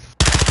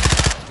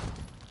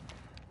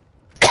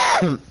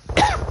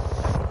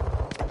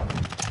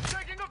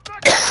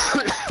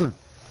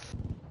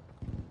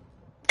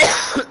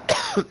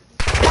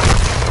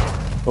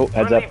 Oh,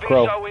 heads up,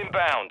 Crow. Friendly VSO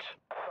inbound.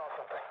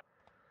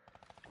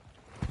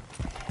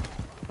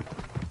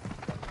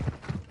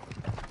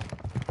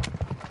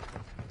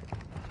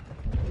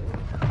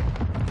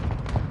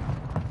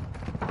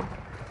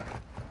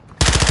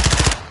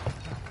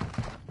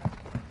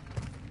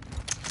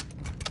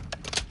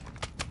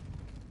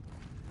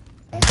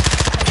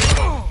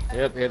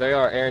 Yep, here they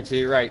are. Aaron, to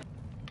your right.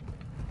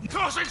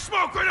 Tossing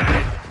smoke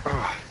grenade.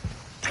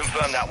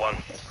 Confirm that one.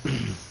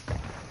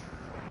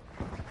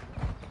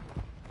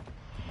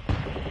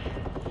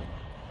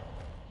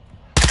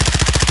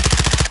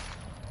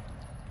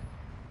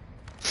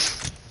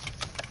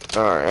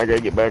 Alright, I gotta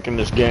get back in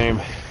this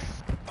game.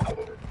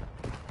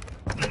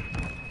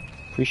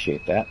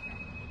 Appreciate that.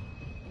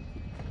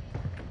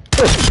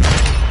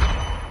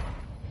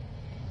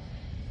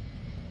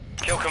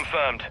 Kill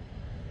confirmed.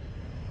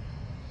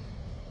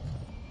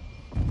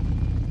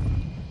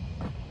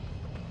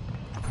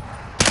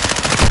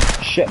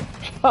 Shit.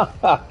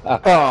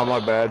 Oh, my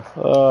bad.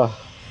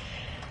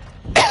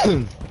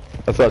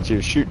 I thought you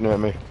were shooting at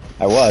me.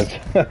 I was.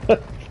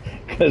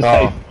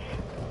 Oh.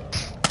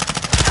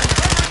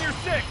 Covering your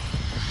six.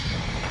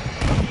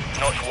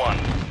 Notch one.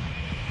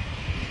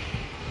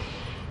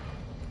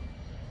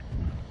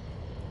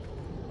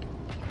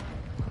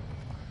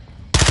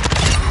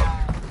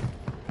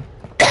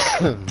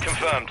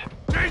 Confirmed.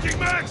 Changing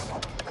max.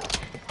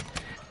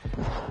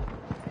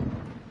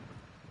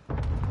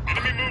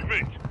 Enemy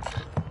movement.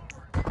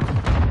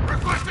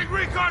 Requesting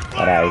recon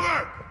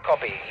flyover.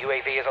 Copy.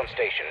 UAV is on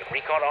station.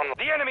 Recon on.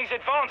 The enemy's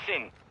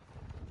advancing.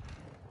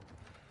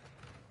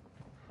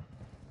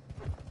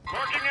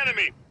 Marking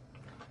enemy.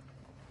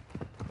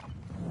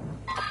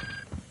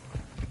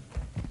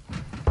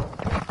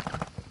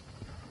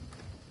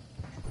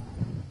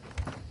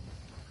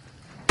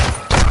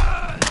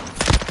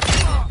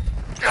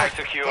 Tag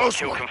secure.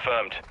 Kill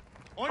confirmed.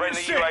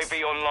 Friendly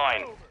UAV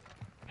online.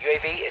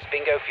 UAV is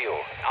bingo fuel.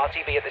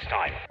 RTB at this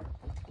time.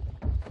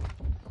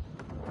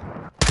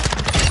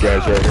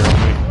 Guys right here on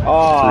me.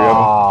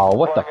 Oh,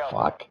 what the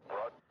fuck?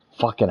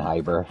 Fucking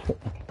Hyber.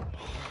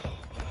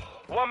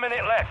 1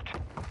 minute left.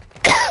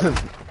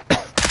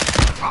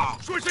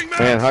 Switching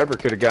Man, Hyber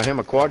could have got him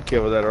a quad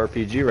kill with that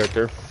RPG right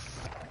there.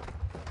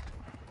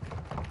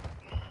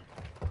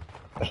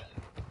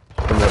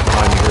 Coming up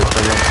behind you here,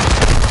 Freya.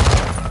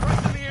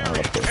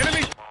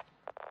 Enemy.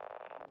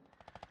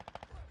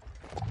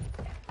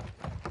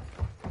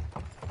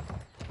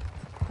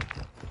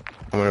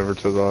 I went over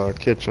to the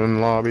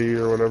kitchen lobby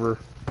or whatever.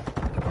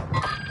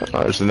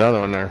 Oh, there's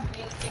another one there.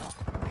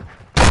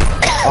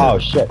 Oh,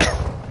 shit.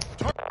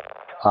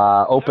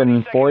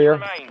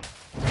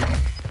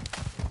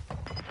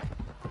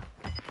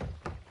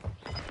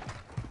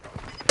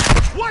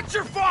 Watch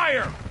your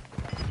fire!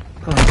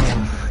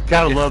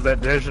 Gotta love that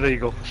Desert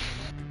Eagle.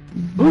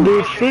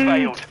 Mission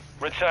failed.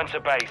 Return to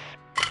base.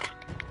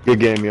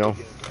 Good game, yo.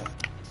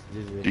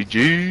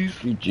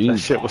 GG's. That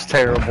shit was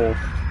terrible.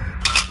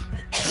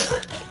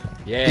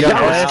 Yeah, You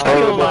got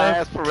Kyle.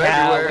 blast from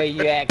everywhere. Where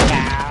you at,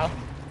 Kyle?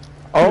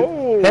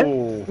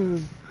 Oh!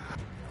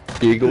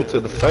 Eagle to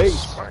the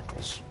face.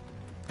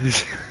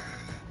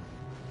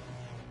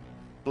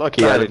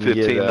 Lucky I didn't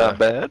 15, get not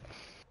bad.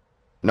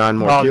 9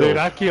 more Oh, kills. dude,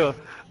 I killed.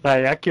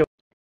 Hey, I killed.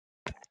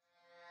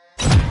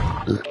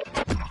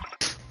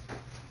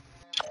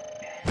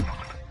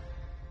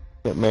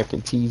 That mac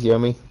and cheese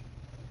yummy.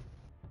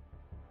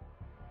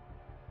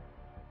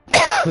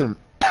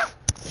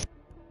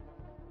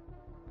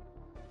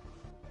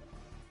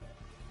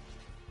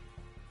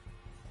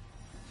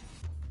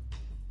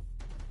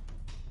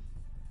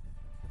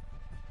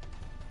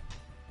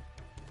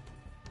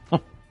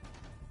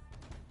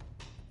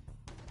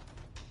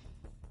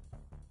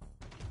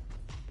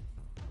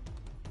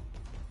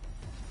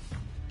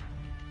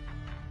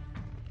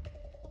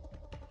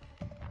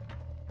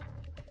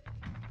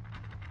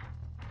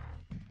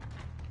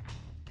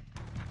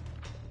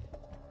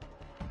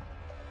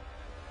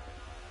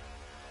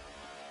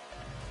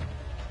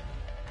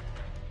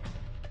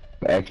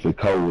 Actually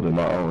cold in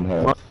my own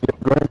house.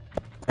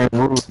 And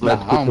Nah,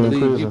 I don't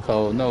believe you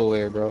cold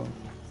nowhere, bro.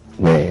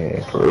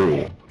 Man, for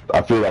real.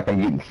 I feel like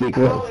I'm getting sick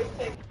though.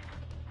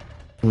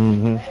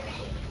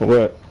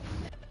 What?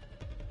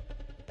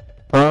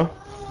 Huh?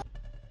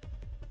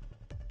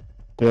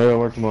 Yeah, I gotta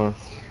work tomorrow.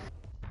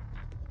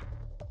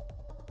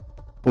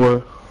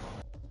 What?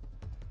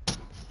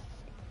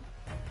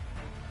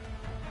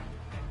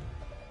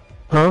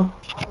 Huh?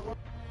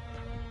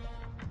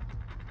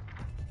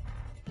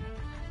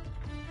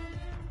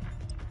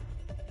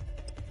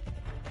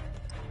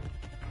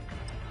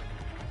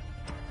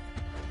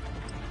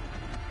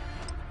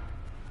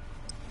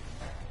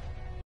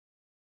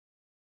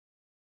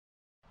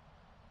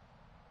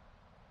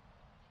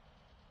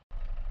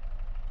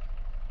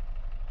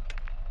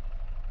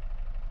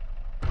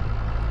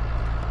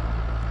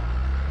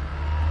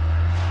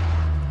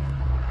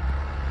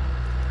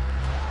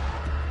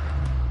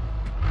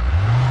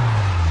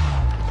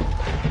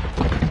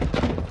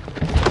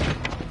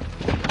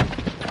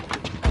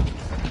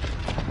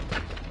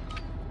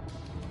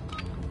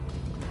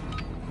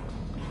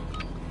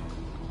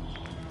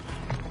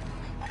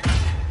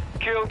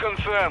 Kill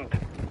confirmed.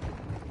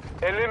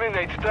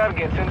 Eliminate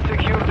targets and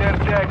secure their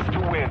tags to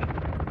win.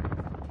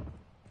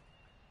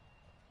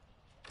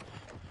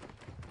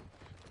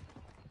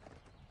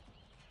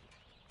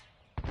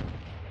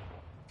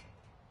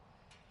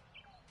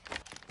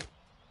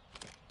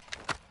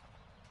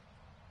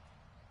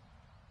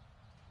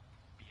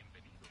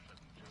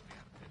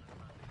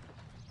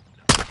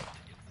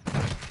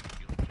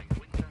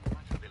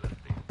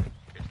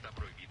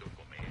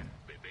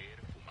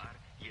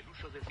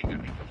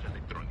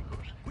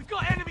 We've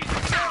got enemies in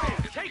the area,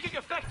 taking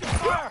effective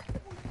fire!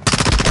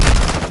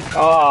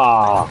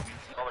 Oh,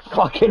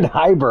 fucking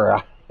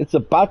Hyber. It's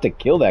about to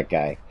kill that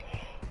guy.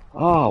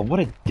 Oh, what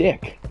a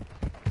dick.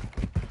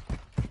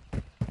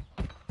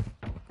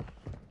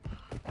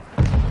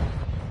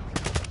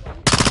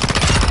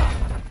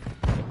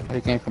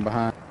 He came from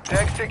behind.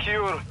 Tag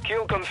secure.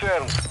 Kill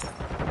confirmed.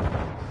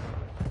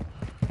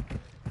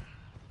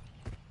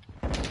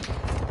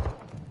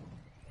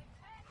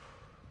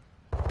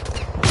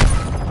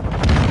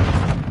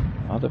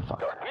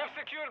 Motherfucker. We've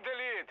secured the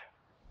lead.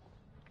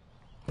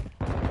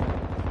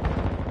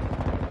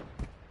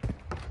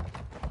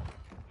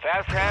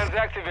 Fast hands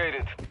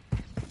activated.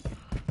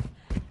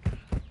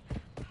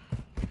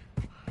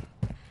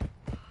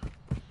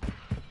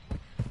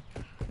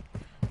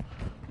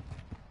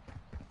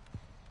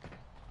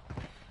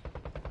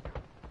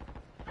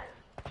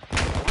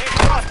 We've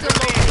lost the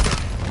lead.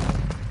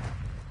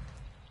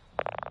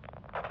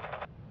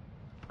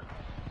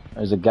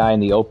 There's a guy in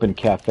the open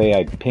cafe.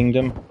 I pinged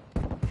him.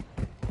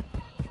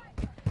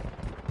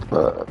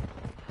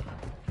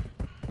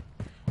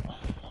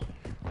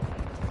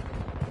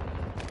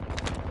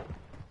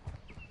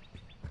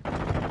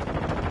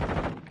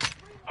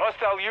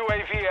 Hostile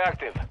UAV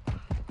active.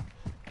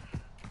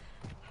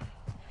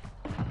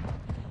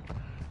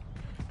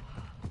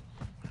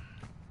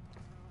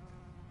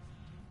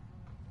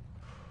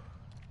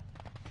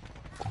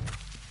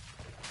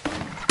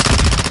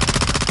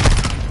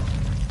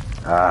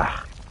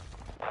 Ah.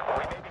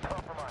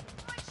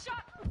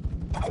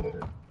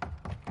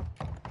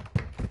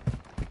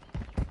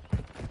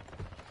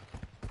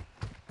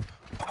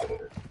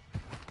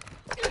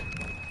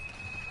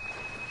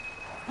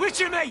 With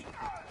you, mate!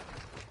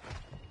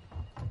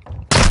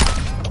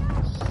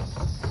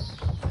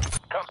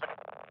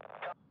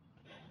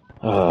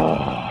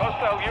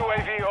 Hostile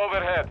UAV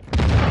overhead.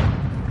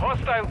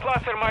 Hostile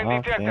cluster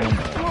mine detected.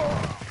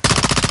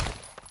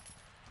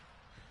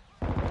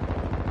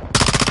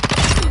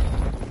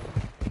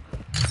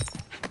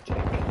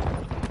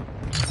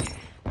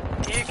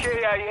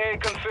 EKIA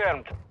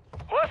confirmed.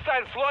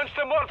 Hostiles launched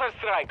a mortar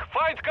strike.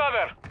 Find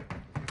cover.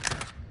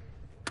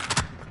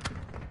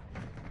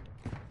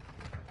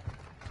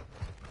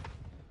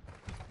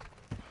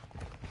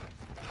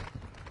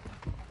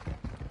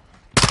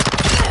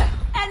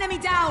 Enemy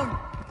down!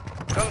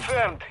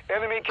 Confirmed.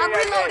 Enemy KIA. I'm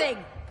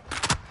reloading!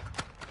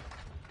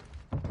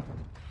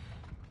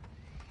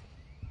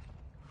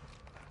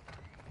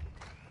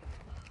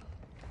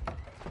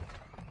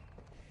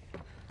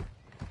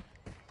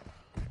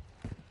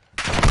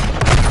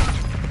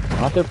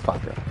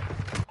 Motherfucker.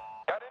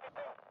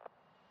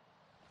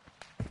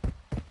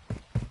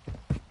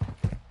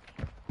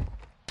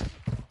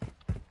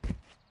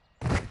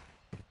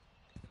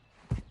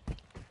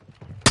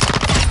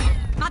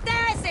 Mate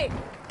ese!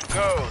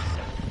 Go.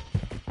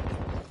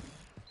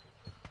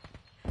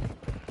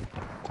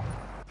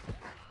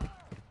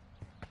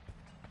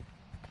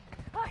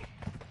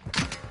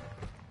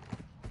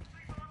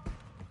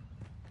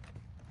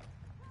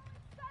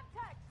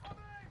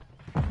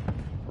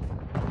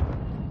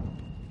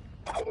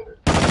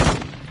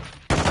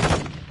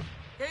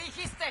 ¿Qué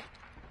dijiste?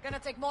 Gonna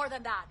take more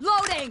than that.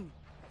 Loading!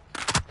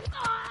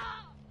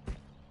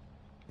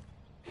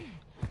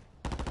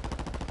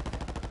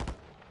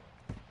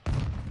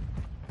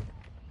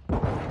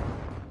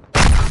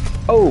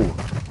 Oh,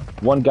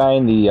 one guy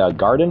in the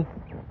garden.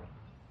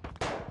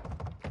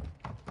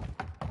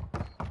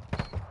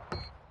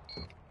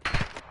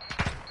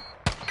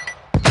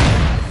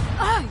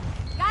 Ay,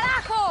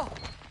 carajo!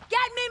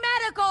 Get me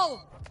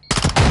medical!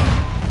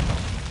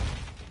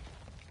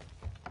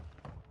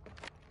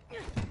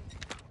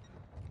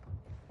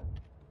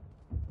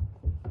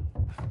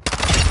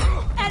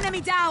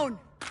 Enemy down!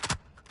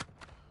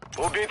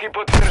 Убитый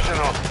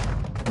подтверждено.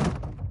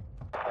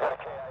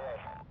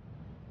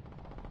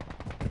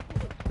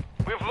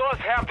 We've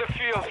lost half the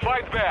field.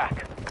 Fight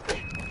back.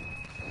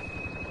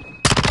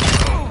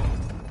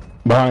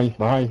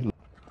 Behind.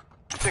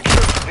 Secure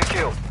the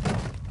kill.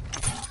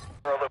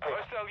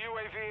 Hostile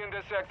UAV in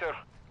the sector.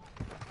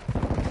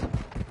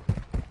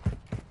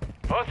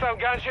 Hostile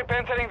gunship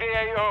entering the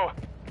AO.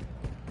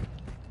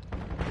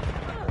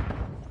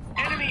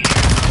 Enemy.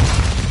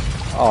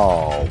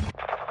 Oh,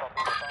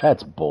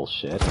 that's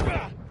bullshit.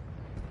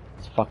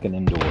 It's fucking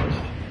indoors.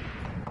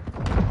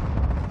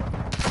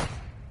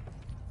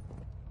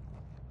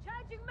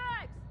 Changing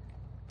mags!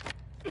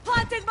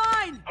 Planted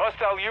mine!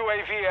 Hostile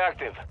UAV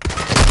active.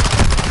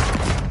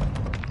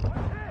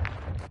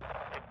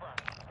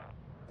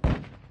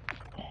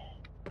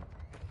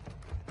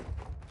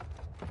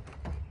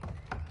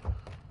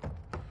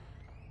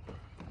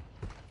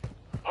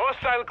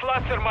 Hostile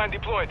cluster mine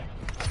deployed.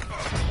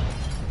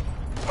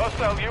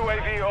 Hostile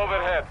UAV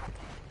overhead.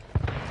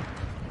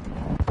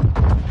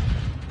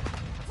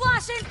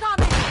 Flash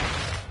incoming!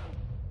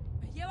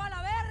 Me lleva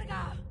la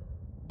verga!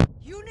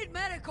 You need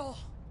medical!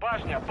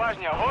 Pashня.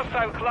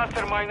 Hostile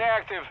cluster mine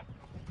active.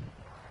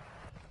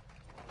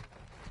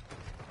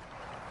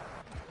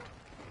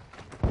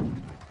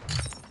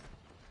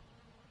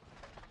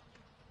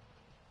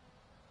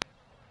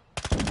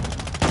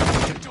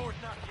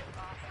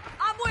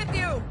 I'm with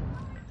you!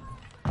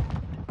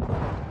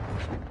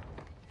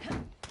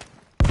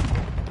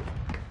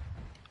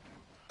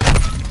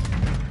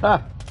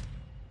 Ah.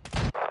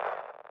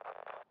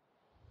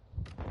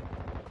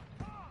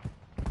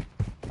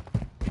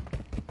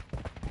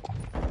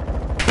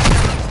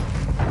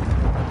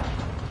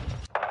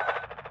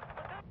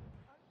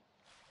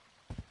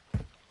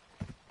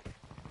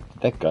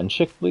 That gun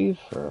chick leave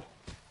or?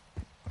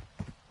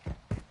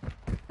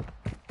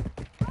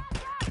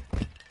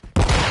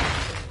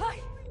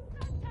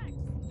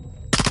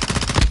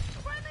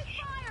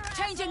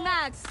 Changing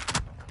mags!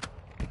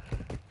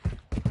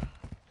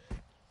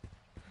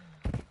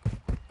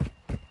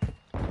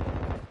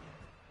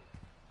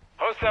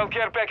 Hostile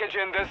care package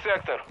in this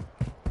sector.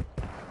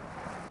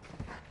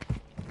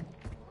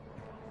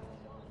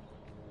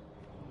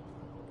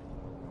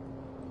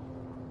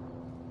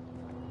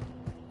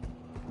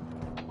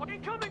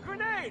 Incoming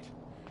grenade!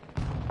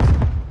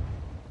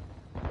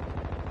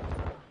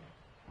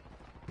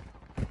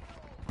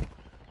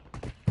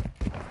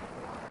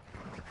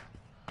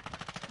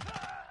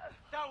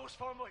 That was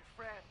for my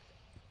friend.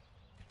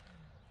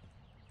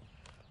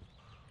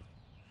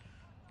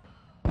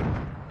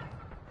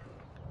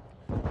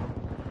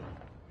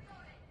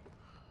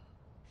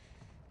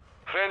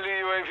 Friendly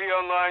UAV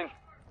online.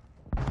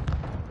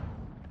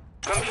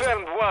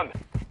 Confirmed one.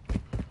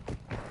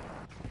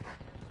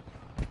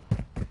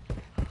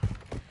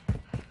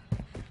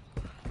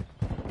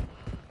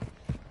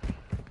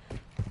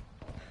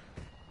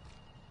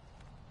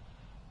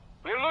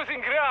 We're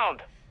losing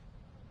ground.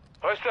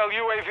 Hostile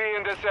UAV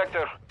in the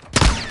sector.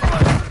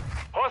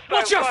 Hostile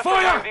Watch your cluster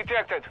fire! mine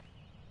detected.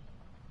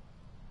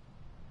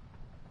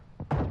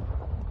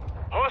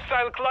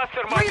 Hostile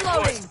cluster mine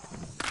Reloading! deployed.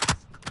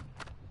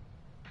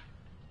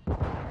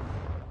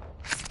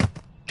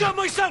 Got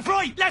myself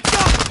right! Let's go!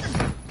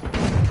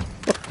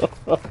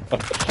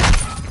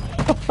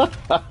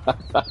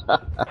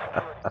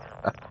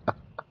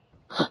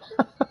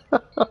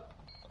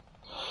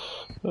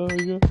 Oh my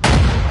god.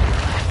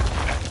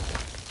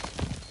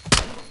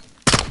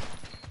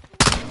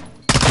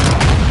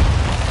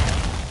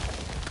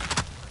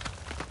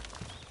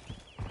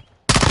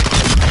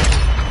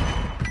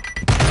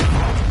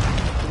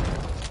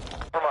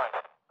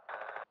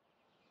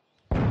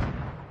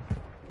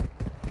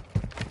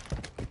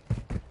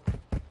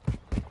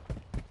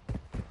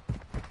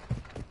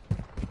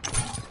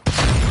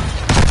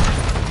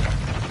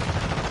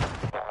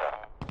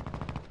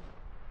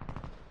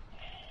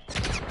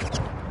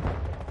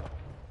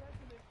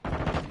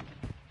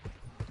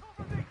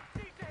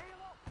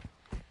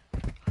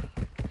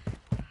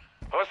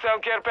 Hostile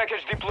care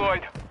package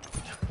deployed.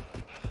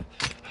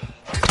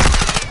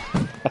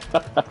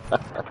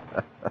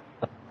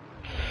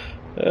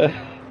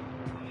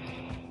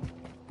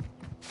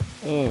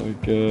 Oh my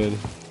god.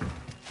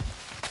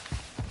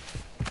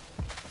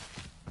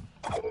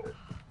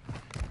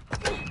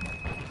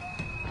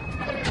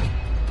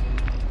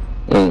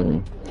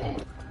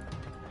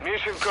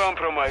 Mission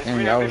compromised.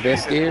 And y'all was that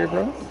scared,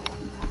 bro?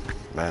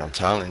 Man, I'm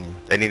telling you.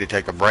 They need to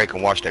take a break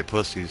and wash their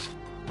pussies.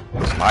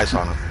 Put some ice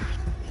on them.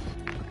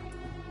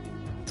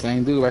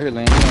 Same dude right here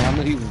laying down. I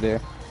knew he was there.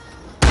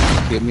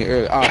 Hit me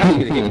early. Oh, I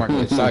need to hit Mark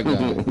with a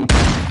shotgun.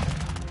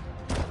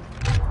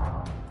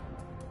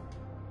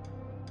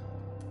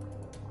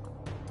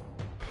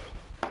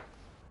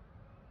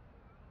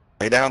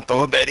 Lay down,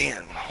 throw a bed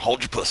in.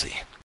 Hold your pussy.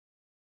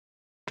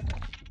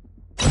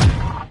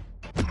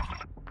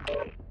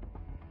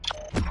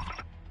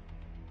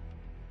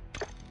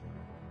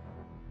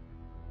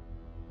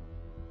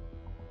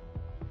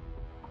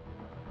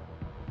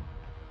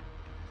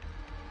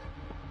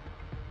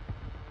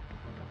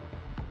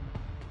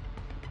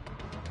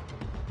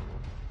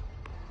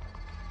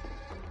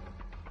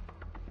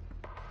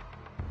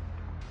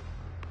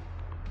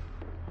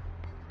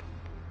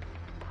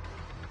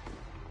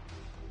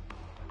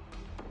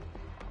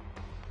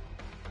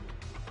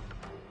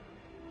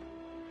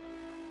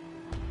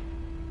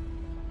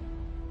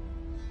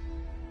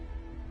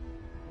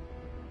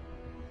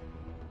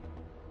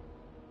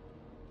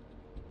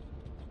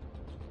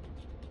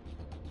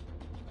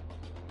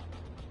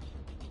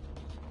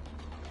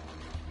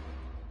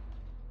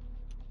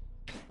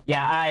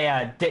 Yeah,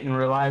 I didn't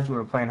realize we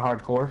were playing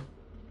hardcore.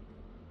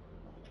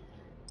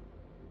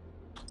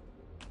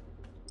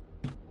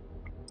 If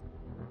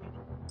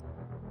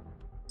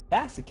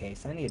that's the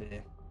case, I need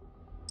to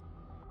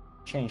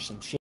change some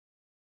shit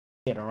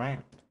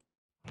around.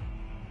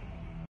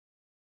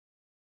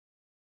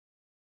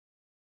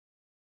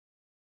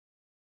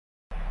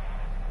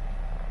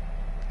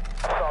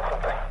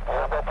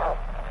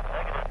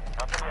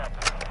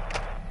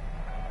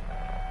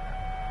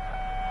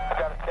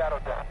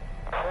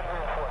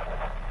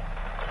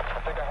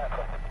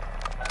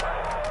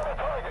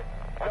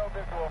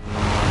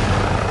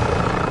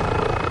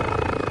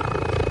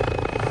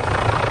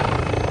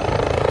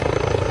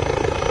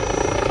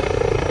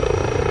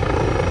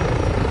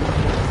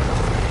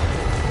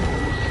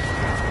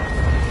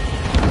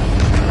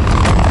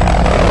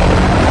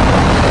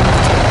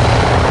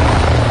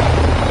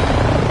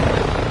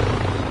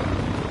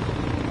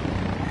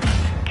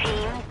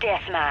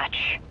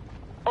 Deathmatch.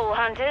 All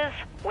hunters,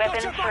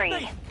 weapon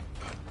free.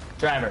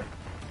 Driver.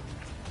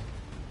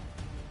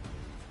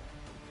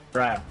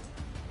 Drive.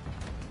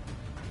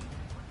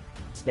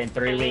 It's been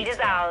 3 The lead weeks.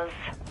 is ours.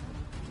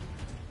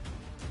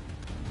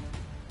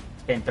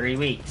 It's been 3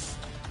 weeks.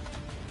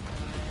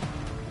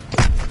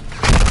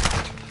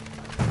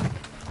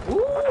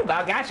 Ooh,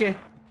 about got you.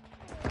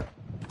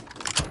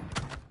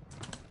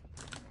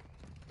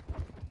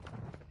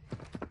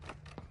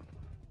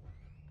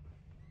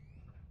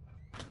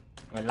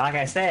 But like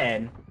I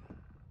said,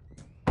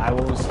 I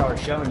will start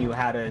showing you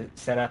how to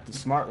set up the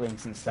smart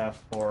links and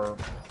stuff for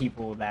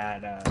people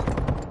that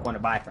want to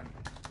buy from me.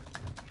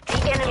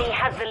 The enemy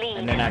has the lead.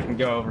 And then I can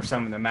go over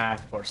some of the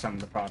math for some of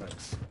the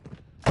products.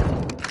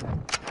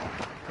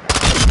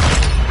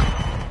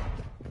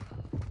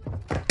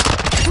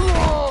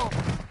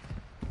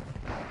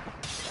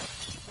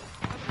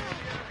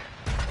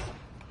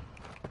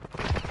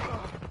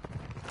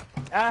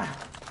 Ah,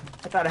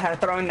 I thought I had a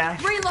throwing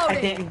knife. Reloading.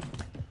 I didn't.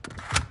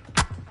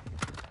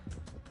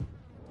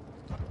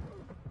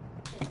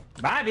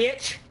 Bye,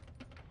 bitch.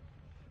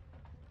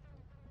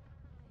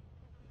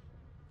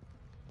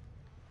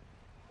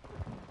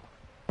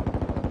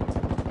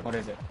 What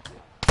is it?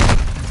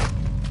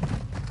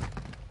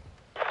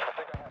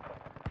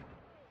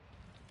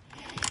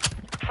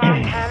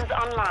 Fast hands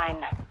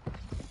online.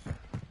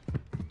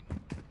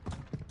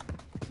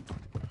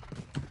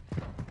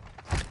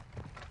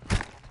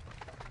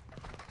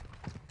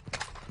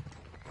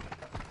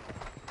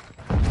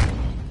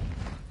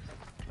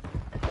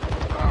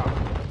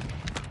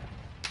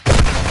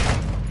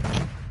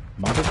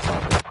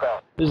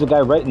 There's a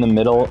guy right in the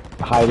middle,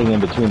 hiding in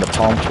between the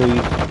palm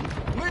trees.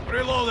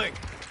 Reloading.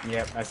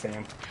 Yep, I see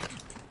him.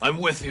 I'm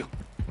with you.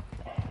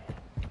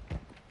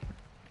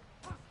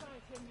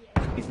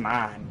 He's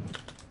mine.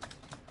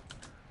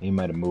 He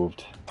might have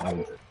moved.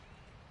 Hostile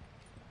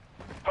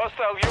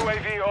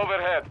UAV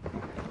overhead.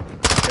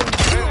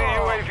 Friendly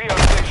UAV on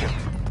station.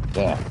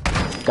 Yeah.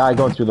 Guy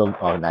going through the...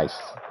 Oh, nice.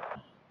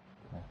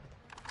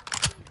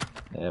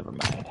 Never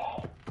mind.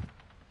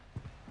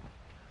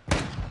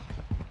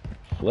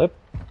 Flip.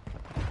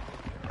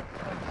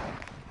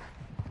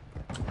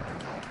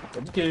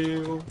 Good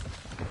kill.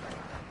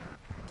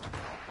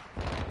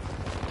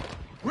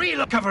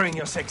 Reload. Covering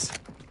your six.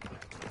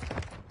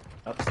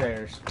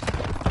 Upstairs.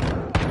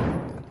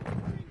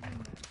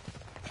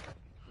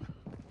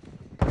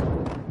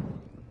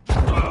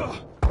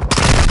 God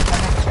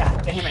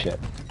damn it. Shit.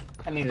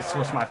 I need to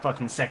switch my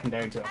fucking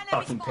secondary to a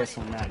fucking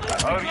pistol now.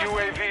 Our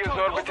UAV is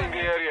orbiting the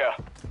area.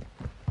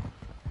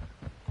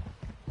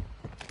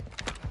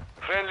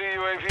 Friendly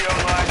UAV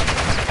online.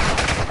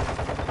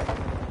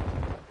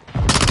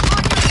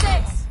 On your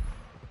six.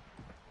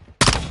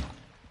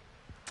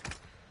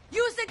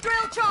 Use the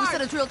drill charge. Who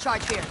said a drill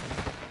charge here?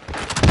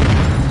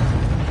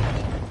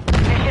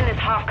 Mission is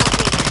half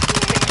complete.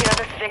 Secure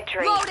this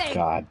victory. Loading.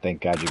 God,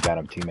 thank God you got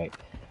him, teammate.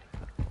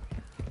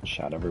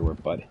 Shot everywhere,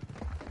 bud.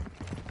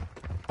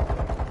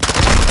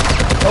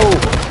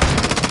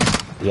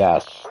 Oh!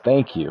 Yes,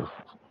 thank you.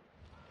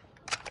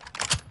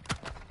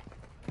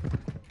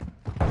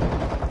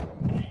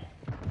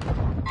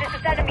 This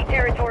is enemy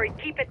territory.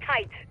 Keep it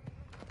tight.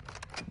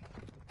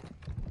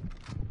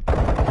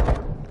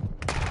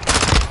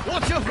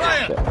 Watch your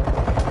fire!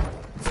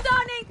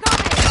 Stun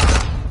incoming.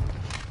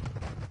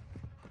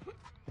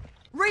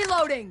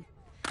 Reloading.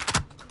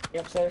 You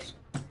upstairs?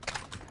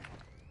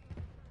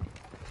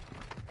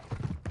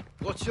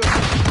 Watch your...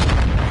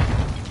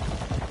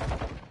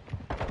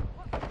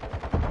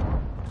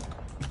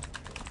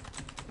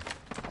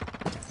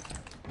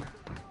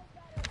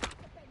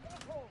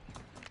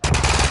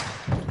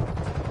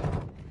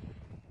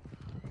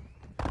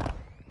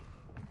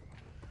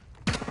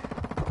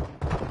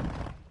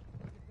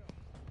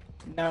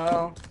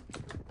 No.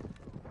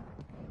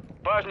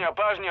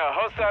 Pajna,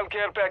 hostile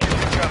care package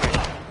incoming.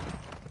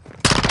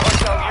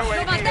 Hostile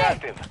UAV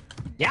active.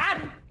 Got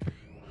him.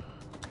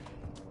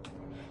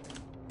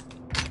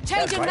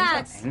 Changing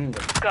mags.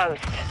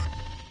 Ghost.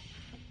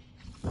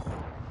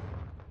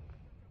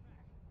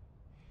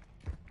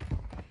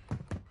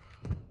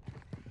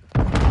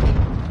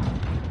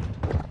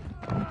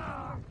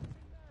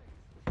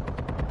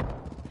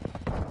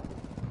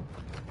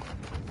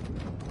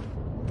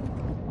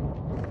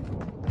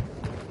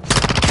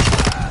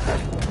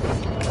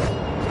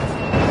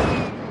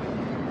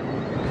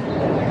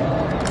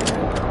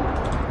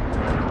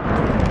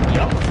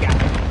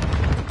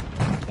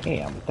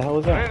 Damn, what the hell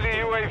was that? Friendly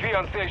UAV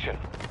on station.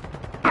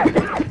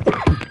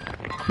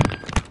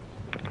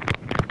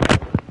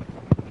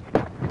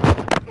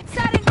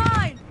 Setting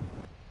mine.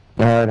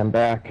 Alright, I'm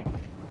back.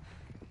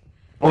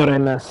 What'd I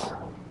miss?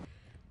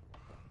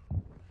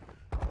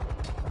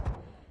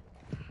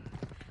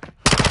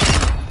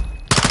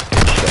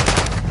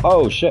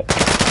 Oh, shit.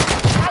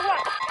 Oh,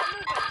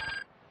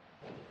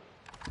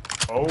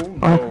 Oh,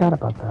 I forgot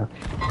about that.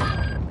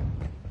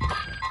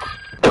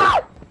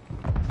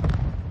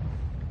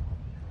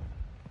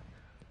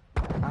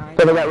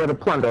 So they got rid of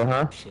plunder,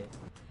 huh? Shit.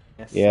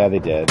 Yes. Yeah, they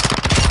did.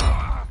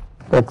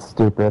 That's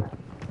stupid.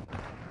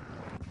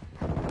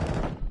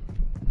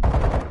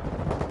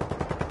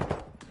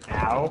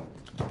 Ow.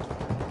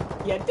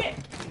 You dick.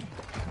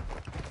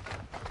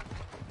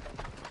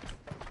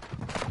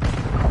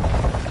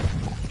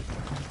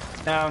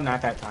 No,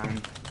 not that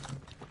time.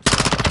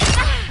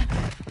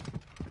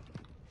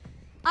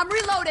 I'm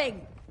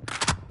reloading.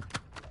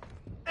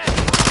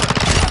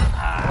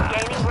 We're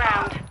gaining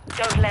ground.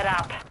 Don't let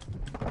up.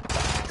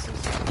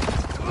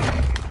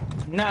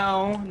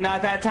 No,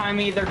 not that time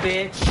either,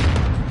 bitch.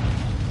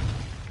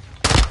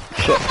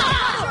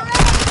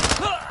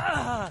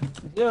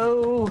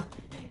 Yo,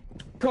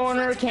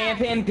 corner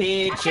camping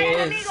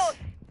bitches.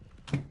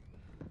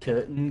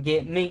 Couldn't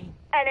get me.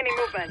 Enemy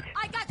movement.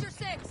 I got your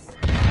six.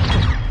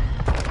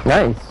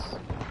 Nice.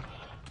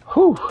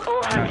 Whew.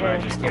 All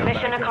hunters. just get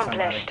Mission back to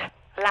accomplished.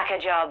 Lack a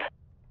job.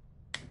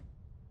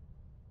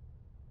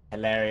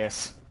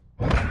 Hilarious.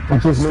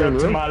 Which is me Step and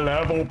to you? my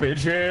level,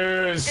 This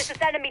bitches. is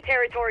enemy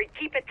territory.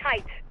 Keep it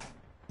tight.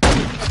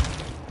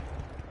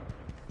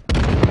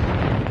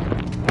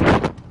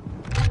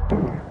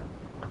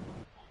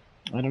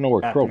 I don't know where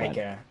About Crow to went.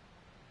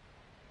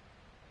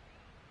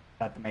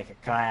 About to make a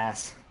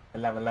class to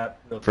level up.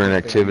 real For an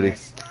quick. activity.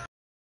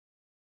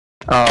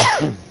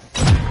 Oh.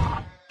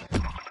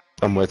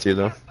 I'm with you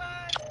though.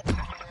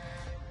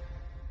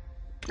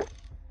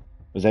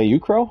 Was that you,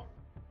 Crow?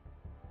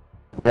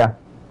 Yeah.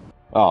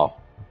 Oh.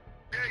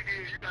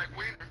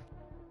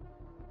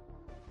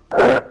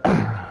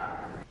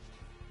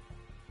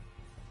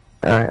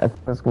 Alright,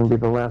 that's gonna be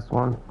the last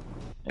one.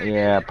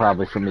 Yeah,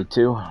 probably for me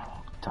too.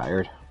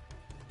 Tired.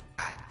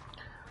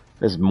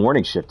 This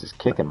morning shift is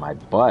kicking my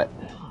butt.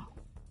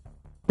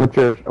 What's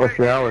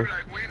your hours?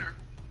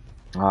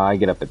 I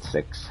get up at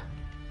 6.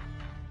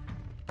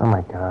 Oh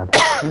my god.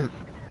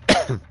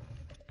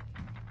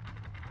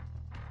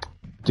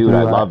 Dude,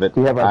 I love it.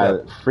 Do you have I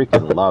like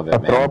freaking love it, a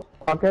man. throw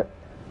pocket?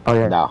 Oh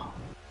yeah. No.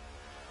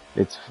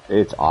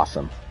 It's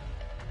awesome.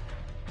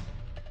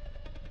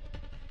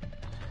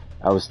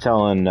 I was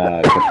telling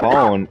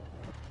Capone,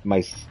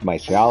 my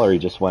salary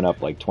just went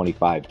up like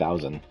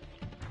 25,000.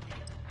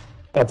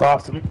 That's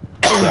awesome.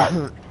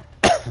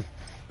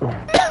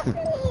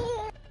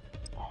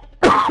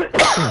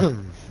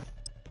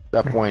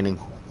 Stop whining.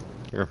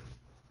 Here.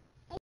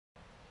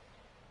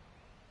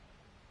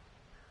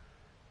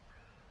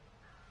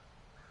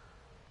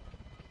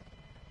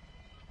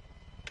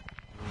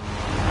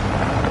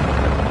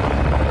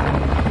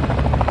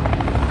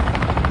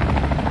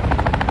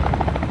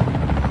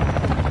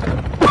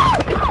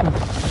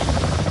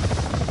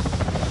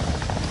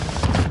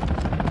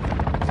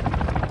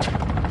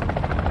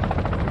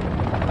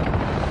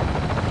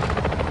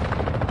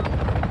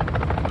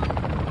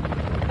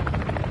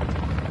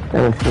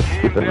 it's just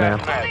stupid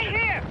map.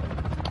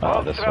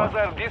 Oh, this one.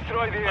 Strasser,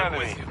 destroy the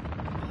enemy.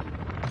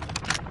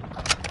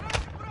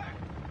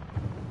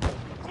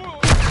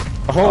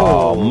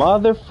 Oh,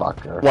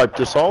 motherfucker.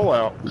 Wiped us all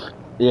out.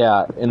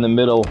 Yeah, in the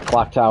middle,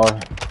 clock tower,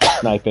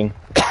 sniping.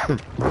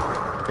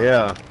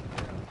 Yeah.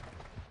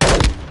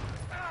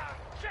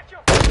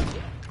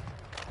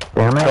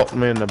 Damn it. Help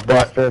me in the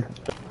butt.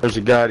 There's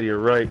a guy to your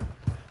right.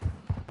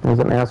 There's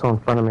an asshole in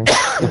front of me.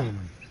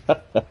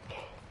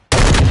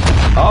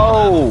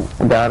 Oh!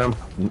 I got him.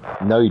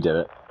 No, you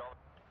didn't.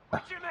 I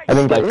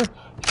didn't get you?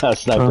 A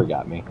sniper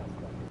got me.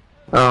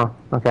 Oh,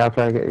 okay, I'll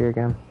try to get you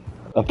again.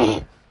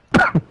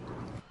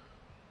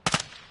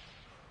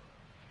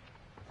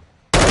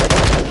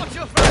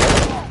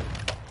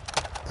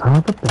 Son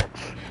of a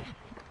bitch.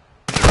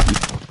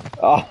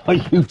 Oh,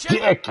 you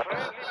dick!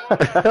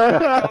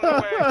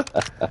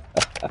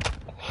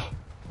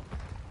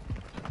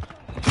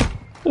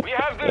 We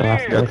have the Yeah,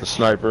 lead. got the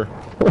sniper.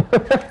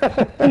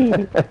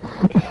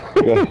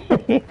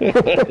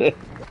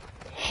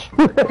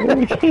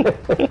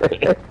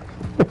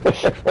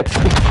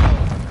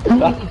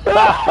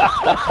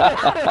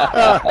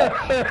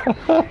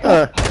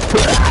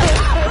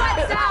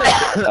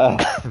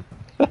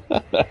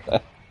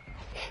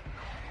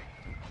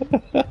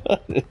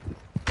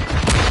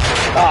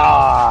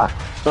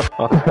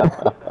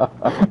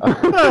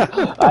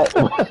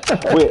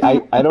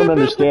 I don't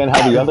understand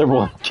how the other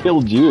one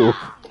killed you.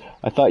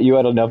 I thought you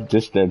had enough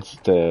distance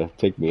to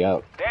take me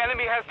out. The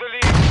enemy has the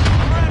lead.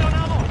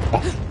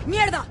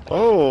 Mierda!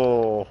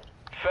 Oh,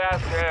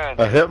 Fast hand.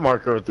 a hit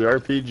marker with the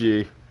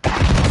RPG.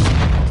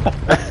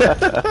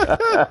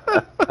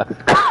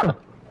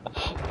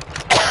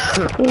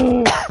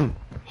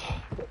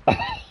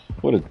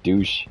 What a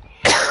douche.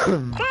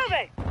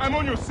 I'm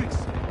on your 6.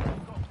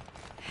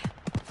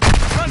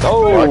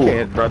 Oh, I can't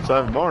hit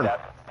broadside of barn.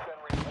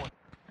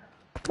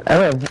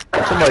 Somebody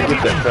Somebody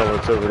get that fella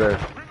that's over there.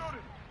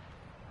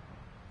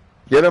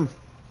 Get him.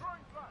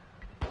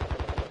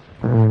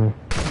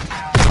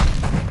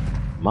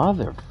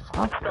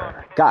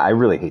 Motherfucker. God, I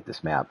really hate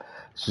this map.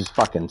 It's just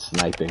fucking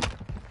sniping.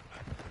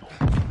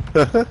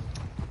 I'm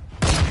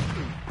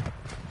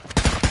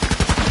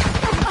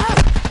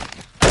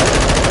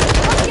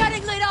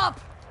getting lit up!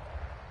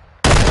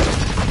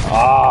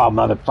 Oh,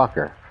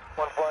 motherfucker.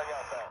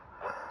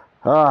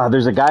 Ah,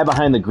 there's a guy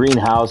behind the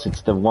greenhouse.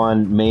 It's the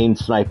one main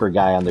sniper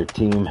guy on their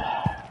team.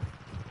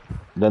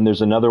 Then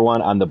there's another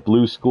one on the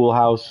blue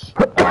schoolhouse,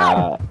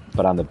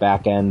 but on the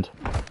back end.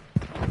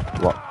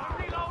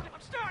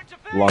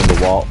 Along the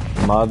wall.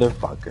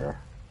 Motherfucker.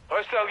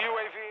 Hostile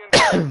UAV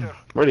in the sector.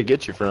 Where'd he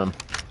get you from?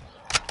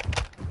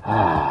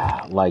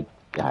 Like,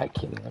 I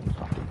can't even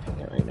fucking ping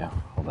it right now.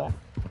 Hold on.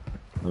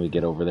 Let me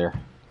get over there.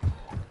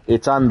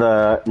 It's on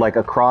the, like,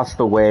 across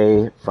the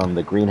way from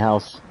the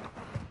greenhouse.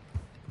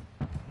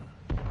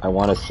 I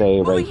want to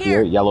say right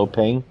here, yellow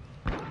ping.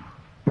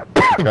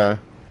 Okay.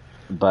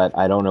 But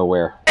I don't know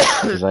where.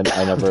 Because I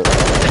never...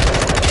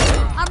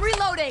 I'm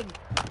reloading!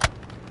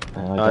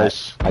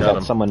 Nice. I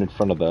got someone in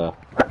front of the...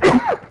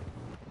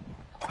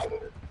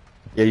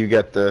 Yeah, you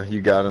got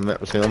him. That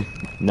was him.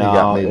 No, you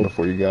got me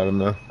before you got him,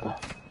 though.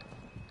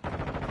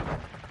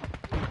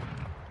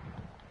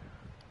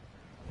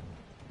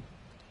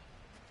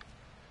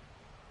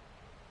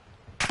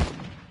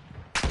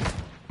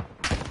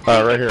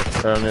 Right here,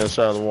 right on the other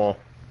side of the wall.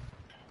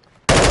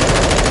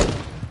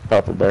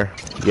 Papa bear.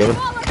 Get him.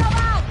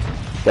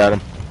 Got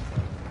him.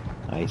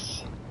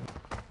 Nice.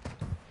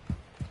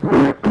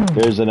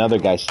 There's another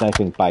guy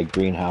sniping by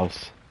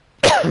greenhouse.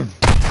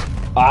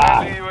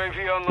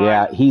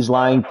 Yeah, he's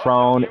lying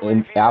prone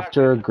in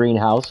after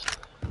greenhouse.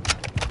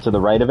 To the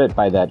right of it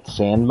by that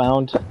sand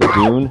mound, the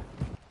dune.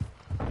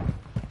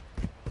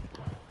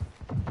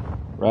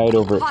 Right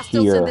over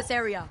Hostiles here. in this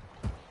area.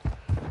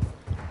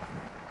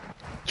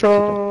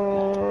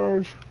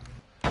 Charge!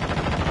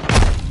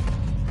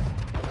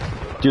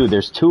 Dude,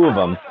 there's two of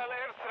them.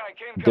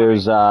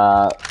 There's,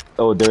 oh,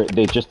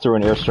 they just threw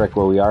an airstrike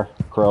where we are.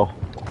 Crow,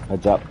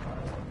 heads up.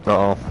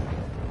 Uh-oh.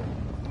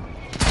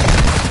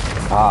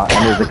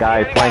 And there's a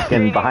guy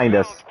flanking behind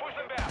us.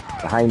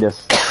 Behind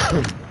us.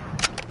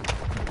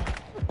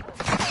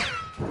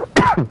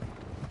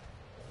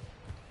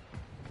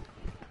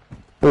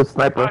 There's a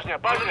sniper.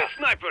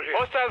 Sniper here.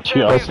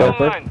 Yeah,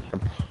 sniper.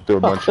 Threw a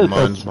bunch of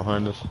mines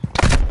behind us.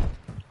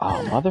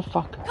 Oh,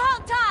 motherfucker.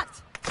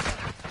 Contact!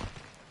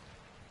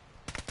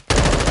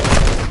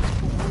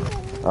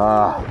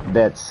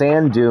 That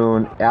sand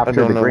dune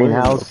after the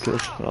greenhouse.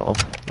 Oh,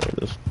 there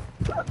it is.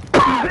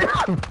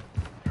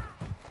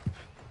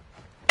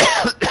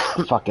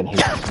 Fucking hate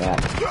this map.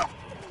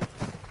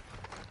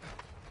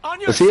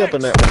 Is he up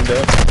in that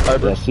window?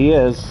 Yes, he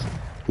is.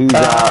 He's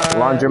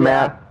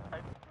laundromat.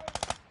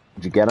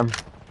 Did you get him?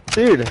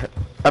 Dude,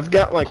 I've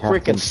got like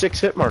freaking 6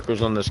 hit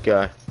markers on this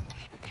guy.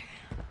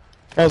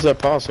 How's that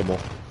possible?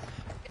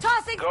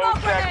 Tossing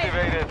Ghost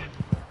activated.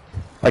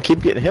 I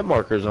keep getting hit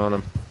markers on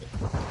him.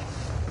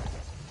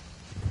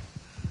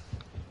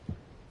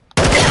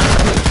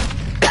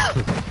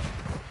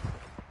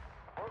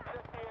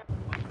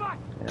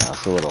 Yeah,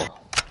 it's a little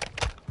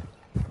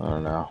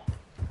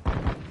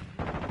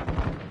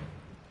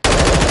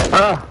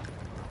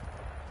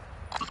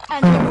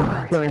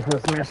Killing for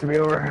this match to be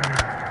over.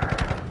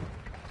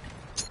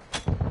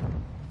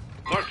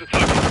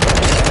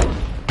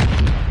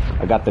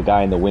 I got the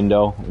guy in the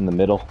window in the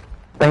middle.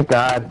 Thank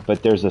God.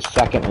 But there's a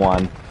second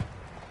one.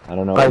 I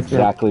don't know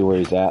exactly where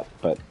he's at,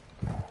 but...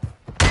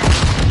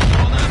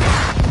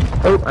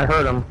 Oh, I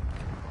heard him.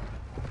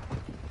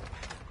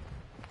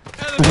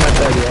 He's not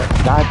dead yet.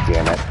 God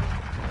damn it.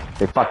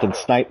 They fucking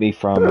sniped me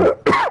from... God.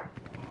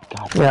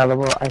 Yeah,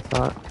 I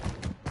saw it.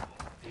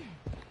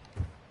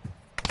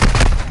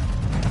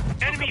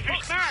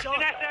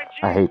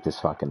 I hate this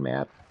fucking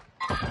map.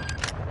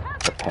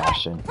 The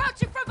passion.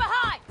 Approaching from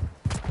behind!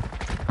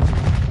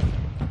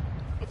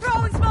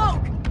 Throwing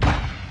smoke!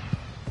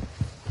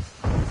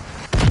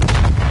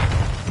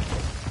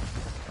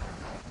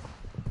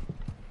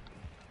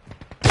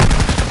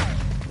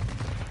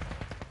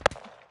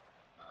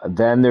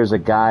 Then there's a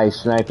guy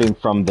sniping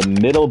from the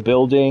middle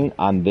building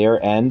on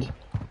their end.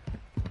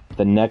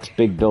 The next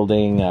big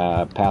building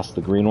past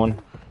the green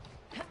one.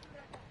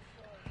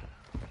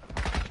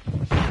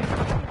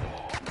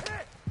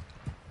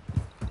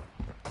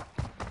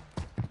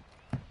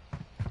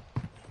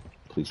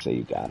 Please say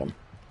you got him.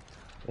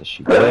 Yes,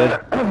 you did.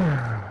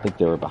 I think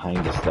they were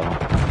behind us though.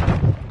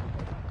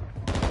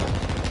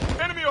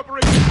 Enemy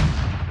operation.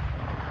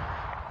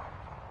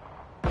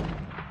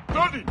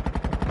 Goldie.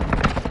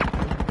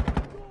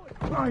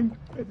 Fine.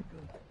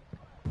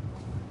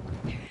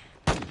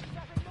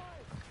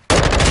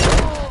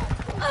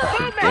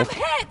 I'm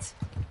hit!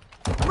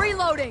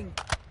 Reloading!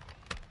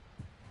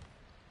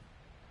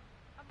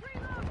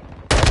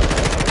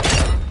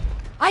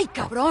 Ay,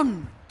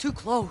 cabrón! Too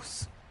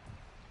close.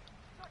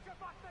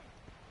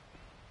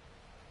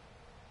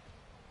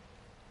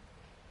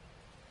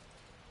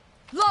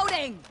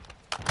 Loading!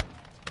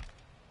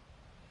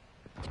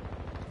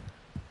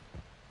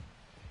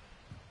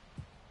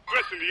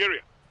 Rest in the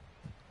area.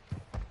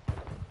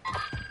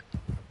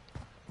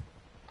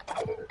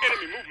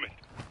 Enemy movement.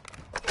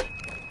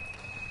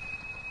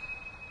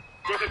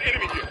 Got an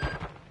enemy here.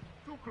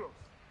 Too close.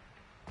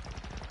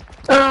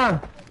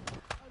 Ah!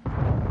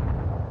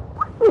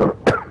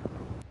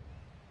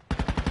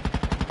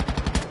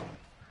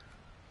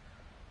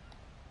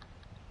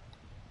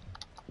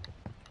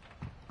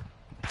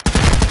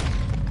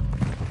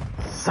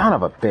 Son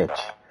of a bitch.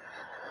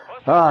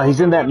 Ah,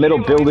 he's in that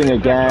middle building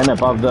again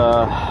above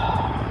the...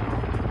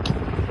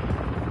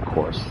 Of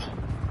course.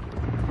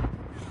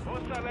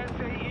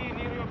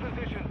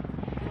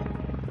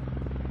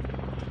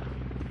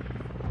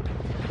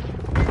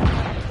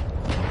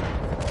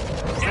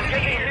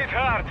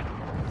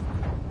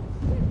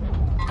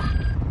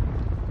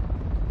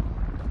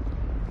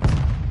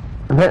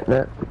 I'm hitting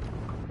it.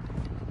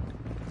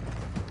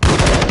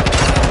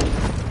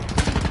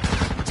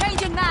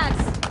 Changing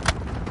mags!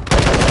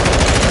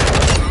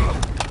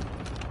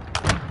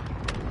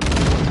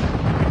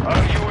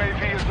 Our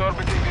UAV is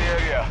orbiting the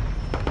area.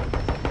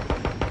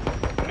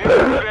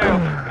 Mission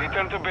failed.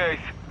 Return to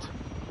base.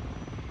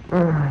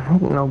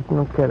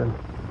 No kidding.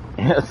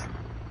 Yes.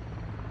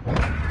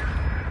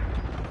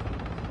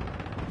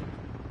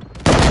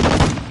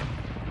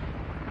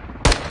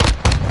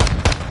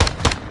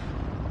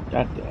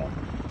 God damn.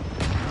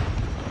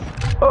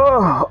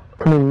 Oh!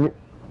 I mean, you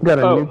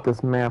gotta nuke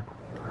this map.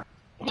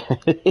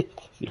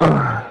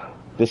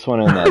 This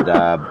one and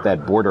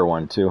that border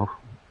one too.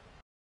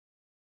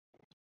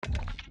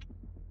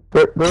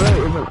 There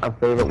really isn't a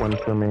favorite one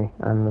for me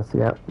on this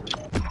yet.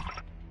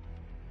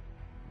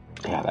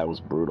 Yeah, that was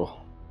brutal.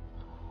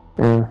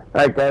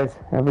 Alright guys,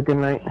 have a good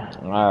night.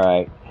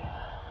 Alright.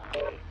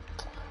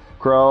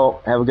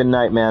 Crow, have a good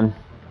night, man.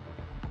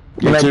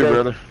 You too,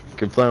 brother.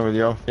 Good playing with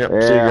y'all. Yep,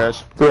 see you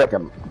guys.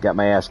 Got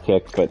my ass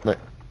kicked, but...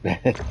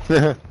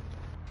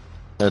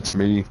 That's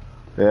me.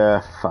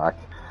 Yeah, fuck.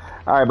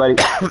 Alright, buddy.